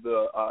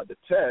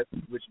tests,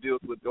 which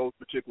deals with those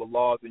particular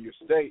laws in your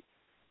state.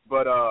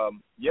 But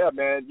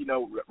man,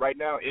 right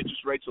now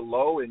interest rates are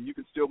low, and you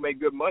can still make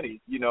good money.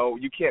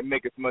 You can't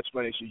make as much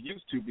money as you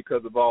used to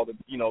because of all the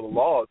the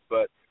laws.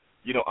 But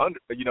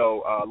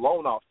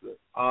loan officer.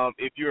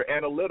 If you're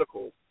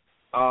analytical,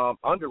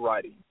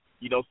 underwriting.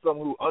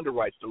 Someone who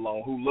underwrites the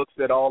loan, who looks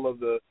at all of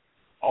the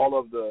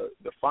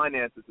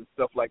finances and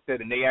stuff like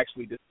that, and they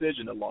actually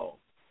decision a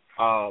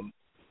loan.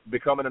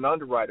 Becoming an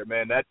underwriter,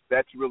 man,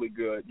 that's really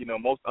good.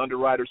 Most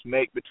underwriters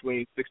make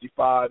between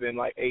 65 and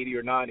like 80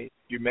 or 90.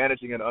 You're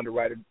managing an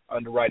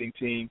underwriting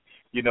team,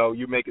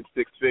 you're making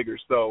six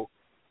figures. So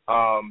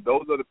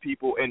those are the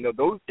people, and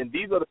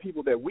these are the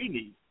people that we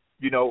need,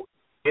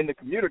 in the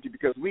community,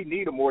 because we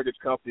need a mortgage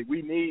company.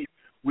 We need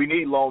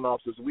loan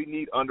officers. We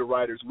need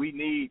underwriters. We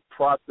need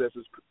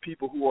processors,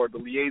 people who are the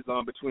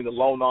liaison between the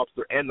loan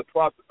officer and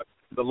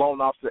the loan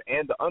officer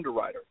and the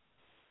underwriter,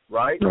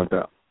 right? No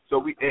doubt.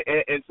 So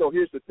so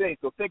here's the thing.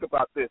 So think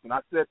about this, and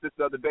I said this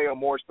the other day on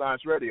More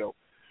Science Radio.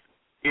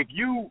 If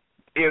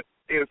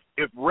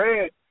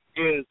Red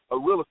is a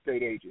real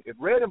estate agent, if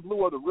Red and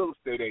Blue are the real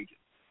estate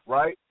agents,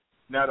 right?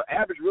 Now the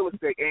average real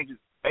estate agent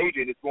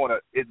is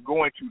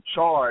going to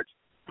charge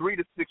 3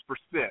 to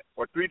 6%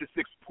 or 3 to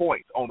 6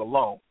 points on the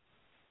loan.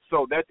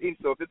 So if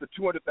it's a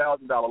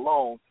 $200,000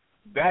 loan,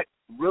 that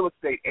real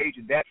estate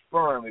agent, that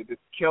firm, if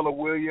it's Keller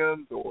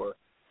Williams or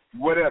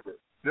whatever,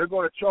 they're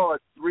going to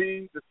charge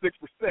 3 to 6%.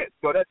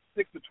 So that's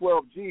 6 to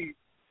 12 G's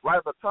right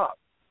at the top,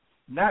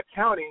 not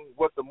counting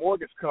what the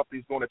mortgage company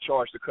is going to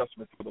charge the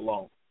customer for the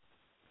loan,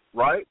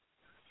 right?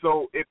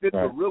 So if it's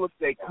a real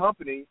estate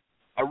company,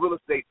 a real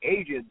estate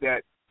agent,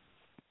 that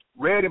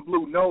Red and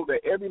Blue know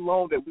that every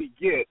loan that we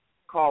get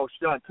calls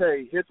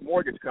Shantae, his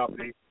mortgage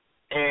company,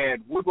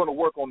 and we're going to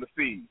work on the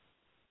fees.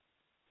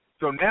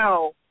 So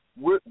now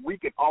we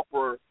can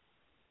offer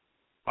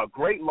a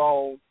great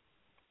loan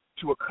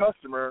to a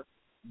customer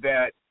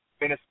that,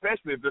 and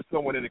especially if there's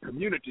someone in the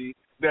community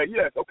that,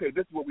 yes, okay,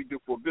 this is what we do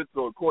for good,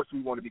 so of course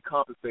we want to be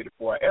compensated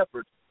for our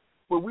efforts,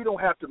 but we don't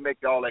have to make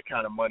all that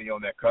kind of money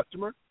on that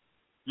customer.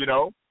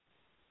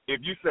 If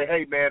you say,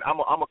 hey, man, I'm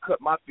going to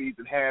cut my fees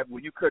in half,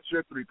 will you cut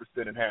your 3%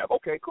 in half?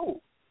 Okay,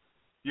 cool.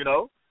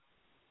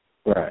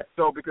 Right.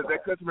 So because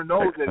that customer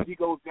knows that if he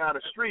goes down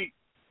the street,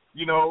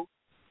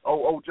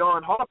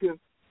 John Hawkins,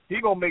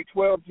 he going to make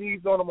 12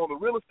 G's on him on the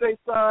real estate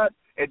side,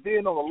 and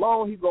then on the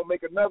loan he's gonna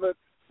make another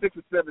 6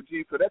 or 7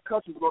 G's. So that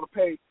customer's gonna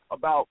pay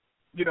about,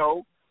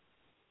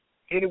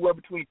 anywhere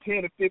between 10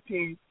 and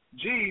 15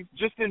 G's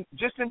just in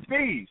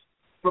fees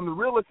from the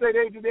real estate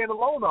agent and the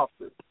loan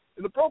officer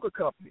and the broker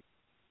company.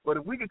 But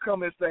if we could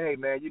come in and say, hey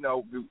man,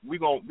 we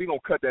gonna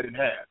cut that in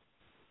half.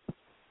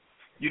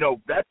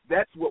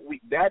 That's what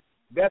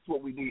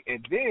we need.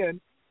 And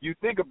then you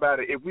think about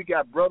it, if we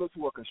got brothers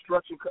who are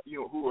construction,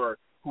 who are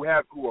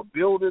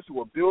builders,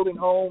 who are building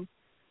homes,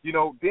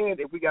 then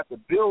if we got the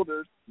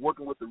builders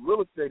working with the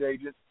real estate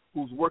agents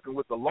who's working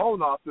with the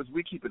loan officers,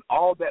 we keeping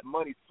all that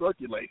money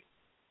circulating.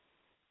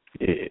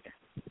 Yeah.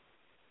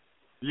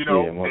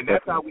 And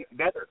that's how we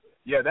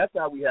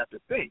have to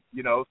think.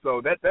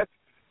 So that's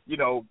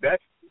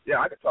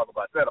I could talk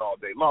about that all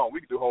day long. We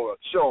could do a whole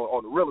show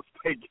on the real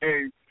estate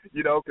game,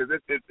 because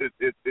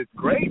it's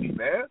crazy,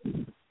 man.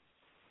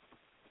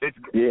 It's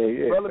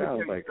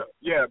sounds like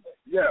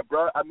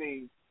bro. I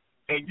mean,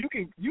 and you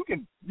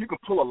can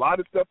pull a lot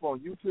of stuff on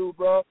YouTube,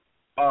 bro.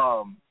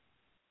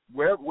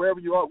 Wherever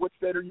you are, what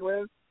state are you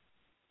in?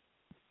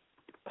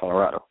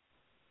 Colorado.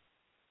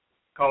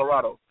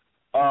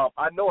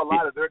 I know a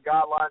lot of their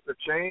guidelines have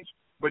changed,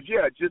 but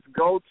yeah, just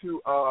go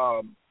to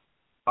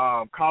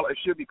it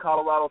should be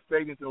Colorado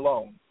Savings and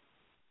Loans,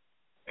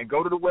 and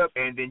go to the web,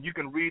 and then you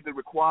can read the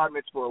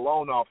requirements for a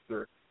loan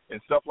officer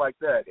and stuff like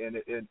that, and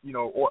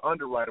or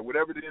underwriter,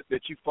 whatever it is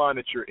that you find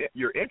that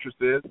your interest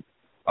is.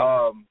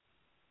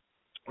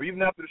 Or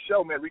even after the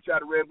show, man, reach out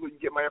to Red Blue. You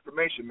can get my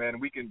information, man,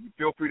 and we can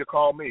feel free to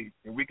call me,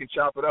 and we can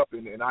chop it up,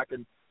 and I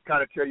can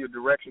kind of tell you a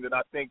direction that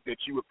I think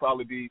that you would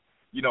probably be,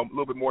 a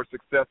little bit more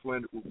successful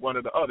in one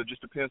or the other.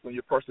 Just depends on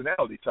your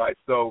personality type.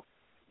 So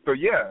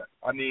yeah,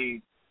 I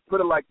mean,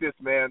 put it like this,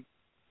 man.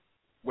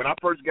 When I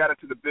first got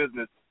into the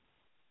business,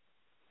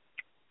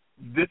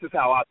 this is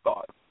how I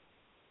thought.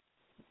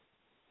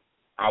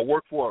 I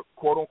worked for a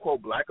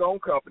quote-unquote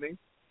black-owned company.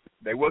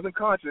 They wasn't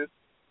conscious.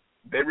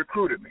 They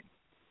recruited me.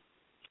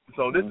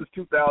 So this is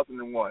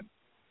 2001.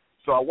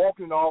 So I walked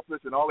in the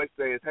office, and all they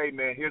say is, hey,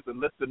 man, here's a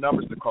list of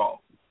numbers to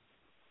call.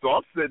 So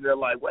I'm sitting there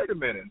like, wait a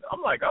minute.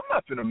 I'm like, I'm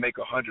not going to make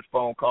 100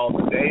 phone calls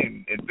a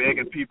day and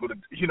begging people to,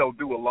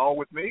 do a loan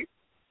with me.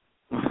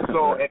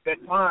 So at that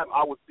time,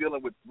 I was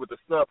dealing with the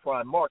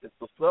subprime market.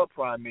 So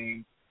subprime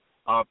means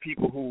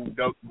people who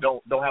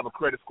don't have a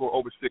credit score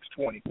over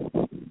 620.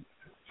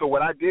 So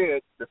what I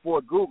did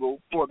before Google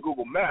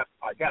Maps,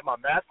 I got my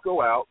maps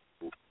go out.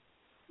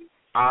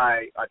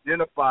 I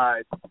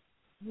identified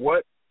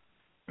what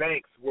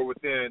banks were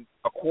within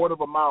a quarter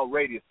of a mile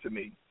radius to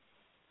me.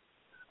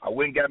 I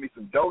went and got me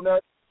some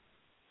donuts.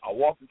 I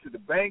walked into the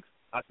banks.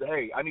 I said,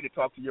 hey, I need to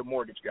talk to your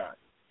mortgage guy.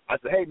 I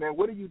said, hey, man,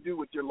 what do you do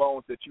with your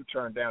loans that you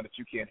turn down that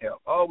you can't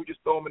help? Oh, we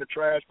just throw them in the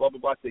trash, blah, blah,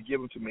 blah. I said,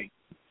 give them to me.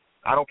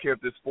 I don't care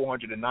if there's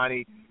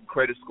 490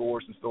 credit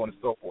scores and so on and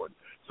so forth.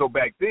 So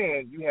back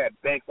then, you had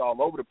banks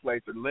all over the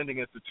place or lending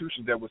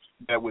institutions that was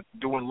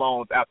doing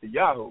loans after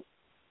Yahoo.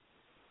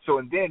 So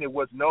and then there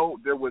was no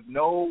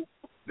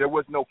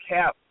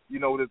cap.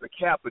 There's a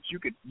cap, but you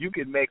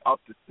could make up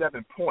to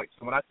 7 points.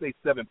 So when I say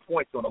 7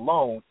 points on a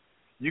loan,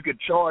 you could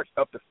charge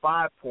up to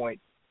 5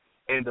 points,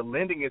 and the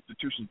lending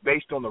institutions,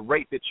 based on the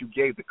rate that you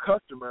gave the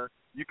customer,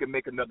 you can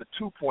make another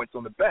 2 points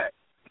on the back.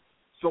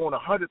 So on a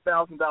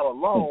 $100,000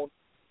 loan,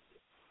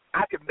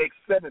 I could make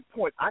 7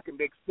 points. I can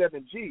make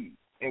 7 G's,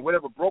 and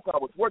whatever broker I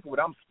was working with,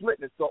 I'm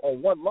splitting it. So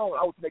on one loan,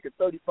 I was making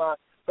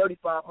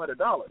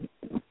 $3,500.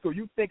 So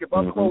you think if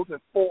I'm closing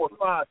 4,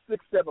 5,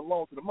 6, 7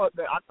 loans in a month,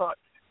 man, I thought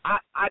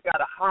I got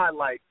to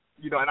highlight,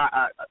 and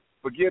I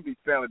forgive me,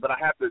 family, but I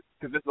have to,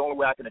 because this is the only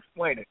way I can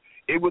explain it.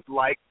 I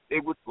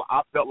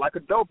felt like a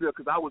dope deal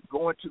because I was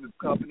going to the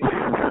company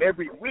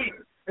every week,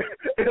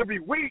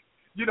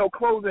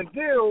 closing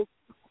deals.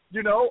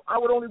 I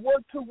would only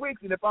work 2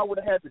 weeks, and if I would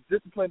have had the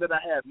discipline that I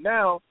have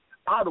now,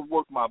 I'd have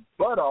worked my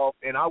butt off,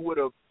 and I would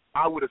have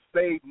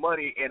saved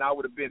money, and I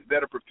would have been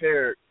better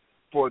prepared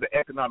for the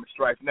economic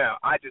strife now.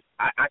 I could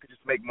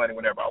just make money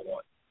whenever I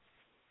want.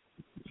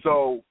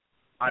 So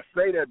I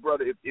say that,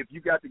 brother, if you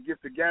got the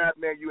gift of gab,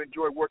 man, you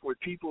enjoy working with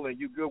people and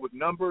you good with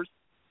numbers,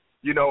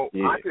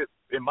 I could,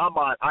 in my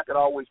mind, I could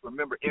always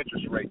remember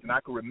interest rates, and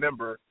I could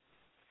remember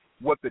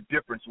what the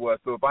difference was.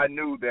 So if I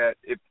knew that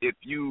if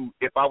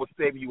I was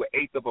saving you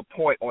 1/8 of a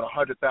point on a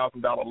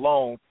 $100,000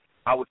 loan,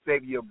 I would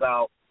save you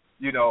about,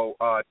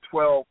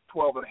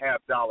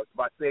 $12.50. If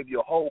I saved you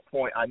a whole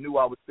point, I knew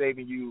I was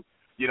saving you,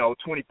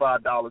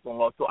 $25 on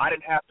loan. So I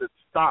didn't have to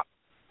stop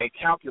and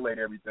calculate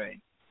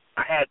everything.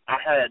 I had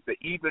the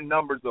even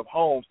numbers of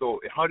homes, so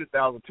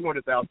 100,000,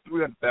 200,000,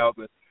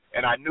 300,000,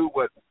 and I knew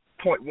what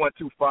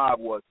 0.125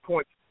 was,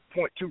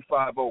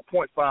 0.250,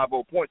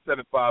 0.50,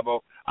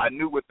 0.750. I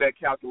knew what that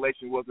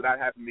calculation was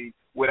without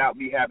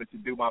me having to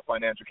do my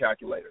financial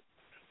calculator.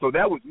 So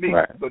that was me.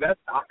 Right. So that's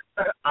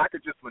I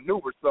could just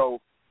maneuver. So,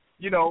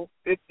 hey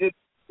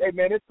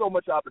man, there's so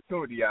much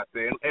opportunity out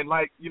there, and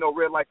like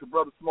Red, like the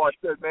brother Smart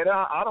says, man,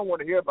 I don't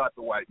want to hear about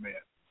the white man.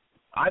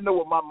 I know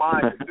what my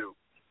mind can do.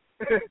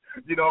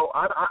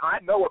 I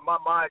know what my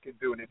mind can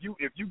do, and if you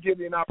give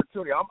me an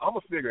opportunity, I'm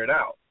gonna figure it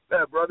out.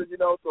 that, brother.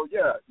 So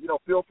yeah,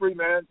 feel free,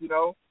 man.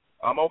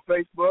 I'm on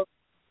Facebook.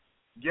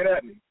 Get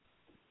at me.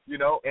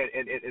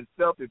 And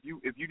stuff. If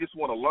you just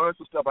want to learn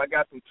some stuff, I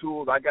got some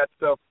tools. I got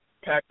stuff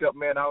packed up,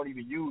 man. I don't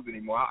even use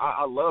anymore.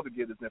 I love to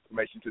give this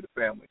information to the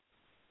family.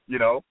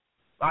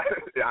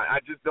 I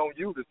just don't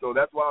use it, so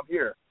that's why I'm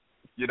here.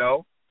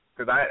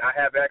 Because I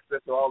have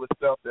access to all the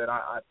stuff that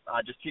I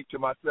just keep to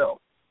myself.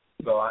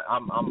 So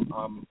I'm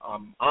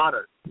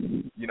honored,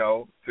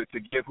 to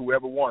give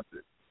whoever wants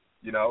it.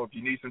 If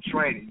you need some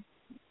training,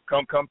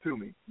 come to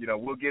me.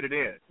 We'll get it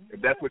in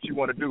if that's what you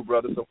want to do,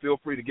 brother. So feel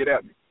free to get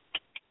at me.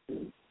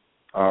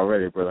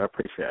 Already, brother. I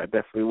appreciate it. I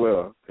definitely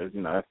will, because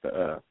that's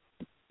the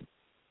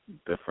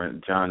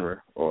different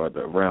genre or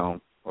the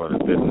realm or the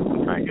business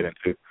I'm trying to get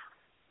into.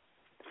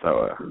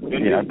 So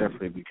yeah, I'll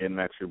definitely be getting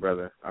at you,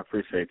 brother. I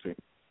appreciate you.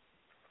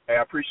 Hey,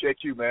 I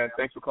appreciate you, man.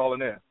 Thanks for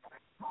calling in.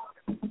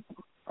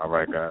 All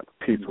right, God.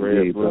 Peace,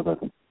 Red, brother.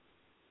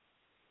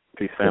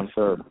 Peace, Sam. Yes,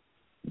 sir.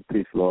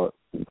 Peace, Lord.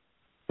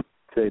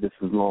 Say this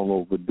is long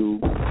overdue.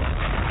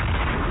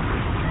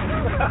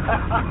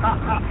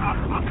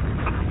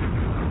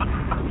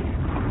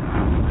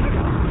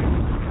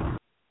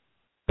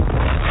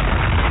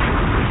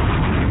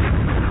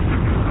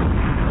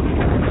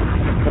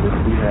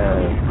 If we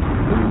have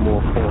any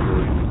more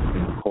callers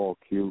in the call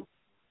queue,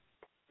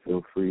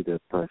 feel free to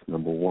press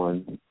number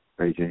 1,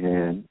 raise your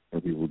hand,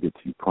 and we will get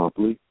to you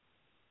promptly.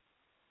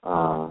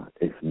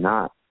 If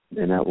not,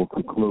 then that will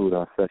conclude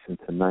our session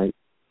tonight.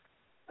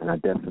 And I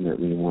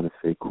definitely want to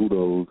say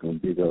kudos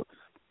and big ups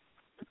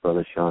to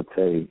Brother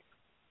Shantae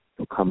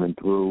for coming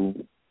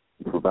through,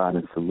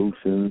 providing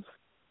solutions,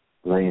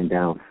 laying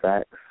down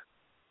facts,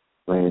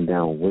 laying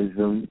down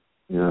wisdom,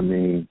 you know what I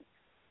mean?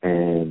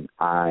 And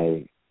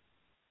I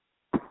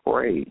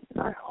pray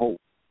and I hope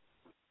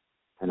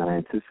and I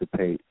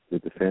anticipate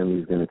that the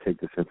family is going to take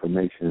this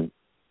information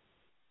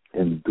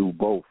and do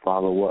both,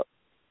 follow up,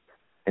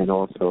 and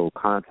also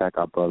contact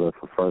our brother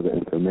for further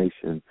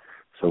information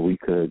so we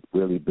could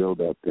really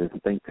build up this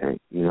think tank,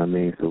 you know what I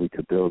mean? So we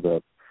could build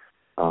up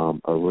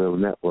a real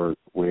network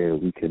where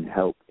we can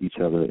help each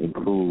other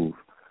improve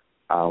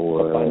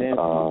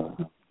our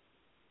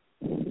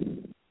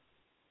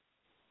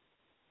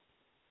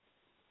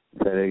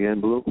say that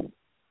again, Blue?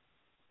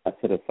 I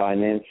said a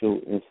financial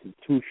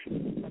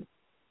institution.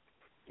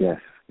 Yes.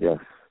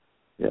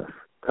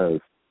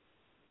 Because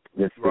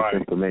this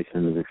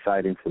information is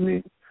exciting for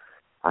me.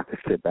 I could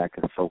sit back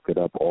and soak it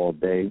up all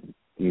day,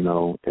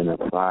 and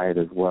apply it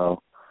as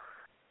well.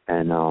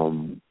 And,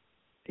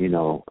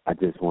 I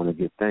just want to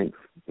give thanks.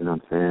 You know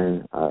what I'm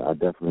saying? I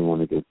definitely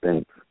want to give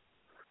thanks.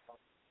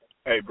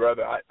 Hey,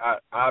 brother, I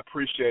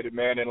appreciate it,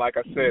 man. And like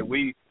I said,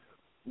 I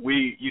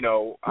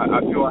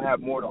feel I have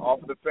more to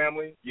offer the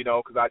family,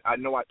 because I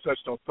know I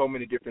touched on so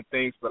many different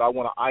things, but I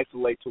want to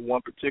isolate to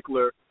one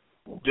particular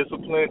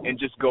discipline and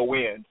just go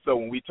in. So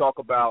when we talk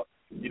about,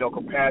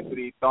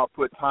 capacity, thought,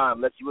 put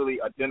time, let's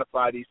really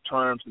identify these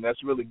terms and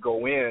let's really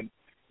go in,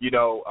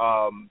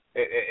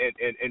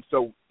 and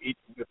so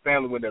the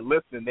family, when they're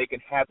listening, they can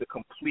have the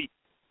complete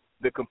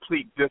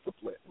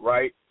discipline,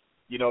 right?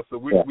 So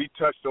we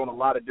touched on a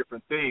lot of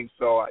different things.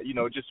 So,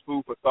 just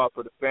food for thought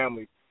for the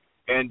family.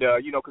 And,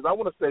 because I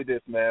want to say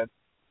this, man,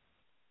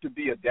 to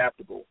be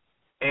adaptable.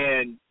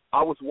 And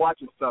I was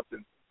watching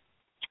something,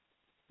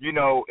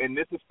 and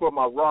this is for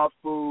my raw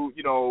food,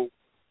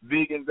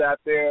 vegans out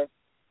there,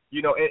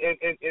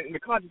 and in the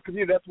conscious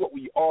community, that's what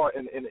we are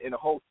in the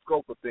whole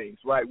scope of things,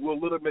 right? We're a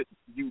little bit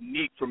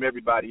unique from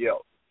everybody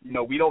else.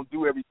 We don't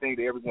do everything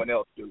that everyone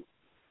else do.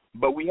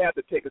 But we have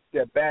to take a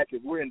step back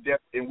if we're in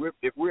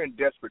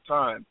desperate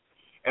times.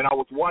 And I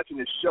was watching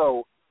this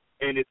show,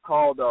 and it's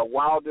called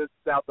Wildest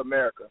South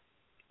America.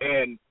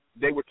 And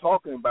they were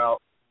talking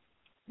about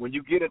when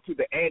you get into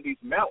the Andes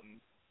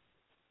Mountains,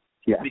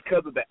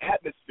 because of the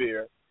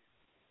atmosphere,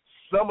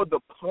 some of the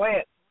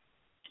plants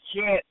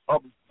can't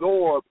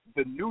absorb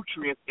the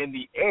nutrients in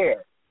the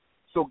air.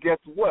 So guess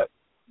what?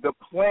 The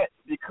plants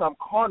become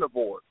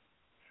carnivores.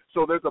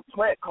 So there's a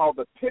plant called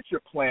the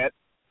pitcher plant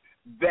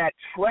that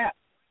traps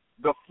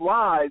the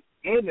flies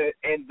in it,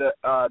 and the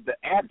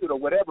acid or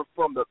whatever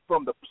from the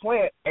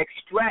plant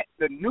extract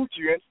the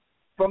nutrients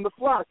from the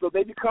flies, so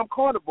they become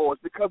carnivores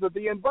because of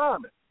the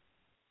environment.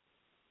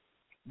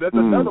 There's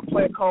another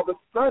plant called the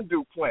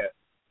sundew plant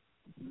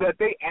that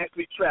they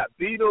actually trap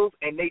beetles,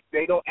 and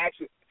they don't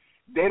actually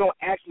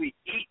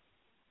eat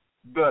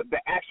the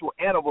actual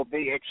animal.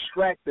 They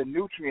extract the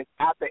nutrients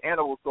out the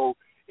animal. So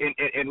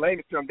in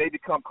layman's terms, they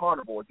become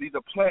carnivores. These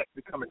are plants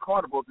becoming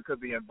carnivores because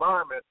the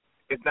environment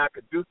is not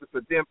conducive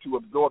for them to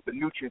absorb the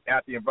nutrients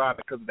out the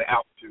environment because of the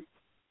altitude.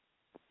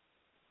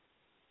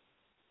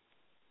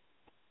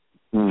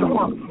 So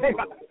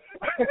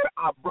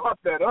I brought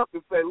that up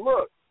and say,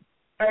 look,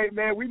 hey,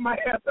 man, we might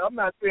have to, I'm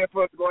not saying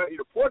for us to go out and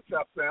eat a pork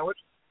chop sandwich.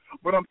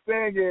 What I'm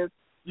saying is,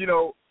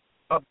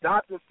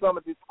 adopting some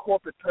of these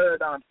corporate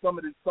paradigms, some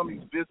of these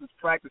business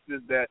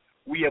practices that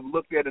we have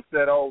looked at and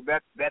said, oh,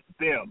 that's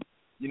them.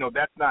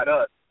 That's not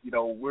us.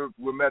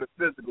 We're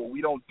metaphysical.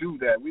 We don't do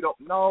that. We don't.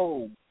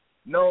 No,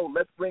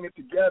 let's bring it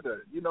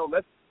together.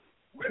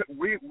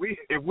 we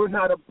if we're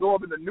not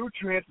absorbing the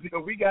nutrients,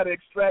 then we got to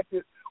extract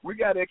it. We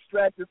got to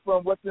extract it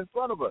from what's in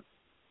front of us.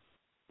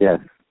 Yes,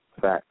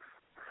 facts.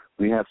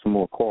 We have some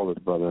more callers,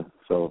 brother.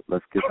 So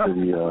let's get to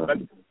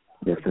the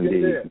yes,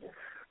 indeed.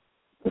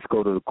 Let's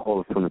go to the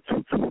caller from the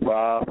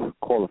 225.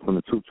 Caller from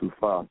the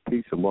 225.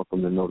 Peace and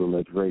welcome to Know the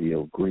Ledge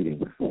Radio.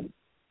 Greetings.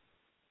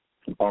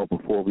 Oh,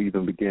 before we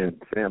even begin,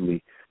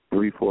 family,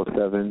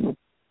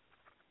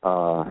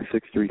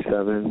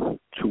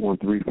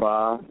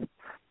 347-637-2135.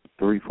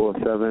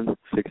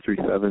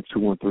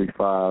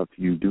 347-637-2135.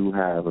 You do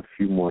have a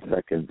few more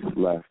seconds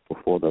left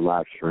before the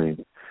live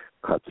stream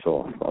cuts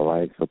off, all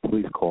right? So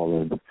please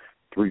call in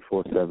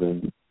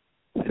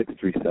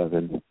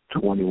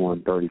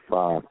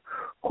 347-637-2135.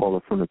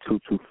 Caller from the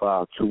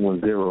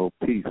 225-210.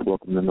 Peace.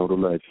 Welcome to Know the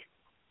Ledge.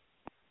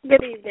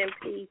 Good evening,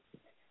 Peace.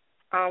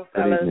 Good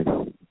fellas.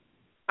 evening.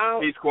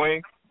 Peace,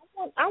 Queen.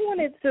 I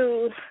wanted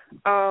to,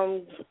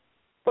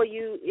 for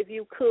you, if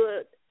you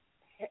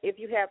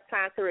have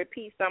time to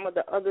repeat some of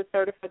the other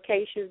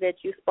certifications that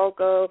you spoke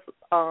of,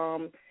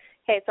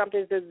 had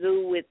something to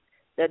do with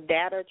the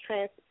data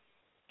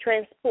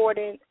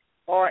transporting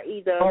or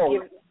either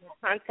giving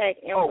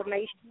contact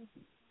information.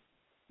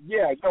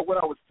 Yeah, what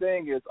I was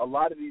saying is a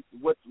lot of these,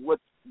 what's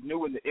new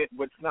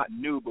what's not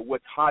new, but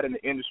what's hot in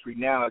the industry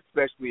now,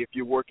 especially if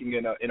you're working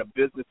in a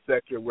business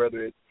sector,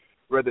 whether it's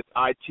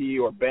IT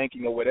or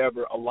banking or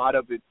whatever, a lot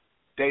of it's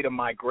data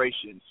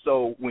migration.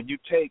 So when you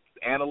take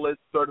analyst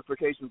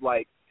certifications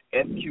like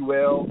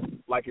SQL,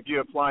 like if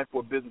you're applying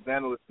for a business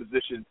analyst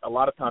position, a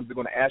lot of times they're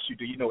going to ask you,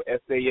 do you know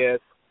SAS,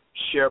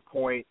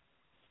 SharePoint,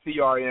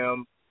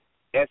 CRM,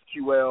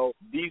 SQL?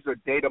 These are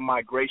data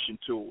migration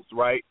tools,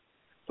 right?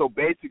 So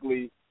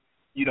basically,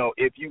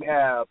 if you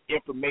have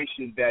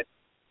information that's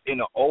in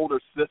an older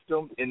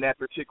system in that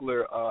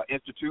particular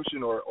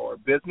institution or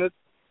business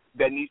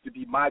that needs to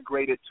be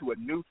migrated to a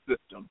new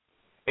system,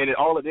 and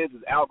all it is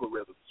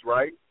algorithms,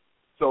 right?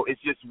 So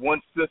it's just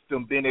one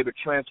system being able to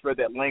transfer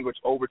that language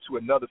over to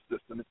another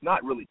system. It's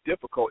not really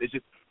difficult. It's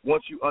just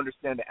once you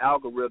understand the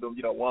algorithm,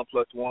 1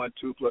 + 1,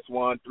 2 +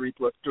 1, 3 +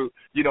 2,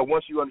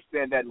 once you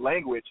understand that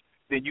language,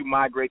 then you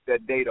migrate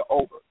that data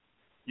over.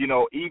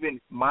 Even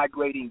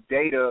migrating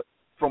data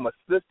from a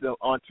system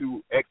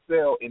onto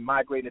Excel and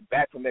migrating it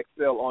back from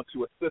Excel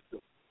onto a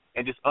system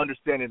and just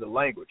understanding the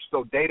language.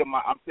 So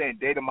I'm saying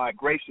data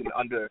migration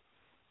under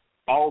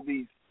all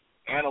these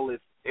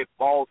analysts, it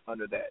falls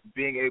under that,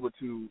 being able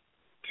to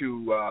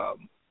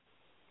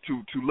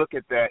look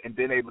at that and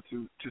being able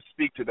to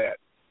speak to that,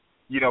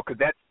 because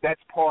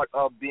that's part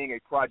of being a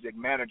project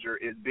manager,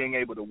 is being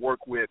able to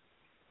work with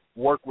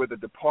a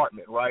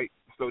department, right?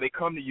 So they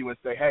come to you and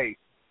say, hey,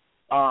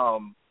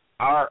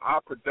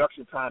 our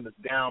production time is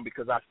down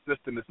because our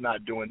system is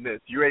not doing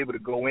this. You're able to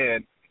go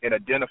in and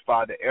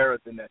identify the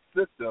errors in that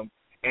system,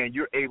 and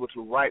you're able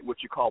to write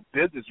what you call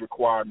business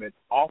requirements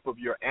off of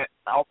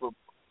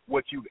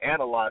what you've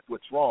analyzed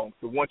what's wrong.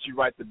 So once you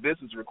write the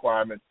business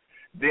requirements,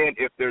 then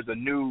if there's a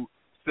new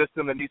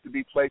system that needs to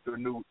be placed or a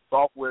new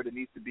software that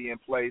needs to be in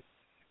place,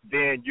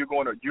 then you're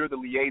the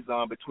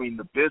liaison between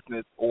the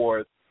business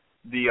or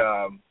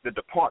the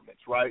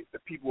departments, right? The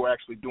people who are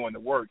actually doing the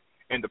work,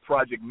 and the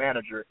project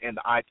manager and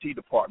the IT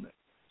department.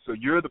 So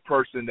you're the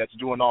person that's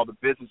doing all the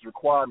business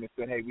requirements,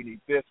 saying, hey, we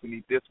need this, we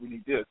need this, we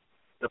need this.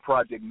 The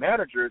project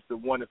manager is the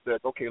one that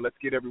says, okay, let's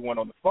get everyone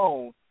on the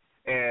phone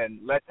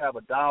and let's have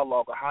a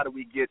dialogue of how do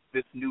we get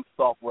this new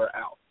software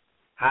out?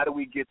 How do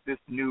we get this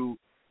new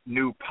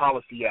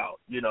policy out?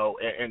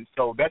 And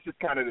so that's just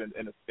kind of in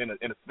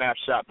a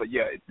snapshot. But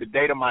yeah, the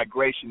data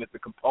migration is the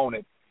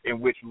component in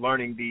which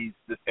learning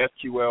this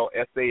SQL,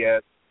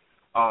 SAS,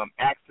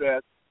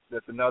 Access.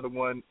 That's another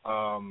one.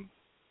 I'm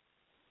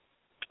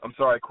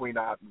sorry, Queen,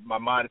 my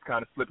mind is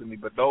kind of slipping me,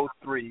 but those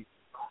three,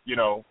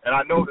 and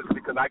I know this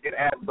because I get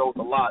asked those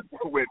a lot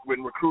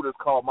when recruiters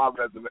call my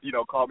resume,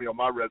 call me on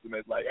my resume.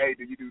 It's like, hey,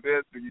 do you do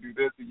this? Do you do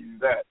this? Do you do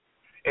that?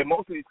 And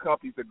most of these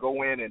companies that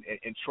go in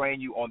and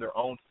train you on their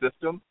own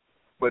system,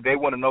 but they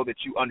want to know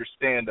that you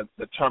understand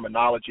the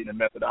terminology and the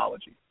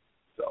methodology.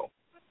 So,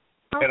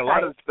 okay. And a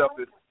lot of this stuff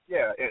is,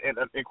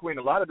 and Queen,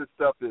 a lot of this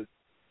stuff is,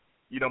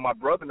 my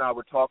brother and I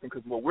were talking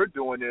because what we're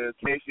doing is,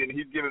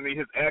 he's giving me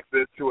his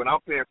access to it, and I'm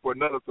paying for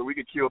another so we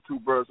can kill two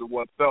birds with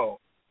one stone,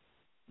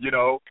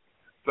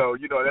 So,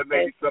 that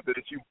may be something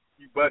that you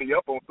buddy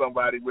up on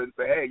somebody with and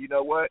say, hey, you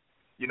know what?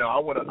 I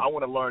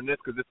want to learn this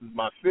because this is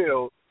my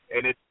field,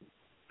 and it's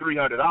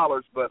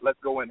 $300, but let's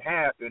go in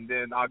half, and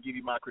then I'll give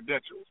you my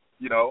credentials,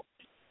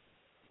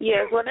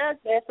 Yes, well,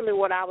 that's definitely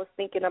what I was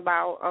thinking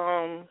about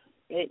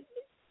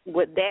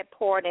with that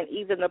part, and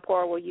even the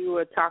part where you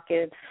were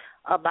talking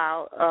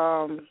about,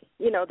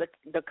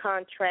 the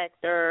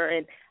contractor,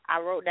 and I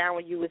wrote down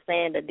when you were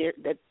saying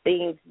the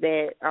things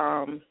that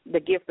the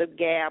gift of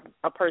gab,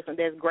 a person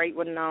that's great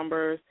with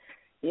numbers,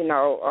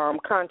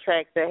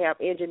 contracts that have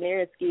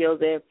engineering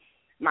skills. And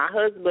my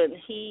husband,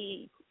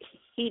 he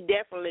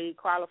definitely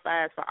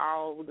qualifies for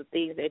all the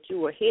things that you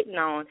were hitting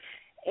on.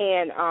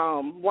 And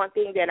one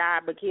thing that I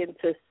begin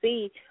to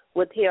see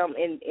with him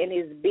in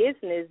his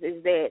business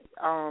is that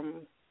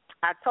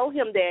I told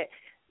him that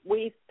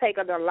we've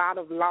taken a lot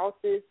of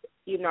losses,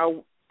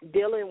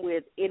 dealing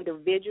with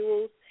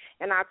individuals.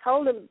 And I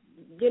told him,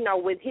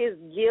 with his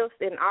gifts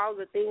and all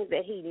the things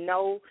that he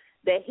knows,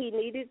 that he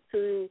needed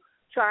to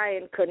try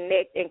and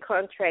connect and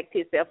contract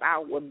himself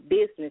out with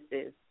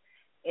businesses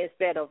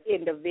instead of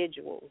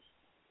individuals.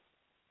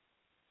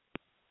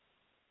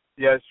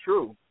 Yeah, it's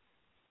true.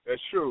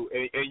 That's true.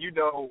 And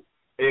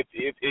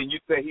if and you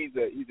say he's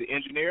an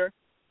engineer?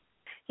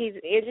 He's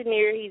an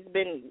engineer.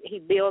 He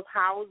builds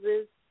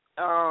houses.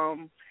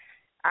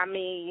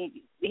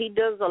 He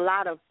does a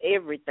lot of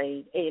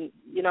everything, and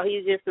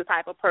he's just the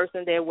type of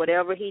person that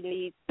whatever he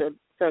needs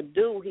to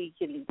do, he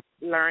can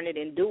learn it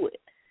and do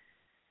it.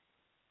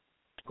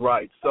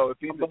 Right. So if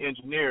he's an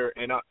engineer,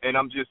 and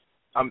I'm just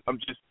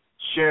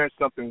sharing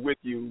something with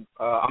you,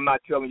 I'm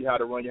not telling you how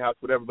to run your house,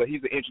 whatever. But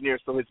he's an engineer,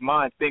 so his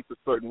mind thinks a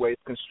certain way,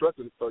 it's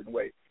constructed a certain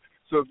way.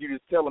 So if you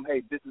just tell him,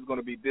 hey, this is going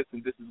to be this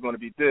and this is going to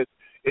be this,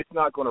 it's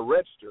not going to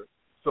register.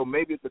 So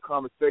maybe it's a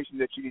conversation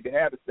that you need to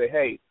have to say,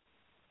 hey,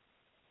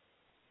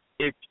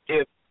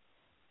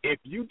 if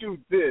you do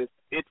this,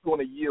 it's going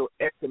to yield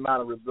X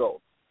amount of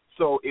results.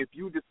 So if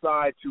you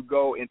decide to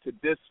go into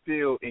this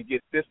field and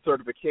get this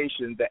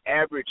certification, the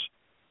average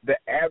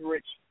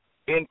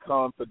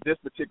income for this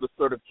particular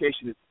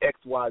certification is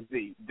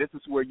XYZ. This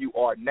is where you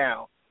are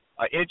now.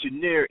 An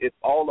engineer is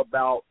all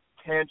about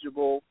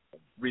tangible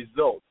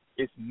results.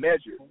 It's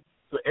measured.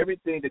 So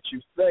everything that you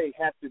say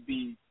has to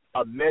be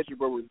a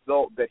measurable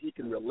result that he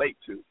can relate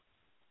to.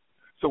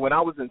 So when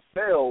I was in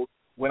sales,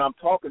 when I'm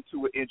talking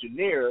to an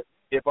engineer,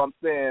 if I'm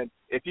saying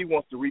if he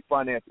wants to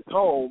refinance his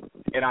home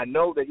and I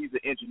know that he's an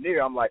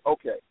engineer, I'm like,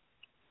 okay,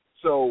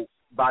 so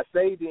by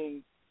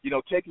saving,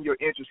 taking your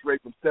interest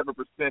rate from 7%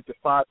 to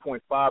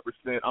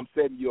 5.5%, I'm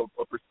saving you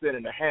a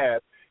 1.5%.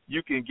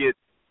 You can get,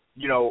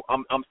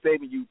 I'm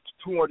saving you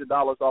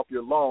 $200 off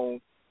your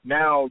loan.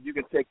 Now you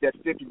can take that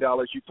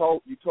 $50. You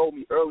told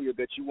me earlier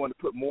that you want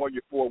to put more in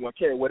your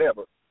 401k or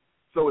whatever.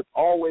 So it's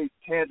always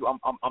tangible.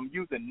 I'm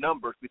using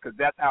numbers because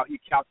that's how he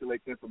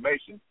calculates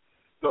information.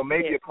 So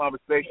maybe a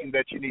conversation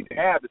that you need to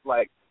have is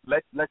like,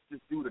 let's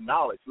just do the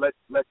knowledge. Let's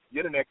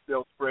get an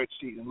Excel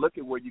spreadsheet and look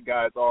at where you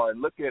guys are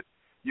and look at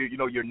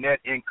your net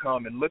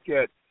income and look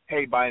at,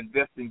 hey, by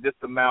investing this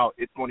amount,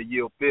 it's going to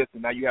yield this,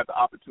 and now you have the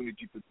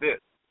opportunity for this.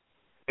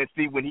 And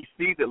see, when he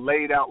sees it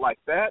laid out like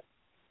that,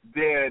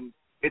 then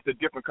it's a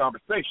different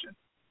conversation.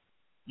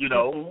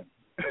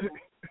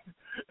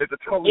 It's a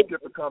totally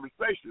different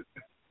conversation.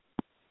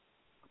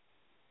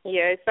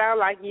 Yeah, it sounds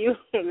like you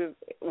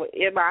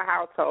in my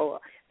household.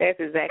 That's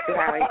exactly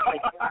how it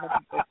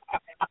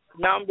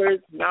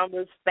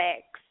numbers,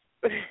 facts.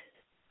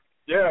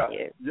 Yeah.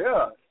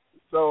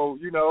 So,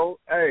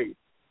 hey,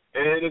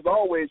 and as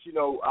always, I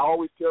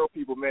always tell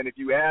people, man, if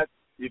you ask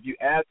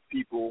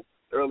people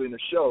early in the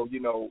show,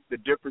 the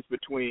difference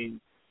between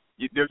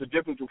there's a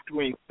difference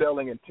between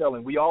selling and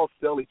telling. We all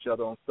sell each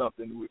other on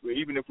something.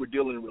 Even if we're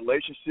dealing in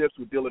relationships,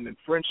 we're dealing in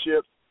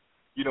friendships,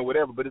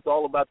 whatever. But it's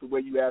all about the way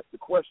you ask the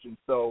question.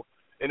 So,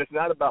 and it's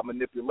not about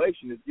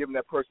manipulation. It's giving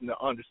that person to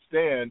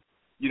understand,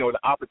 the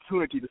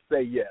opportunity to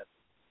say yes.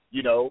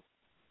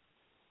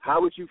 How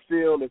would you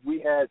feel if we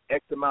had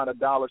X amount of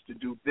dollars to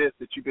do this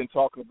that you've been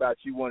talking about?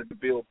 You wanted to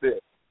build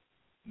this.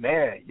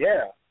 Man,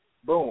 yeah,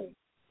 boom.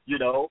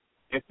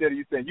 Instead of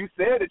you saying, you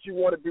said that you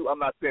want to do, I'm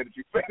not saying that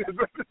you said it,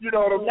 you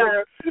know what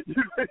I'm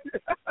saying?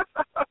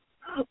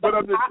 But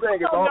I'm just saying.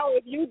 I don't know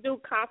if you do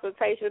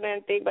consultation and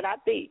anything, but I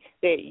think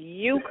that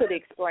you could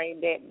explain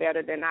that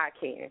better than I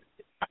can.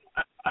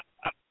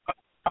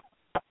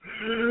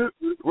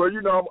 Well,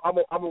 I'm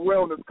a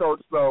wellness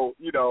coach, so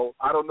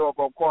I don't know if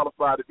I'm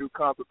qualified to do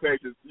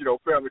consultations,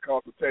 family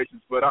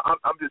consultations, but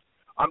I'm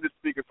just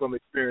speaking from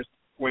experience,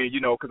 Queen,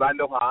 because I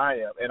know how I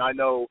am, and I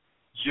know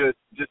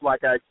just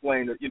like I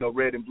explained,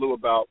 Red and Blue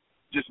about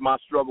just my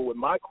struggle with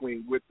my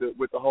queen with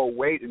the whole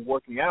weight and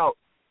working out,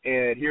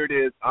 and here it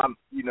is.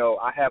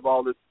 I have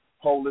all this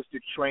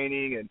holistic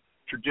training and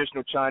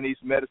traditional Chinese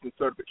medicine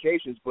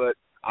certifications, but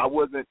I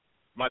wasn't.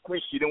 My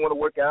queen, she didn't want to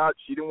work out.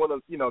 She didn't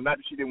want to, not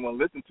that she didn't want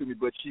to listen to me,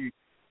 but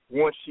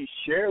once she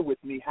shared with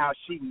me how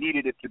she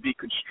needed it to be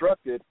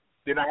constructed,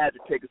 then I had to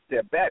take a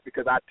step back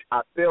because I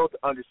failed to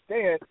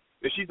understand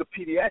that she's a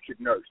pediatric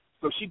nurse.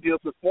 So she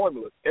deals with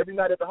formulas every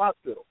night at the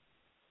hospital.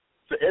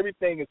 So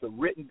everything is a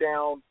written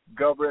down,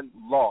 governed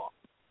law.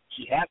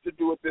 She has to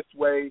do it this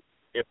way.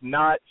 If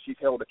not, she's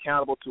held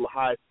accountable to a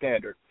high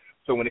standard.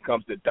 So when it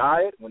comes to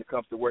diet, when it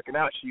comes to working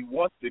out, she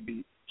wants to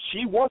be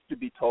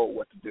told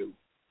what to do.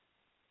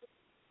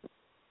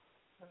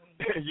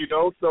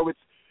 So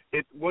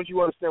it's once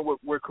you understand what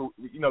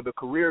the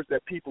careers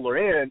that people are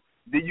in,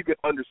 then you can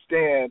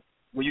understand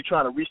when you're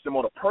trying to reach them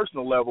on a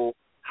personal level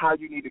how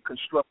you need to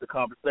construct the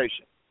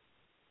conversation.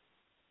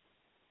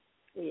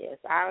 Yes,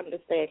 I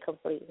understand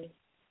completely.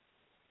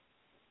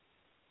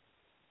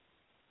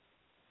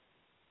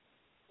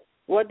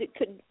 Will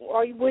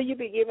you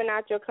be giving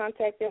out your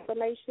contact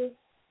information?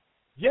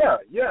 Yeah.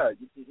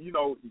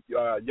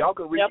 Y'all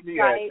can reach me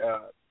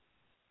at.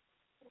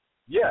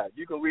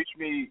 You can reach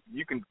me.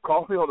 You can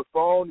call me on the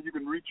phone. You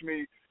can reach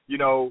me.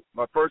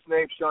 my first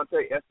name,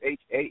 Shantae,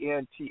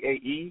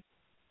 SHANTAE,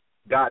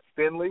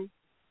 Finley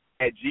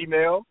at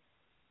Gmail.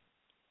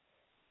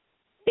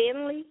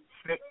 Finley?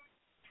 Finley,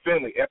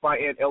 Finley.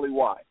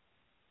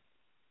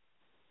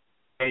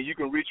 And you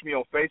can reach me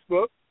on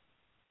Facebook.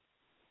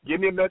 Hit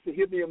me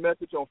a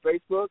message on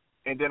Facebook,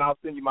 and then I'll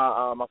send you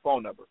my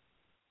phone number,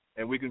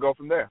 and we can go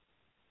from there.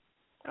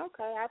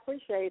 Okay, I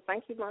appreciate it.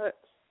 Thank you much.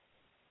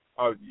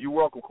 You're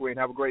welcome, Queen.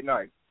 Have a great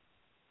night.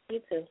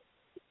 You too.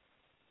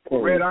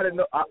 Red, I didn't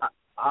know.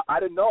 I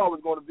didn't know I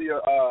was going to be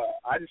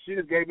she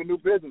just gave me a new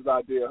business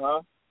idea,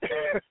 huh?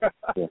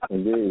 Yes,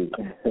 indeed.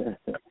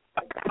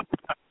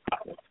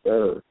 Yes,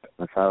 sir.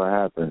 That's how it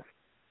happens.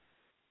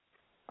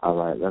 All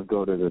right, let's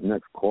go to the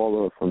next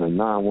caller from the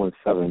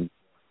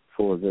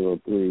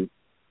 917-403.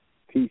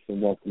 Peace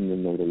and welcome to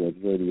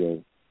Methodologies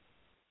Radio.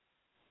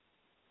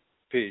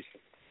 Peace.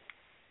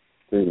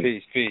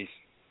 Peace,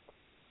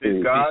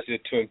 God. Peace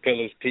to Twin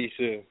Pillars. Peace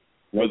to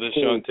Brother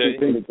Shantae.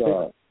 Peace,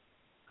 God.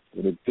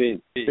 With a peace.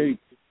 Yo,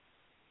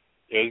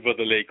 it's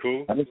Brother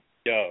Leku.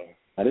 Yo.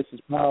 Now, this is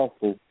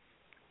powerful.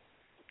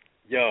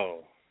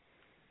 Yo.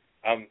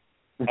 I'm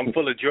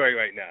full of joy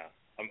right now.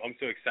 I'm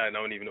so excited I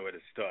don't even know where to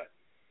start.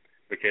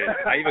 Because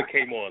I even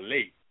came on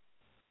late.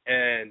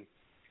 And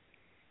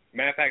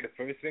matter of fact, the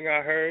first thing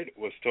I heard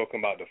was talking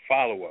about the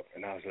follow-up.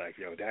 And I was like,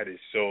 yo, that is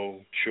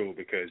so true.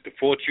 Because the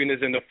fortune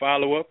is in the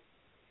follow-up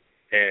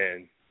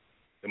and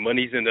the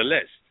money's in the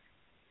list.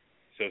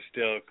 So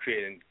still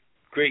creating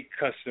great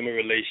customer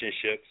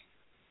relationships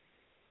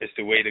is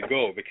the way to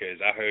go.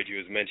 Because I heard you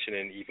was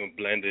mentioning even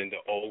blending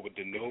the old with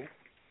the new.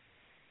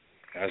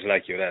 I was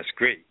like, yo, that's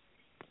great.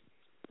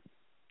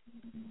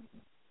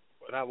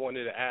 What I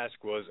wanted to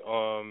ask was,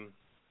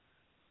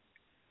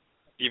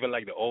 even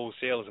like the old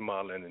sales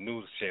model and the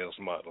new sales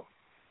model.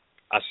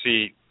 I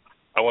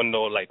want to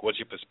know, like, what's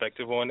your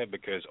perspective on it?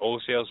 Because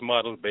old sales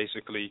model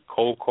basically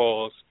cold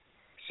calls,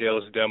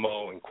 sales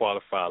demo, and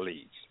qualify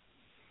leads.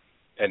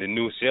 And the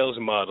new sales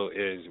model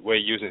is we're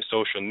using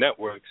social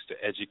networks to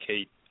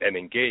educate and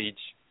engage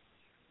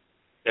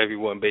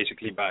everyone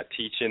basically by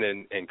teaching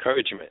and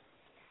encouragement.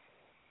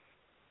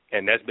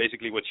 And that's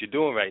basically what you're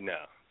doing right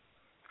now.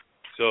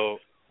 So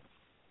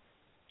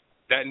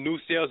that new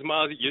sales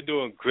model, you're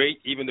doing great.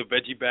 Even the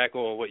veggie back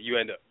on what you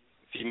and the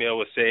female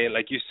was saying,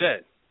 like you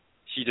said,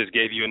 she just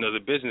gave you another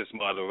business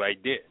model right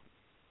there.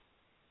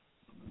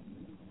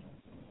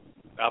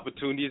 The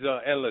opportunities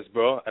are endless,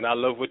 bro, and I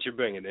love what you're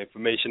bringing. The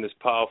information is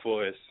powerful.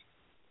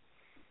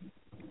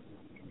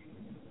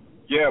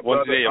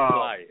 Once they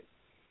apply it.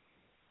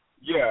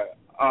 Yeah.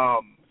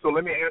 So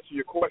let me answer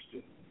your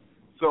question.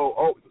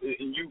 So,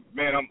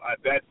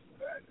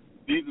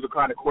 these are the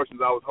kind of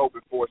questions I was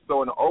hoping for.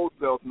 So in the old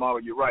sales model,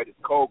 you're right, it's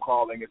cold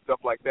calling and stuff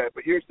like that.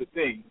 But here's the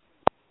thing.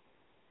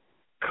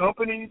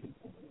 Companies,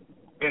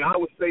 and I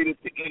would say this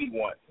to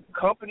anyone,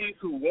 companies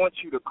who want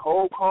you to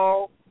cold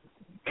call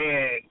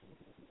and,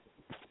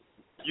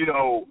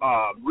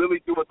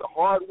 really do it the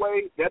hard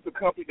way, that's a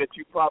company that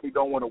you probably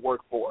don't want to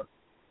work for.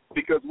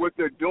 Because what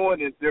they're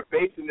doing is they're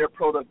basing their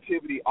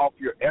productivity off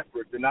your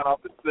efforts and not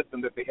off the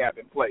system that they have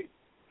in place.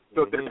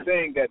 So they're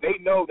saying that they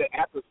know that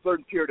after a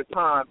certain period of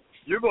time,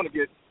 you're going to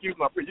get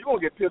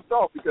pissed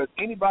off because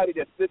anybody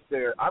that sits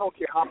there, I don't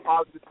care how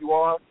positive you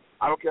are,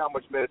 I don't care how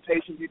much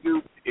meditation you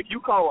do, if you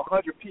call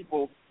 100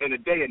 people in a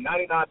day and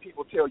 99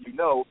 people tell you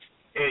no,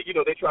 and,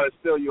 they try to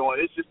sell you on,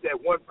 it's just that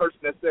one person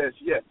that says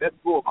yes, that's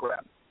bull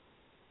crap.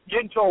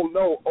 Getting told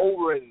no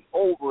over and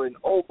over and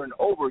over and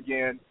over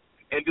again,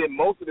 and then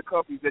most of the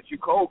companies that you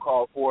cold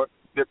call for,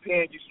 they're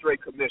paying you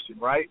straight commission,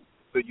 right?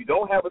 So you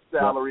don't have a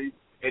salary.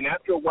 And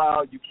after a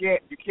while, you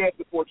can't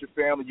support your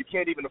family. You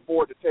can't even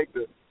afford to take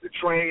the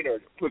train or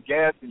put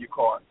gas in your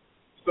car.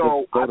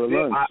 So I've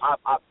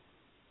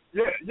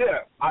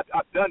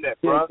done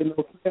that, bro.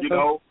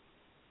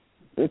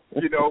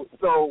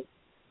 So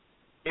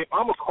if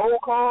I'm a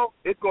cold call,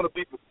 it's going to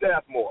be for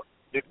staff more.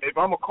 If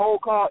I'm a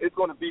cold call, it's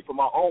going to be for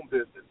my own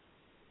business.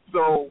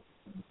 So,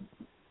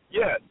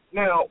 yes.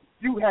 Now,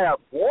 you have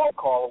warm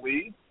call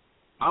leads.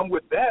 I'm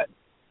with that.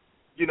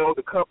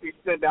 The company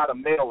send out a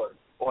mailer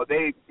or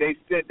they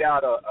send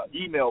out a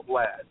email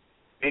blast,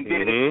 and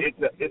then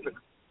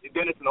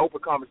it's an open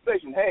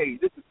conversation. Hey,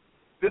 this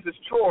is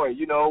Troy.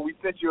 We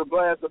sent you a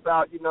blast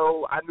about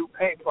our new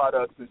paint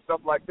products and stuff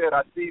like that.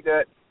 I see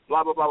that.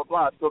 Blah blah blah blah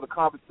blah. So the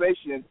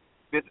conversation,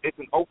 it's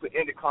an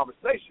open-ended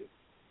conversation.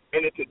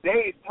 And in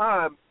today's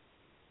time,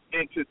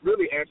 and to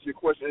really answer your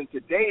question, in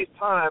today's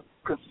time,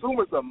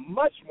 consumers are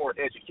much more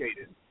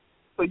educated.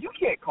 So you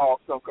can't call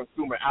some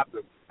consumer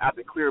after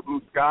clear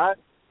blue sky.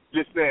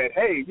 Just saying,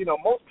 hey,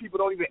 most people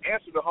don't even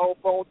answer the home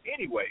phones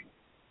anyway.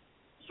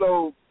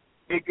 So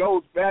it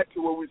goes back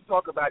to when we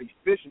talk about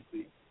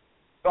efficiency,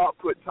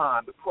 output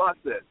time, the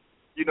process.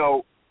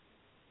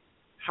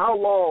 How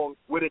long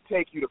would it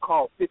take you to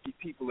call 50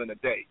 people in a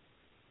day?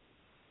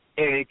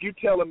 And if you're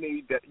telling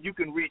me that you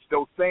can reach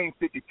those same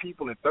 50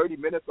 people in 30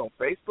 minutes on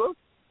Facebook,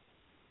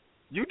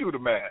 you do the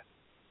math.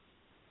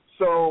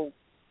 So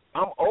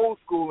I'm old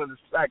school in the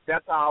fact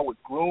that's how I was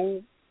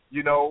groomed,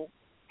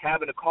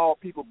 having to call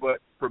people.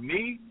 But for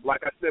me,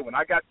 like I said, when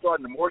I got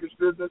started in the mortgage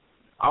business,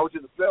 I was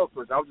just a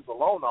salesperson. I was just a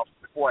loan officer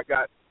before I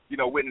got,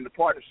 went into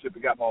partnership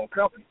and got my own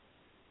company.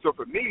 So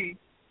for me,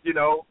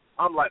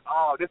 I'm like,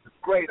 oh, this is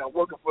great. I'm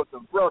working for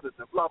some brothers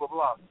and blah, blah,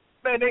 blah.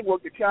 Man, they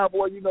worked the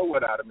cowboy,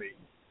 what out of me.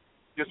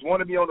 Just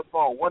wanted me on the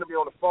phone,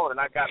 and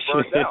I got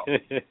burned out.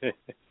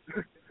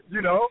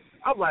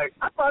 I'm like,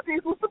 I thought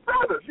these was the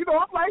brothers.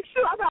 I'm like,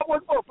 shit, I got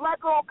one for a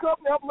black-owned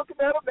company. I'm looking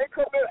at them. They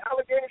come in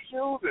alligator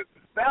shoes and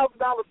 $1,000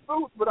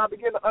 suits, but I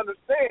began to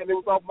understand it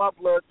was off my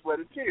blood, sweat,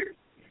 and tears.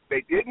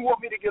 They didn't want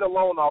me to get a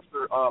loan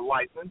officer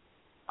license.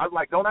 I was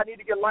like, don't I need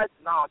to get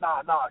licensed? No,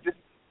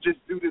 just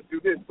do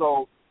this.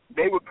 So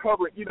they were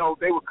covering,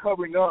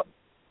 covering up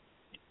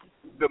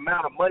the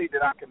amount of money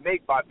that I can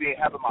make by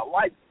having my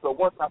license. So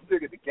once I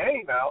figured the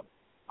game out,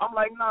 I'm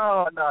like,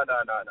 no.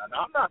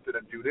 I'm not going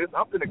to do this.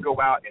 I'm going to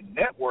go out and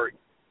network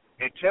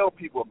and tell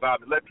people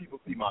about it, let people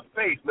see my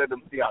face, let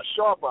them see how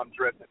sharp I'm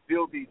dressed,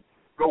 and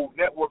go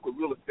network with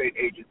real estate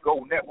agents,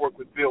 go network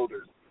with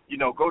builders,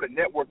 go to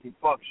networking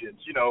functions,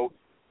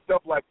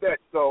 stuff like that.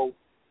 So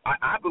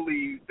I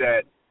believe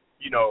that,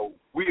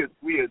 we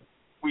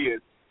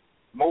as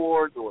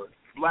Moors or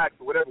blacks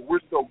or whatever, we're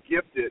so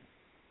gifted,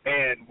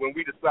 and when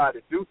we decide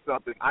to do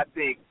something, I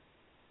think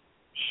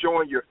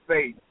showing your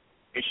face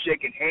and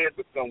shaking hands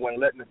with someone,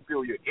 letting them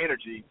feel your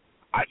energy,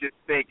 I just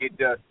think it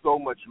does so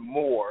much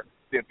more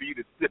than for you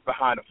to sit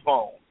behind a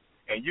phone.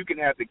 And you can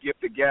have the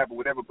gift of gab or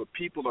whatever, but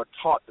people are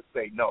taught to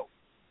say no.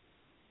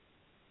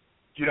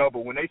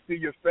 But when they see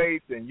your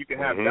face and you can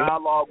have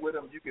dialogue with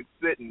them, you can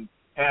sit and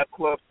have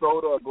club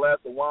soda or a glass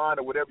of wine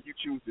or whatever you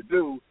choose to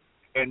do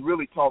and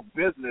really talk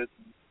business,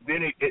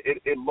 then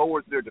it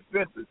lowers their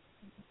defenses.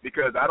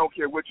 Because I don't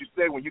care what you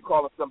say, when you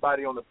call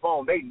somebody on the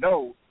phone, they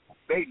know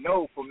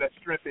from that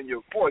strength in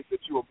your voice that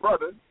you're a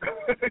brother,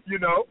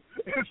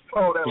 And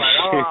so they're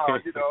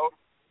like,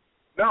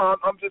 no,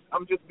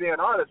 I'm just being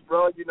honest,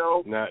 bro,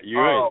 Nah,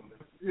 you're right.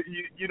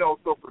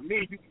 So for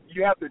me,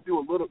 you have to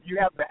you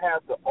have to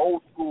have the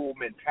old school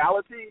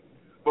mentality,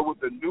 but with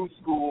the new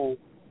school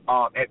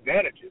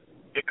advantages,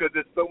 because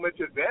there's so much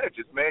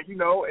advantages, man.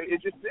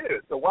 It just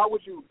is. So why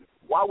would you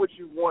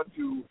want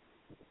to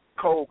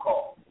cold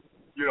call?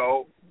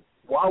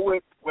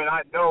 When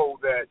I know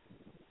that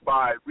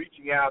by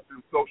reaching out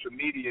through social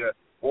media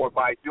or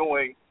by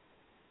doing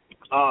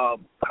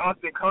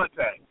constant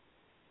contact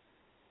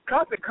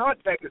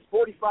is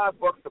 $45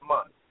 a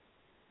month,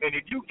 and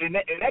if you and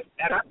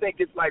I think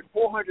it's like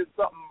 400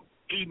 something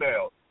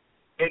emails,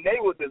 and they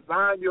will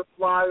design your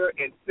flyer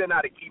and send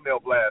out an email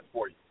blast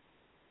for you.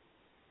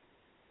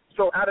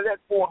 So out of that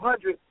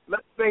 400,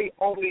 let's say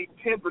only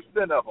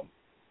 10% of them,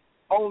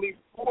 only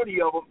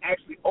 40 of them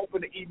actually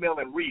open the email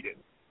and read it.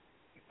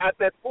 At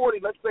that 40,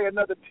 let's say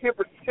another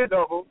 10%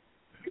 of them,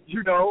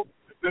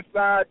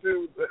 decide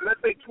to,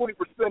 let's say 20%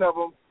 of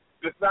them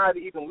decide to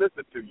even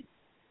listen to you.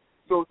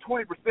 So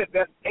 20%,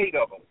 that's 8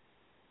 of them.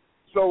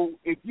 So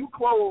if you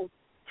close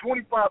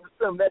 25% of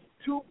them, that's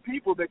 2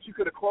 people that you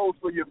could have closed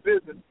for your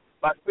business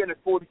by spending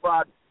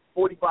 $45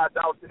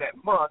 in that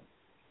month.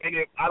 And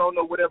if, I don't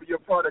know, whatever your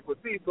product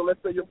would be, so let's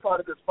say your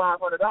product is $500.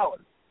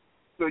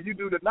 So you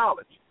do the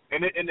knowledge.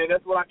 And then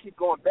that's what I keep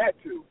going back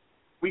to.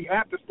 We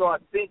have to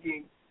start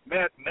thinking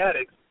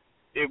mathematics.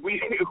 If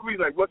we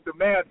like, what's the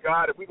math,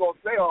 God? If we're going to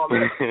say all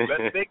that,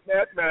 let's think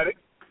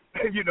mathematics,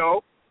 and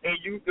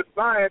use the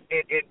science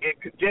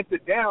and condense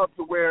it down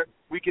to where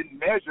we can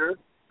measure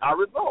our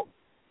results.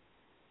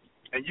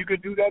 And you can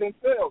do that in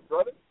sales,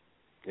 brother.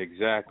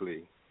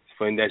 Exactly. It's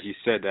funny that you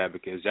said that,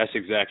 because that's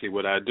exactly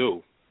what I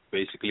do.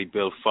 Basically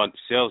build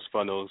sales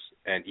funnels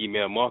and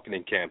email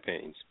marketing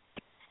campaigns.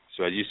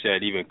 So as you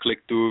said, even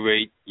click-through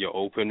rate, your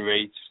open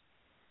rates,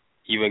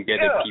 even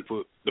getting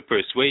people the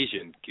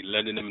persuasion,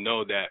 letting them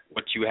know that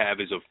what you have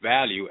is of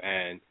value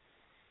and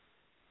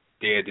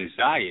their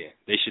desire.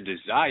 They should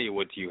desire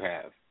what you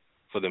have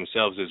for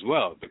themselves as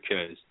well,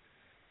 because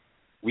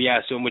we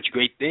have so much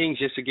great things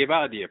just to give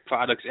out there,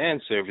 products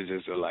and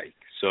services alike.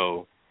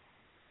 So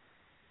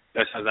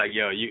that's how like,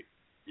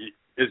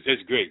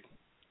 it's great.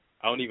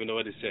 I don't even know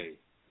what to say.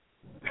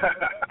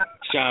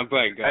 Shine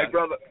bright, guys.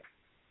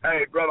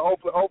 Hey, brother.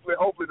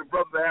 Hopefully the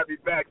brothers will have you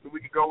back so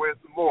we can go in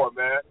some more,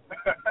 man.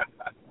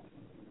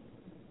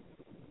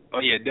 Oh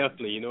yeah,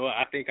 definitely.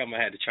 I think I'm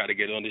gonna have to try to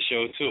get on the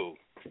show too.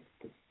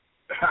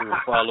 We'll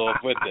follow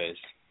up with this.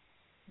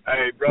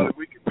 Hey, brother,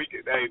 we can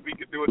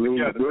do it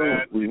together,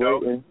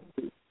 man.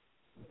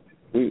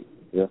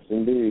 Yes,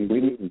 indeed.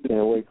 We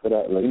can't wait for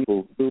that. Like,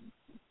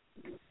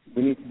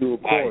 we need to do a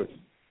course.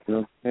 You know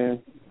what I'm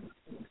saying?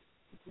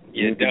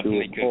 Yeah,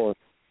 definitely.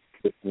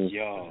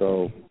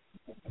 So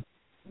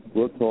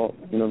we'll talk.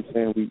 You know what I'm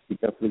saying? We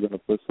definitely going to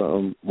put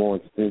something more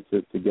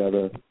extensive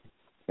together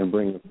and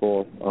bring it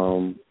forth.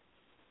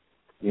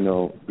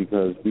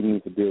 Because we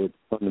need to deal with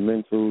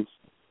fundamentals,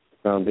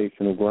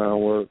 foundational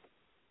groundwork,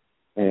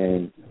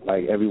 and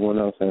like everyone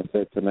else has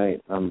said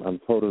tonight, I'm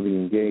totally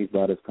engaged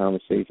by this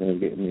conversation and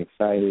getting me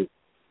excited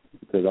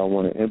because I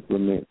want to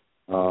implement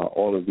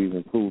all of these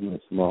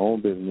improvements in my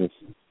own business,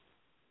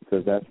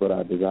 because that's what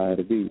I desire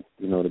to be,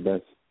 the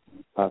best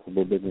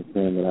possible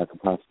businessman that I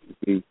could possibly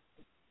be.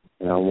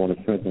 And I want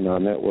to strengthen our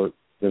network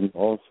and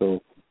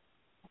also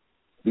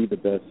be the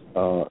best,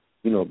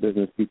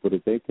 business people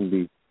that they can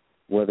be,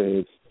 whether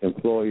it's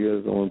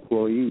employers or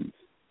employees.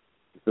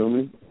 You feel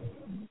me?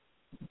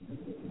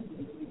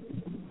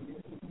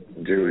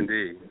 Do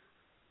indeed.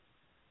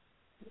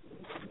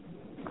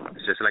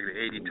 It's just like the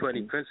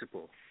 80-20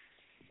 principle.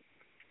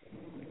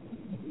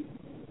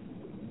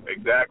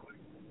 Exactly.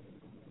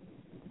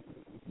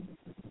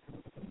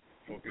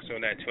 Focus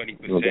on that 20%.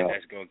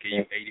 That's going to give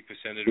you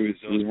 80% of the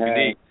results we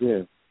need.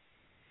 Yeah.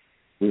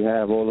 We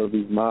have all of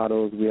these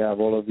models. We have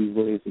all of these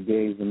ways to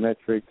gauge the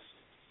metrics.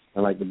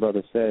 And like the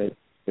brother said,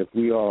 if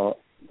we are,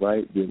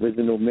 right, the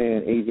original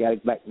man,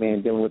 Asiatic black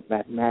man dealing with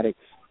mathematics,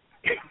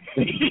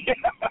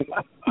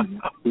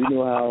 we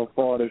know how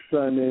far the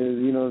sun is,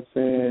 you know what I'm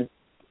saying?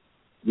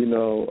 You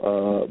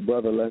know,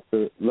 Brother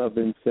Lester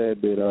Lovin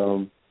said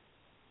that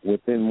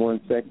within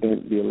 1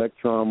 second, the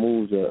electron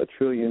moves a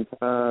trillion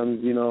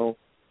times, you know.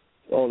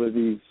 All of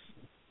these,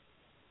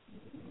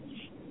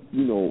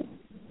 you know,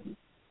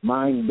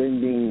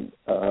 mind-bending,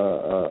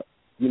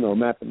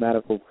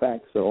 mathematical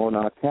facts are on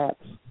our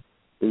caps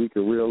that we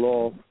can reel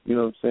off, you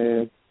know what I'm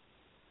saying?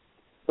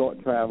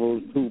 Thought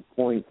travels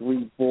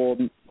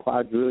 2.34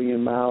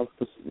 quadrillion miles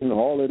per,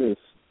 all of this.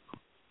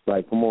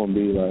 Like, come on,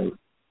 be like,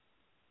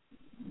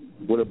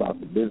 what about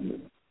the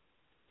business?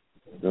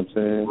 You know what I'm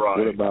saying? Right.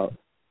 What about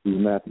these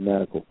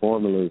mathematical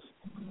formulas?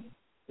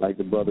 Like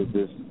the brother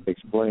just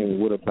explained,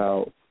 what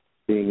about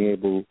being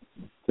able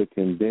to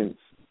condense,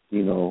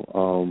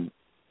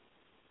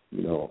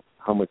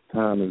 how much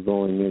time is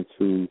going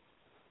into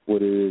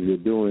what it is you're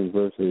doing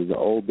versus the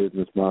old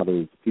business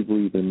models. People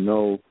even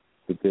know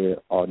that there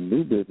are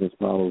new business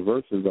models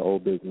versus the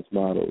old business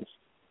models.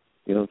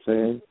 You know what I'm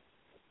saying?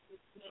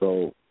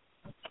 So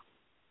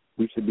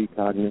we should be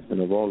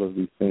cognizant of all of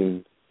these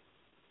things,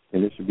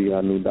 and this should be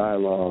our new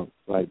dialogue.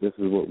 Like, this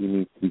is what we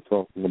need to be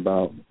talking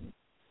about,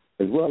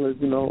 as well as,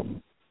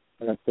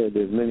 like I said,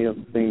 there's many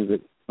other things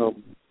that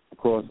come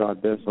across our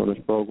desks on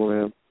this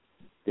program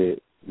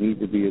that need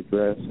to be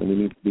addressed and we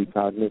need to be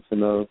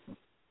cognizant of.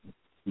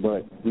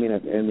 But, at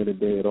the end of the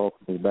day, it all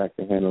comes back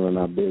to handling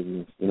our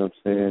business. You know what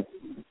I'm saying?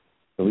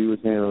 So we was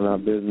handling our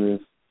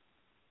business,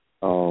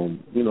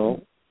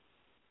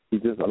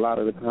 it's just a lot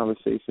of the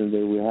conversations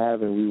that we're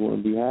having, we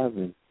wouldn't be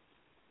having.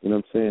 You know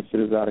what I'm saying?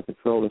 Shit is out of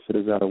control and shit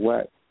is out of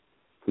whack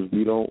because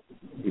we don't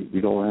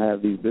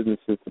have these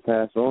businesses to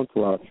pass on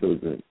to our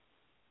children.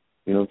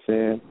 You know what I'm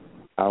saying?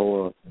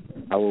 Our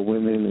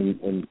women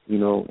and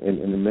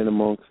the men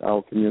amongst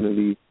our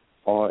community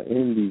are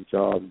in these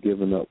jobs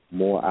giving up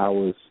more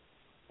hours,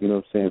 you know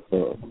what I'm saying,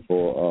 for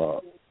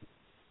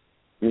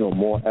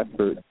more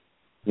effort,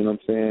 you know what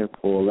I'm saying,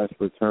 for less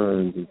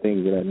returns and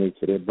things of that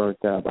nature. They're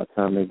burnt out by the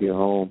time they get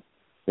home.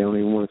 They don't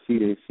even want to see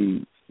their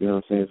seeds, you know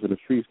what I'm saying, so the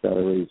streets got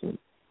to raise them.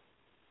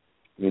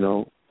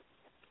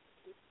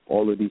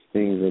 All of these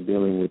things are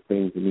dealing with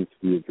things that need to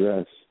be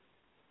addressed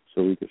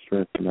so we can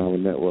strengthen our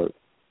network.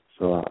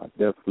 So I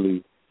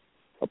definitely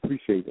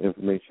appreciate the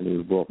information that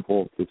was brought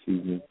forth this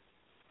evening.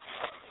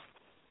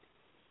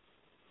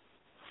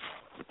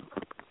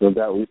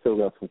 So we still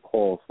got some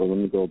calls, so let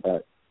me go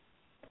back.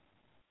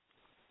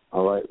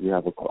 All right, we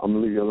have a call. I'm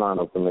going to leave your line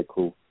open, like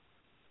cool.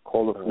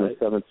 Call us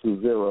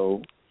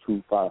from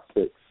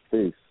 720-256.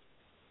 Peace.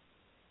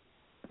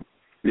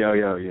 Yeah.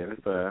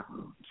 It's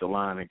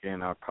Jalan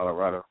again out of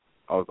Colorado.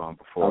 I was on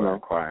before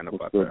inquiring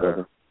about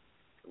the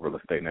real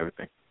estate and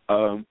everything.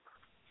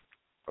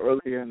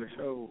 Earlier in the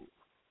show,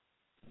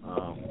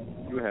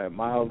 you had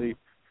mildly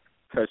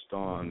touched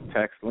on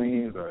tax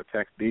liens or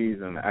tax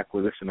deeds and the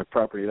acquisition of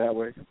property that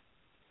way.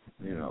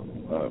 You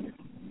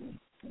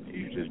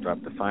just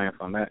dropped the science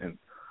on that, and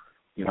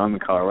I'm in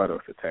Colorado.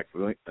 It's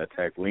a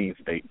tax lien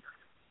state,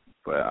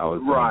 but I was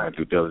doing my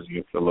due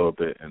diligence a little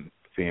bit and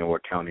seeing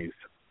what counties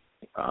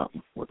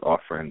was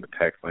offering the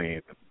tax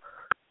liens and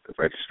the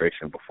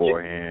registration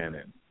beforehand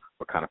and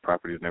what kind of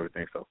properties and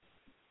everything. So,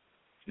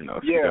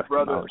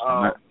 brother.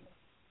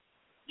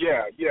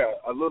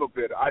 A little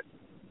bit.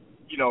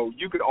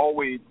 You could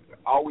always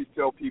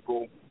tell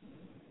people,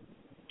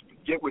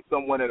 get with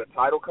someone at a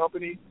title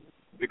company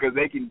because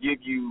they can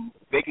give you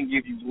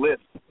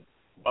lists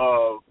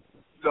of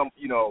some,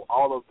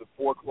 all of the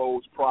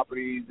foreclosed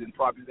properties and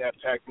properties that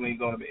have tax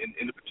liens on them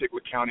in the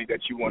particular county that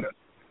you want to,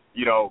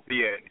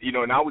 be in.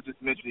 And I was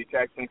just mentioning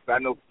tax liens because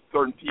I know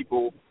certain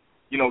people,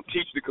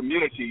 teach the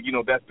community,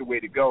 that's the way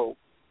to go.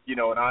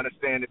 And I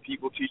understand that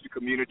people teach the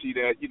community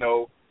that,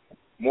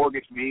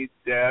 mortgage means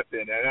debt,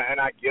 and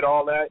I get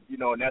all that,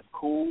 and that's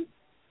cool.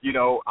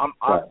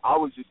 I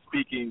was just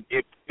speaking,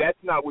 if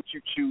that's not what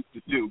you choose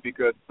to do,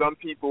 because some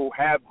people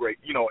have great,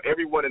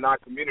 everyone in our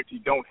community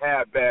don't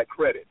have bad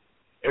credit.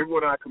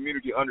 Everyone in our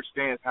community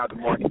understands how the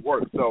market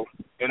works. So,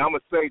 and I'm going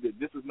to say that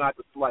this is not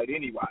to slight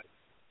anybody.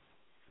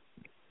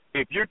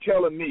 If you're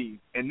telling me,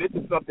 and this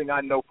is something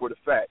I know for the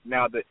fact,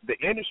 now the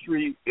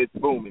industry is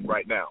booming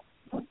right now.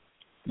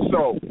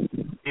 So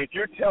if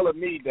you're telling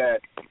me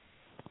that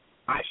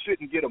I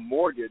shouldn't get a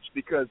mortgage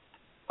because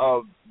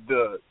of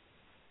the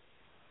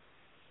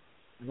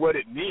what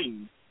it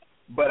means,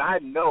 but I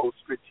know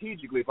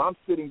strategically if I'm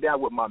sitting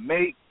down with my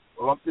mate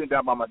or I'm sitting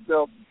down by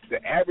myself,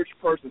 the average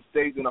person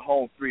stays in a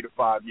home 3 to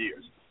 5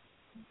 years.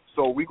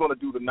 So we're going to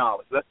do the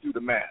knowledge. Let's do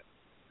the math.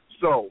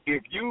 So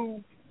if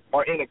you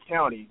are in a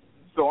county,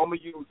 so I'm going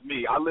to use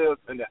me. I live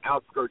in the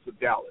outskirts of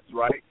Dallas,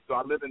 right? So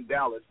I live in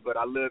Dallas, but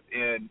I live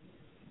in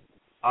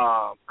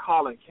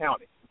Collin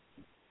County.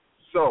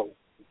 So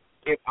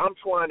if I'm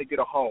trying to get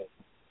a home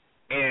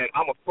and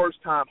I'm a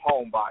first-time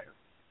home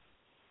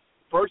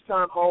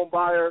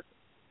buyer,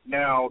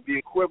 now the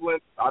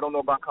equivalent, I don't know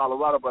about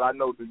Colorado, but I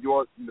know New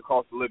York, the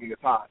cost of living is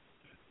high.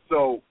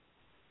 So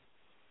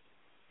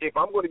if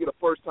I'm going to get a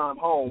first-time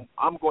home,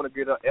 I'm going to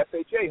get a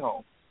FHA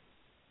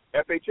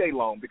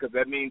loan, because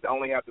that means I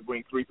only have to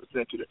bring 3%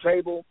 to the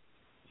table.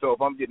 So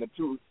if I'm getting a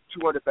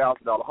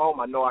 $200,000 home,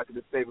 I know I can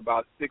just save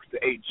about 6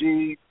 to 8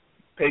 G's,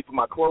 pay for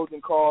my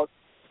closing costs,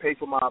 pay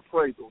for my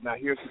appraisal. Now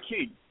here's the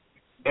key: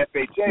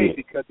 FHA,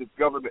 because it's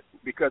government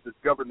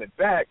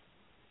backed,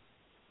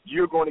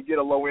 you're going to get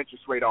a low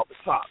interest rate off the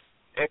top.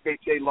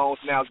 FHA loans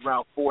now is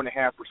around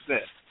 4.5%.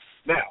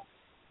 Now,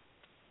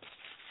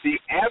 the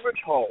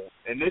average home,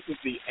 and this is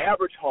the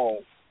average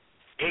home,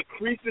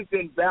 increases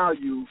in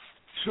value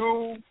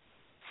 2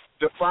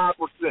 to 5%,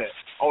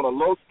 on a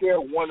low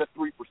scale 1 to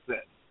 3%.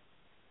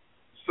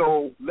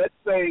 So let's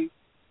say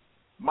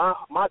my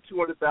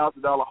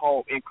 $200,000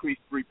 home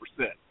increased 3%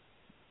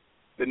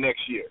 the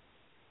next year,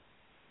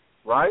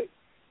 right?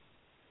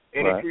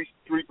 And increased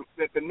 3%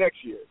 the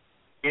next year,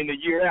 and the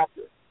year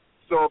after.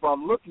 So if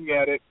I'm looking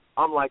at it,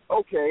 I'm like,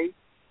 okay,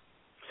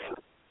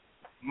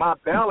 my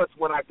balance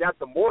when I got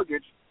the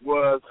mortgage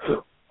was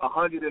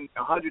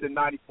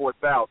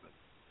 $194,000,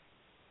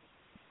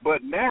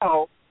 but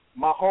now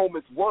my home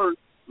is worth,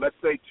 let's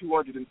say,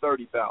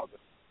 $230,000,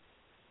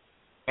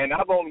 and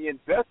I've only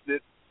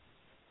invested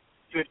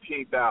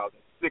 $15,000,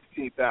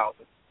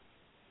 $16,000,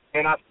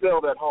 and I sell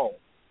that home.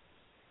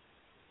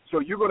 So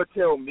you're going to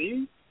tell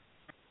me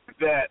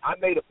that I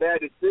made a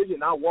bad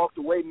decision, I walked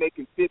away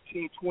making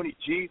 15, 20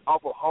 G's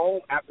off a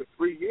home after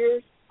 3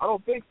 years? I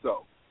don't think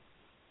so.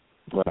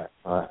 Right.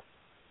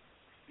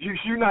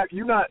 You're not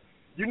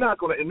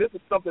going to, and this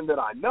is something that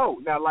I know.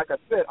 Now, like I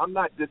said, I'm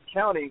not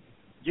discounting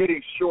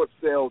getting short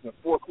sales and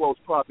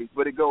foreclosed properties,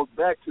 but it goes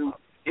back to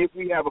if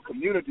we have a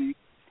community,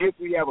 if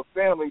we have a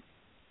family,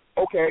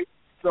 okay,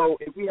 so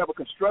if we have a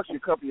construction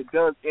company that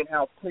does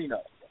in-house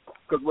cleanup,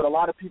 because what a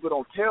lot of people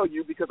don't tell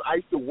you, because I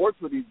used to work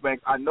for these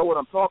banks, I know what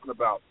I'm talking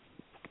about.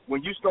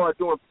 When you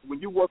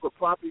work with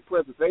property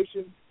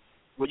preservation,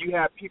 when you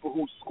have people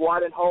who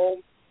squat in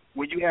homes,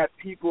 when you have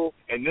people,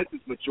 and this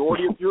is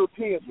majority of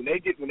Europeans, when they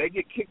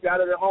get kicked out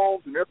of their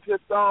homes and they're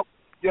pissed off,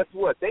 guess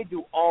what? They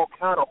do all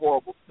kind of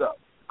horrible stuff.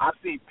 I've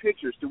seen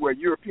pictures to where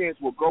Europeans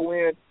will go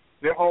in,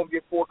 their home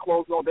get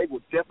foreclosed on, they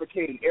will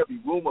defecate in every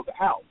room of the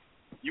house.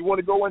 You want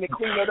to go in and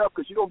clean that up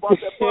because you don't bought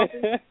that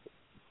property?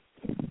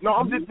 No,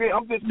 I'm just being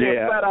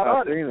flat out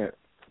honest. Seen it.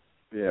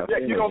 Yeah,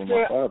 you know what I'm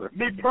saying?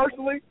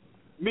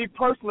 Me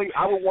personally,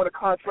 I would want to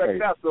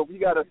contract out. So if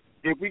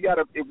we got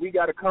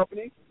a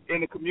company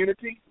in the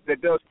community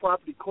that does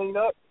property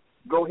cleanup,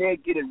 go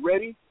ahead, get it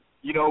ready.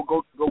 You know,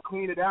 go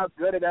clean it out,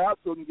 gut it out,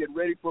 so we can get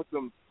ready for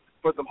some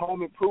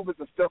home improvements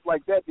and stuff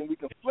like that. Then we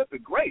can flip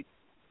it. Great.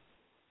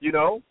 You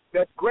know,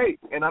 that's great.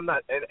 And I'm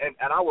not, and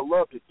I would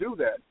love to do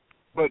that.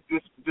 But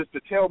just to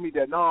tell me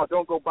that no,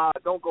 don't go buy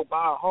a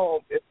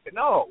home.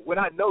 When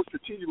I know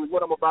strategically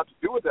what I'm about to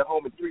do with that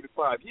home in 3 to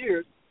 5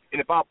 years,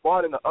 and if I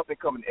bought in an up and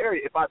coming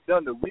area, if I've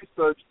done the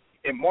research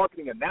and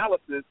marketing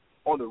analysis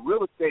on the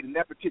real estate in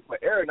that particular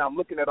area, and I'm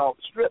looking at all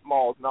the strip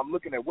malls, and I'm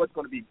looking at what's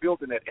going to be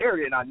built in that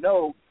area, and I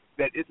know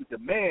that it's a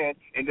demand,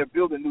 and they're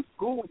building new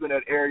schools in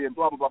that area, and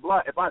blah blah blah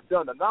blah. If I've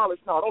done the knowledge,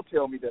 no, don't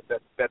tell me that's a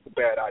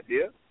bad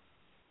idea,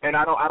 and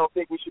I don't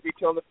think we should be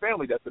telling the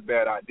family that's a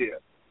bad idea.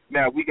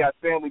 Now, we got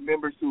family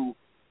members who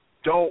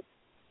don't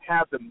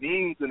have the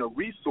means and the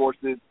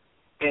resources,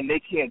 and they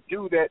can't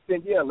do that,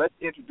 then, yeah, let's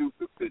introduce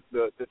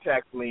the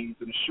tax liens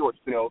and the short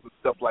sales and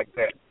stuff like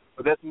that.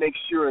 But let's make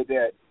sure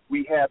that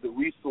we have the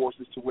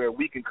resources to where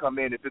we can come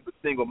in, if it's a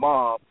single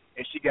mom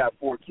and she got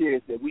 4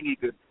 kids, that we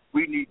need to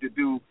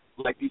do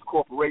like these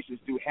corporations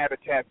do,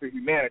 Habitat for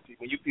Humanity.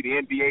 When you see the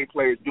NBA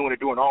players doing it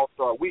during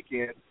All-Star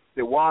Weekend,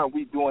 then why aren't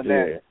we doing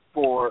that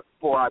for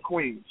our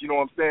queens? You know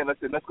what I'm saying?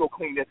 Let's go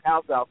clean this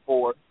house out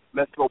for her.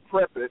 Let's go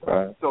prep it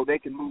so they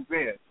can move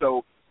in.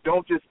 So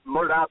don't just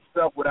blurt out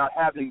stuff without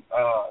having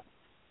a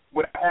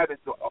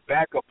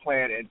backup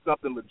plan and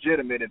something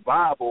legitimate and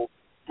viable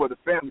for the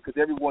family, because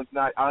I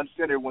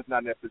understand everyone's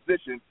not in that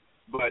position,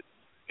 but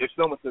if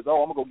someone says,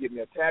 oh, I'm going to go get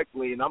me a tax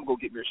lien and I'm going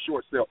to get me a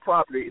short sale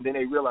property, and then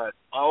they realize,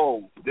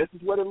 oh, this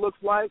is what it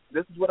looks like,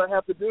 this is what I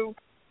have to do,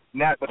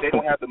 but they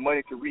don't have the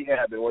money to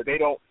rehab it, or they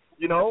don't,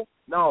 no,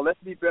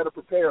 let's be better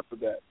prepared for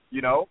that,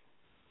 because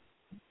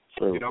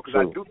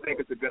I do think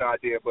it's a good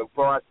idea. But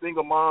for our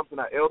single moms and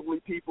our elderly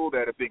people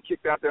that have been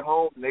kicked out their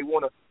homes and they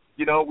want to,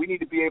 we need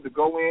to be able to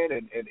go in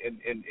and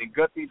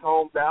gut these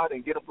homes out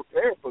and get them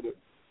prepared for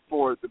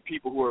the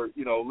people who are,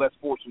 less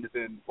fortunate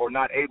or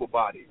not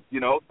able-bodied,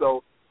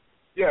 So,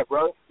 yeah,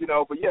 bro,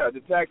 But yeah,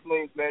 the tax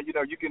liens, man.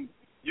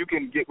 You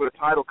can get with a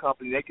title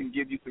company. They can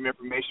give you some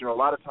information. Or a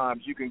lot of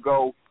times, you can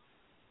go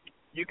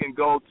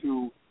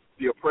to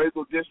the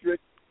appraisal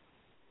district,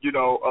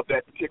 of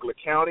that particular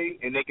county,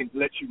 and they can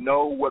let you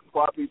know what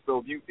property.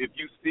 So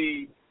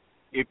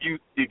if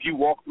you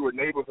walk through a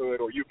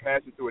neighborhood or you're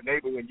passing through a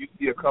neighborhood and you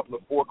see a couple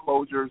of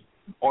foreclosures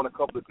on a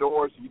couple of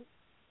doors,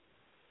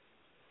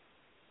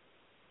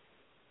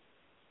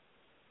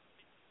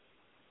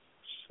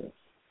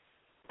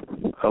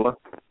 Hello?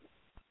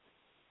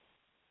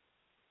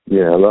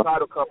 Yeah, hello?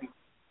 Title company.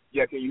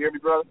 Yeah, can you hear me,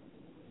 brother?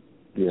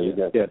 Yeah, we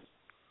got yes.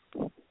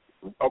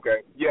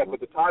 Okay. Yeah, but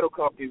the title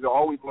companies are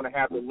always going to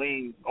have the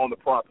liens on the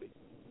property.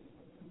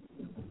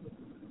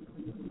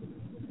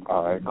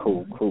 All right,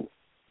 cool.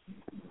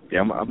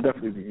 Yeah, I'm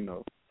definitely,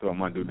 doing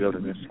my due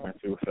diligence, trying to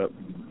see what's up.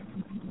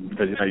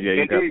 Because, you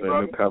Indeed, got the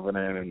brother. new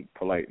covenant and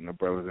polite and the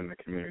brothers in the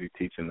community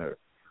teaching the,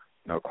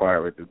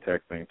 acquire it through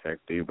tax lien, tax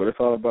deed. But it's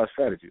all about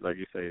strategy. Like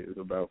you say, it's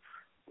about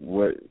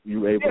what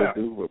you able to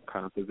do, what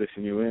kind of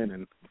position you in,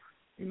 and,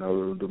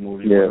 the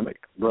move you want to make.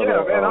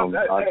 Brother,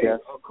 man,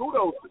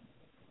 kudos.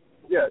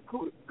 Yeah,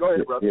 cool. Go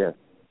ahead, brother. Yeah.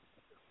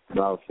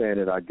 No, I was saying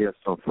that our guest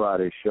on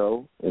Friday's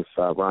show, it's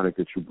ironic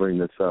that you bring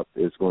this up,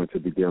 is going to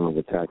be dealing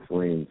with tax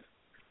liens.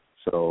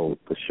 So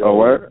the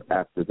show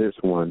after this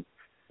one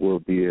will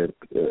be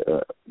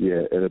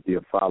it'll be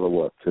a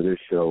follow-up to this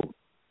show,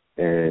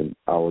 and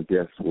our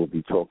guest will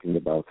be talking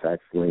about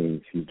tax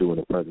liens. He's doing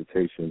a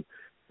presentation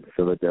in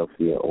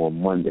Philadelphia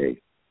on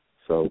Monday.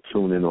 So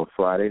tune in on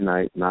Friday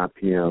night, 9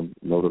 p.m.,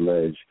 Know the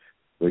Ledge.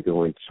 We're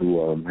going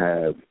to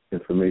have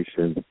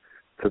information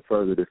to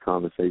further this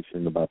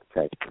conversation about the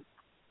tax.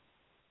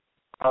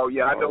 Oh,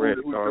 yeah, I know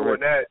who's doing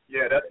that.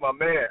 Yeah, that's my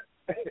man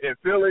in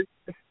Philly.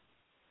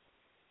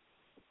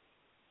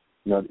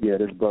 No, yeah,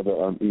 this brother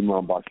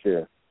Imam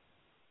Bashir.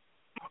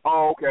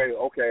 Oh, okay.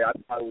 I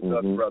thought it was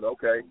another brother.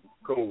 Okay,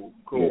 cool.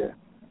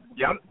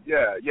 Yeah.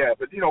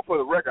 But for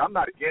the record, I'm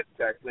not against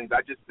tax liens.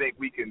 I just think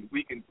we can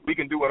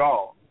do it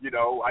all.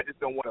 I just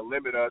don't want to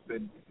limit us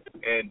and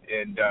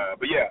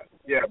but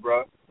yeah,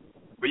 bro.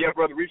 But yeah,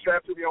 brother, reach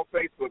out to me on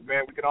Facebook,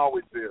 man. We can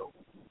always build.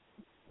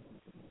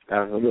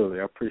 Absolutely,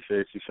 I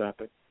appreciate you,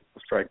 Shantae.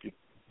 I'll strike you.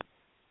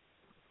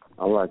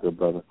 All right, good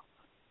brother.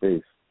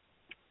 Peace.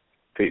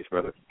 Peace,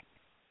 brother.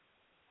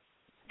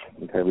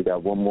 Okay, we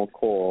got one more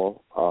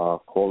call.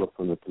 Caller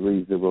from the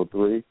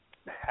 303.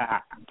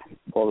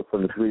 Caller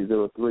from the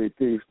 303.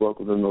 Peace.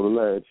 Welcome to Know the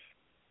Ledge.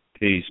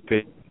 Peace.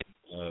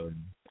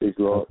 Peace,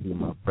 Lord.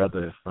 My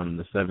brother from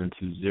the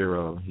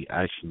 720. He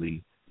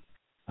actually,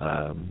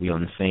 we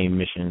on the same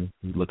mission.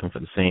 He's looking for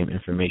the same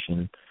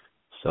information.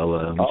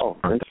 So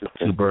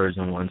two birds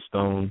in one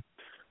stone.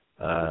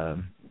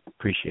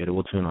 Appreciate it.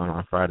 We'll tune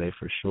on Friday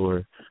for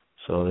sure.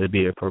 So it'd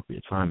be an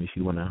appropriate time if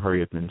you want to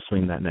hurry up and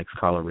swing that next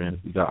caller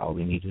in. We got all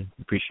we needed.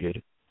 Appreciate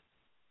it.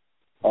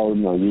 Oh,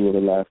 no, you were the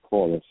last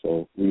caller,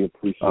 so we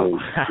appreciate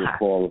your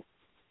call.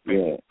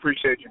 Yeah.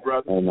 Appreciate you,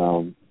 brother.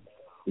 And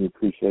we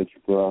appreciate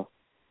you, bro.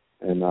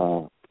 And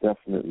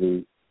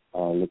definitely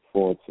look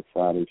forward to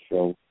Friday's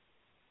show.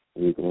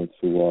 We're going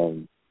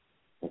to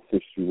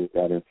assist you with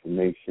that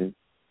information.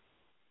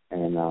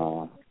 And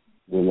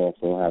we'll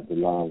also have the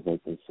lines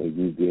open so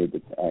you'll be able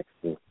to ask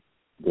the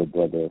good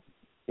brother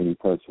any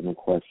personal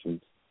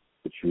questions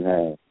that you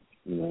have,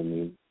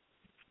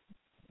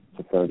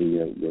 to further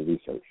your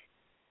research.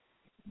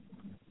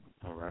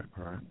 All right.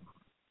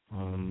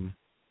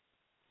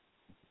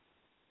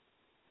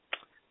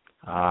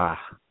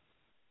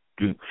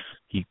 Dude,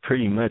 he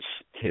pretty much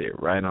hit it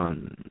right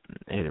on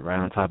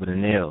top of the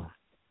nail.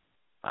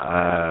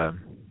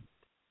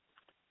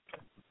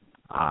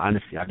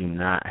 Honestly, I do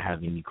not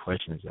have any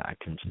questions that I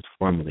can just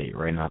formulate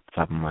right now off the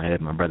top of my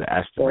head. My brother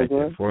asked it right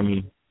there for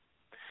me.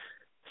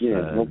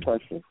 Yeah, no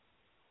pressure.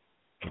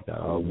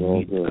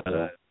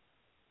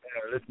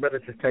 This brother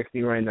just text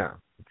me right now.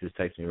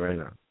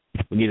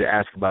 We need to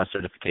ask about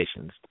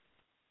certifications.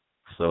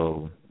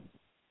 So,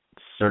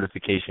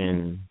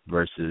 certification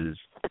versus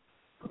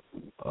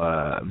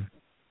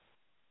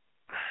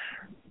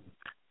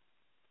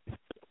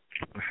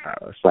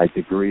like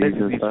degrees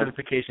and stuff.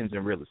 Certifications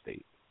in real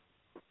estate.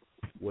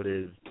 What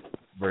is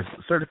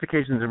versus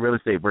certifications in real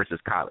estate versus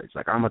college?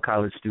 Like, I'm a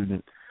college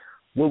student.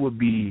 What would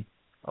be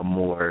a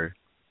more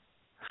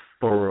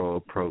thorough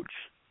approach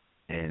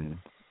in,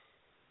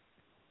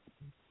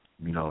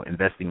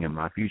 investing in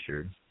my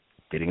future?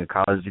 Getting a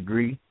college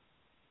degree,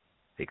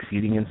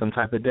 exceeding in some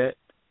type of debt,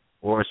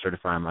 or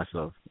certifying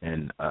myself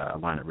in a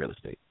line of real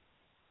estate?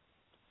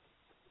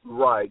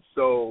 Right.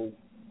 So,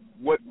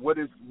 what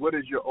is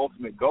your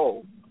ultimate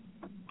goal?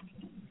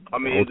 I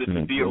mean, is it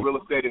to be a real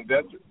estate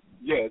investor?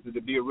 Yeah, is it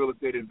to be a real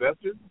estate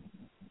investor?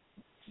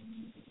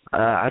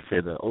 I'd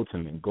say the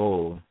ultimate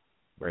goal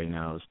right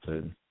now is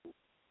to,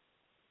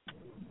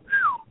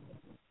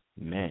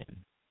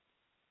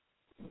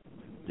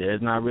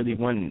 there's not really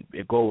one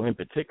goal in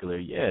particular.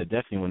 Yeah,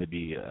 definitely want to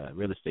be a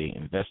real estate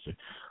investor.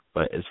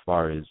 But as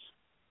far as,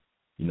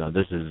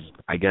 this is,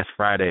 I guess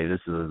Friday,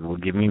 will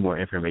give me more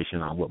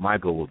information on what my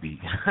goal will be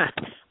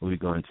when we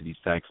go into these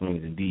tax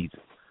liens and deeds.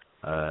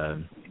 All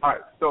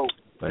right, so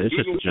but it's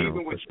just a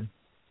general question.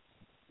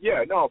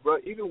 Yeah, no, bro.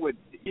 Even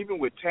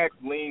with tax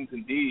liens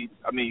and deeds,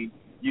 I mean,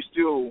 you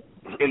still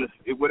in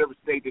whatever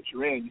state that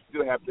you're in, you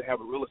still have to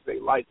have a real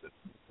estate license.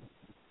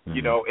 Mm-hmm.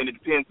 You know, and it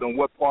depends on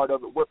what part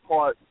of the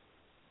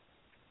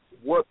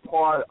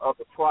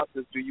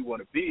process do you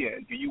want to be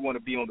in? Do you want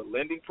to be on the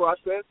lending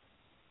process?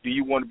 Do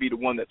you want to be the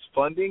one that's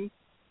funding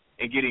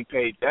and getting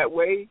paid that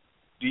way?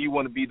 Do you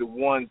want to be the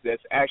ones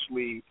that's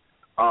actually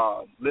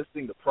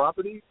listing the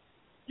property?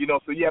 You know,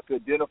 so you have to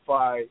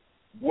identify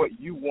what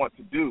you want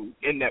to do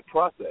in that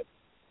process.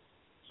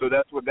 So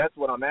that's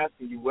what I'm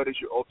asking you. What is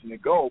your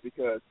ultimate goal?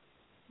 Because,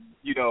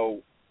 you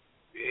know,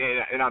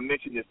 and I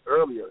mentioned this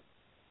earlier,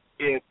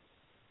 if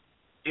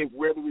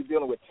whether we're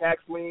dealing with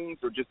tax liens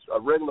or just a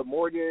regular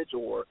mortgage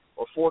or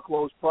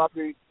foreclosed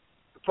property,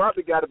 the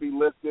property got to be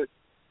listed,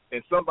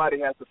 and somebody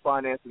has to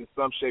finance it in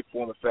some shape,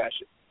 form, or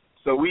fashion.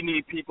 So we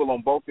need people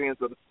on both ends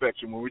of the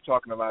spectrum when we're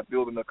talking about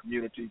building a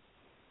community.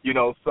 You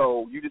know,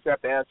 so you just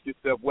have to ask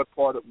yourself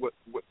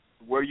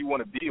where you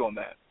want to be on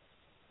that.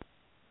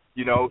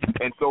 You know,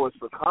 and so as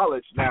for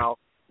college now,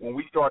 when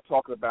we start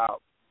talking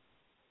about,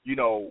 you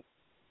know,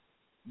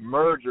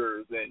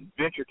 mergers and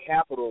venture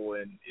capital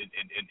and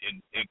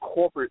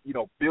corporate, you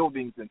know,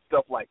 buildings and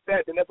stuff like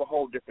that, then that's a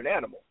whole different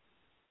animal.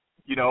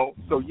 You know,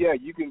 so yeah,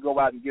 you can go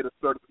out and get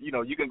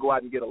you can go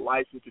out and get a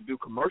license to do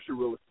commercial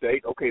real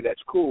estate. Okay,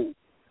 that's cool.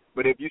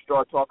 But if you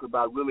start talking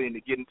about really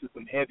getting into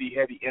some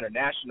heavy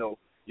international,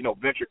 you know,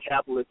 venture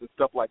capitalists and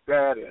stuff like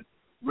that and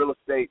real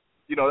estate,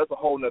 you know, that's a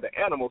whole nother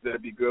animal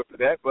that'd be good for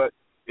that. But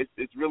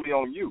it's really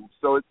on you.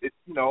 So it's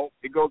you know,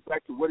 it goes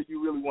back to what do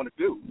you really want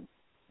to do?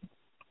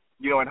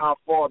 You know, and how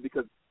far,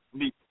 because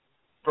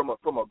from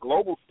a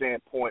global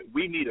standpoint,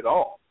 we need it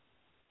all.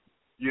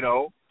 You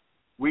know,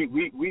 we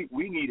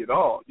need it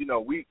all. You know,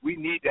 we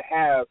need to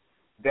have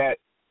that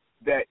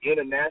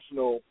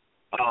international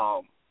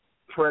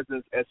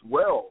presence as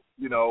well,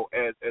 you know,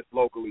 as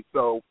locally.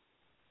 So,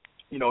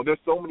 you know, there's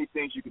so many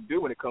things you can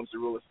do when it comes to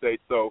real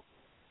estate. So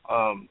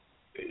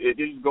it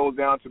just goes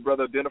down to,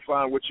 brother,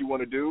 identifying what you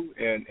want to do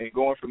and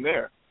going from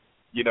there.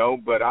 You know,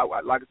 but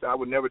like I said, I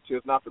would never tell.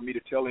 It's not for me to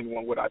tell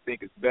anyone what I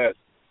think is best.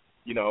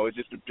 You know, it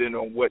just depends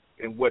on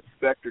what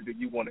sector do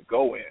you want to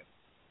go in.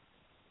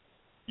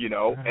 You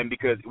know, and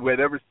because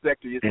whatever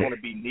sector is going to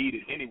be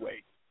needed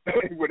anyway.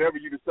 Whatever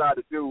you decide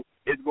to do,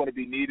 it's going to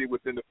be needed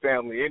within the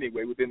family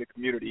anyway, within the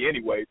community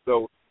anyway.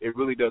 So it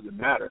really doesn't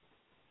matter.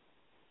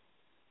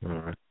 All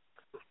right.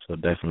 So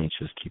definitely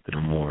just keeping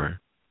a more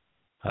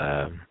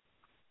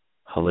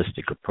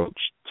holistic approach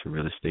to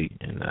real estate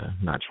and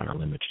not trying to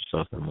limit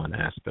yourself in one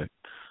aspect.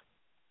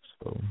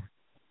 So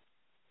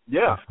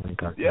yeah.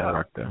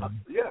 Yeah.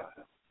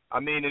 I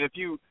mean, and if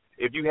you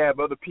have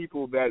other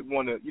people that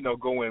want to, you know,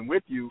 go in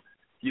with you,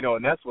 you know,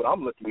 and that's what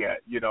I'm looking at,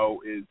 you know,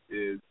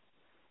 is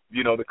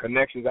you know, the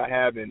connections I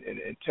have in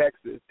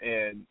Texas,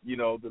 and you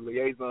know, the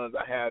liaisons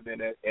I have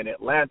in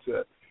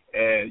Atlanta,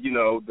 and you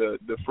know,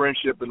 the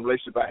friendship and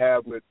relationship I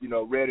have with, you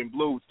know, Red and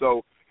Blue.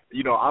 So,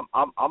 you know,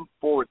 I'm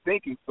forward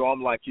thinking. So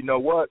I'm like, you know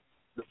what?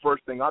 The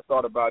first thing I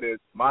thought about is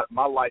my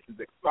license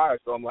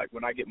expired. So I'm like,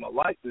 when I get my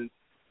license,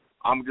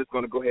 I'm just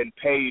going to go ahead and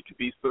pay to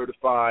be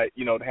certified,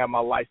 you know, to have my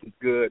license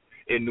good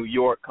in New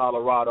York,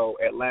 Colorado,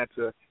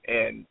 Atlanta,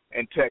 and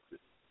Texas,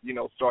 you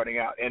know, starting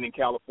out, and in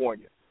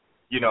California,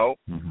 you know.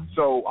 Mm-hmm.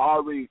 So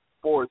already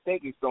forward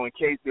thinking. So in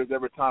case there's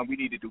ever time we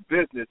need to do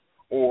business,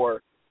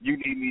 or you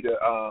need me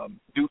to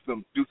do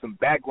some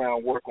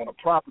background work on a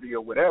property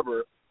or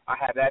whatever, I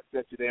have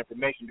access to the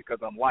information because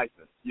I'm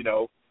licensed, you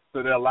know.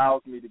 So that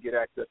allows me to get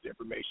access to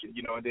information,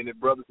 you know. And then if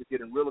brothers are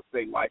getting real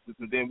estate license,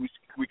 and then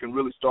we can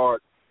really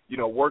start, you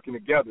know, working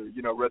together,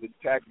 you know, whether it's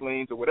tax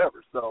liens or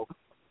whatever. So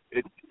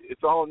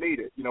it's all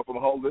needed, you know, from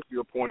a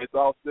holistic point. It's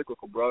all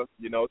cyclical, bro.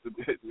 You know,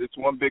 it's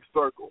one big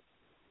circle.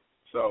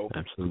 So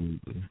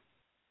absolutely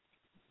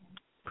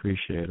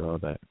appreciate all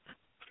that,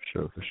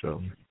 for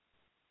sure.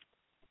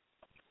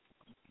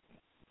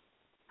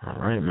 All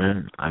right,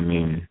 man. I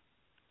mean,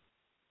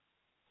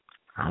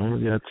 I don't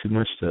really have too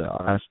much to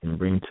ask and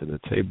bring to the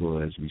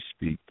table as we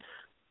speak.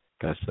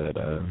 Like I said,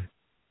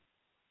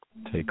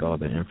 take all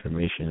the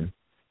information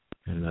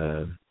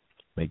and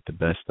make the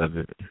best of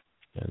it,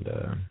 and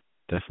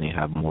definitely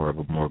have more of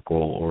a more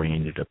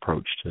goal-oriented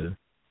approach to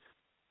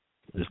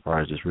as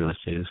far as this real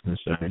estate is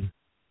concerned.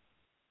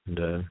 And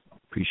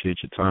appreciate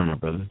your time, my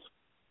brothers.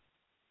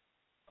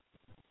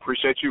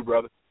 Appreciate you,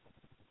 brother.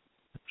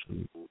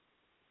 Absolutely.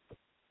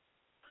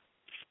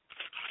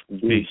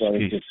 Peace.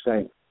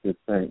 Good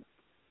thanks.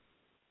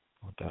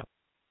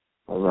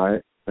 All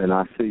right. And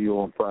I'll see you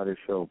on Friday's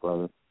show,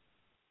 brother.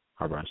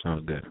 All right.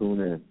 Sounds good. Tune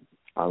in.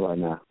 All right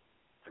now.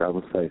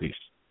 Travel safe.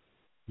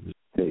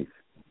 Peace.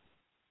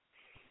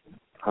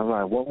 All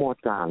right. One more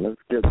time.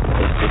 Let's get this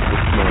money.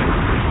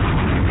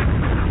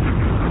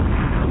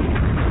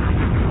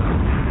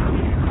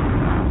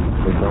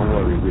 And don't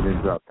worry, we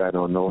didn't drop that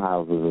on no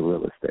houses or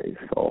real estate.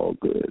 It's all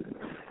good.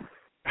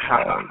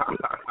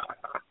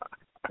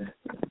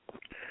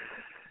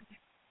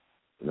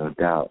 No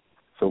doubt.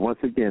 So once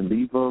again,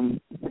 leave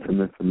them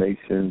some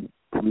information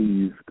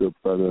please, good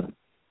brother,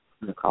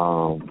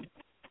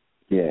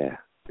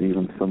 leave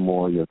them some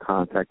more of your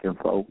contact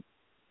info.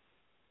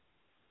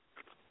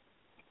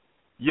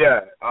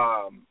 Yeah,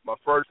 my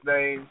first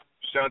name,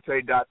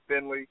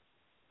 Shantae.Finley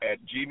at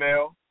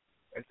Gmail.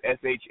 It's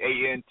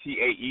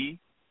SHANTAE.FINLEY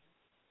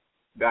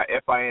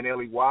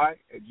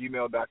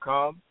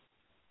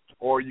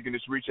or you can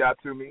just reach out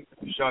to me,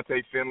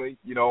 Shantae Finley,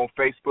 on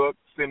Facebook.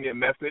 Send me a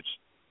message.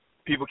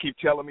 People keep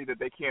telling me that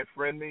they can't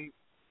friend me.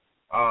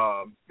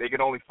 They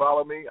can only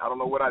follow me. I don't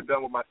know what I've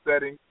done with my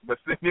settings, but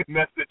send me a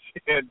message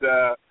and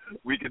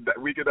we could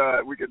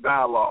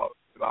dialogue.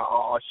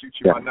 I'll shoot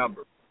you my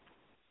number.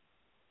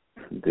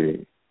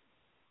 Indeed.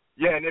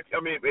 Yeah, and if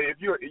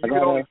you can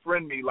only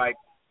friend me like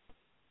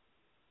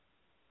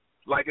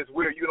it's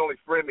weird. You can only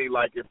friend me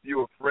like if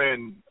you're a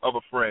friend of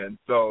a friend.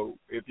 So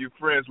if you're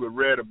friends with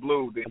Red or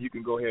Blue, then you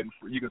can go ahead and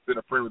you can send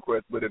a friend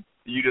request. But if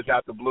you just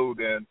have the Blue,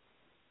 then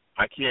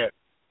I can't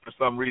for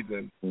some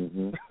reason.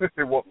 Mm-hmm.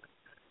 It won't.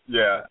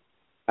 Yeah.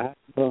 I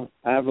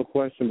have a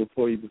question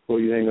before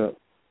you hang up.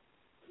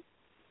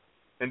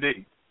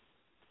 Indeed.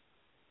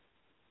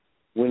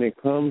 When it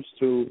comes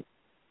to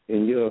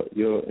in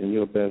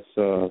your best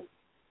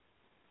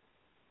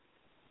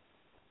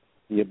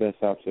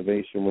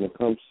observation, when it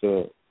comes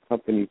to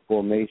company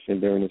formation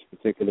during this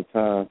particular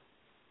time,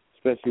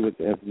 especially with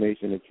the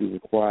information that you've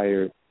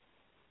acquired,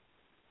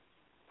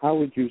 how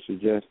would you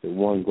suggest that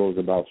one goes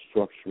about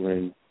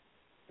structuring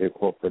their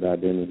corporate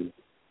identity?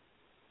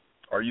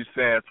 Are you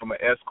saying from an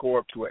S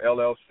corp to an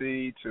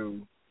LLC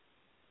to?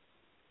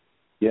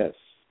 Yes,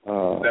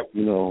 or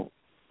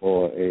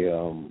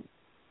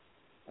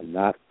a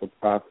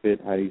not-for-profit.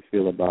 How do you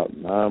feel about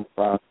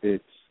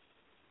nonprofits?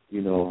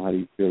 How do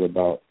you feel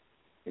about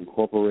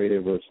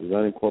incorporated versus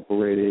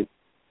unincorporated?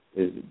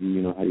 How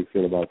do you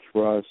feel about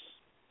trust?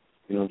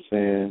 You know what I'm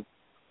saying?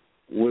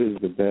 What is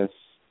the best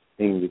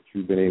thing that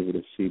you've been able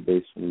to see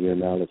based on your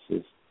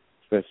analysis,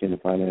 especially in the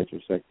financial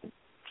sector?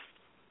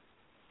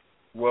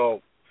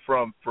 Well,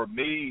 for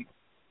me,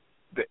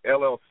 the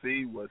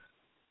LLC was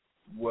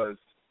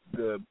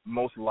the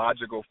most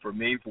logical for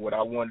me for what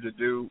I wanted to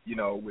do,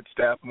 with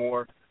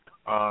Staffmore,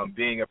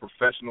 being a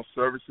professional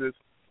services.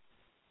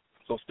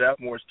 So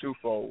Staffmore is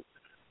twofold.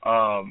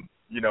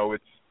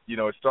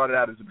 It started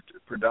out as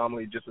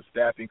predominantly just a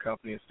staffing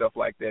company and stuff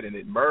like that, and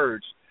it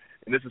merged.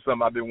 And this is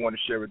something I've been wanting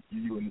to share with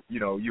you and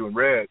you and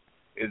Red,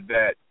 is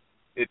that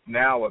it's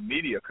now a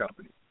media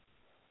company.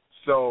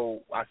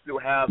 So I still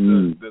have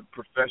the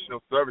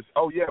professional service.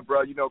 Oh yeah,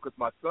 bro, because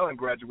my son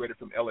graduated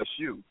from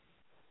LSU,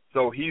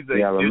 so he's a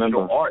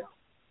digital art.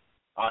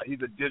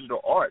 He's a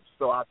digital art.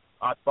 So I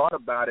thought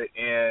about it,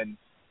 and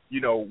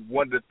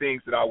one of the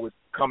things that I was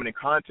coming in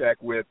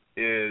contact with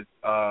is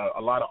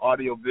a lot of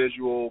audio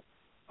visual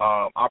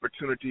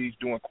opportunities,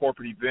 doing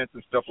corporate events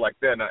and stuff like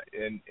that.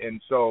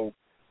 And so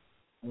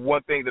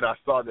one thing that I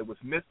saw that was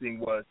missing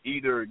was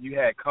either you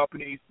had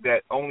companies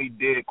that only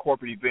did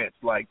corporate events,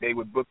 like they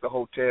would book the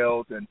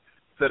hotels and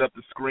set up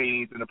the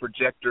screens and the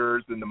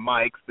projectors and the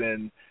mics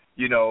and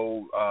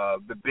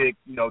the big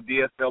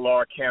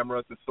DSLR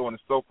cameras and so on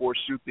and so forth,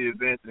 shoot the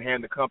events and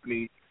hand the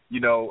company a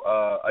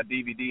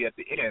DVD at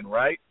the end,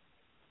 right?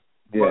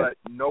 Yeah.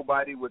 But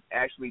nobody was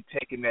actually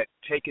taking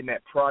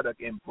that product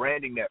and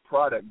branding that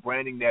product,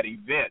 branding that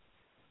event,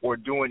 or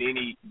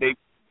doing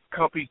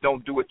companies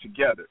don't do it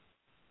together.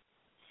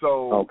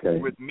 So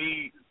with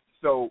me,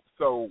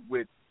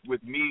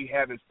 with me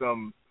having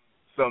some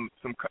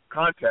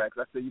contacts,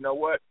 I said, you know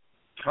what,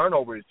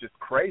 turnover is just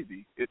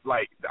crazy. It's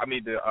like,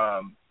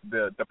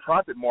 the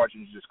profit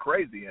margin is just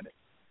crazy in it.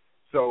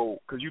 So,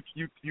 because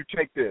you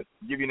take this,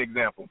 give you an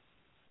example.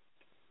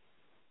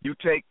 You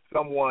take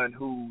someone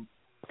who's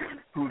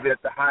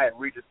at the Hyatt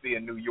Regency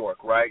in New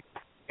York, right?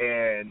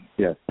 And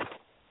yes,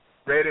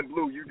 Red and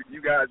Blue,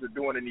 you guys are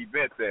doing an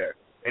event there,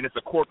 and it's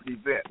a corporate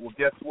event. Well,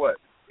 guess what?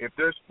 If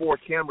there's 4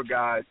 camera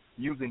guys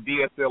using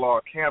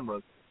DSLR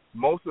cameras,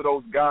 most of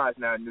those guys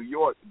now in New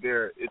York,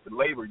 it's a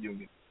labor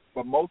union,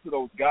 but most of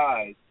those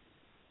guys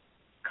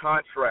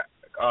contract.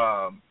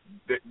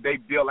 They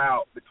bill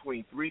out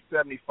between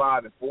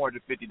 $375 and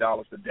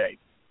 $450 a day.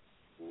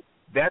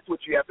 That's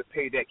what you have to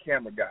pay that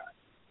camera guy.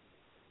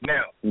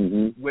 Now,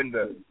 when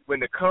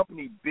the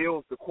company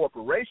bills the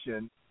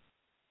corporation,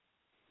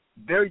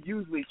 they're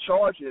usually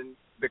charging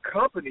the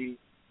company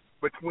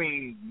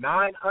between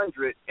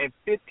 $900 and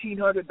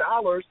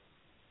 $1,500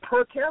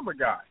 per camera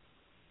guy.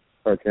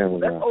 Per camera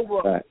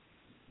guy.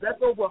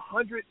 That's over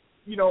 100,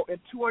 and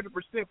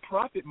 200%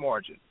 profit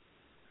margin.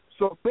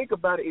 So think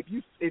about it.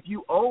 If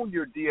you own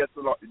your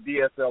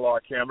DSLR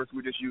cameras,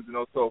 we're just using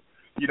those. So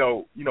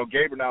Gabriel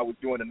and I was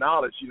doing the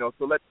knowledge.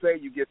 So let's say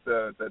you get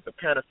the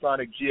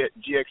Panasonic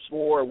GX4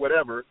 or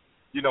whatever.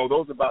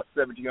 Those are about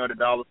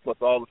 $1,700 plus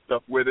all the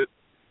stuff with it.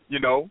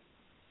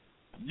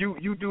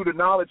 You do the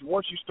knowledge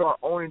once you start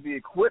owning the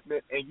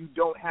equipment, and you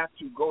don't have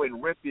to go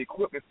and rent the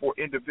equipment for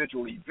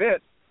individual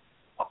events.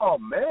 Oh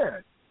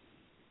man.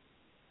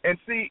 And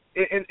see,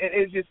 and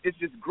it's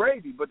just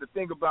gravy. But the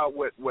thing about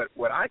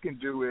what I can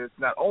do is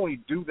not only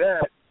do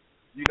that,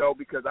 you know,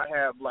 because I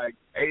have like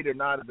 8 or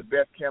 9 of the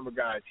best camera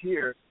guys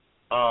here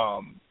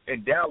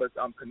in Dallas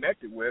I'm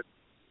connected with.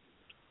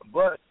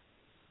 But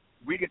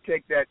we could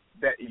take that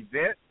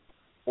event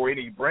or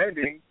any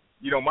branding.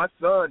 You know, my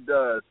son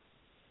does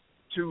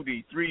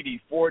 2D, 3D,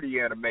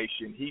 4D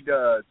animation. He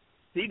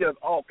does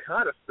all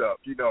kind of stuff.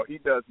 You know, he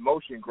does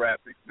motion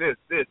graphics, this.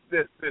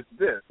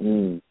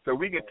 So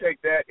we can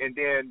take that and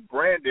then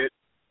brand it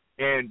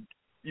and,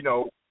 you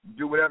know,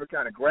 do whatever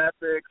kind of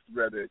graphics,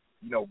 whether,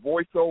 you know,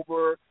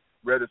 voiceover,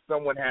 whether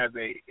someone has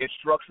a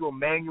instructional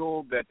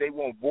manual that they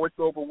want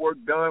voiceover work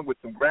done with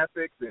some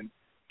graphics and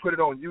put it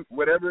on you,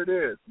 whatever it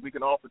is, we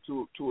can offer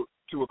to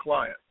a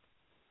client.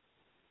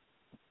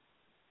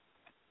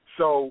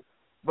 So,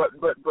 but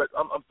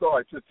I'm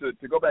sorry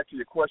to go back to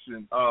your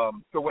question.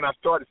 So when I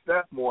started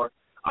Staffmore,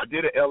 I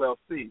did an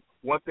LLC.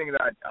 One thing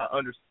that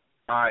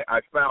I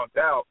found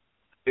out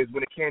is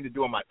when it came to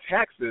doing my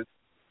taxes,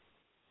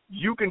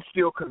 you can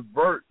still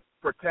convert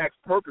for tax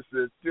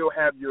purposes, still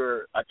have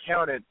your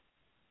accountant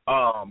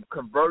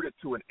converted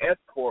to an S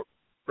corp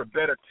for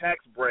better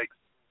tax breaks.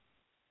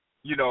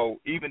 You know,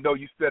 even though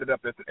you set it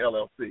up as an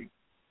LLC.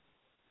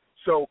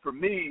 So for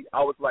me, I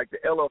was like the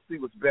LLC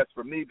was best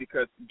for me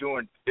because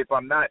if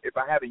I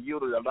haven't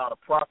yielded a lot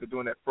of profit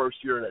during that first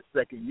year or that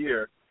second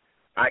year,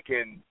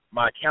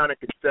 my accountant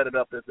can set it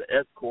up as an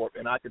S corp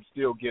and I can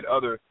still get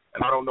other,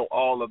 and I don't know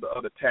all of the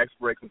other tax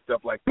breaks and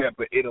stuff like that,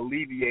 but it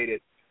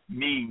alleviated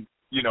me,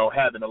 you know,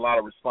 having a lot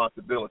of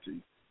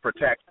responsibilities for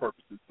tax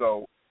purposes.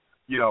 So,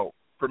 you know,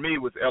 for me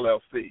it was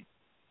LLC.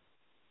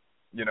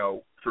 You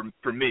know,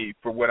 for me,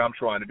 for what I'm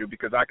trying to do,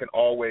 because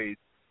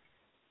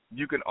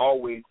you can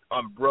always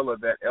umbrella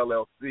that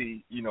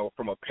LLC, you know,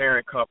 from a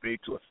parent company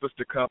to a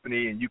sister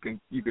company, and you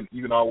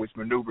can always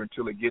maneuver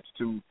until it gets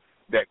to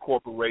that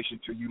corporation,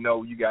 till you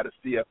know you got a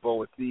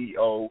CFO, a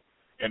CEO,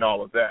 and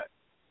all of that.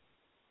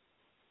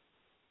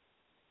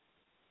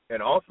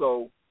 And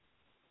also,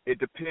 it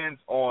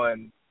depends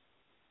on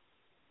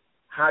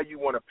how you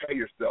want to pay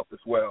yourself as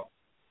well,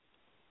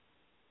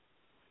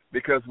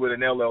 because with an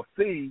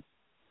LLC,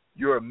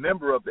 you're a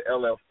member of the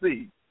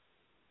LLC,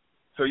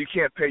 so you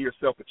can't pay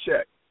yourself a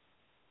check.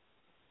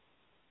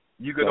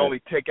 You can only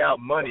take out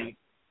money.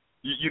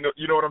 You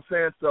know what I'm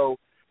saying? So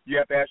you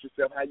have to ask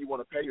yourself how you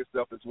want to pay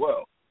yourself as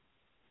well.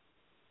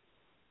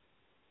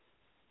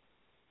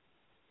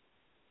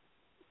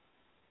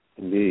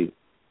 Indeed.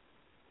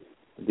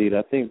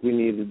 I think we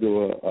need to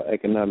do an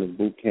economic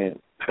boot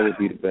camp. That would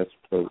be the best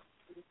approach.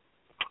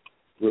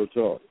 Real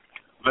talk.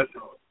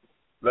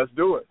 Let's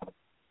do it.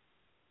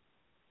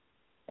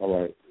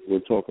 All right.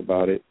 We'll talk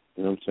about it.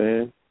 You know what I'm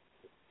saying?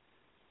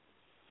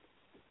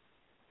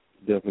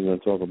 Definitely going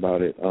to talk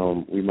about it.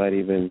 We might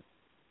even,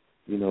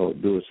 you know,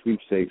 do a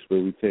sweepstakes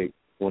where we take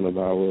one of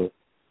our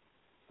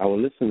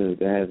listeners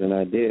that has an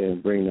idea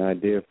and bring the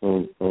idea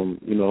from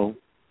you know,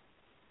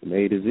 from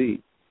A to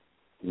Z.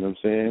 You know what I'm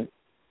saying?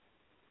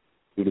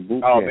 Do the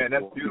boot camp. Oh, man,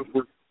 that's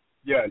beautiful.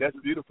 Yeah, that's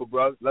beautiful,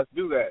 brother. Let's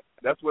do that.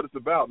 That's what it's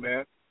about,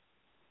 man.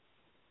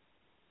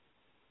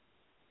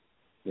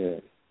 Yeah.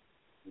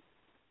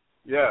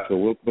 Yeah. So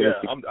we'll put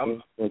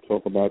we'll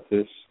talk about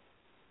this.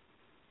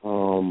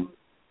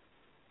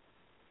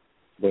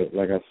 But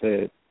like I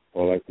said,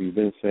 or like we've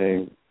been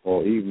saying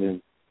all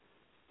evening,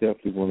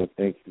 definitely want to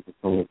thank you for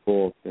coming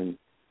forth and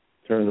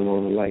turning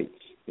on the lights.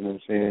 You know what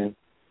I'm saying?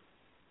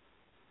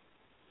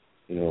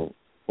 You know,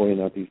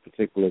 pointing out these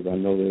particulars. I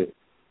know that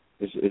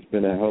it's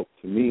been a help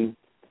to me.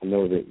 I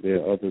know that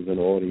there are others in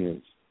the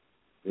audience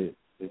that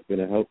it's been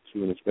a help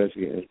to, and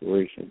especially an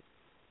inspiration.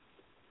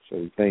 So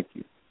we thank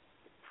you.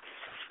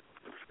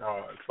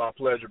 It's my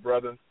pleasure,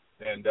 brother.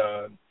 And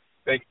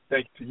thanks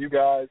to you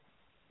guys.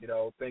 You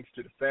know, thanks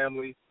to the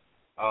family.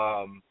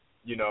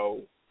 You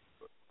know,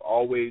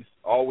 always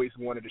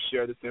wanted to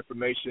share this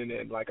information,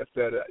 and like I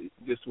said,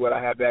 just what I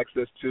have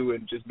access to,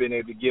 and just being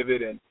able to give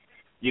it. And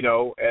you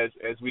know, as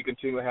we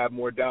continue to have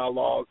more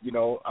dialogue, you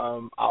know,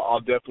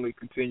 I'll definitely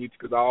continue,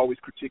 because I always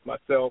critique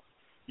myself.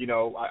 You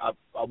know,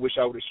 I wish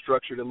I would have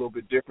structured it a little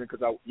bit different,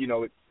 because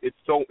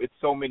it's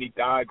so many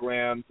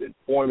diagrams and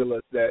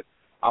formulas that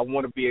I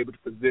want to be able to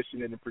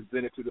position it and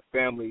present it to the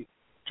family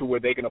to where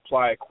they can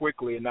apply it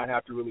quickly and not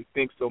have to really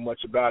think so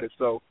much about it.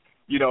 So,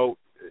 you know,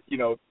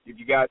 if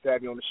you guys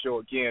have me on the show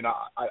again,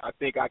 I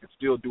think I could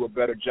still do a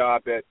better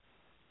job at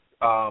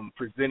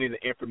presenting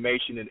the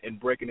information and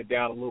breaking it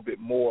down a little bit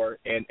more,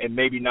 and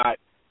maybe not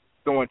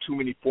throwing too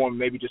many forms,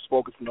 maybe just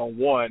focusing on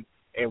one,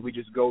 and we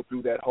just go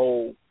through that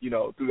whole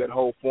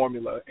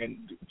formula and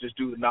just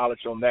do the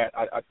knowledge on that.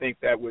 I think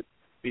that would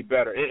be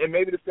better. And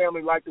maybe the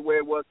family liked the way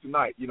it was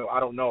tonight. You know, I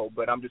don't know,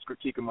 but I'm just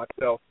critiquing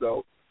myself.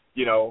 So,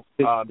 you know,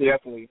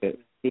 definitely.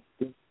 This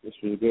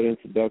was a good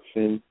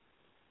introduction.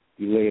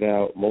 You laid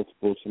out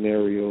multiple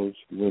scenarios.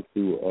 You went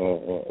through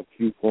a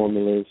few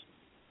formulas,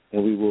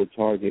 and we will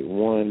target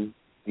one,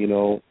 you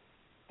know,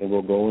 and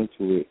we'll go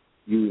into it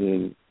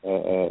using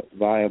a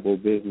viable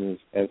business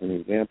as an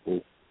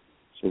example.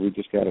 So we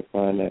just got to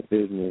find that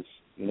business,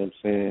 you know what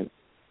I'm saying,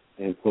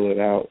 and pull it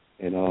out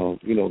and,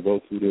 you know, go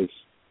through this,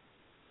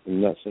 the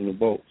nuts and the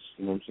bolts,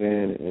 you know what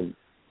I'm saying,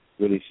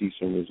 really see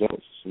some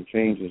results, some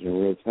changes in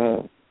real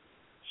time.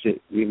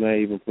 Shit, we might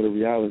even put a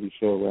reality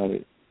show around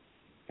it,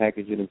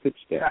 package it and pitch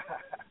that.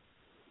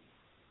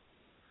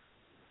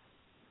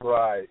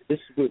 Right. This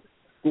is what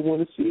we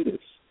want to see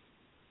this.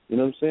 You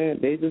know what I'm saying?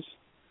 They just,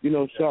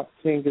 Shark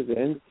Tank is an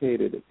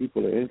indicator that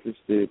people are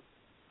interested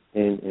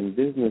in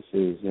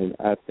businesses, and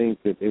I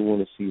think that they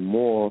want to see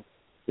more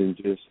than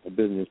just a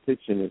business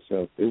pitching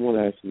itself. They want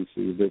to actually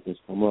see a business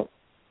come up,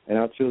 and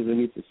our children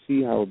need to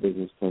see how a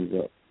business comes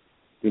up.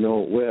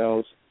 Where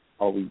else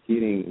are we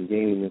getting and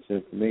gaining this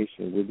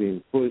information? We're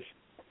being pushed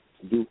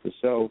to do for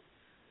self,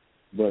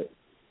 but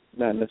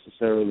not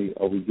necessarily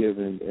are we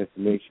given the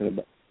information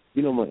about.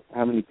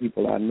 How many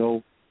people I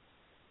know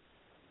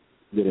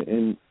that are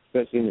in,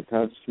 especially in the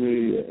conscious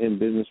community, are in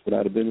business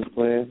without a business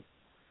plan?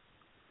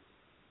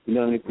 You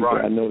know how many people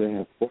I know that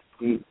have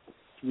 14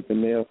 tooth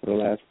and nail for the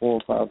last 4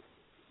 or 5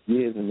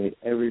 years and made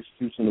every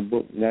excuse in the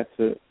book not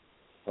to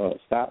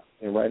stop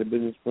and write a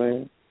business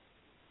plan?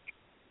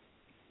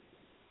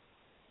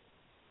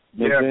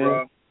 Yeah,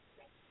 bro.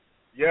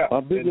 Yeah,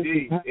 my business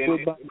indeed.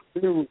 is by the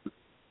spirit.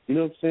 You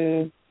know what I'm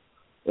saying?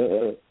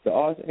 The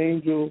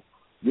Archangel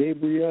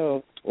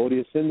Gabriel or the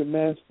Ascended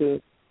Master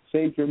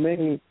Saint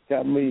Germain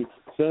got me,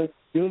 son.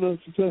 You know what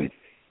I'm saying?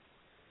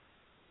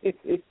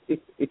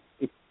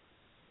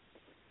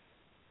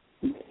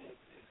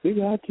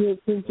 Nigga, I kill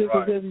 10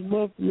 chickens every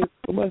month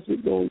for my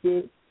shit going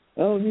good. I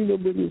don't need no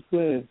business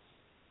plan.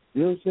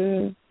 You know what I'm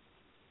saying?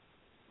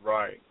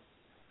 Right.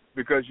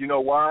 Because you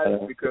know why?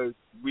 Because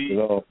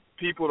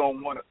people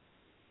don't want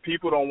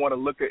to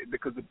look at,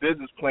 because the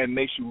business plan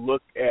makes you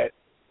look at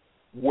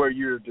where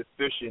you're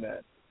deficient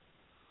at.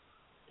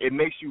 It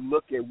makes you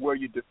look at where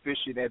you're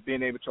deficient at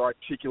being able to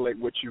articulate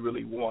what you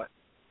really want.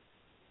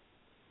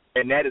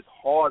 And that is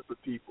hard for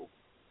people.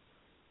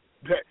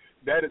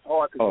 That is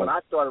hard because when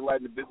I started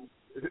writing the business,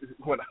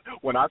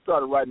 when I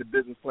started writing the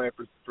business plan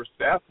for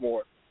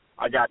Staffmore,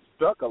 I got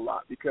stuck a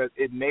lot because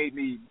it made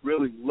me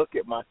really look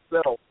at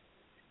myself,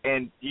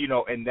 and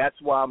and that's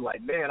why I'm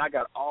like, man, I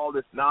got all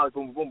this knowledge,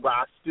 boom, boom, but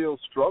I still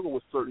struggle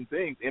with certain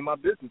things in my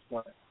business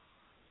plan.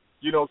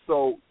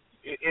 So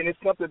and it's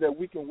something that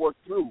we can work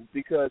through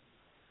because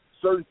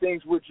certain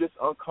things we're just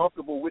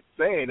uncomfortable with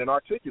saying and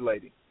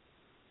articulating.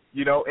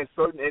 And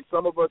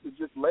some of us are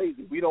just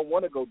lazy. We don't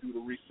want to go do the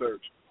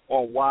research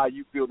on why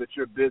you feel that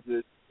your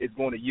business is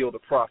going to yield a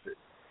profit.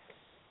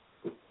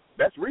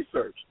 That's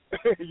research,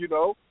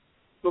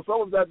 So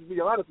some of us have to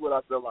be honest with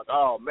ourselves, like,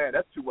 oh man,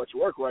 that's too much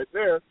work right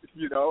there,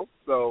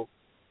 So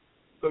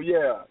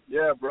yeah,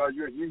 bro,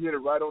 you hit it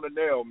right on the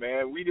nail,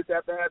 man. We just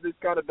have to have this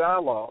kind of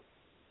dialogue,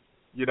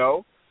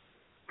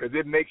 because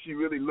it makes you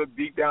really look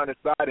deep down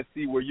inside and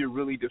see where you're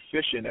really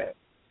deficient at,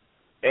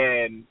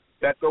 and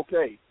that's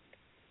okay.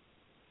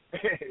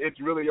 It's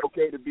really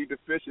okay to be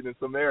deficient in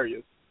some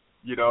areas,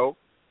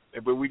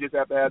 but we just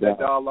have to have that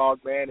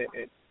dialogue, man,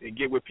 and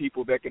get with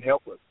people that can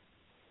help us.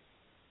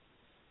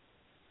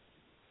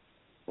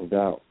 No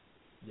doubt.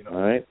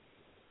 All right.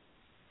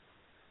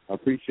 I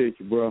appreciate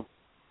you, bro.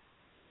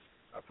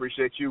 I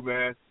appreciate you,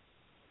 man.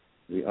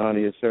 We honor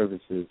your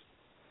services.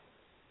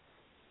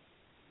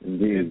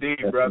 Indeed,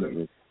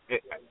 brother.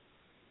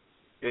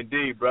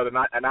 Indeed, brother.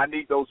 And I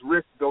need those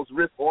wrist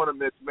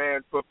ornaments,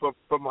 man, for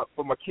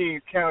my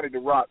Kings County to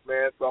rock,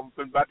 man. So I'm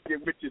about to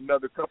get with you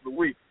another couple of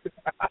weeks.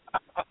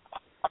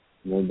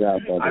 No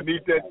doubt, brother. I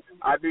need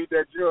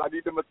that jewel. I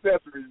need them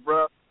accessories,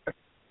 bro.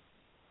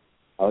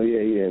 Oh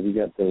yeah. We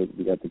got the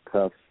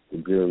cuffs, the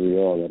jewelry,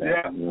 all of that.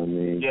 Yeah. You know what I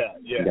mean? Yeah.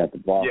 We got the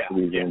bar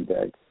sleeves on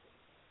deck.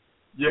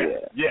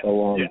 Yeah.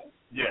 So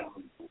Yeah.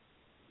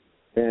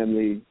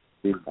 Family,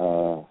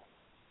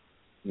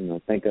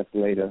 thank us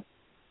later.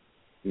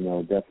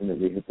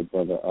 Definitely hit the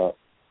brother up.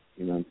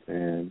 You know what I'm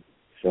saying?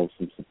 Show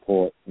some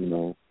support.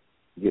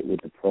 Get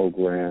with the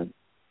program.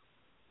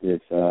 We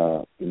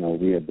are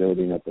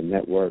building up a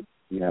network.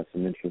 We have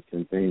some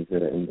interesting things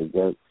that are in the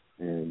works,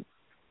 and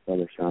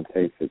Brother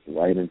Shantae fits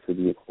right into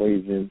the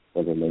equation.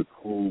 Brother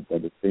LeCool,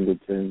 Brother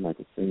Singleton,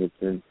 Michael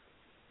Singleton,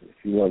 and a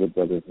few other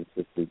brothers and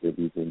sisters that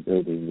we've been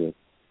building with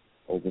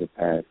over the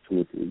past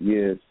 2 or 3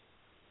 years.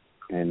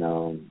 And,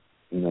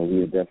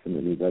 we are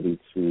definitely ready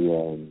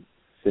to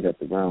sit at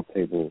the round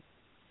table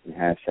and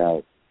hash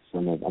out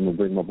I'm going to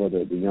bring my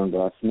brother, the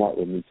younger, smart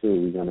with me too.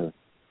 We're going to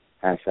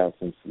hash out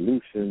some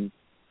solutions,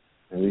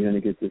 and we're going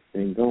to get this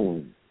thing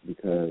going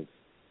because,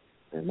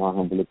 in my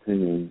humble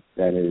opinion,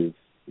 that is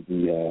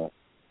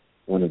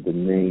one of the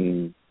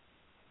main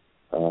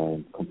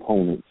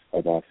components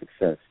of our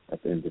success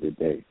at the end of the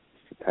day, is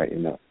to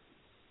tighten up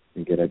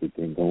and get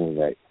everything going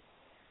right.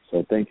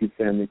 So thank you,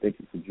 family. Thank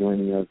you for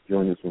joining us.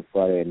 Join us on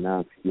Friday at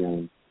 9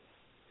 p.m.,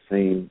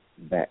 same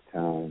back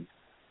time,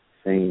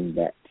 same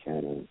back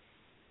channel.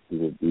 We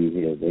will be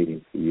here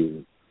waiting for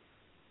you,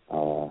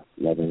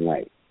 love and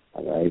light,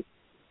 all right?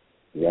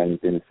 You got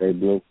anything to say,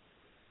 Blue?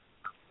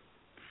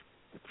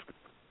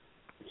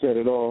 Said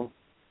it all.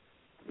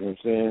 You know what I'm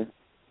saying?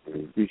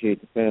 We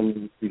appreciate the family.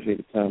 We appreciate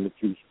the time that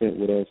you spent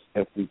with us.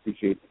 Definitely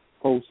appreciate the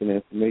posts and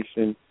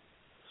information.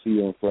 See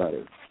you on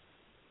Friday.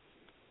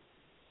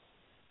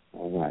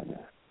 All right,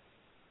 man.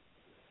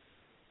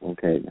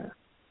 Okay, now.